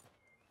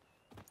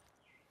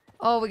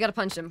 Oh, we gotta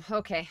punch him.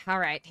 Okay,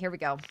 alright, here we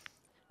go.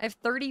 I have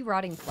 30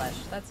 rotting flesh.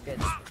 That's good.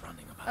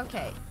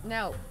 Okay,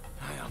 now.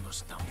 I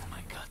almost dumped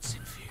my guts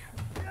in fear.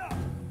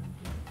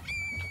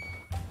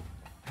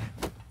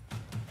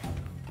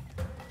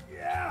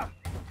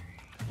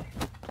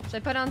 Should I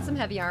put on some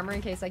heavy armor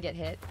in case I get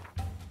hit?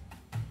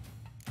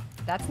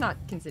 That's not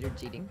considered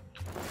cheating.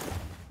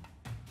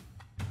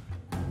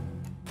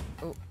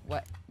 Oh,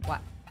 what?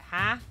 What?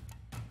 Huh?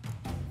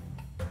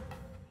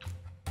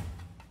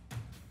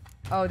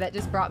 Oh, that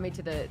just brought me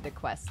to the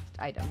quest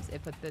items.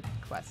 It put the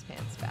quest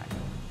pants back.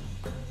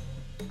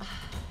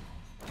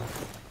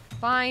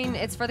 Fine,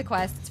 it's for the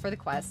quest. It's for the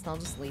quest. I'll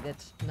just leave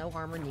it. No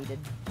armor needed.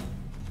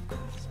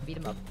 Just beat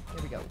him up.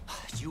 Here we go.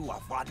 You are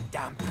one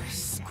damn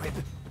squib.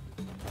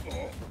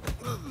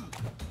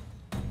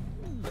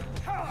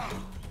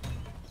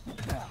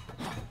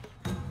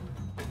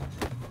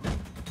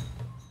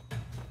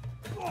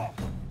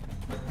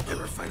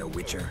 Ever fight a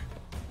witcher?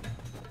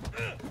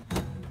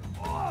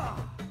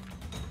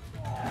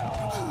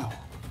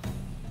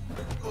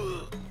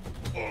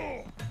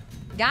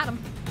 Got him.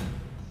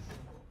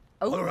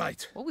 Oh, all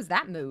right. What was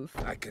that move?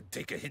 I could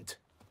take a hint.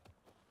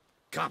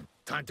 Come,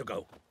 time to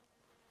go.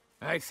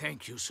 I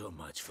thank you so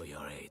much for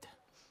your aid.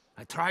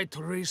 I tried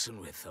to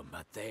reason with them,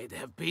 but they'd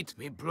have beat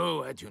me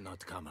blue had you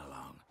not come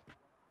along.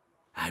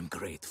 I'm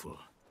grateful.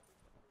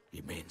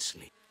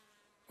 Immensely.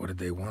 What did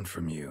they want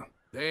from you?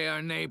 They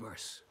are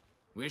neighbors.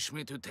 Wish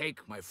me to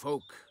take my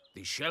folk,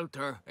 the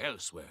shelter,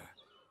 elsewhere.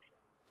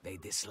 They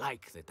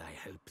dislike that I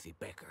help the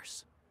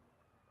beggars.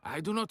 I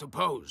do not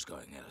oppose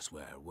going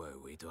elsewhere were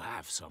we to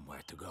have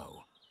somewhere to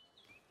go.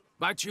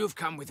 But you've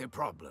come with a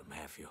problem,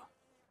 have you?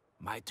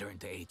 My turn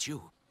to aid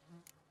you.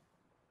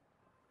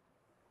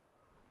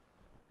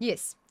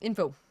 Yes,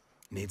 info.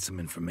 Need some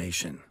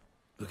information.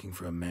 Looking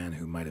for a man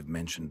who might have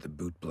mentioned the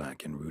boot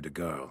black in Rue de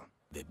Garl.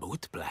 The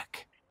boot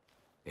black?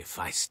 A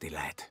feisty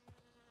lad.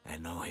 I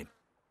know him.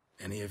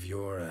 Any of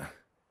your,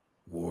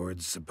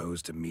 wards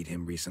supposed to meet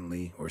him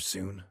recently or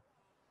soon?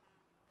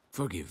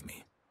 Forgive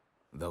me.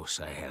 Those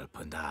I help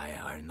and I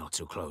are not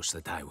so close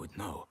that I would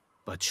know.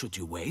 But should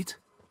you wait,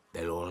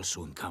 they'll all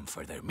soon come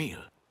for their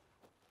meal.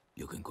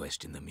 You can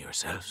question them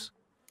yourselves.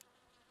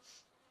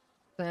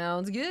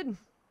 Sounds good.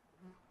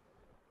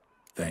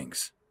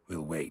 Thanks.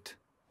 We'll wait.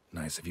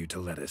 Nice of you to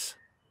let us.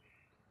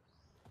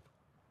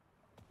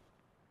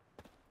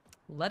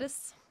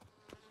 Lettuce.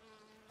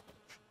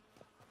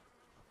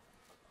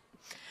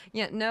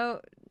 Yeah,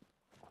 no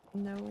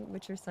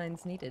Witcher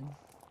signs needed.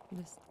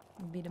 Just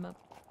beat him up.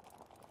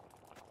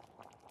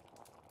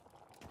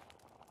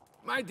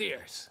 My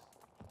dears,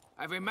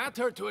 I've a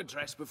matter to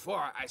address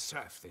before I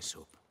serve the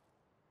soup.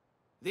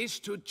 These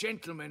two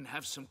gentlemen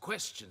have some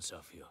questions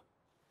of you.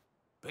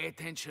 Pay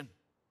attention.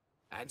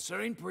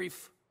 Answer in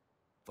brief.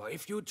 For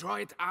if you draw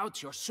it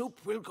out, your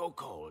soup will go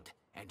cold.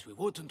 And we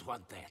wouldn't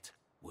want that,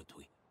 would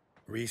we?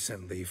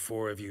 Recently,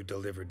 4 of you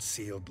delivered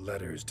sealed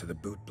letters to the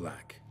boot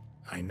black.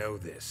 I know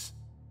this.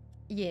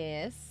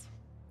 Yes.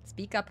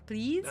 Speak up,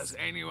 please. Does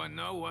anyone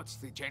know what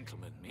the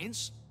gentleman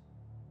means?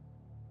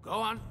 Go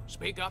on,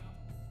 speak up.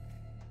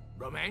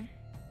 Romain?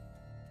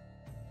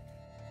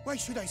 Why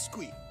should I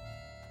squeal?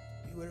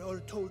 We were all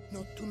told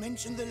not to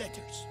mention the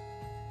letters.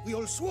 We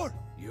all swore.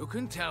 You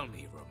can tell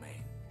me,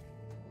 Romain.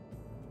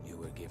 You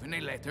were given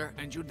a letter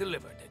and you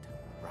delivered it,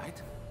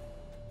 right?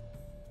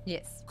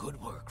 Yes. Good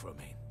work,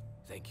 Romain.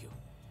 Thank you.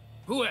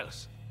 Who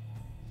else?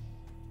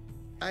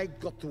 I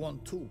got one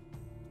too.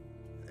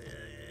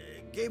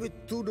 Gave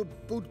it to the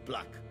boot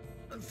black.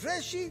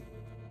 Freshy,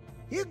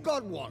 he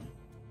got one.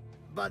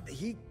 But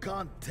he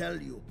can't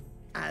tell you,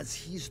 as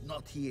he's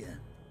not here.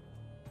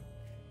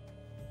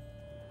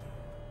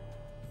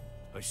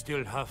 I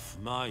still have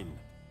mine.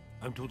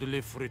 I'm to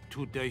deliver it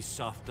 2 days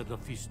after the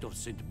Feast of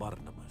St.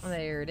 Barnabas.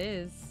 There it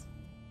is.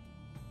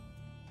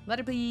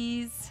 Letter,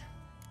 please.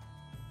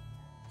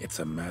 It's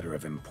a matter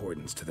of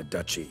importance to the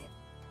Duchy.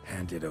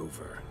 Hand it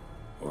over,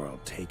 or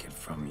I'll take it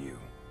from you,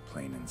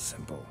 plain and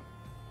simple.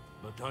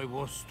 But I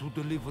was to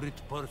deliver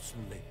it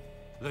personally.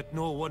 Let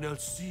no one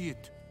else see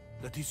it.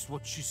 That is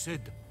what she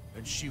said,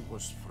 and she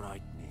was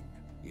frightening.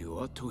 You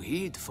ought to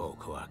heed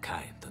folk who are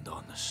kind and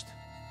honest.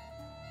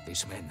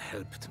 These men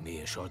helped me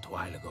a short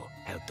while ago,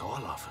 helped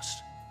all of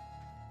us.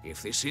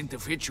 If this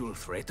individual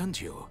threatened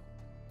you,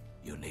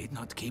 you need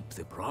not keep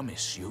the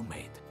promise you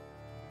made.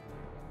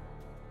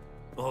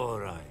 All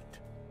right,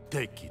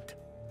 take it.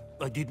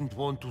 I didn't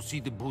want to see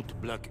the boot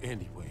black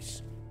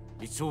anyways.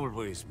 It's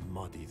always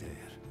muddy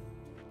there.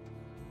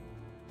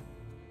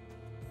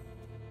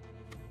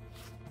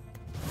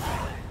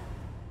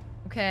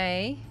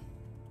 Okay.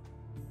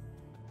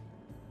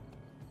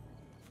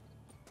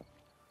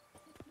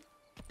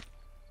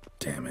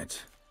 Damn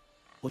it.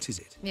 What is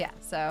it? Yeah,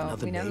 so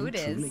Another we know who name,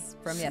 it truly? is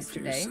from See for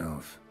yesterday.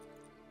 yourself.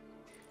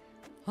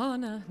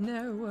 Hannah,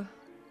 no.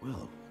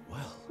 Well,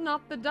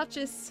 Not the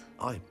Duchess.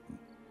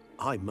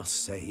 I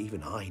must say,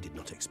 even I did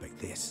not expect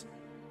this.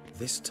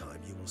 This time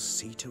you will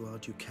see to our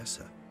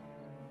Duchessa.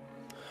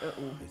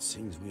 It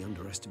seems we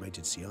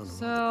underestimated Siana.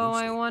 So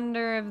I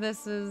wonder if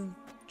this is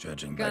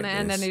Judging gonna by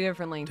end this, any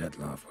differently.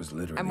 Detloff was I'm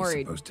literally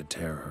worried. supposed to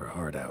tear her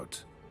heart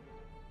out.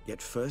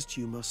 Yet first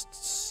you must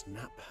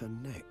snap her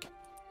neck.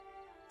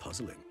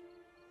 Puzzling.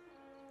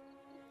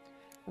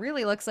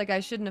 Really looks like I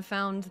shouldn't have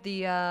found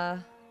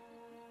the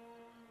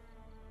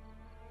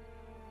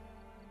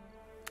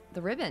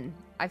ribbon.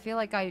 I feel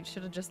like I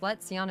should have just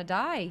let Siana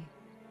die.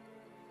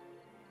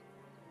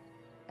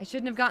 I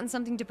shouldn't have gotten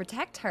something to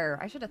protect her.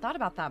 I should have thought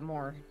about that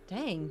more.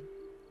 Dang.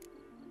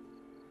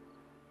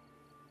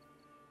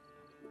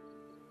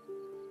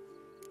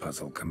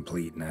 Puzzle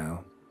complete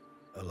now.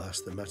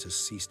 Alas, the matter's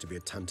ceased to be a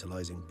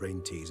tantalizing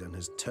brain tease and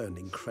has turned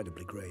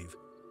incredibly grave.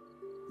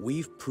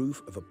 We've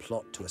proof of a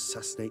plot to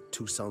assassinate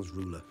Toussaint's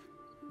ruler.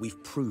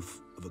 We've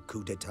proof of a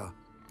coup d'etat.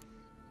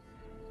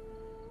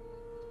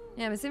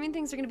 Yeah, I'm assuming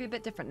things are going to be a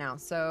bit different now,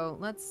 so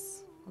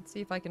let's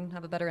see if I can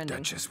have a better ending.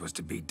 Duchess was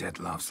to be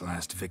Detloff's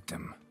last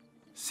victim.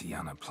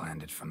 Siana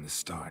planned it from the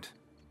start.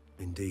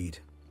 Indeed.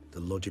 The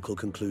logical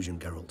conclusion,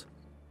 Geralt.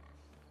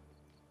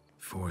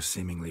 4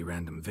 seemingly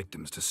random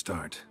victims to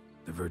start.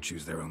 The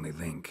virtue's their only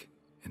link.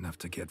 Enough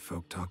to get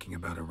folk talking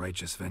about a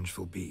righteous,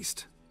 vengeful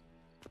beast.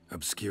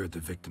 Obscured the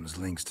victims'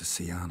 links to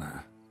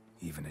Siana,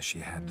 even as she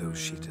had those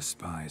she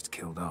despised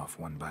killed off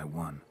one by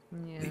one,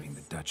 leaving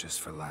the Duchess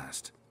for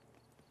last.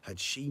 Had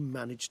she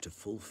managed to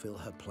fulfill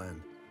her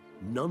plan,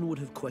 none would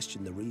have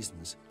questioned the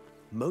reasons.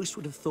 Most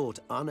would have thought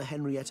Anna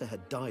Henrietta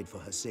had died for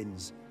her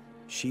sins.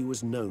 She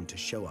was known to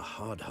show a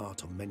hard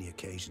heart on many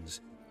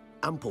occasions.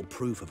 Ample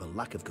proof of a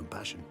lack of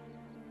compassion.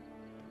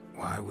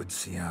 Why would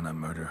Siana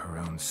murder her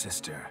own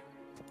sister?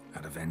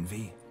 Out of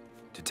envy?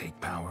 To take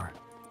power?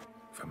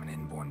 From an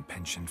inborn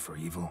penchant for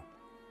evil?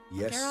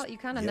 Yes, Geralt, you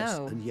kinda yes,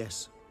 know. and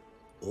yes.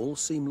 All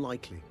seem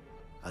likely,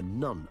 and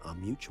none are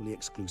mutually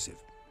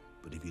exclusive.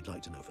 But if you'd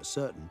like to know for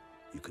certain,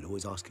 you could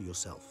always ask her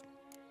yourself.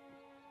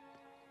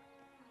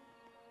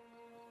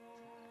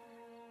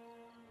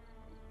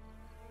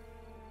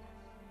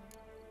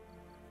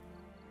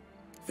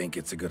 Think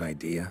it's a good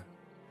idea?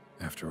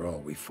 After all,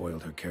 we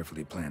foiled her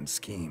carefully planned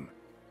scheme.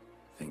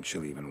 Think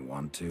she'll even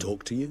want to?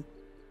 Talk to you?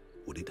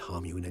 Would it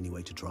harm you in any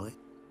way to try?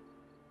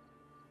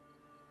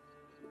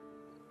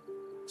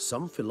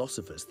 Some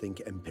philosophers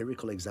think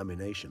empirical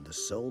examination the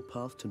sole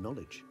path to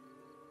knowledge.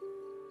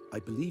 I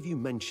believe you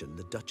mentioned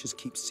the Duchess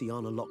keeps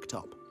Siana locked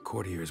up.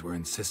 Courtiers were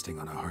insisting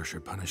on a harsher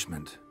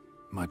punishment.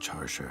 Much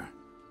harsher.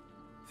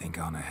 Think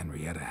Anna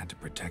Henrietta had to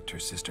protect her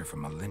sister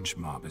from a lynch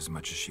mob as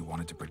much as she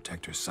wanted to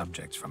protect her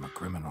subjects from a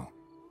criminal.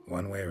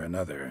 One way or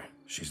another,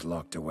 she's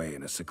locked away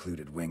in a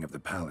secluded wing of the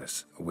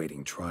palace,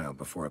 awaiting trial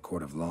before a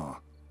court of law.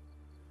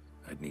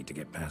 I'd need to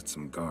get past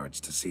some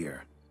guards to see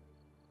her.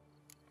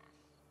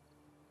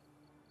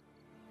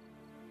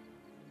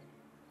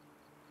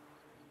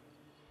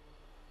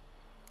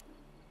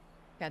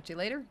 Catch you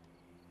later.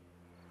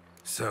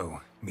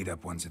 So, meet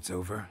up once it's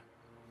over?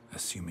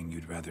 Assuming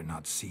you'd rather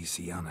not see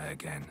Siana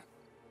again.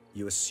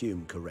 You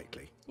assume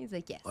correctly. He's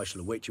like, yes. I shall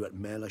await you at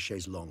Mare la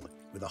Chaise Longue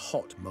with a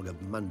hot mug of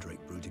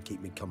mandrake brew to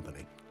keep me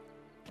company.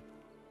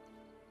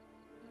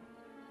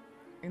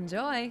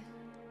 Enjoy.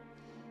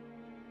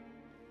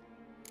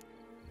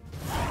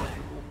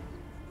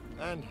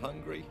 And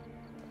hungry.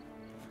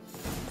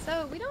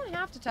 So, we don't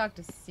have to talk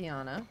to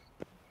Siana,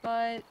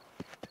 but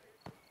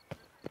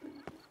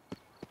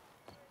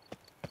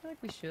I feel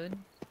like we should.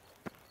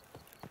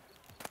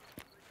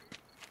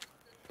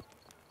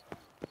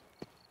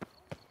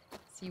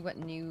 See what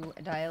new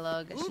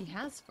dialogue she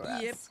has for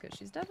us, because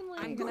she's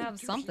definitely gonna have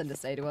something to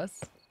say to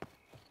us.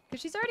 Because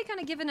she's already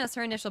kind of given us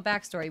her initial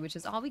backstory, which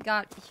is all we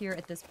got here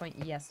at this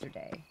point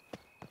yesterday.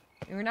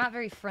 And we're not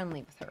very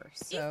friendly with her,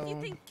 so... If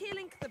you think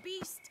killing the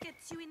beast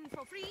gets you in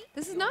for free...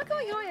 This is not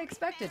going how I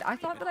expected. I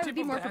thought that I would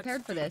be more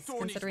prepared for this,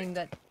 considering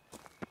that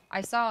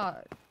I saw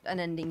an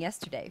ending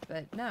yesterday,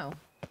 but no.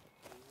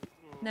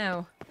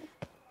 No.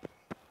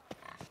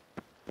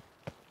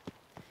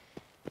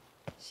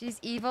 She's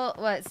evil.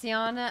 What,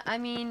 Siana? I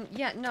mean,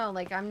 yeah, no,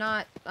 like, I'm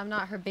not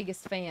her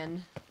biggest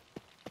fan.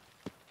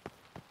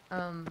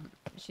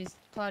 She's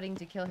plotting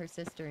to kill her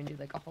sister and do,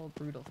 like, a whole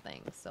brutal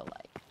thing, so,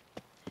 like,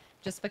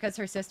 just because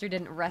her sister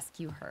didn't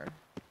rescue her.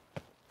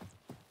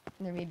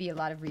 There may be a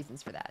lot of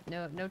reasons for that.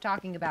 No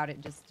talking about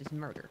it, just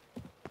murder.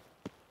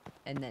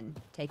 And then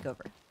take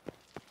over.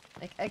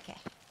 Like, okay.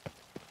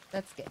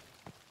 That's good.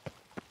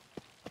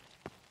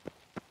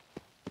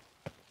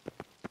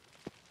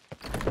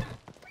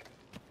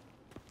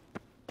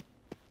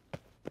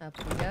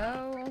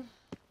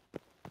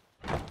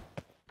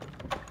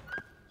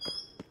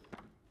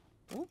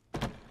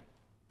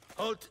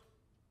 Halt!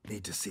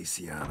 Need to see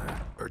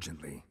Sienna,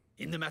 urgently.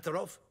 In the matter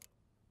of?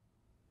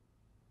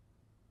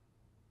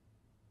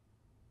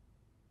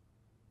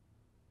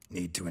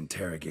 Need to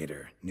interrogate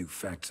her. New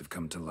facts have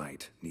come to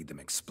light. Need them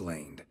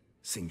explained.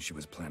 Seems she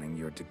was planning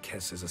your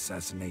Duquesse's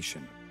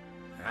assassination.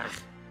 Ah,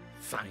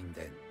 fine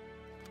then.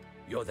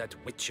 You're that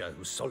witcher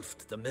who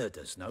solved the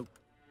murders, no?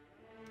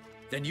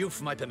 Then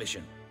you've my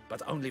permission,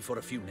 but only for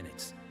a few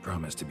minutes.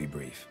 Promise to be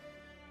brief.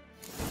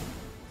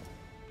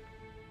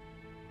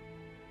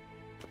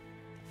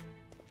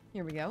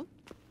 Here we go.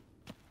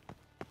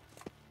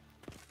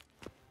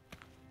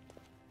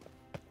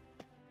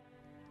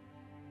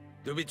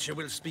 The witcher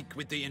will speak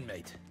with the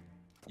inmate.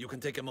 You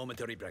can take a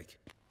momentary break.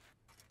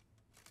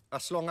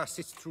 As long as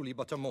it's truly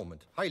but a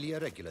moment. Highly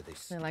irregular,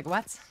 this. They're like,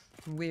 what?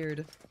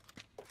 Weird.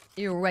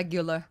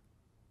 Irregular.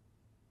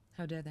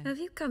 How dare they? Have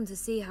you come to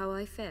see how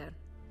I fare?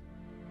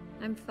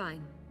 I'm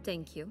fine,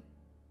 thank you.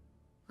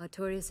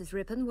 Artorius'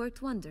 ribbon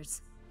worked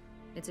wonders.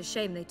 It's a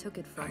shame they took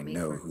it from me. I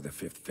know who the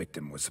 5th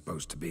victim was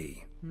supposed to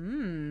be.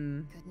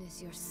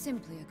 Goodness, you're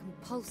simply a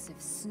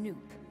compulsive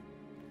snoop.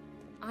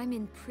 I'm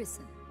in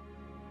prison.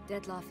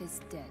 Dettlaff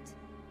is dead.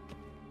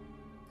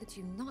 Could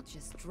you not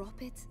just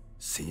drop it?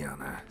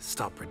 Sienna,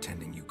 stop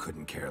pretending you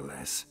couldn't care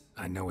less.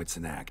 I know it's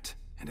an act,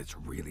 and it's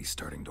really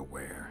starting to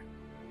wear.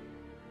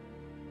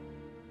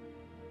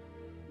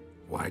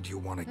 Why do you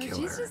want to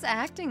kill her? She's just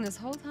acting this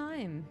whole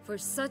time. For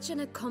such an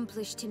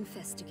accomplished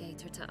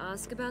investigator to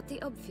ask about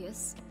the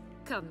obvious?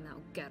 Come now,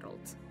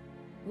 Geralt.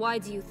 Why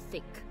do you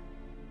think?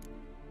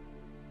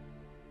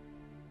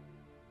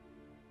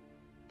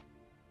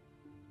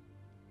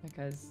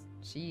 Because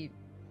she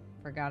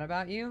forgot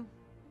about you?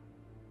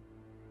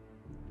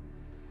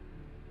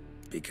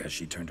 Because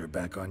she turned her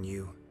back on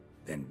you,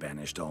 then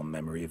banished all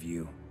memory of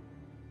you?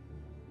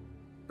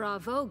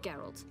 Bravo,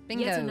 Geralt.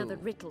 Bingo. Yet another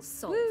riddle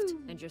solved,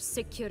 and your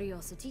sick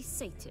curiosity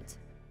sated.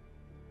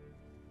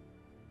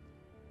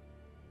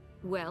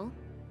 Well,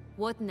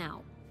 what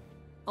now?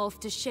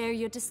 Off to share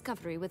your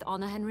discovery with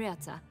Anna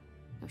Henrietta?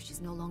 No, she's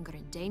no longer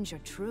in danger,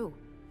 true.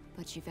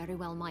 But she very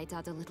well might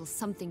add a little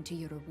something to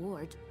your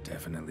reward.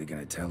 Definitely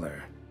gonna tell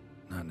her.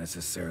 Not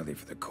necessarily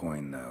for the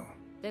coin, though.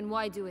 Then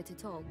why do it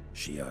at all?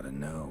 She ought to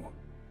know.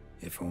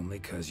 If only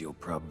 'cause you'll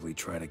probably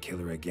try to kill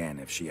her again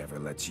if she ever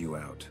lets you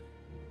out.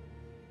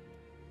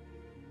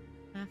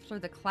 After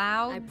the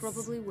clouds? I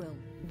probably will.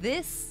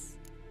 This?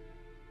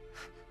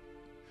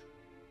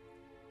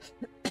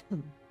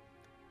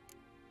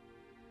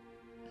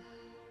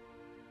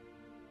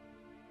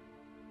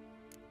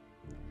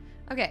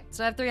 Okay,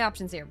 so I have 3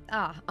 options here.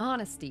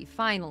 Honesty,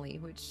 finally,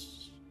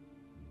 which...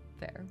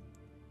 fair.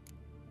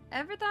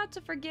 Ever thought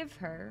to forgive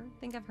her?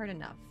 Think I've heard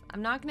enough.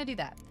 I'm not gonna do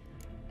that.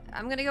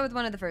 I'm gonna go with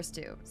one of the first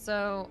 2.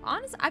 So,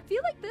 honest, I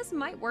feel like this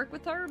might work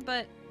with her,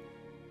 but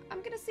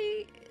I'm gonna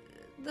see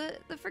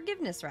the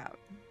forgiveness route.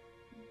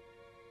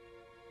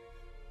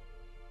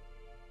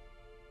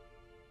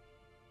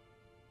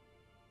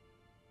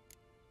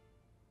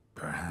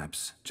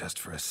 Perhaps, just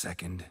for a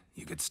second,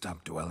 you could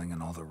stop dwelling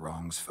on all the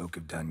wrongs folk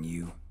have done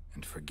you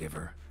and forgive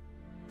her.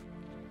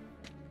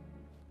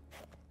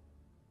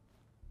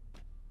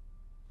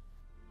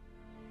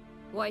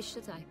 Why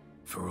should I?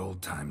 For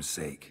old time's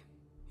sake.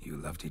 You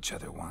loved each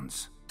other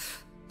once.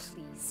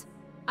 Please.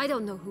 I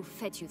don't know who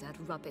fed you that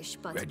rubbish,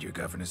 but... Read your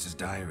governess's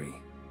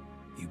diary.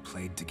 You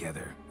played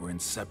together, were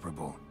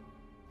inseparable.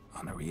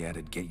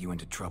 Henriette'd get you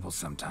into trouble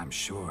sometimes,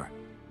 sure.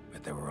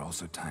 But there were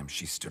also times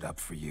she stood up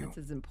for you.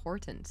 This is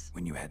important.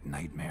 When you had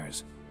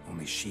nightmares,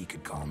 only she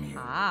could calm you.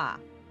 Ah.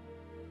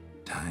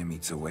 Time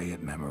eats away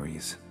at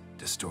memories,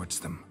 distorts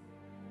them.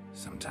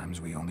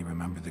 Sometimes we only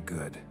remember the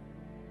good.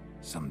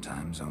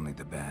 Sometimes only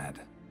the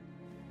bad.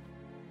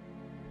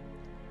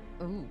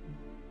 Ooh.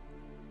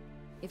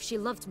 If she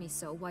loved me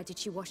so, why did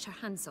she wash her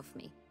hands off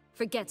me?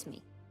 Forget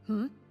me,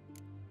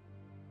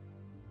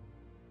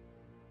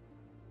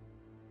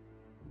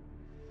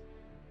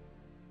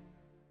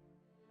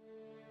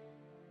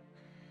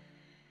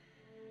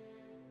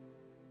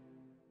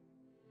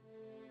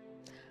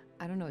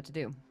 I don't know what to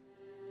do.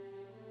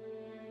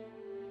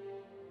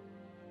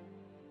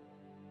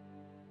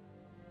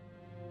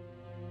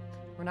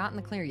 We're not in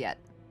the clear yet.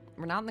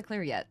 We're not in the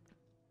clear yet.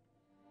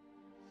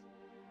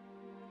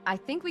 I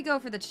think we go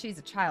for the she's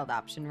a child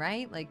option,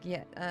 right? Like,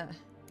 yeah,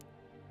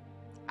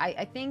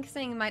 I think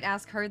saying might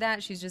ask her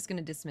that, she's just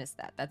gonna dismiss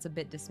that. That's a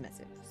bit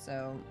dismissive,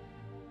 so...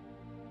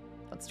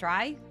 let's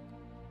try?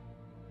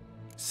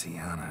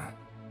 Sienna,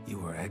 you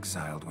were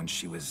exiled when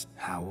she was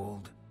how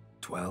old?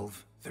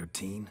 12?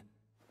 13?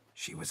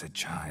 She was a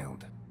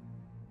child.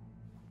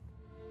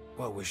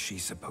 What was she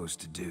supposed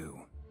to do?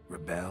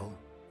 Rebel?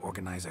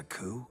 Organize a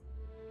coup?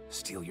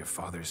 Steal your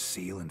father's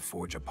seal and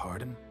forge a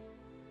pardon?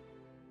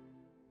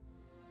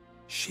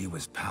 She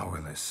was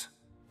powerless.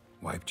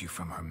 Wiped you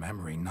from her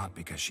memory not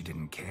because she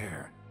didn't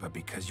care, but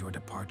because your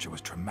departure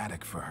was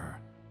traumatic for her.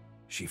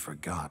 She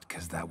forgot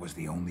because that was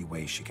the only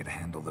way she could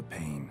handle the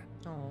pain.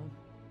 Oh.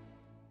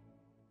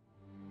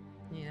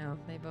 Yeah,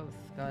 they both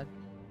got...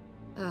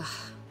 Ugh.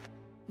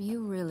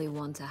 You really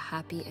want a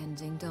happy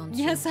ending, don't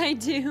you? Yes, I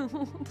do.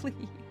 Please.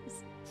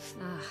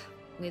 Ah,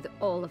 with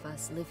all of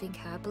us living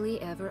happily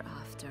ever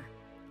after.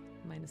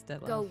 Minus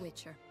Deadloff. Go,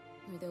 Witcher,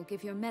 or they'll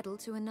give your medal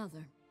to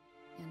another.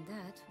 And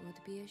that would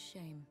be a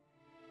shame.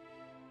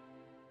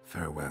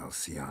 Farewell,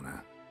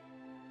 Sienna.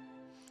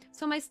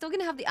 So am I still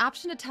gonna have the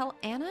option to tell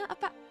Anna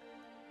about...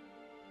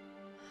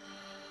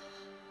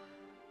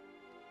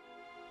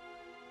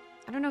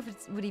 I don't know if it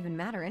would even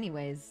matter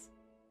anyways.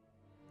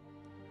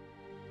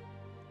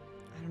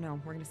 I don't know.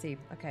 We're gonna see.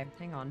 Okay,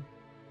 hang on.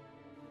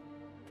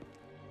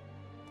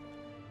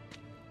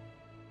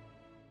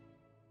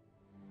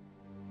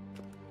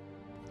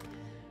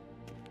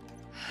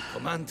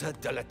 Commander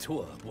de la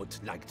Tour would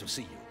like to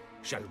see you.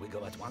 Shall we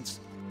go at once?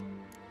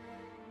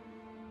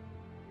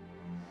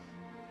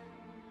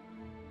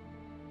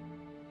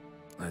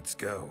 Let's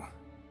go.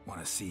 Want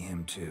to see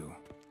him too.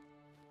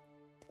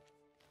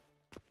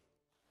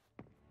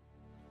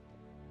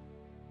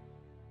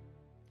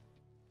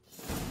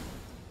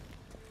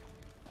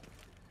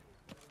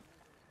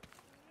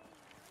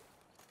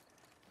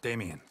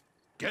 Damien.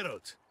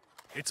 Geralt,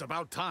 it's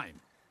about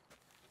time.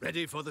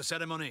 Ready for the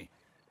ceremony?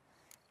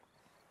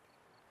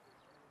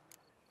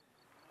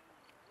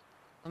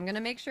 I'm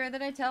gonna make sure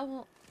that I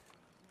tell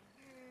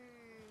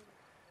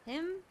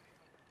him.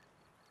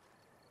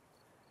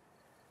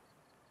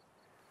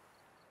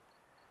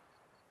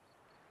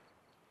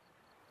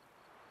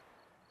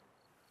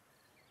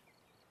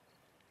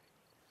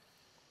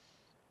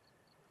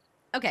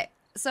 Okay,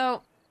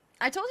 so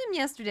I told him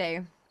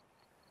yesterday.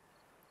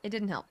 It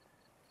didn't help.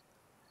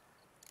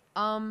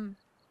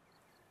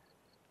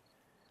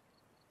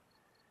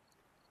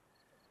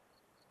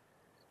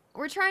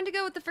 We're trying to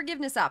go with the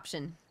forgiveness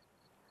option.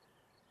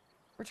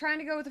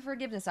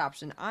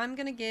 I'm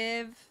gonna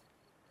give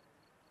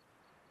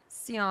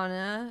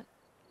Sienna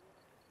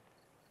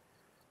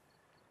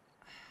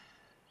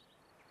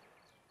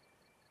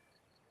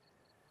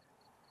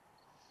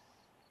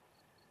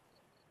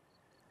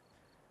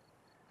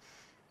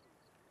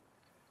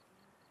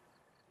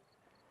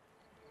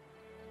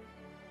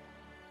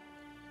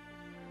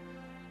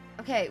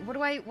okay, what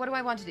do I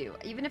want to do?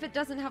 Even if it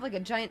doesn't have like a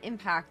giant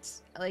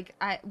impact, like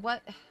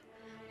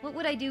what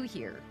would I do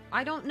here?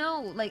 I don't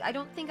know. Like, I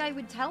don't think I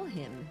would tell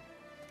him.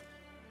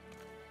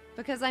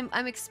 Because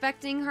I'm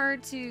expecting her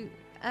to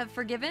have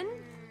forgiven?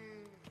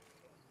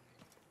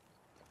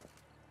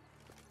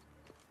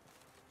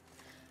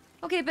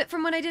 Okay, but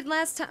from what I did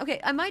last time...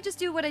 Okay, I might just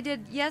do what I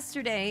did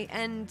yesterday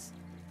and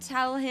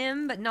tell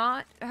him, but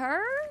not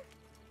her?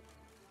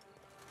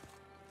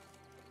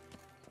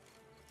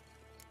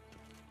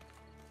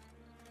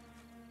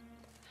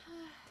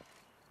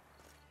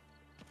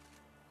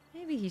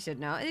 Maybe he should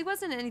know. It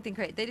wasn't anything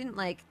crazy. They didn't,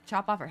 like,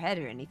 chop off her head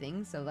or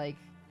anything, so, like...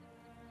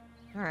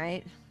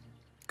 Alright.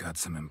 Got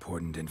some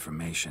important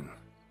information.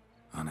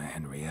 Anna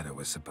Henrietta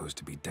was supposed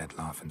to be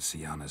Detloff and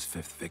Sienna's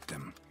 5th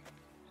victim.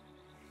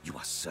 You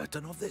are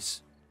certain of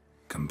this?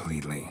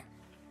 Completely.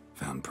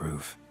 Found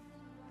proof.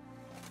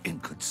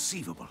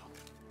 Inconceivable.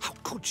 How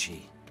could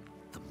she?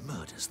 The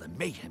murders, the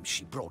mayhem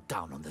she brought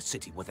down on the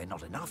city, were they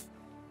not enough?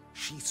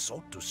 She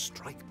sought to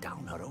strike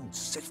down her own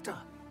sister,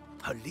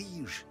 her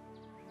liege.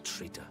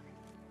 Traitor.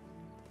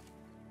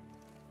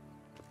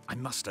 I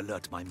must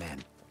alert my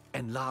men.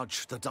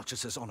 Enlarge the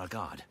Duchess's honor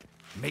guard.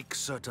 Make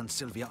certain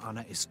Sylvia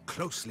Anna is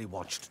closely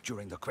watched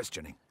during the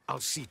questioning.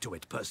 I'll see to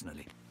it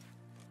personally.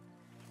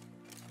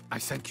 I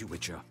thank you,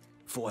 Witcher,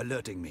 for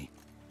alerting me,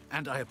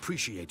 and I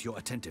appreciate your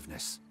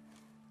attentiveness.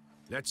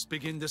 Let's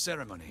begin the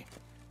ceremony.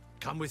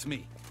 Come with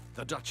me.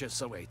 The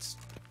Duchess awaits.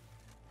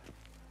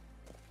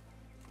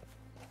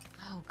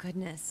 Oh,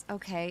 goodness.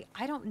 Okay,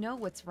 I don't know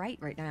what's right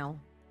now.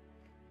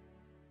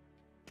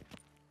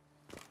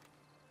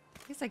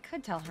 I guess I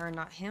could tell her,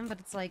 not him, but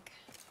it's like...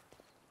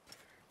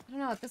 I don't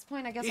know, at this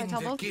point, I guess I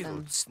tell both of them. In the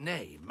guild's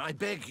name, I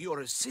beg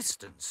your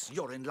assistance,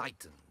 your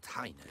enlightened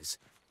highness.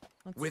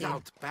 Let's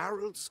Without see.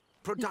 barrels,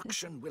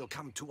 production will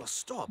come to a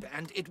stop,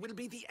 and it will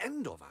be the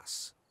end of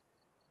us.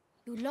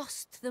 You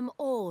lost them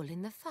all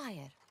in the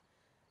fire.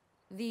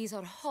 These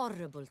are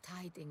horrible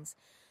tidings.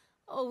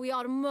 Oh, we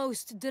are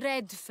most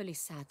dreadfully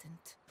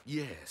saddened.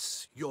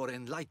 Yes, your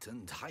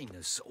enlightened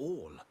highness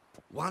all.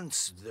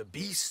 Once the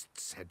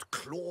beasts had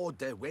clawed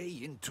their way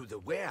into the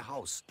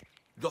warehouse,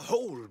 the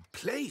whole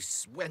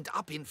place went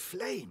up in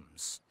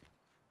flames.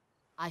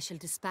 I shall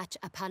dispatch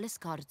a palace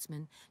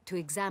guardsman to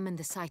examine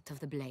the site of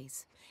the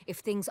blaze. If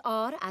things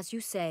are, as you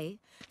say,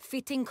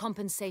 fitting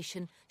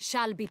compensation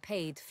shall be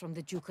paid from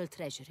the ducal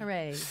treasury.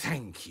 Hooray.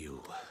 Thank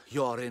you,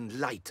 your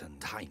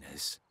enlightened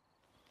highness.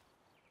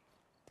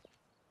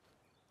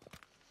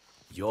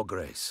 Your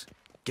Grace,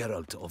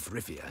 Geralt of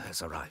Rivia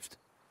has arrived.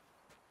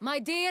 My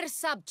dear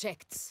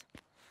subjects,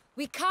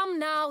 we come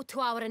now to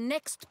our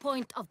next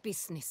point of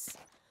business.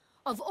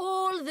 Of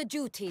all the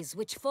duties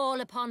which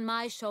fall upon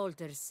my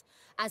shoulders,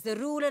 as the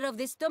ruler of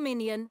this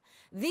dominion,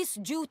 this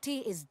duty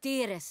is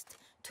dearest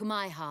to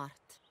my heart.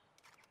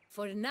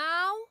 For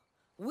now,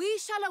 we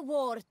shall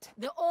award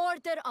the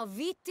Order of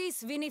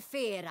Vitis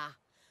Vinifera,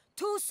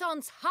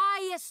 Tucson's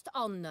highest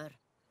honor.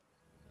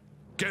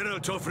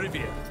 Geralt of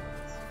Rivia,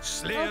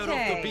 slayer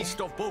of the Beast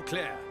of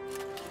Beauclair.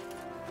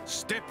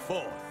 step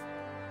forth.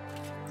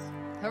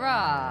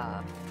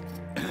 Hurrah!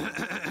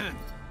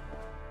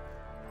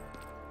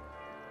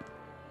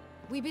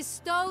 We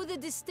bestow the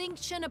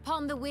distinction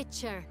upon the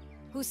Witcher,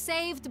 who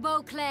saved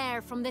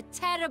Beauclair from the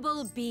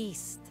terrible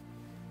beast.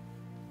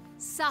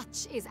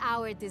 Such is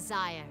our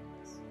desire.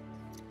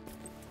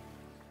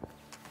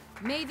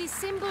 May the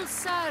symbol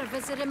serve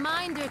as a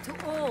reminder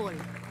to all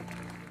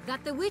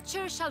that the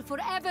Witcher shall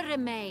forever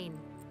remain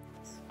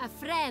a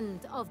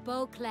friend of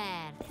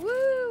Beauclair.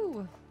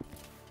 Woo!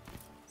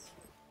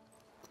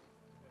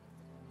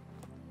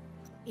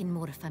 In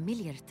more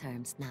familiar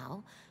terms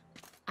now,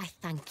 I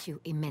thank you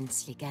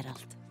immensely,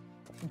 Geralt.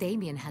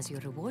 Damien has your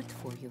reward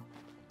for you.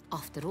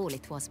 After all,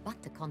 it was but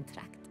a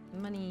contract.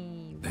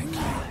 Money. Thank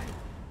you.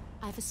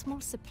 I have a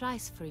small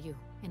surprise for you,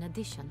 in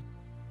addition.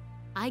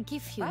 I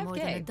give you more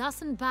than 5K. a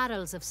dozen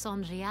barrels of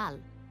Son Real,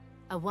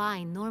 a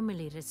wine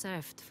normally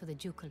reserved for the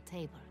ducal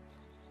table.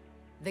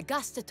 The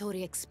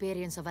gustatory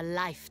experience of a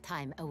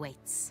lifetime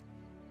awaits.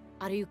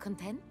 Are you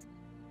content?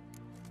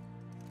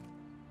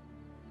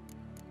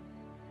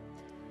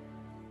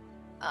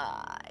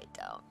 I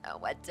don't know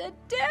what to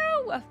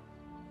do.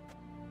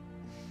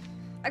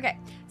 Okay,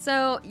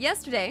 so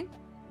yesterday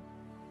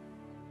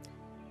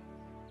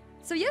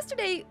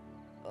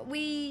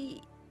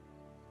we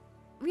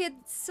had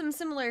some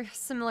similar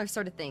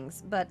sort of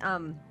things, but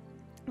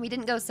we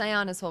didn't go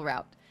Sciona's whole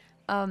route,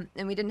 and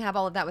we didn't have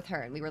all of that with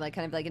her, and we were like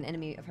kind of like an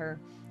enemy of her,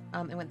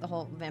 and went the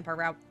whole vampire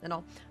route and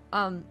all.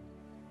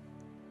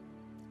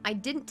 I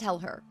didn't tell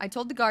her. I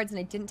told the guards and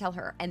I didn't tell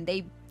her, and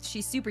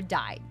she super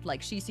died.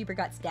 Like, she super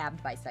got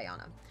stabbed by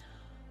Sciona.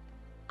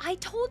 I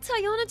told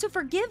Sciona to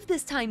forgive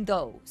this time,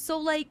 though. So,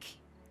 like...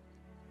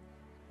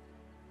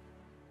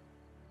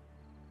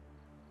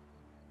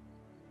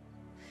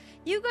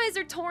 You guys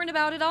are torn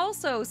about it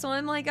also, so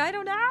I'm like, I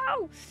don't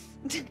know.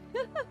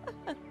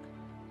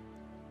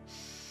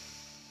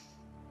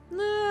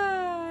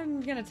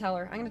 I'm gonna tell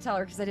her. I'm gonna tell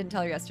her because I didn't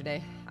tell her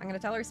yesterday. I'm gonna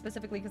tell her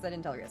specifically because I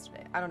didn't tell her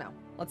yesterday. I don't know.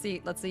 Let's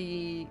see. Let's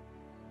see.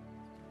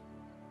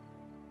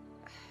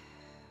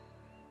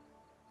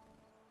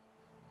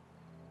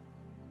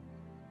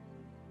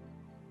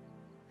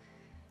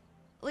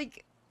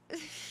 Like,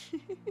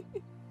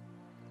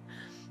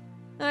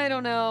 I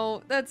don't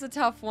know. That's a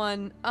tough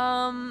one.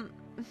 I'm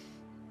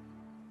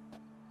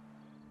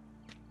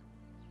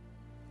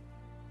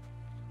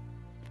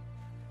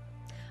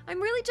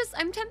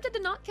tempted to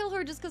not kill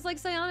her just because, like,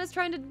 Sciona's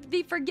trying to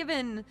be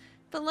forgiven.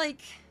 But,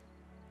 like,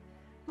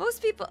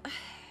 most people...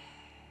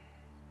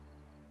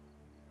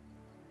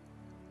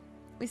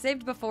 We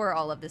saved before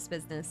all of this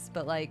business,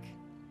 but, like...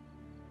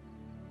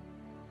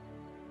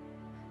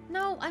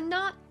 No, I'm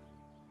not...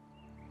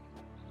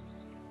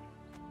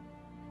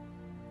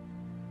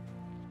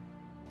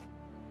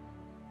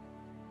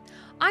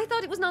 I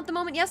thought it was not the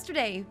moment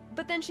yesterday,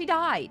 but then she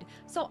died.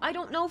 So I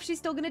don't know if she's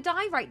still gonna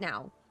die right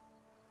now.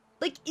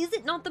 Like, is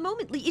it not the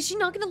moment? Is she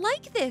not gonna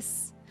like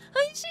this?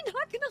 Is she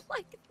not gonna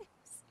like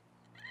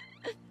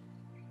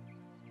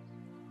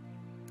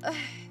this?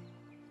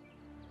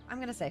 I'm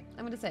gonna say.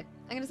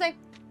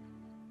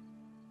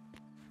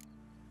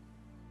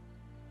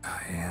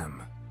 I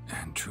am,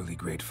 and truly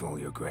grateful,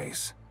 Your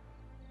Grace.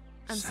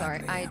 I'm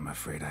Sadly, sorry, I'm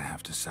afraid I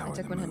have to sour I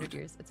took the 100 mood.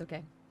 years. It's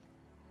okay.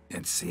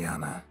 It's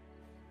Sciana.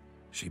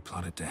 She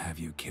plotted to have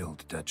you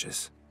killed,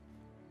 Duchess.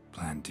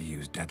 Planned to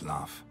use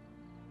Dettlaff.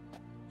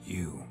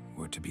 You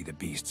were to be the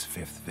beast's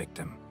 5th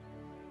victim.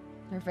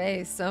 Her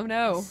face. Oh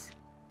no. This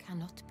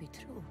cannot be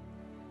true.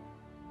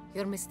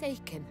 You're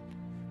mistaken.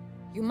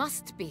 You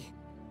must be.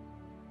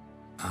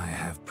 I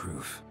have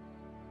proof.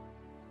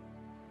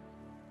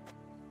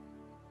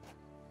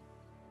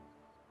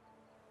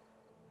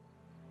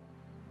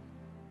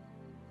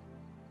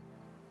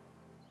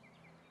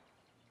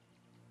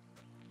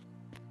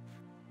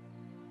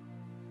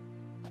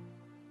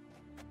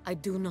 I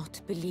do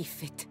not believe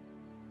it.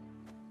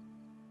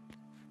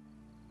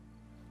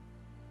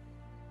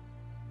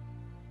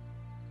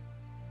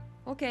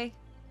 Okay.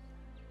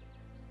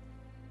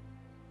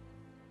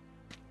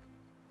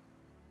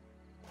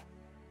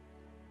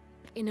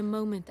 In a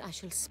moment I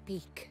shall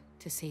speak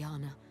to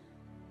Sciana.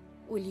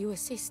 Will you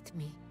assist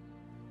me?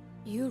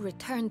 You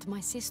returned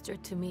my sister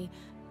to me,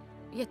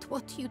 yet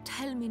what you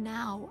tell me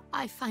now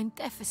I find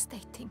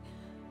devastating.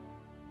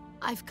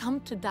 I've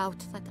come to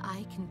doubt that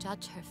I can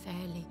judge her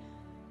fairly.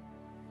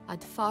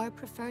 I'd far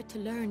prefer to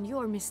learn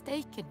you're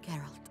mistaken,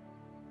 Geralt.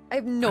 I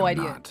have no I'm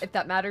idea not. if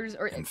that matters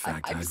or In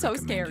fact, I'm I'd so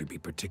recommend scared. you be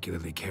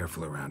particularly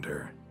careful around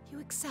her. You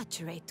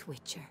exaggerate,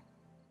 Witcher.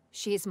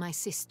 She is my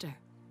sister.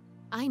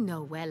 I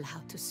know well how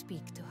to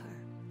speak to her.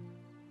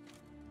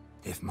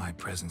 If my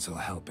presence will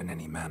help in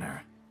any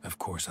manner, of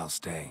course I'll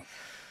stay.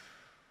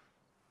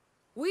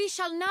 We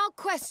shall now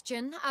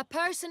question a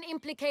person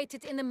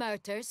implicated in the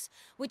murders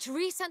which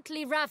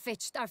recently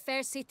ravaged our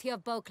fair city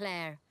of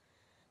Beauclair.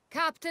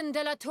 Captain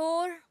de la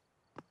Tour,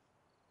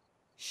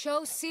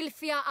 show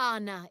Sylvia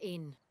Anna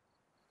in.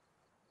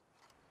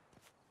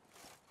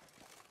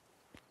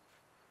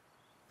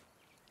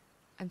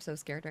 I'm so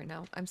scared right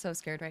now. I'm so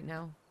scared right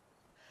now.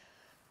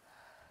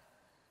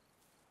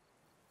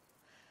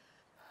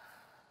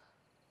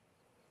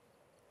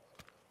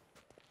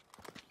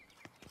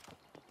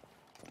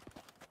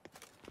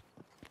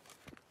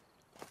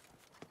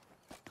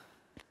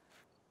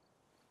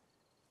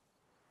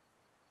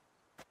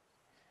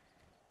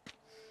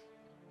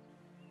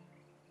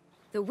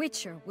 The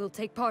Witcher will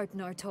take part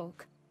in our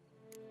talk.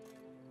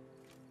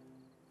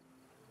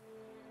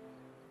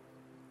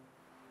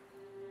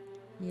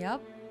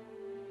 Yep.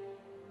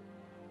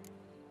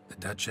 The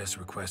Duchess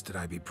requested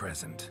I be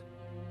present.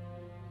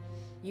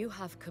 You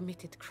have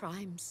committed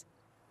crimes.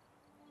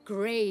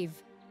 Grave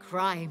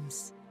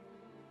crimes.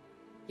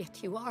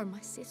 Yet you are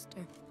my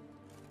sister.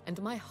 And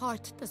my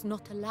heart does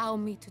not allow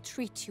me to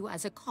treat you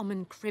as a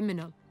common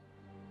criminal.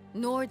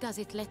 Nor does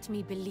it let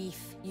me believe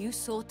you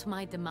sought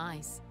my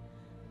demise.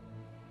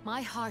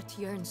 My heart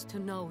yearns to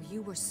know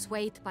you were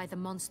swayed by the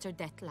monster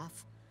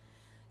Dettlaff.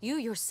 You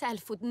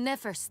yourself would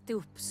never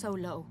stoop so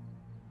low.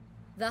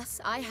 Thus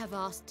I have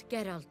asked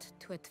Geralt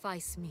to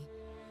advise me,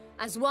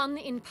 as one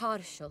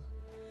impartial.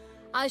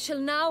 I shall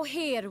now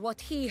hear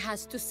what he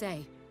has to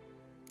say.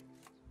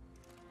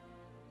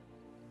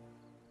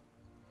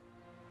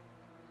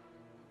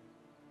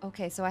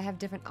 Okay, so I have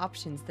different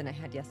options than I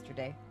had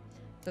yesterday.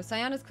 So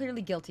Cyana's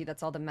clearly guilty,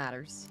 that's all that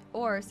matters.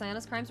 Or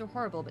Cyana's crimes were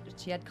horrible, but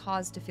she had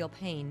cause to feel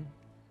pain.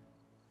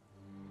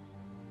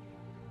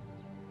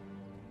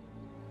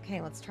 Okay,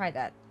 let's try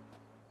that.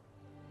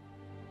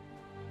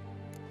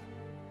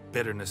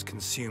 Bitterness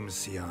consumes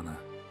Cyana.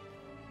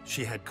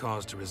 She had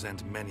cause to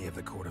resent many of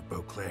the court of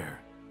Beauclair.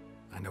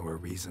 I know her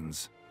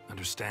reasons,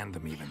 understand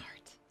them even.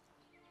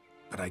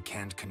 But I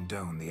can't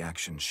condone the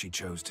actions she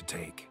chose to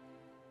take.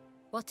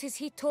 What is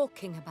he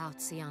talking about,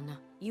 Cyana?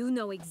 You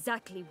know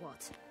exactly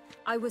what.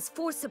 I was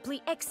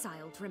forcibly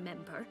exiled,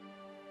 remember?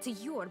 To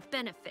your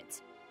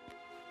benefit.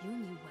 You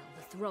knew well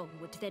the throne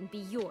would then be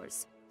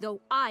yours, though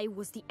I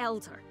was the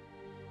elder.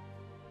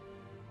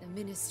 The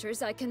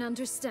ministers I can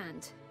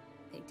understand.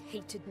 They'd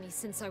hated me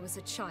since I was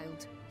a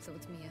child.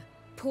 Thought me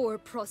a poor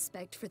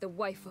prospect for the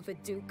wife of a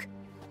duke.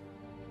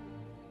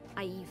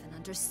 I even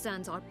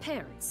understand our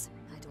parents.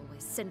 I'd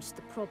always sensed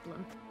the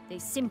problem. They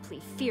simply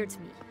feared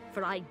me,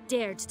 for I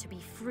dared to be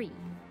free.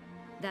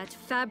 That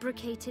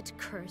fabricated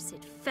curse,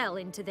 it fell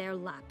into their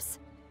laps.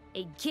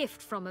 A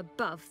gift from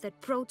above that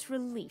brought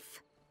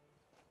relief.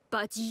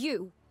 But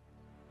you...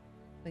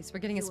 At least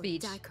we're getting a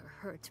speech. Your dagger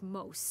hurt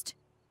most.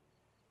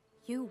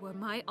 You were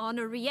my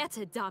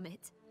Henrietta,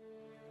 dammit.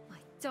 My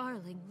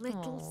darling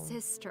little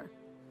sister.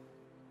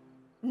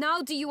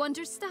 Now do you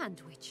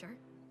understand, Witcher?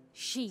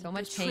 She so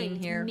much pain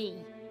betrayed here.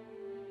 Me.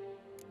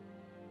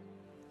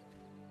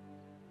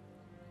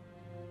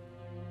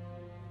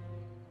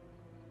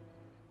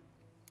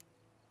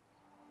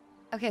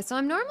 Okay, so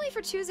I'm normally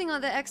for choosing all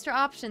the extra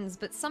options,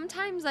 but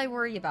sometimes I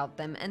worry about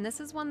them, and this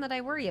is one that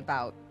I worry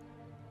about.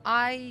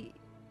 I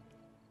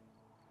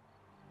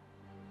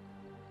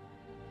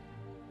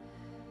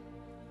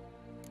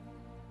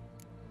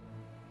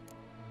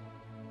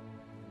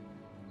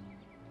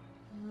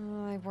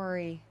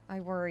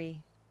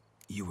worry.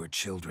 You were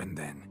children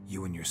then.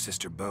 You and your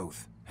sister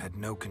both had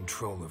no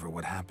control over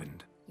what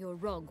happened. You're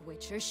wrong,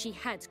 Witcher. She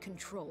had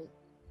control.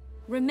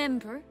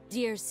 Remember,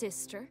 dear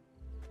sister?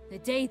 The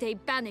day they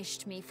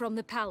banished me from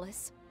the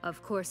palace.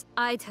 Of course,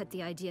 I'd had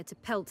the idea to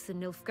pelt the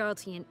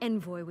Nilfgaardian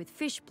envoy with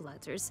fish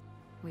bladders,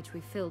 which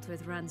we filled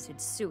with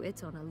rancid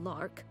suet on a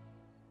lark.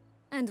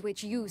 And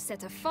which you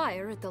set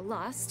afire at the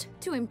last,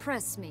 to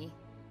impress me,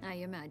 I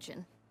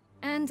imagine.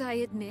 And I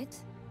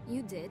admit,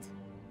 you did.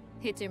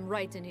 Hit him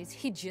right in his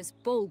hideous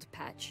bald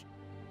patch.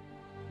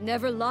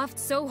 Never laughed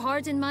so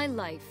hard in my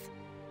life.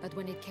 But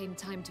when it came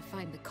time to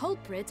find the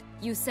culprit,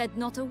 you said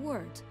not a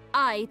word.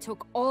 I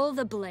took all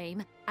the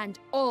blame and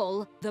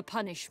all the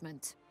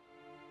punishment.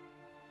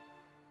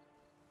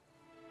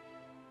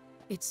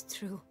 It's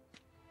true.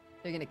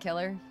 You're gonna kill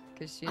her?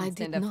 Because she didn't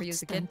stand up for you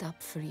as a kid? I did not stand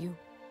up for you.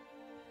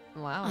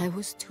 Wow. I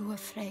was too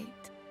afraid.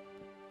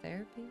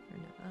 Therapy or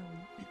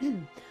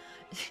no?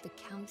 The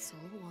council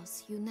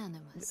was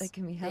unanimous. Like,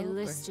 can we help? They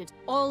listed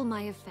all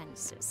my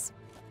offenses.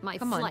 My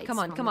come on.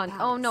 Palace,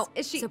 Oh no,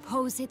 is she?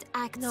 Supposed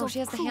acts No, she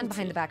has the hand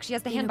behind the back. She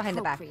has the hand behind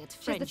the back.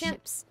 She has the hand.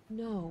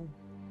 No.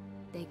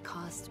 They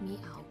cast me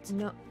out.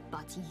 No.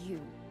 But you,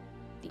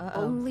 the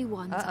only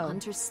one to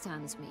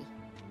understand me,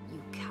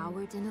 you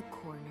cowered in a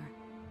corner,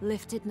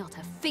 lifted not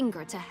a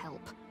finger to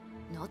help.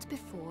 Not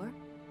before,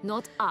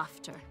 not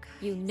after.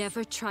 You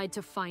never tried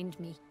to find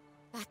me.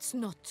 That's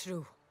not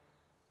true.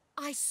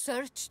 I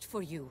searched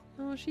for you.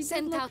 Oh, she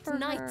sent did look out for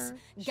knights, her.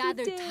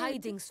 gathered She did.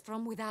 tidings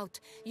from without.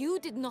 You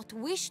did not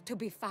wish to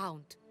be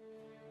found.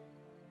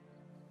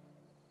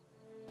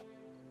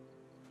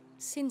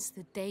 Since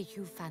the day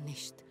you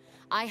vanished,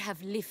 I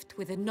have lived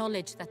with the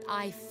knowledge that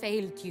I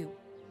failed you.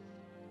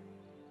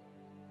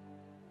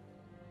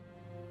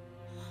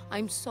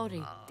 I'm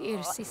sorry,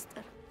 dear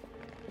sister.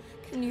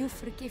 Can you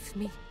forgive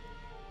me?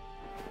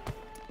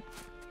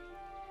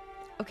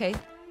 Okay.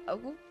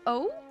 Oh.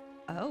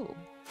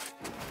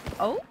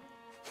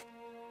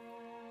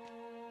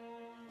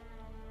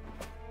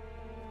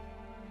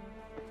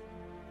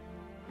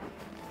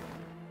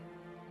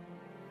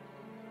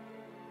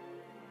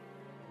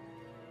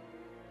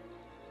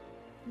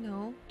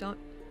 No, don't.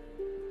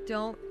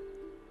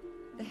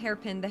 The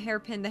hairpin.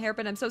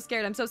 I'm so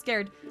scared.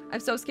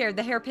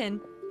 The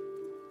hairpin.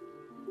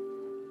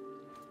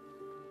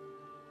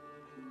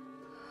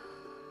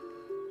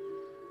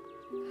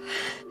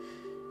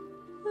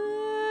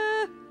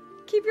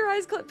 keep your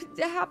eyes closed.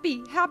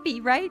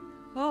 Happy, right?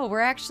 Oh, we're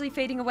actually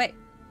fading away.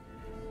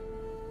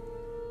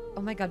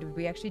 Oh my god, did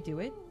we actually do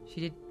it?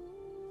 She did.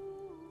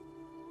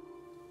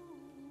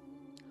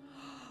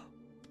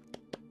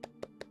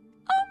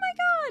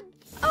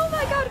 Oh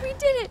my god, we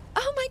did it!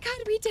 Oh my god,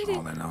 we did it!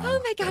 All in all,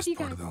 Oh my god, best you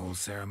part guys. of the whole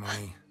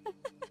ceremony,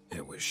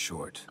 it was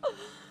short.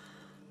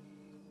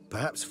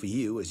 Perhaps for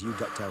you, as you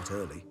ducked out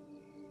early.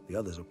 The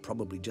others are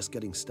probably just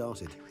getting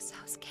started. I was so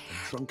scared.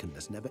 And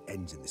drunkenness never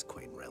ends in this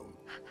quaint realm.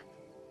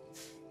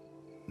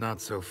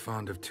 Not so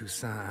fond of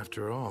Toussaint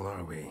after all,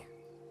 are we?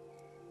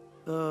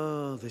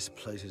 Oh, this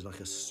place is like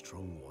a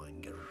strong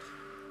wine,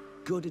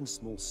 Geralt. Good in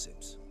small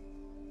sips.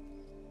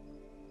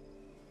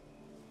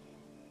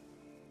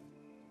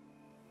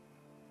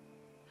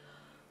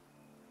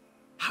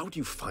 How do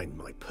you find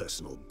my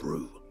personal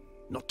brew?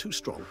 Not too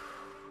strong?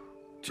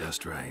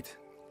 Just right.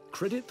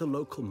 Credit the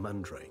local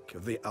mandrake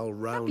of the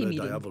Alrauna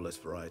diabolus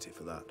variety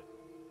for that.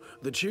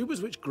 The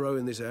tubers which grow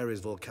in this area's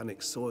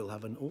volcanic soil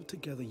have an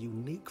altogether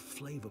unique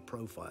flavor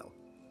profile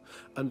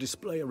and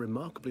display a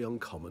remarkably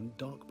uncommon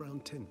dark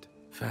brown tint.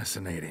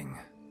 Fascinating.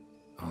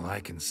 All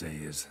I can say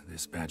is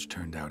this batch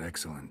turned out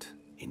excellent.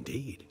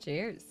 Indeed.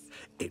 Cheers.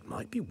 It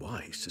might be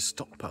wise to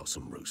stockpile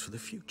some roots for the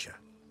future.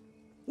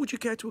 Would you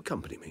care to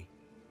accompany me?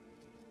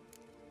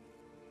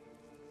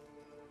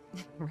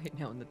 Right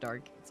now in the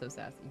dark, it's so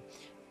sassy.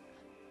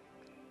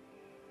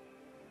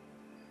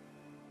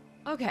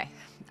 Okay.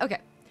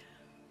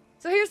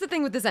 So here's the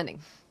thing with this ending.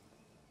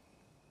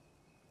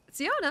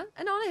 Sienna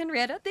and Anna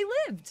Henrietta, they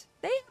lived.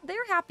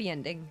 They're happy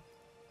ending.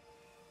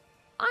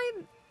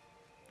 I'm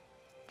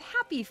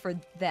happy for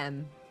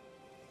them.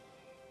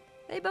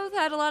 They both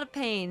had a lot of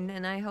pain,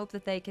 and I hope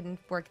that they can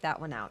work that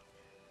one out.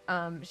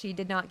 She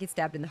did not get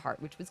stabbed in the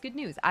heart, which was good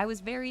news. I was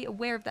very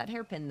aware of that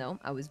hairpin, though.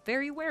 I was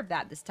very aware of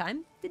that this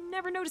time.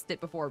 Never noticed it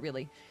before,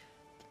 really.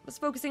 Was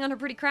focusing on her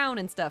pretty crown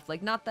and stuff,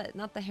 like not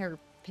the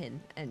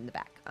hairpin in the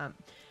back.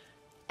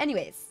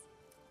 Anyways,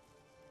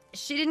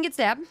 she didn't get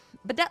stabbed,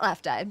 but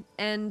Detlef died,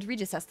 and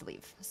Regis has to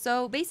leave.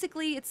 So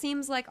basically, it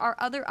seems like our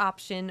other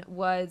option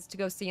was to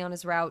go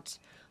Sienna's route,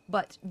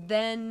 but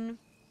then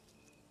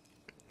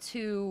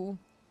to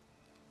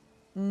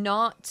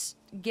not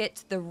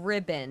get the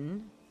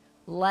ribbon,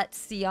 let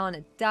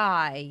Sienna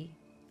die,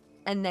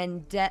 and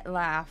then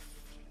Detlef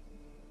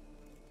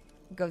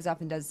goes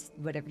up and does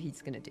whatever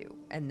he's gonna do,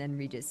 and then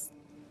Regis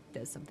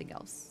does something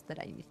else that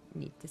I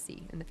need to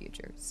see in the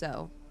future.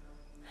 So,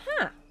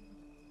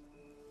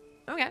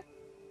 okay.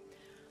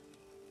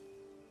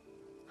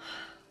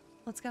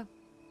 Let's go.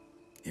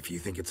 If you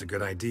think it's a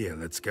good idea,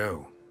 let's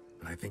go.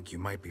 But I think you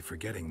might be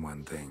forgetting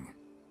one thing.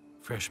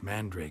 Fresh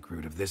mandrake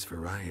root of this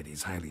variety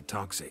is highly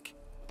toxic,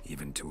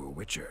 even to a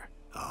witcher.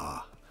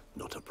 Ah,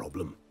 not a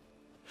problem.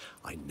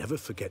 I never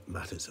forget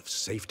matters of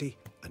safety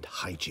and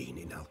hygiene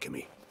in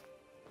alchemy.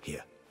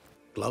 Here,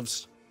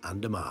 gloves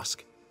and a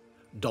mask.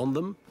 Don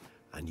them,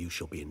 and you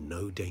shall be in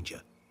no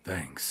danger.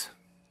 Thanks.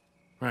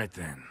 Right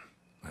then,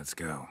 let's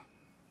go.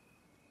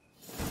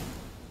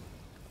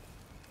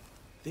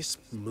 This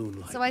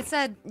moonlight... So I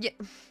said, yeah,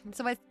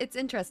 it's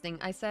interesting.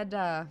 I said,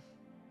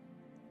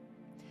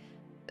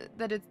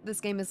 that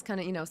this game is kind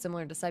of, you know,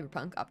 similar to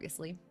Cyberpunk,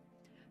 obviously.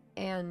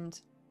 And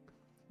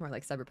more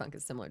like Cyberpunk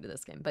is similar to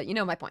this game, but you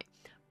know my point.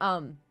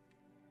 But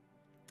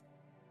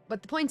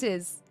the point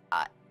is,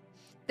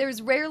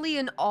 there's rarely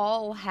an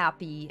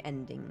all-happy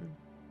ending.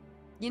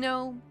 You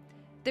know,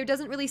 there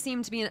doesn't really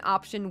seem to be an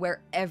option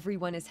where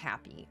everyone is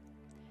happy,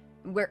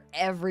 where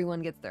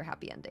everyone gets their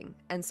happy ending.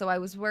 And so I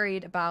was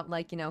worried about,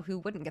 like, you know, who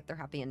wouldn't get their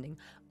happy ending.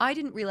 I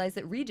didn't realize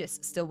that Regis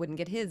still wouldn't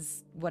get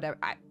his whatever.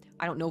 I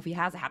don't know if he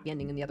has a happy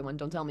ending in the other one,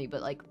 don't tell me,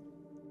 but like,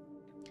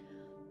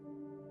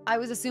 I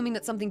was assuming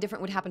that something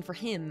different would happen for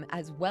him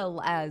as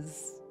well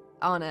as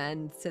Anna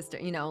and sister,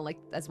 you know, like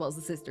as well as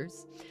the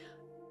sisters.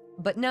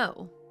 But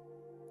no.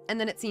 And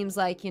then it seems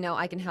like, you know,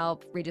 I can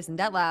help Regis and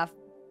Detlef,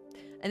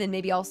 and then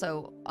maybe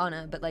also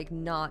Anna, but like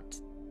not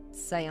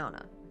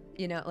Sienna.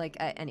 You know, like,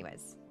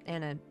 anyways,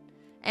 Anna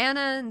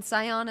and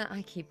Sienna,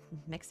 I keep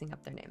mixing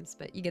up their names,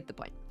 but you get the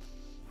point.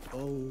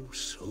 Oh,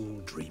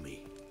 so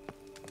dreamy.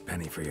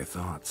 Penny for your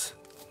thoughts.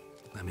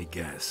 Let me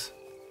guess.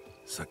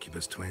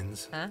 Succubus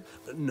twins? Huh?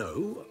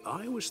 No,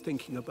 I was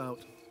thinking about,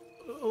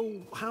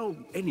 how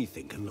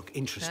anything can look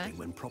interesting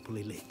when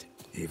properly lit.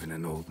 Even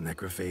an old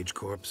necrophage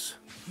corpse?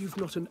 You've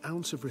not an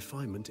ounce of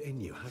refinement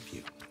in you, have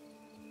you?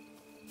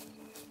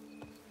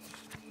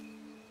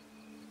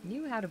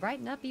 Knew how to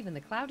brighten up even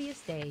the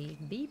cloudiest day.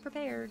 Be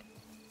prepared.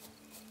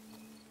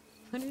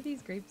 What are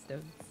these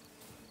gravestones?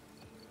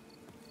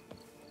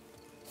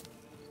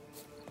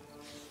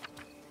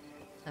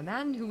 A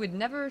man who would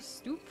never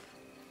stoop?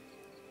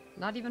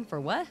 Not even for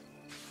what?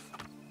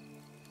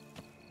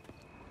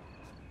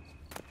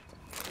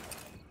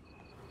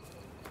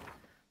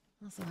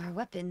 Also, our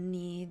weapon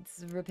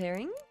needs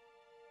repairing.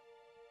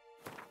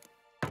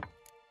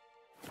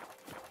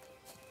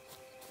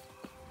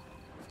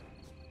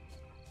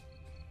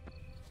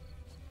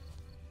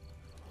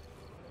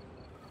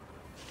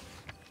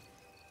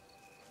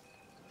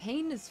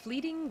 Pain is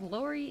fleeting,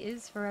 glory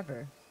is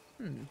forever.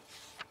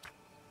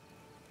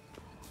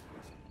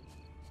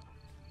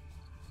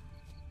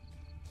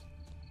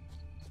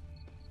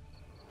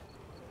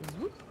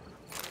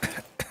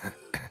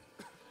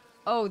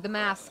 Oh, the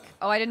mask.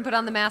 Oh, I didn't put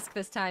on the mask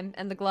this time.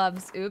 And the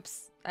gloves.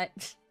 Oops.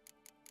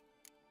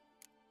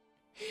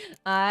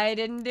 I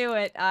didn't do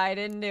it. I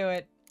didn't do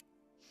it.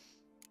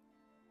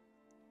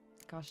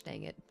 Gosh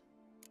dang it.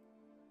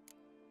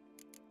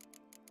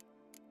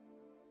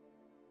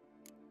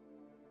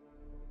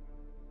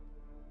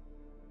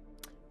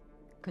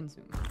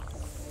 Consume.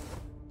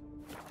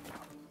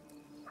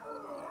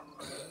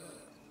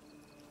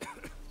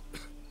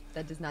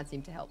 That does not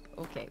seem to help.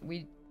 Okay,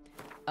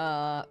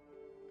 well,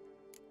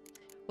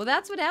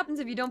 that's what happens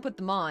if you don't put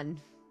them on.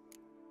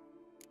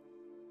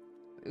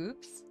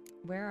 Oops.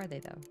 Where are they,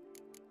 though?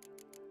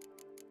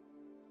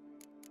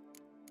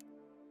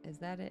 Is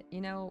that it? You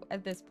know,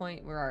 at this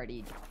point, we're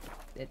already...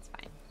 It's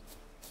fine.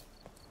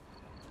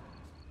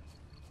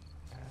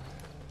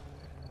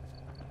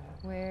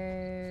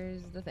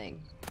 Where's the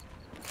thing?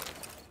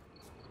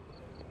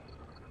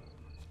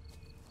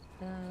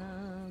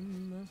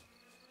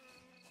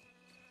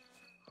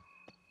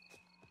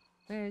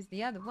 Where's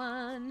the other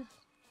one?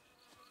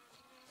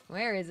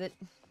 Where is it?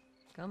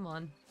 Come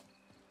on.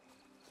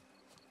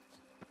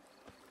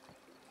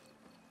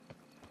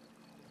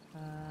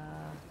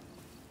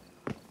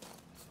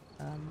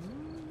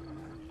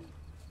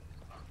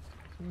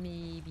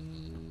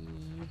 Maybe...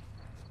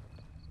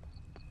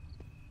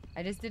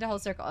 I just did a whole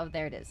circle. Oh,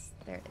 there it is.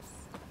 There it is.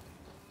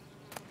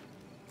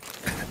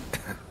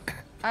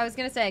 I was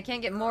gonna say, I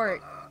can't get more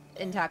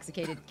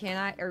intoxicated, can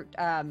I? Or,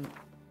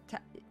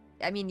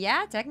 I mean,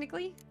 yeah,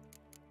 technically.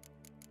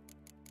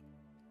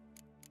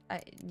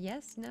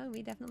 Yes, no,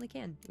 we definitely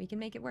can. We can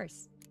make it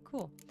worse.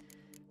 Cool.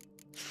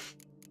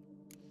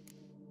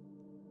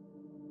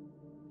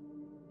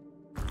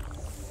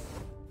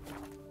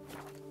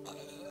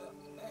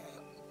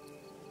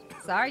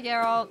 Sorry,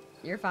 Geralt.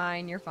 You're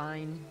fine, you're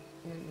fine.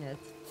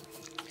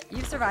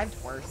 You've survived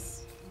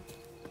worse.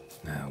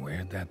 Now,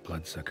 where'd that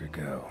bloodsucker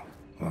go?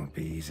 Won't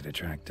be easy to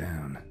track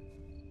down.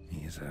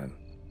 He's a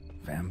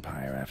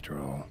vampire, after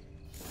all.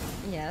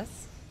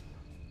 Yes.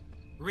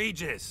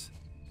 Regis!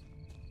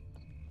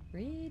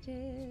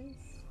 Regis.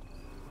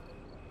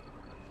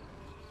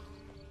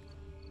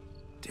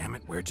 Damn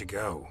it, where'd you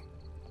go?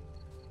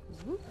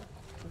 Whoop,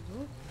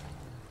 whoop.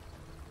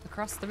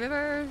 Across the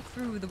river,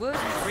 through the woods.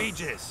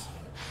 Regis!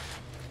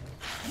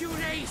 You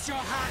raise your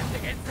hand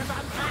against the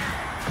vampire!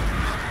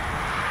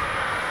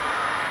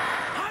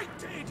 I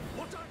did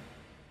what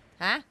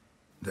I... Huh?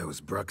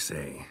 Those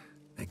Bruxay,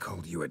 they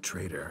called you a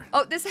traitor.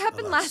 Oh, this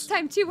happened last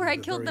time too, where I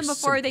We've a killed very them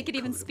before they simple could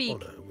even code of speak.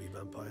 honor, we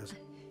vampires.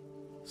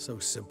 So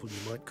simple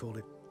you might call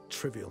it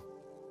trivial.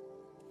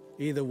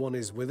 Either one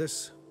is with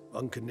us,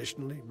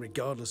 unconditionally,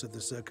 regardless of the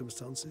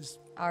circumstances.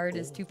 Art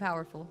is too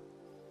powerful.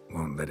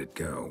 Won't let it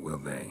go, will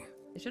they?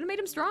 They should have made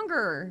him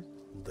stronger.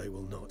 They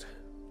will not.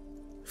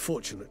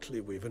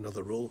 Fortunately, we've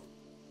another rule.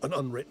 An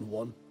unwritten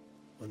one,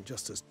 and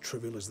just as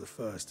trivial as the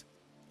first.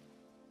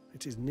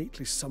 It is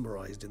neatly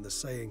summarized in the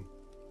saying,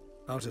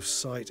 out of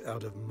sight,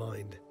 out of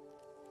mind.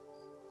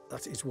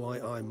 That is why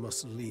I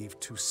must leave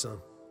Toussaint.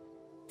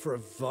 For a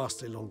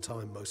vastly long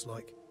time, most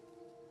like.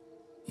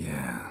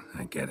 Yeah,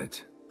 I get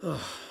it.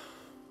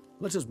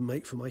 Let us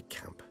make for my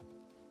camp.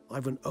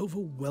 I've an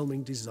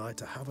overwhelming desire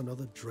to have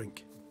another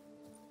drink.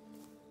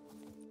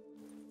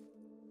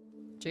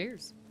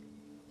 Cheers.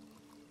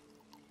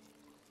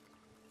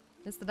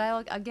 That's the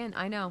dialogue again.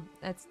 I know.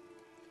 That's.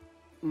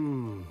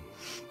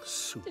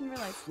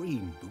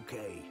 Supreme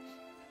bouquet.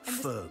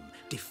 Firm,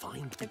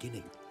 defined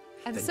beginning.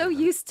 I'm Then so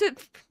you- used to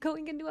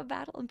going into a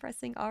battle and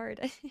pressing R.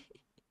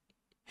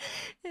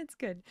 It's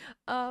good.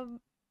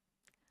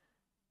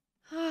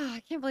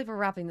 I can't believe we're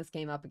wrapping this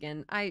game up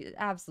again. I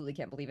absolutely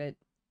can't believe it.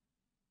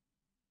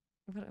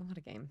 What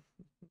a game.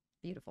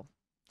 Beautiful.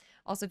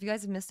 Also, if you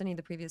guys have missed any of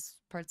the previous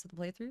parts of the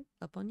playthrough,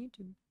 up on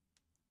YouTube.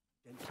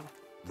 Gently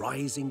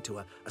rising to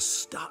a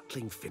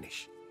startling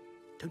finish.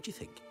 Don't you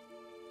think?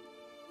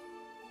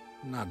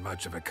 Not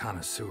much of a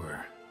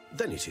connoisseur.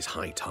 Then it is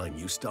high time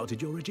you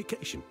started your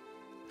education.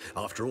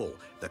 After all,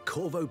 the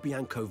Corvo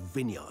Bianco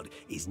vineyard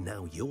is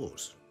now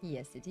yours.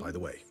 Yes, it is. By the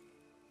way,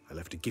 I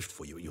left a gift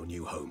for you at your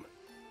new home.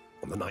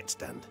 On the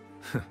nightstand.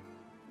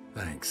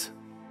 Thanks.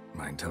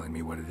 Mind telling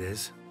me what it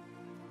is?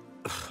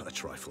 A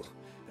trifle.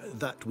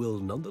 That will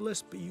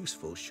nonetheless be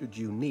useful should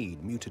you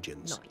need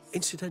mutagens. Nice.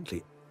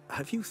 Incidentally,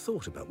 have you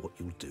thought about what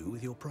you'll do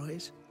with your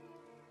prize?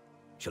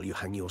 Shall you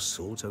hang your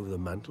swords over the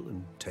mantle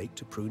and take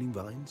to pruning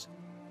vines?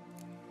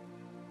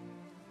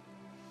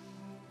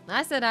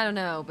 I said I don't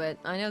know, but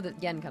I know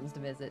that Yen comes to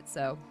visit,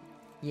 so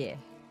yeah.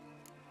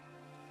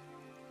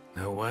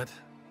 Know what?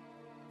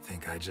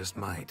 Think I just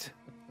might.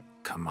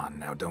 Come on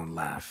now, don't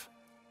laugh.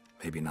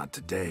 Maybe not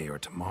today or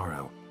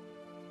tomorrow.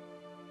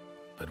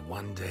 But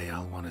one day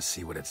I'll want to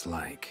see what it's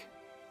like.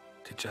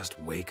 To just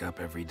wake up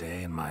every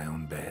day in my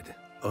own bed.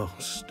 Oh,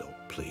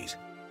 stop, please.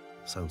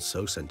 Sounds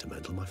so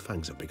sentimental, my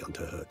fangs have begun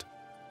to hurt.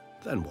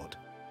 Then what?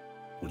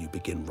 Will you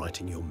begin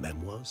writing your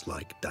memoirs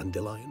like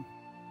Dandelion?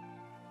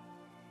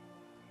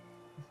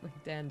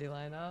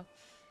 Dandelion, huh?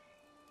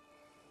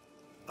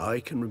 I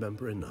can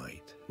remember a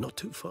night, not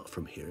too far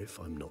from here if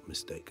I'm not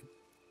mistaken,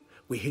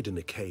 We hid in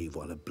a cave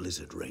while a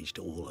blizzard raged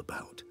all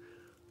about.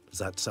 Does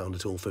that sound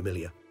at all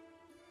familiar?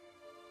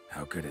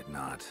 How could it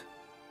not?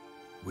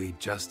 We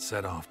just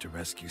set off to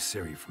rescue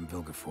Ciri from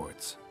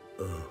Vilgefortz.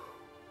 Oh,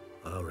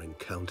 our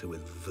encounter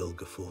with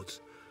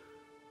Vilgefortz.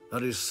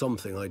 That is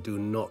something I do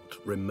not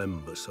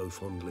remember so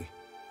fondly.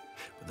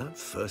 But that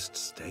first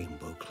stay in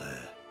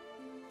Beauclair,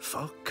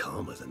 far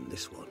calmer than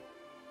this one.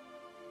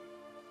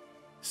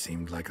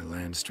 Seemed like a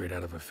land straight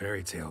out of a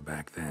fairy tale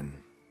back then.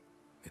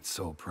 Its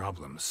sole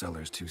problem,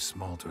 cellars too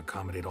small to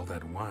accommodate all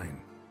that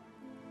wine.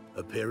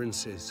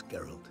 Appearances,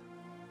 Geralt.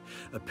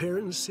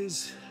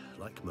 Appearances,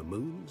 like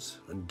Mamoons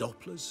and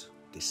Dopplers,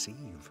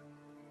 deceive.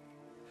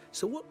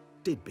 So what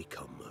did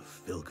become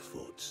of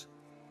Vilgefortz?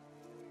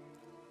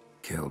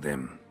 Killed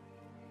him.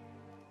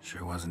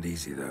 Sure wasn't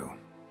easy, though.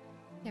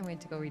 Can't wait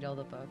to go read all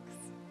the books.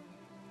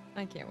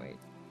 I can't wait.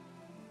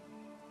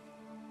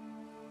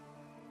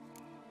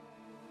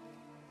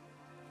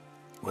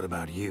 What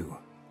about you?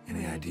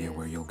 Any idea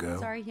where you'll go?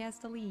 Sorry, he has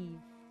to leave.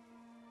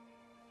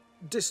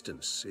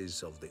 Distance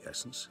is of the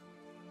essence.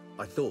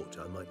 I thought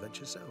I might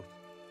venture south.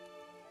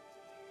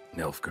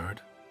 Nilfgaard?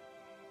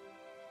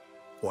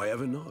 Why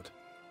ever not?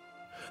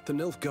 The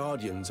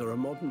Nilfgaardians are a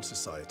modern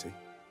society.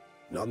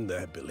 None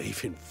there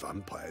believe in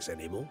vampires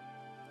anymore.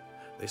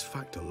 This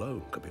fact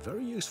alone could be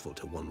very useful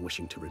to one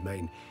wishing to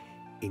remain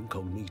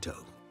incognito.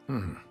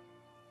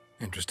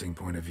 Interesting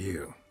point of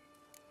view.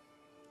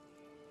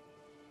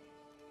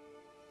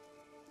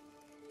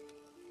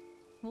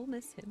 We'll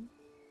miss him.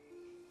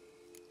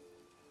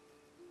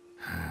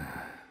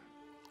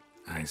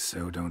 I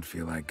so don't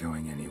feel like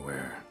going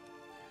anywhere.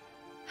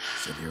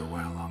 Sit here a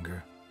while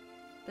longer?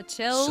 The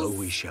chills? So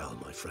we shall,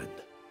 my friend.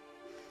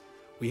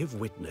 We have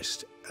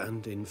witnessed,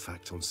 and in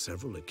fact on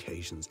several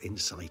occasions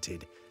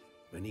incited,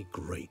 many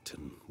great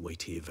and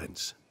weighty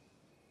events.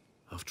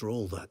 After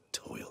all that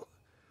toil,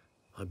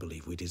 I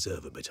believe we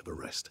deserve a bit of a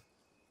rest.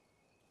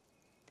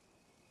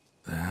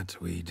 That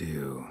we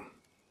do.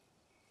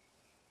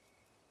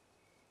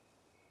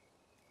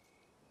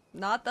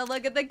 Not the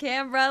look at the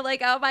camera,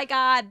 like, oh my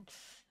god.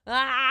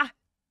 Ah!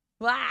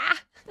 Ah!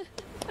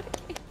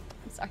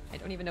 I'm sorry, I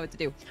don't even know what to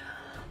do.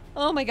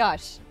 Oh my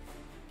gosh.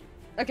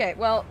 Okay,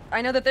 well,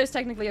 I know that there's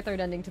technically a third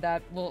ending to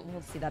that. We'll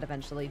see that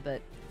eventually,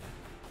 but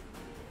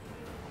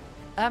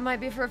that might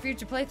be for a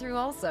future playthrough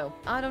also.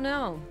 I don't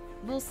know.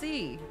 We'll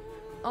see.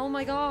 Oh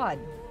my god.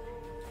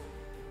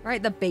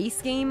 Right, the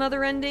base game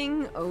other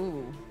ending?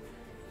 Oh.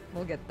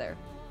 We'll get there.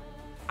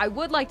 I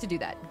would like to do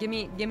that. Give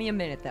me a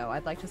minute though.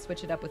 I'd like to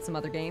switch it up with some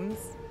other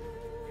games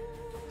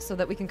so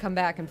that we can come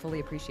back and fully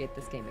appreciate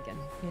this game again.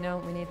 You know,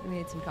 we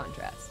need some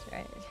contrast,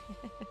 right?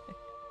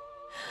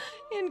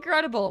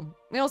 Incredible.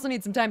 We also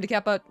need some time to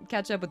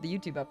catch up with the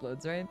YouTube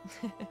uploads, right?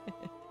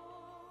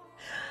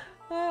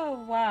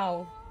 Oh,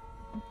 wow.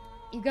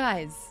 You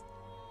guys.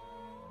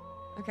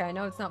 Okay, I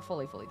know it's not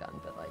fully done,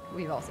 but like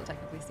we've also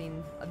technically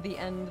seen the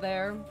end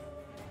there.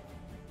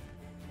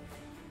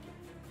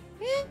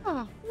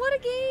 Yeah, what a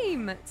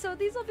game! So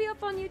these will be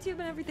up on YouTube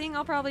and everything.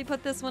 I'll probably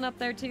put this one up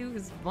there too,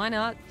 because why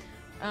not?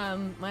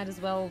 Might as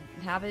well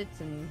have it.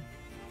 And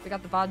we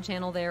got the VOD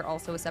channel there,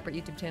 also a separate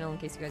YouTube channel in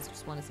case you guys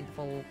just want to see the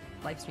full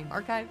live stream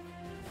archive.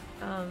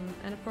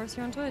 And of course,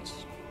 you're on Twitch.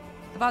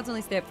 The VODs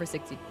only stay up for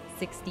 60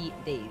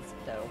 days,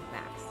 though,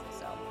 max.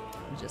 So,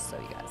 just so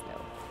you guys know.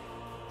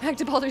 Back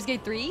to Baldur's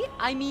Gate 3.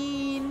 I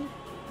mean,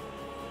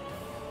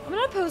 I'm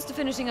not opposed to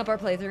finishing up our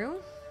playthrough.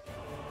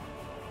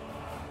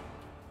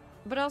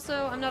 But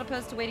also, I'm not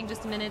opposed to waiting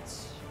just a minute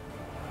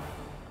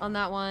on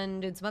that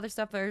one, doing some other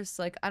stuff first.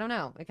 Like, I don't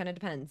know. It kind of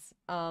depends.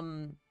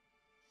 I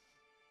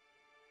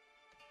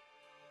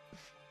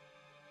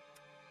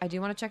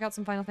do want to check out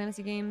some Final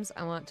Fantasy games.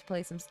 I want to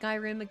play some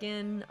Skyrim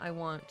again.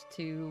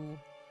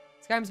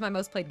 Skyrim's my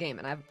most played game,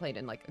 and I haven't played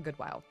in, like, a good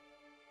while.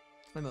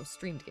 It's my most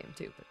streamed game,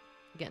 too. But,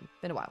 again,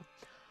 been a while.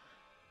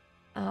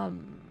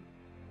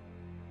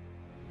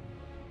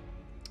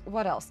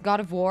 What else? God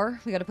of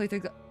War. We got to play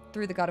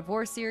through the God of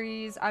War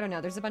series. I don't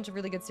know. There's a bunch of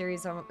really good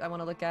series I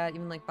want to look at,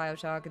 even like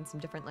BioShock and some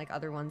different like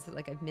other ones that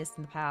like I've missed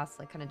in the past,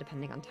 like kind of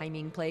depending on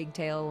timing, Plague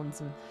Tale and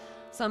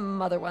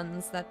some other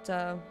ones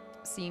that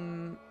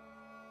seem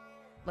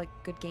like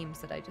good games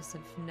that I just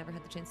have never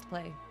had the chance to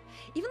play.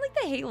 Even like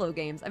the Halo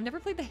games. I've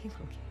never played the Halo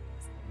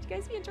games. Would you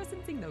guys be interested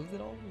in seeing those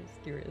at all? I'm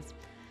just curious.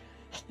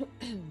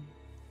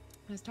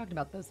 I was talking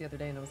about those the other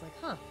day and I was like,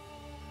 huh.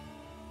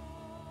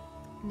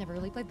 Never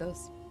really played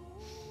those.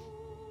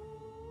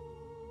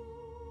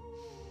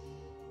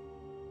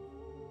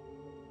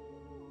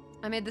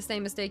 I made the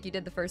same mistake you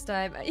did the first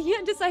time. Yeah,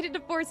 decided a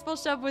forceful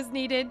shove was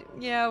needed.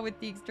 Yeah, with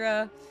the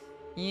extra.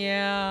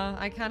 Yeah,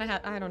 I kind of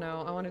had, I don't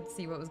know. I wanted to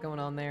see what was going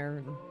on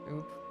there.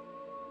 Oop.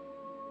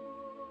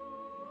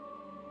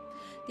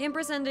 The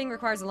Empress ending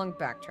requires a long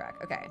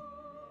backtrack. Okay.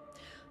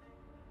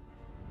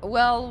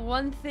 Well,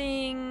 one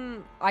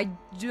thing I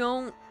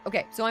don't...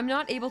 Okay, so I'm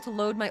not able to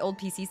load my old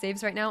PC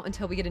saves right now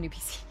until we get a new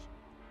PC.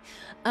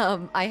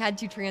 I had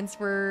to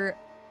transfer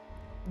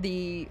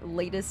the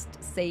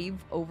latest save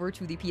over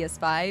to the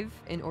PS5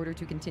 in order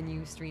to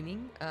continue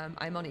streaming.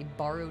 I'm on a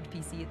borrowed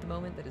PC at the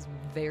moment that is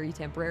very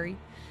temporary,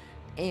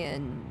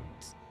 and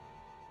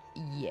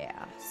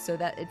yeah, so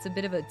that it's a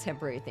bit of a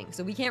temporary thing.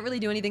 So we can't really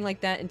do anything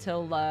like that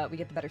until we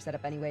get the better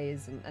setup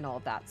anyways, and all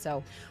of that.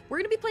 So we're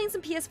gonna be playing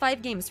some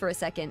PS5 games for a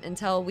second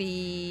until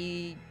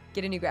we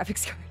get a new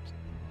graphics card.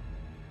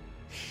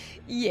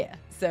 Yeah,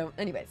 so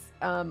anyways,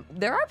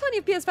 there are plenty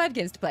of PS5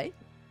 games to play,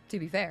 to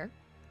be fair.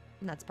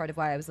 And that's part of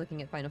why I was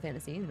looking at Final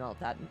Fantasy and all of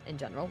that in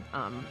general,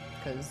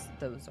 because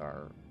those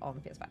are all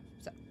on PS5.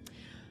 So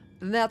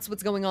that's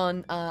what's going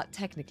on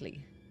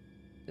technically.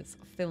 Just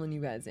filling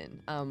you guys in.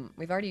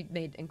 We've already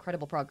made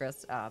incredible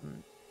progress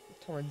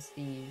towards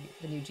the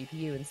new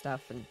GPU and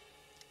stuff, and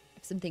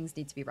if some things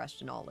need to be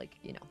rushed and all, like,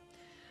 you know,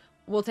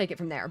 we'll take it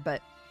from there.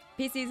 But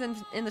PC's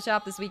in the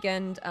shop this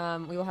weekend.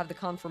 We will have the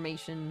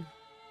confirmation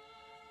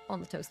on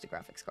the toasted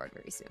graphics card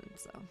very soon,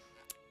 so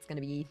it's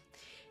gonna be,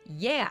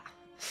 yeah.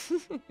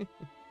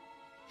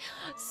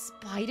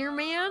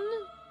 Spider-Man?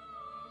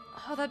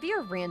 Oh, that'd be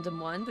a random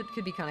one, but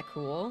could be kind of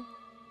cool.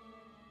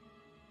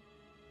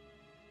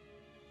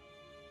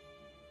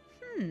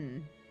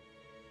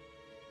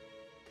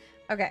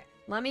 Okay,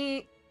 let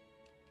me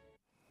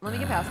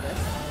get past this.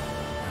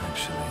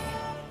 Actually,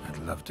 I'd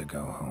love to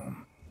go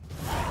home.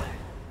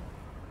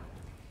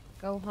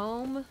 Go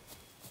home?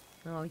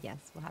 Oh yes,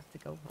 we'll have to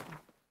go home.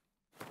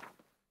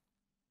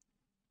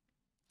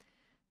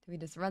 Do we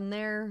just run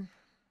there?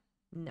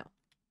 No.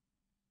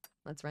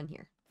 Let's run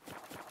here.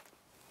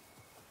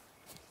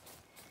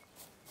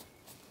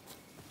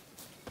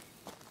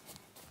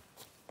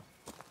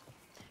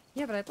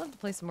 Yeah, but I'd love to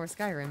play some more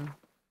Skyrim.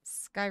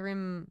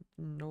 Skyrim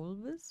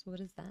Nolvis? What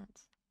is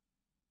that?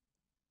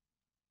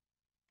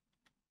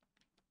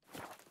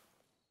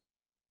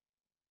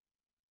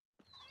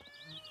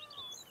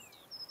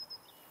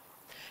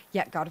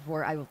 Yeah, God of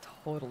War, I will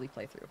totally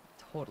play through.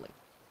 Totally.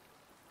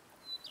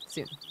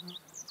 Soon.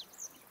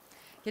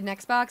 Get an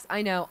Xbox?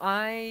 I know.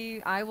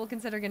 I will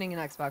consider getting an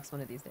Xbox one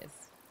of these days.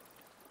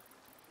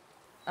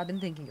 I've been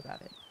thinking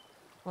about it.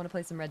 I want to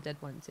play some Red Dead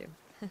 1 too.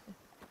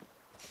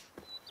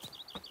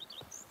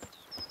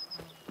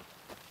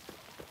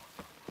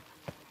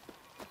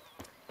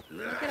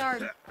 Look at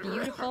our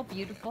beautiful,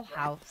 beautiful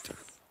house.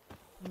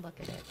 Look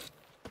at it.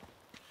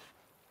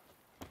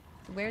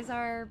 Where's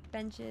our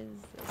benches?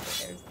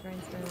 There's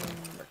grindstone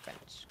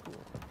workbench. Cool.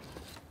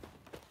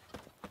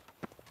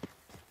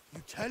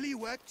 You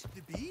tallywhacked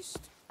the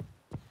beast?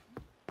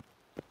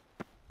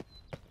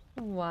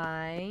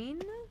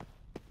 Wine.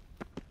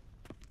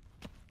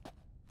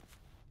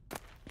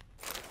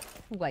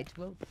 White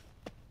wolf.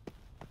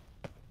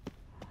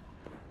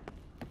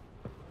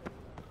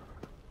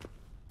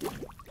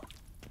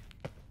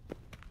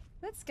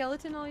 That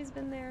skeleton always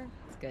been there?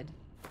 It's good.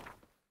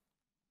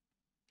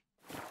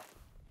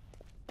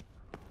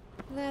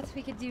 That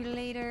we could do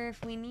later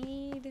if we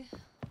need.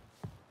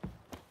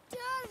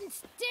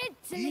 Don't dead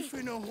to me.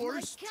 Even a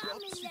horse My drops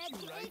coming if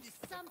leg you ride is it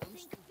for something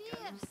constant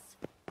fierce.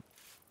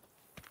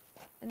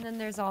 And then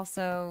there's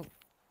also...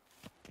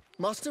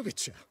 Master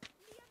Witcher,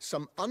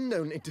 some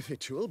unknown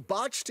individual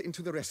barged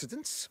into the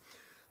residence.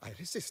 I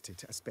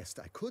resisted as best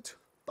I could,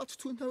 but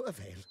to no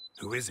avail.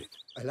 Who is it?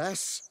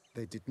 Alas,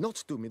 they did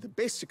not do me the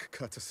basic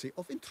courtesy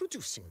of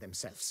introducing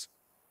themselves.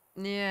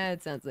 Yeah,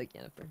 it sounds like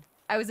Yennefer.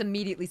 I was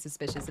immediately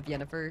suspicious of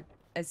Yennefer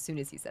as soon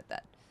as he said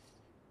that.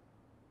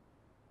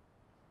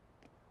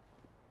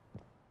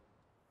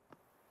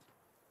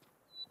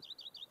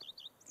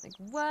 Like,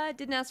 what?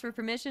 Didn't ask for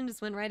permission,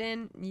 just went right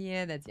in?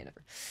 Yeah, that's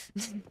Yennefer.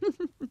 I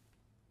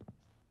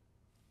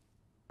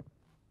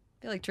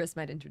feel like Triss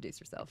might introduce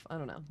herself. I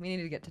don't know. We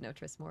need to get to know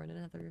Triss more in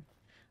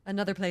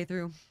another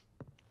playthrough.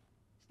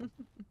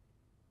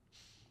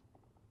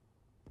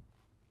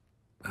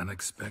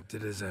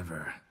 Unexpected as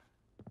ever.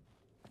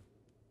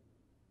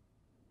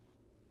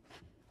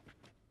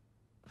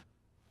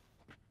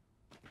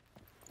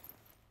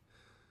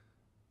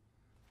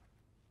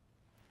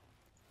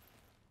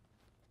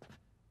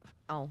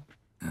 Oh.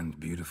 And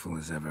beautiful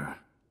as ever.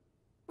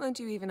 Won't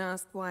you even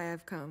ask why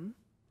I've come?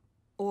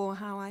 Or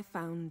how I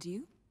found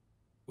you?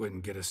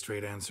 Wouldn't get a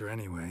straight answer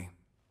anyway.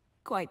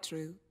 Quite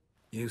true.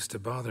 Used to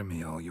bother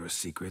me, all your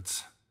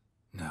secrets.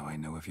 Now I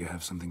know if you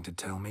have something to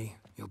tell me,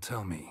 you'll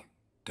tell me.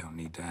 Don't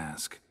need to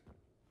ask.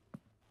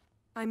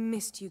 I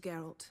missed you,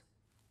 Geralt.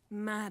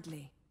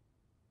 Madly.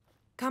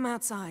 Come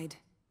outside.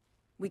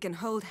 We can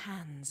hold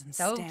hands and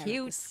So stare at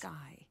cute. the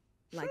sky.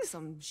 Like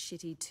some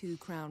shitty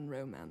two-crown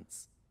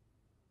romance.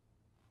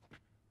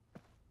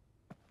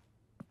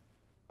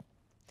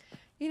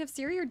 You can have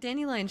Ciri or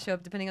Dandelion show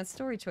up depending on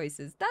story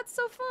choices. That's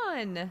so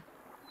fun!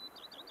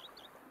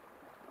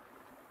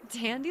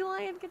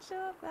 Dandelion could show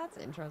up? That's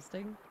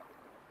interesting.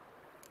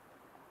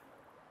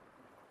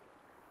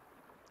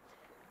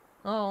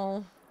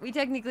 Oh,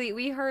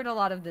 we heard a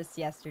lot of this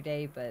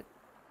yesterday, but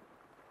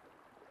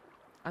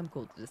I'm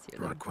cool to just hear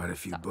them. Brought quite a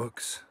few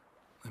books.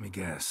 Let me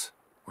guess.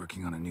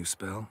 Working on a new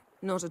spell?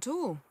 Not at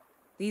all.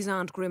 These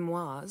aren't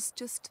grimoires,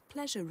 just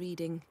pleasure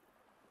reading.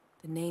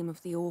 The Name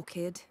of the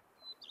Orchid,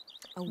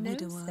 A No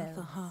widower for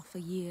cells. half a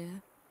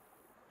year.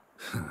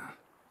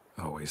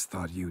 Always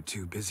thought you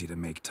too busy to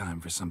make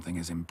time for something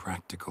as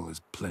impractical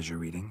as pleasure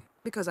reading.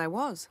 Because I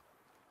was.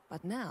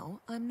 But now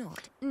I'm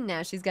not.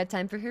 Now she's got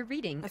time for her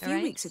reading. A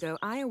few weeks ago,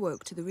 I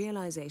awoke to the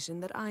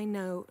realization that I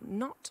know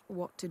not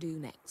what to do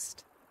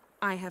next.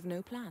 I have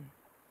no plan.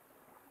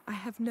 I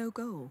have no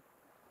goal.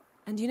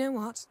 And you know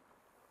what?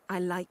 I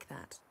like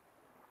that.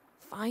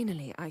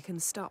 Finally, I can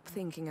stop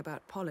thinking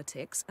about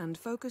politics and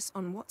focus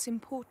on what's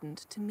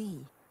important to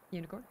me.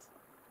 Unicorns.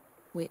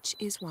 Which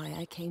is why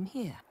I came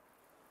here.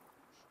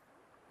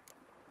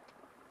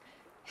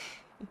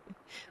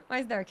 Why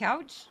is there a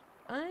couch?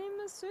 I'm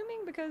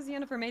assuming because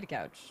Yennefer made a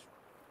couch.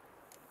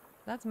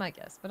 That's my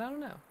guess, but I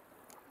don't know.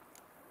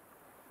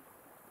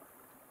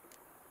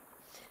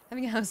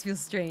 Having a house feels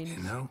strange.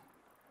 You know,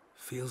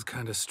 feels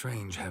kinda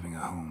strange having a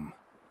home.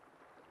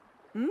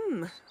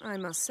 I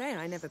must say,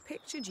 I never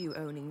pictured you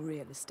owning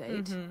real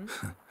estate.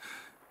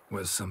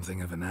 Was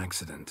something of an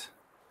accident,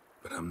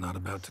 but I'm not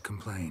about to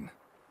complain.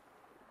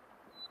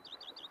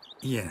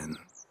 Yen,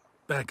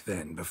 back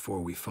then,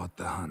 before we fought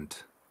the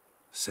hunt,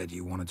 said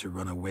you wanted to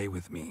run away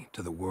with me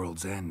to the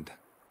world's end.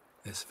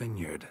 This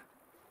vineyard,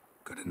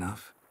 good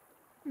enough?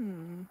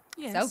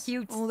 Yes. So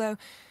cute. Although,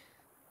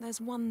 there's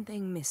one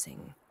thing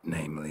missing.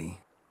 Namely?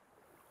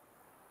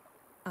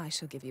 I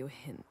shall give you a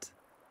hint.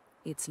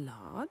 It's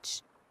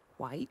large,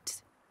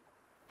 white,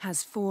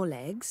 has 4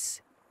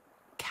 legs,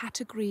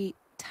 category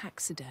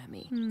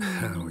taxidermy.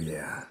 Oh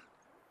yeah,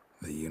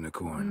 the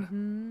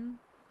unicorn.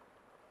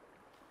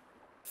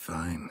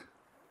 Fine.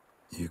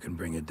 You can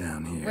bring it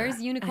down here. Where's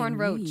Unicorn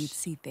Roach? You'd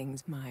see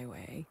things my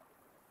way.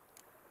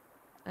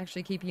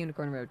 Actually, keep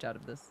Unicorn Roach out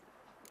of this.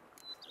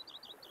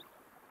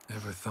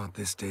 Ever thought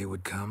this day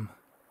would come?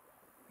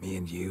 Me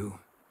and you,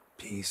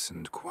 peace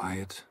and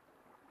quiet.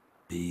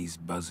 Bees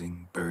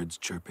buzzing, birds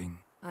chirping.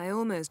 I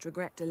almost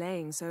regret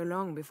delaying so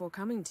long before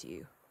coming to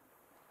you.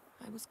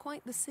 I was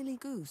quite the silly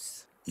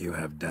goose. You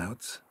have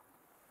doubts?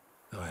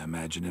 Though I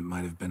imagine it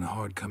might have been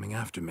hard coming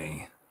after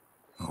me.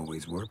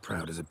 Always were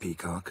proud as a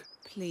peacock.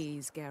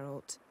 Please,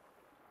 Geralt.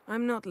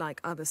 I'm not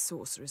like other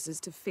sorceresses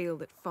to feel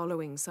that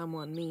following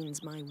someone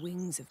means my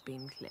wings have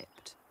been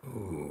clipped.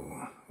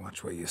 Ooh,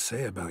 watch what you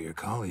say about your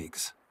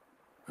colleagues.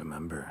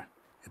 Remember,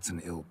 it's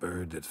an ill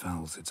bird that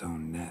fouls its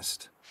own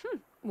nest.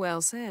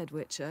 Well said,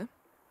 Witcher.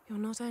 You're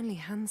not only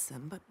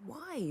handsome, but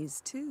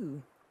wise,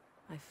 too.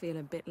 I feel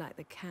a bit like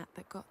the cat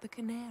that got the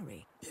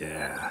canary.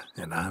 Yeah,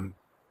 and I'm...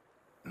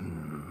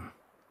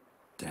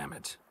 Damn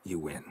it, you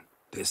win.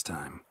 This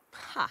time.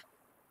 Ha!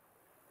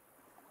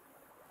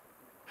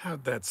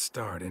 How'd that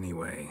start,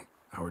 anyway?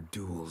 Our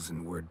duels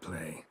and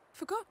wordplay.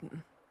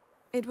 Forgotten.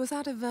 It was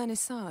at a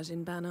vernissage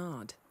in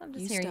Banard. I'm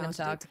just You hearing them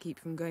started it talk. to keep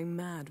from going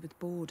mad with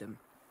boredom.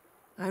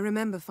 I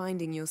remember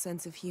finding your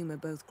sense of humor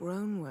both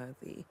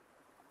groan-worthy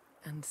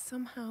and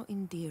somehow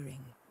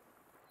endearing.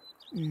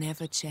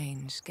 Never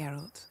change,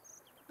 Geralt.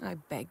 I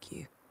beg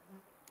you.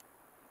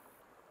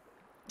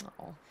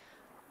 Oh.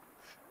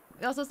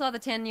 We also saw the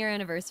 10-year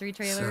anniversary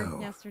trailer So,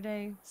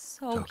 yesterday.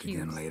 So Talk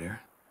cute. again later.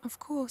 Of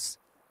course.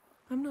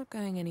 I'm not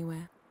going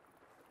anywhere.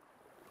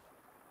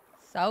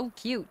 So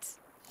cute.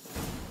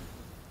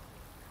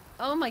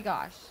 Oh my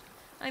gosh.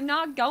 I'm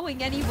not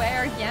going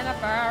anywhere,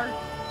 Yennefer.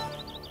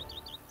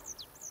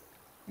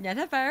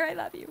 Yennefer, I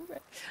love you.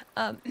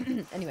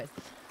 Anyways.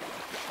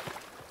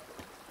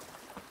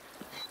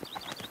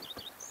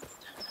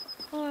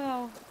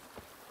 Wow.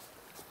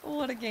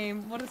 What a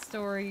game. What a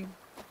story.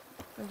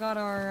 We got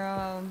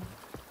our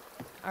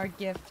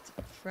gift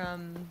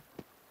from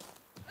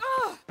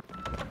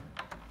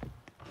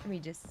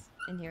Regis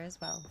in here as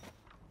well.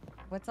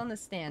 What's on the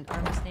stand?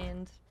 Armor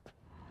stand.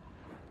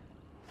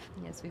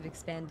 Yes, we've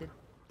expanded.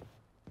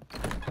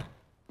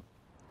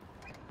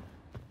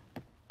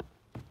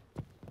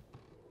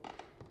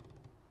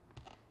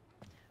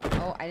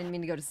 Oh, I didn't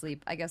mean to go to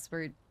sleep. I guess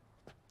we're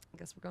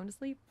going to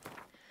sleep.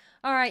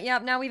 All right,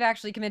 yep, now we've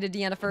actually committed to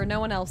Yennefer, no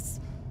one else.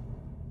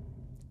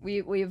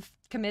 We've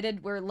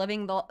committed, we're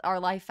living our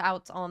life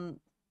out on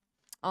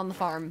the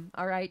farm,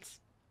 all right?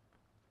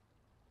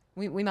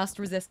 We must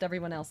resist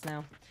everyone else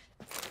now.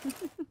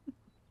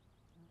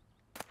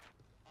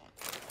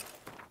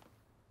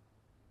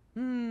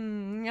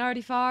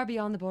 Already far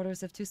beyond the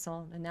borders of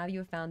Toussaint, and now you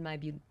have found my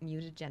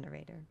muted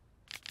generator.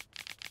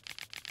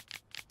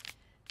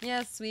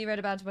 Yes, we read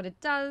about what it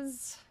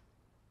does.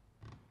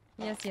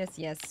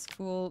 Yes,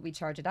 cool, we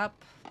charge it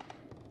up.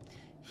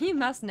 You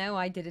must know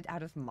I did it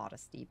out of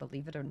modesty,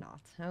 believe it or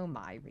not. Oh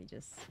my,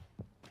 Regis.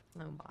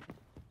 Oh my.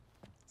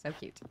 So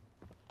cute.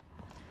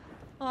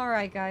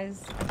 Alright,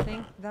 guys, I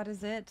think that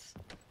is it.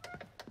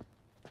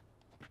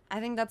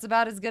 I think that's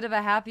about as good of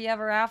a happy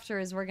ever after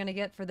as we're gonna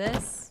get for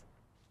this.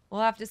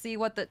 We'll have to see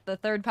what the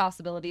third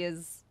possibility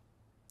is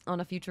on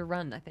a future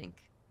run, I think.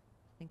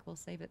 I think we'll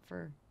save it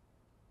for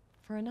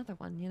another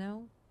one, you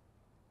know?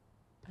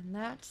 And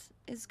that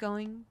is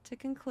going to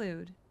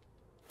conclude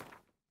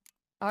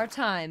our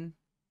time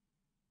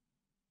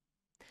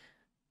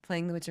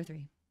playing The Witcher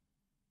 3.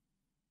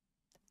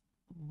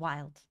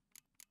 Wild.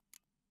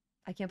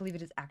 I can't believe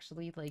it is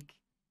actually, like,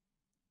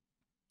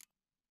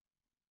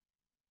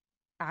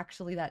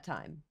 actually that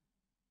time.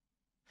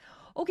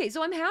 Okay,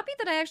 so I'm happy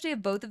that I actually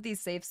have both of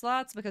these save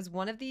slots because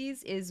one of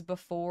these is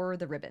before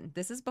the ribbon.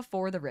 This is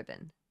before the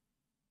ribbon.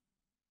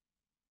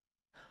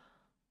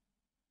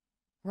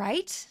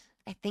 Right?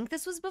 I think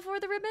this was before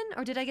the ribbon,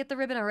 or did I get the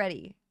ribbon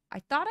already?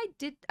 I thought I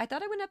did. I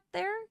thought I went up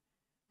there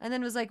and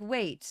then was like,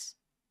 wait,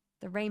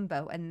 the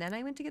rainbow. And then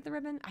I went to get the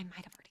ribbon. I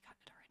might have already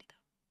gotten it already, though.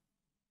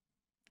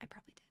 I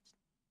probably did.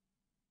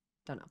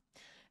 Don't know.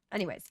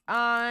 Anyways,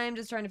 I'm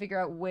just trying to figure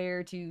out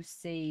where to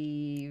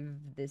save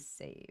this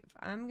save.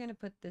 I'm going to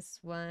put this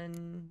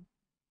one.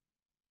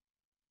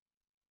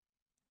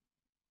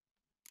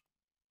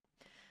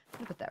 I'm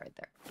going to put that right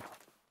there.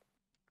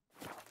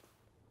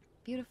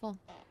 Beautiful.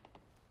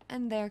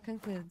 And there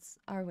concludes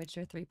our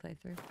Witcher 3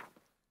 playthrough.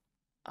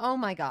 Oh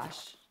my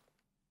gosh.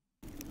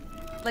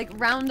 Like,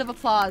 round of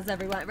applause,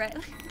 everyone, right?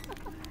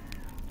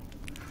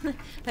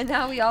 And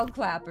now we all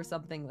clap or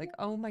something. Like,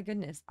 oh my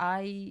goodness.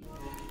 I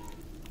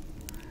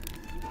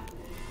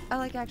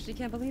like actually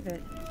can't believe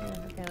it.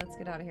 Yeah, okay, let's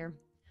get out of here.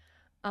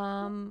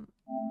 Wow.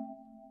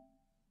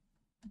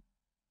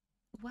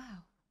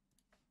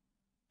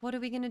 What are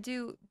we gonna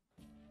do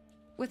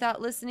without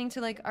listening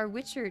to like our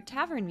Witcher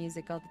tavern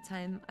music all the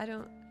time? I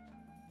don't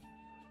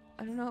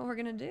know what we're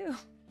gonna do.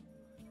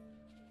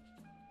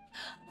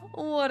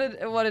 What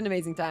an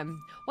amazing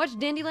time. Watch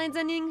Dandelion's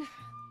ending.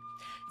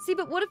 See,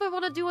 but what if I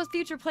want to do a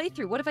future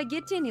playthrough? What if I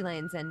get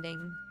Dandelion's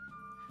ending?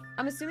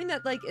 I'm assuming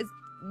that like is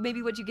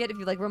maybe what you get if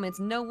you like romance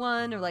no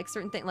one or like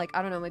certain thing, like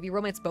I don't know, maybe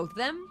romance both of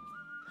them.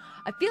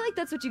 I feel like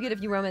that's what you get if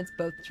you romance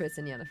both Triss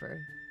and Yennefer.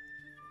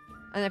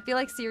 And I feel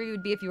like Ciri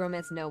would be if you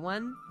romance no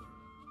one.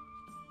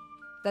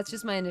 That's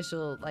just my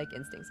initial like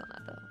instincts on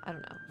that though.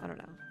 I don't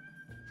know.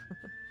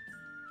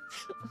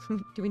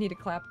 Do we need a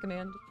clap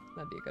command?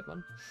 That'd be a good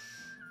one.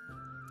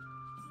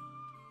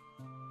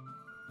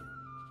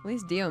 At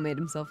least Dio made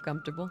himself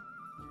comfortable.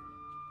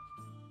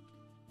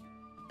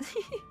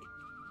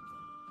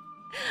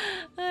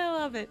 I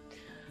love it.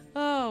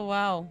 Oh,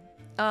 wow.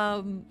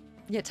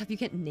 Yeah, tough you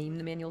can't name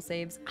the manual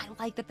saves. I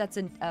like that that's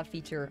a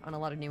feature on a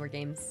lot of newer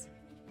games.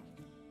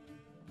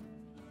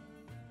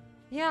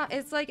 Yeah,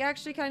 it's like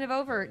actually kind of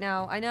over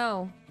now. I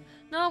know.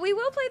 No, we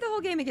will play the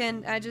whole game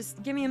again.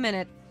 Just give me a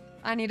minute.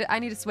 I need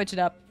to switch it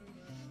up.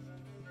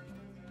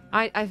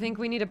 I think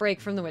we need a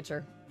break from The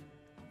Witcher.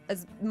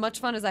 As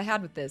much fun as I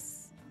had with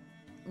this,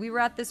 we were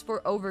at this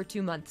for over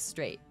 2 months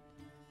straight.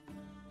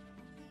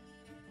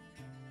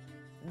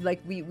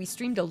 Like, we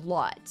streamed a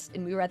lot,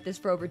 and we were at this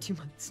for over 2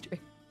 months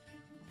straight.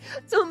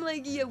 So I'm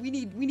like, yeah, we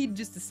need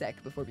just a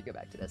sec before we go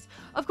back to this.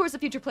 Of course, a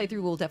future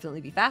playthrough will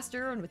definitely be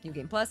faster, and with New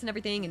Game Plus and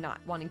everything, and not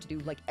wanting to do,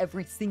 like,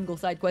 every single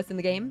side quest in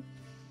the game.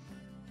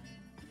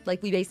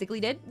 Like we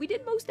basically did. We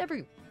did most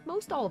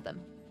all of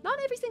them. Not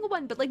every single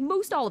one, but, like,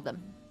 most all of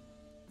them.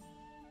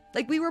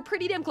 Like, we were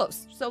pretty damn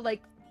close. So,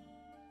 like,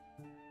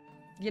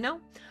 you know?